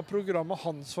hva programmet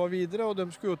hans var videre, og de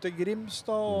skulle jo til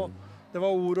Grimstad, og det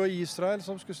var Ord og Israel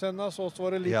som skulle sendes, og så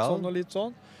var det litt sånn og litt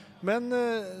sånn. Men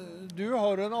du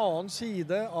har en annen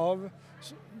side av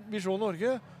Visjon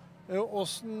Norge.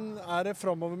 Hvordan er det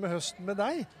fremover med høsten med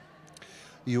deg?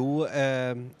 Jo,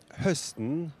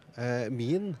 høsten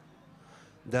min,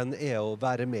 den er å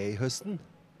være med i høsten.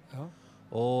 Ja.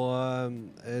 Og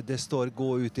det står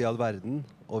gå ut i all verden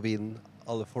og vinn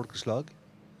alle folkeslag.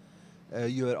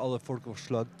 Gjør alle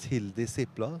folkeslag til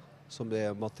disipler, som det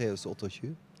er Matteus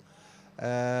 28.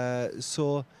 Så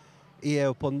jeg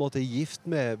er jo på en måte gift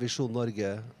med Visjon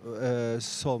Norge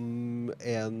som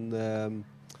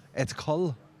et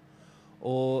kall.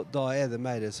 Og da er det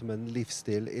mer som en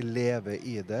livsstil. Jeg lever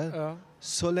i det.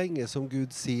 Så lenge som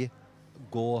Gud sier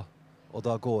gå, og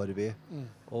da går vi.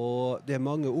 Og det er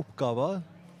mange oppgaver,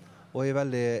 og jeg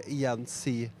vil igjen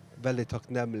si veldig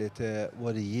takknemlig til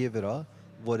våre givere,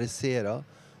 våre seere,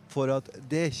 for at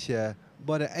det er ikke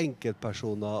bare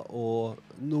enkeltpersoner og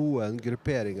noen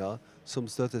grupperinger som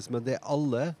støttes, men det er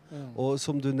alle. Og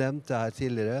som du nevnte her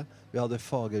tidligere, vi hadde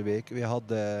Fagervik, vi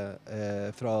hadde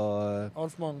fra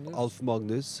Alf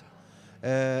Magnus.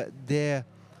 Det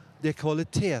er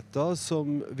kvaliteter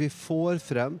som vi får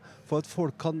frem for at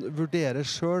folk kan vurdere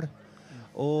selv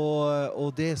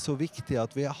Og det så viktig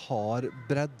at vi har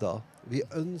bredda. Vi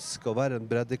ønsker å være en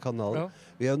breddekanal. Ja.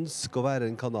 Vi ønsker å være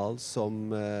en kanal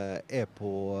som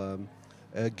på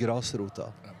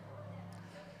grasrota.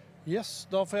 Yes,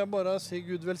 da får jeg bare si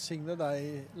Gud velsigne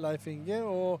deg, Leif Inge,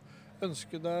 og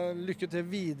ønske deg lykke til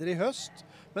videre i høst.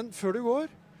 Men før du går,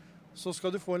 så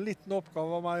skal du få en liten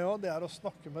oppgave av meg også. Det å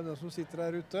snakke med dem som sitter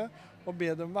her ute, og be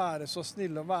dem være så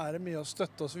snille og være med og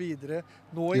støtte oss videre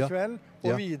nå i kveld,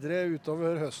 og videre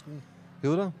utover høsten.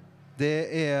 Jo da, det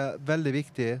veldig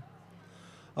viktig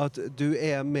at du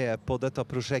med på dette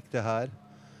prosjektet her.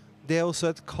 Det også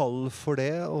et kall for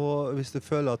det, og hvis du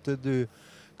føler at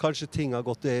kanskje ting har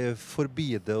gått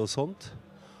forbi det og sånt,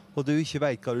 og du ikke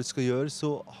vet hva du skal gjøre,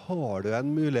 så har du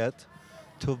en mulighet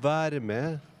til å være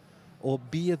med og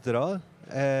bidra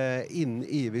inn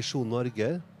i Visjon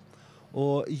Norge,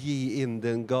 og gi inn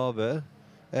din gave.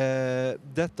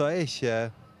 Dette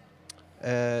ikke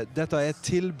dette et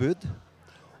tilbud,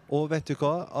 og vet du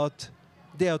hva? At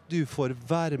det at du får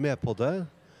være med på det,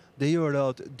 det gjør det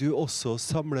at du også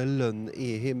samler lønn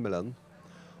i himmelen.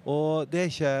 Og det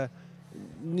ikke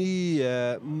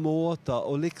nye måter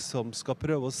å liksom skal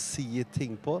prøve å si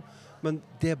ting på, men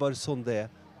det bare sånn det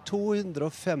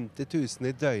 250 000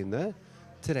 i døgnet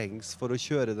trengs for å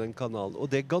kjøre den kanalen, og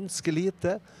det ganske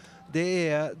lite.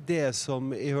 Det det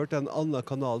som jeg hørte en annen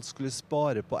kanal skulle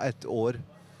spare på 1 år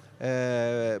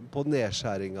på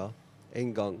nedskjæringa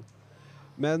en gang.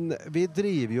 Men vi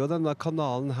driver jo denne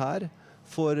kanalen her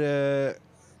for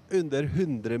under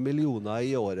 100 millioner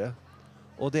i året.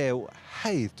 Og det jo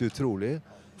helt utrolig,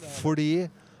 fordi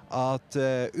at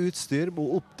utstyr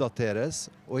må oppdateres,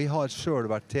 og jeg har selv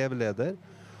vært TV-leder,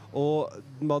 og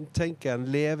man tenker en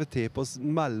levetid på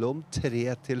mellom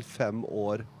 3 til 5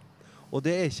 år. Og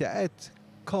det ikke et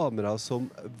kamera som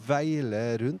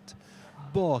veiler rundt.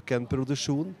 Bak en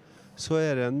produksjon så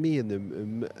det en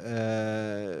minimum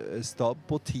stab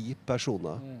på 10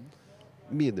 personer.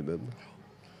 Minimum.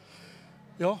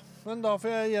 Ja, men da får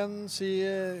jeg igjen si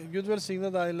Gud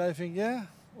velsigne deg, Leif Inge,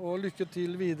 og lykke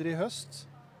til videre i høst.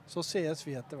 Så ses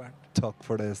vi etter hvert. Takk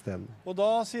for det, Sten. Og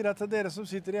da sier jeg til dere som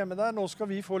sitter hjemme der, nå skal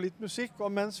vi få litt musikk,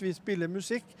 og mens vi spiller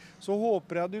musikk, så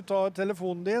håper jeg du tar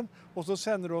telefonen din, og så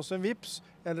sender du oss en vips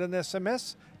eller en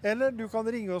SMS, eller du kan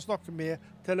ringe og snakke med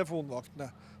telefonvaktene.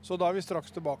 Så da vi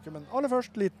straks tilbake, men aller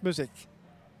først litt musikk.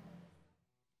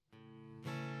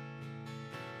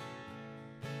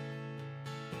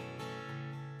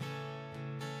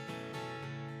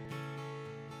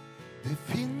 Det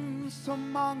finns så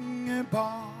mange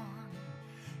barn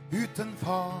uten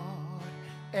far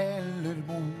eller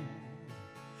mor,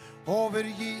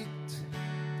 overgitt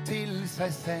til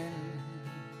seg selv.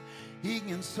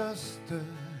 Ingen søster,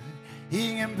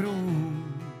 ingen bror.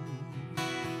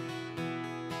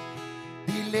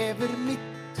 De lever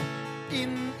midt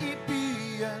inn i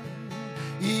byen,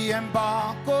 i en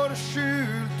bakgård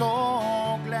skjult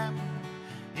og glemt.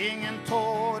 Ingen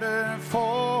tårer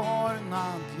for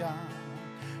Nadja.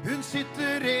 Hun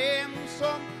sitter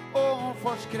ensom og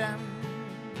forskremt.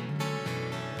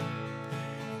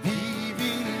 Vi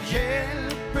vil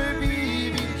hjelpe,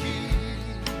 vi vil gi.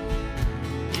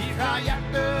 Ifra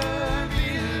hjertet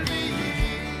vil vi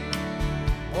gi.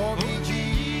 Og vi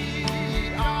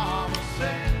gir av oss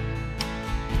selv.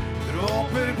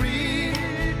 Dråper blir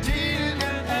til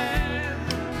en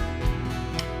eld.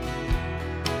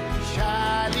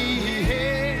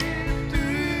 Kjærlighet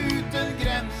uten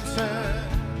grenser,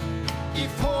 i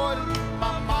form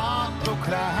av mat og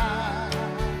klær,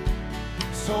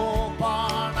 så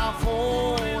barna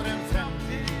får en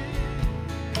fremtid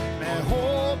med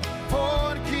håp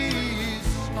for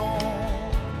kis nå.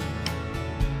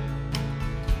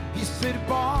 Vi ser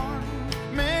barn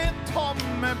med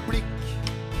tomme blikk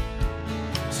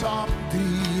som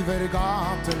driver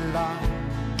gateland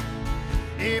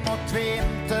imot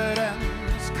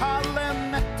vinterens kalde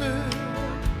netter.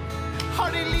 Har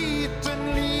de liten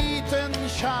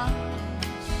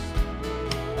sjans,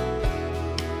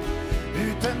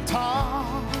 uten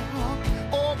tak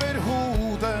over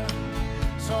hodet,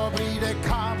 så blir det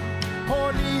kamp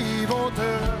på liv og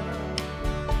død.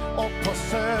 Og på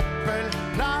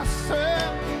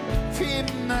søppelplassen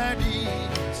finner de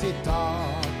sitt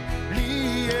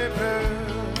daglige brød.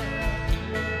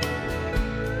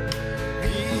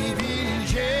 Vi vil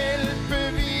hjelpe,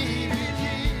 vi vil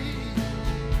gi.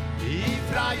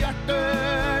 Ifra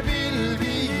hjertet vil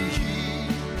vi gi,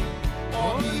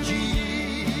 og vi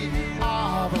gir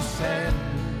av oss selv.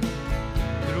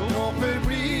 Dråper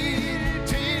blir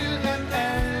til en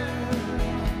eld.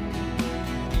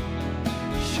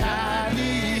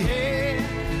 Kjærlighet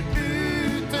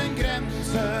uten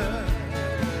grenser,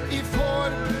 i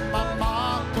form av mat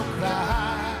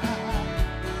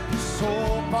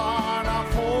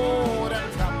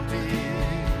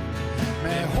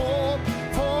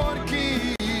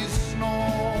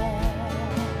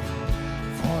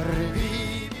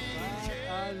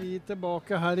vi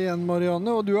tilbake her igjen,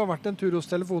 Marianne, og du har vært en tur hos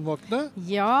telefonvaktene.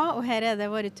 Ja, og her det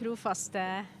våre trofaste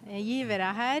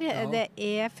givere her. Ja. Det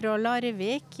fra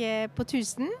Larvik på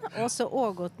 1000, og så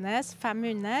Ågotnes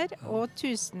 500, og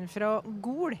 1000 fra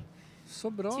Gol. Så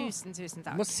bra. Tusen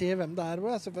takk. Du må se hvem det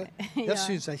Jeg Ja.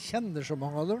 synes jeg kjenner så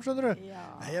mange av dem, skjønner du. Ja.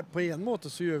 Nei, på en måte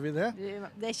så gjør vi det.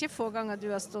 Det ikke få ganger du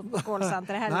har stått på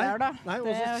callsenteret heller, da. Nei, og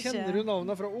så kjenner du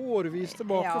navnene fra årvis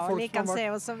tilbake. Ja, folk vi kan har se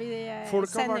vært, også, vi folk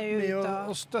har sender vært med ut.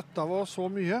 og støttet oss så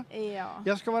mye. Ja.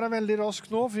 Jeg skal være veldig rask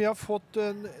nå, for jeg har fått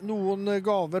noen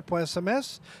gaver på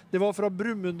SMS. Det var fra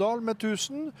Brumunddal med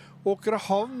 1000,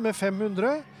 Åkrehamn med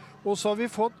 500, og så har vi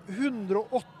fått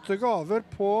 108 gaver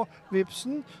på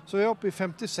Vipsen, så vi er oppe i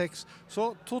 56.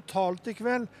 Så totalt i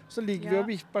kveld så ligger vi og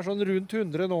vipper sånn rundt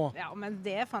 100 nå. Ja, men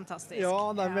det fantastisk.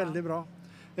 Ja, det veldig bra.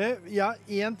 Ja,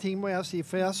 en ting må jeg si,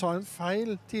 for jeg sa en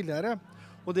feil tidligere,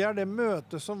 og det det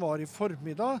møtet som var i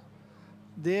formiddag.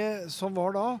 Det som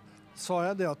var da, sa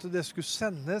jeg det at det skulle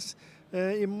sendes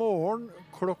i morgen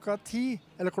klokka 10,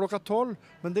 eller klokka 12,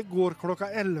 men det går klokka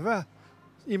 11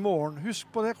 i morgen. Husk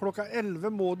på det, klokka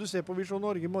 11 må du se på Visjon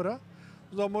Norge i morgen.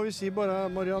 Og da må vi si bare,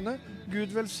 Marianne,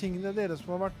 Gud velsigne dere som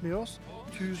har vært med oss.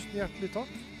 Tusen hjertelig takk.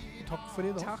 Takk for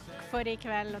i dag. Takk for i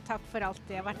kveld, og takk for alt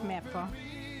jeg har vært med på.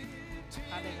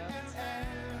 Ha det godt.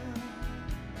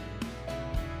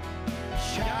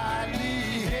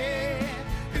 Kjærlighet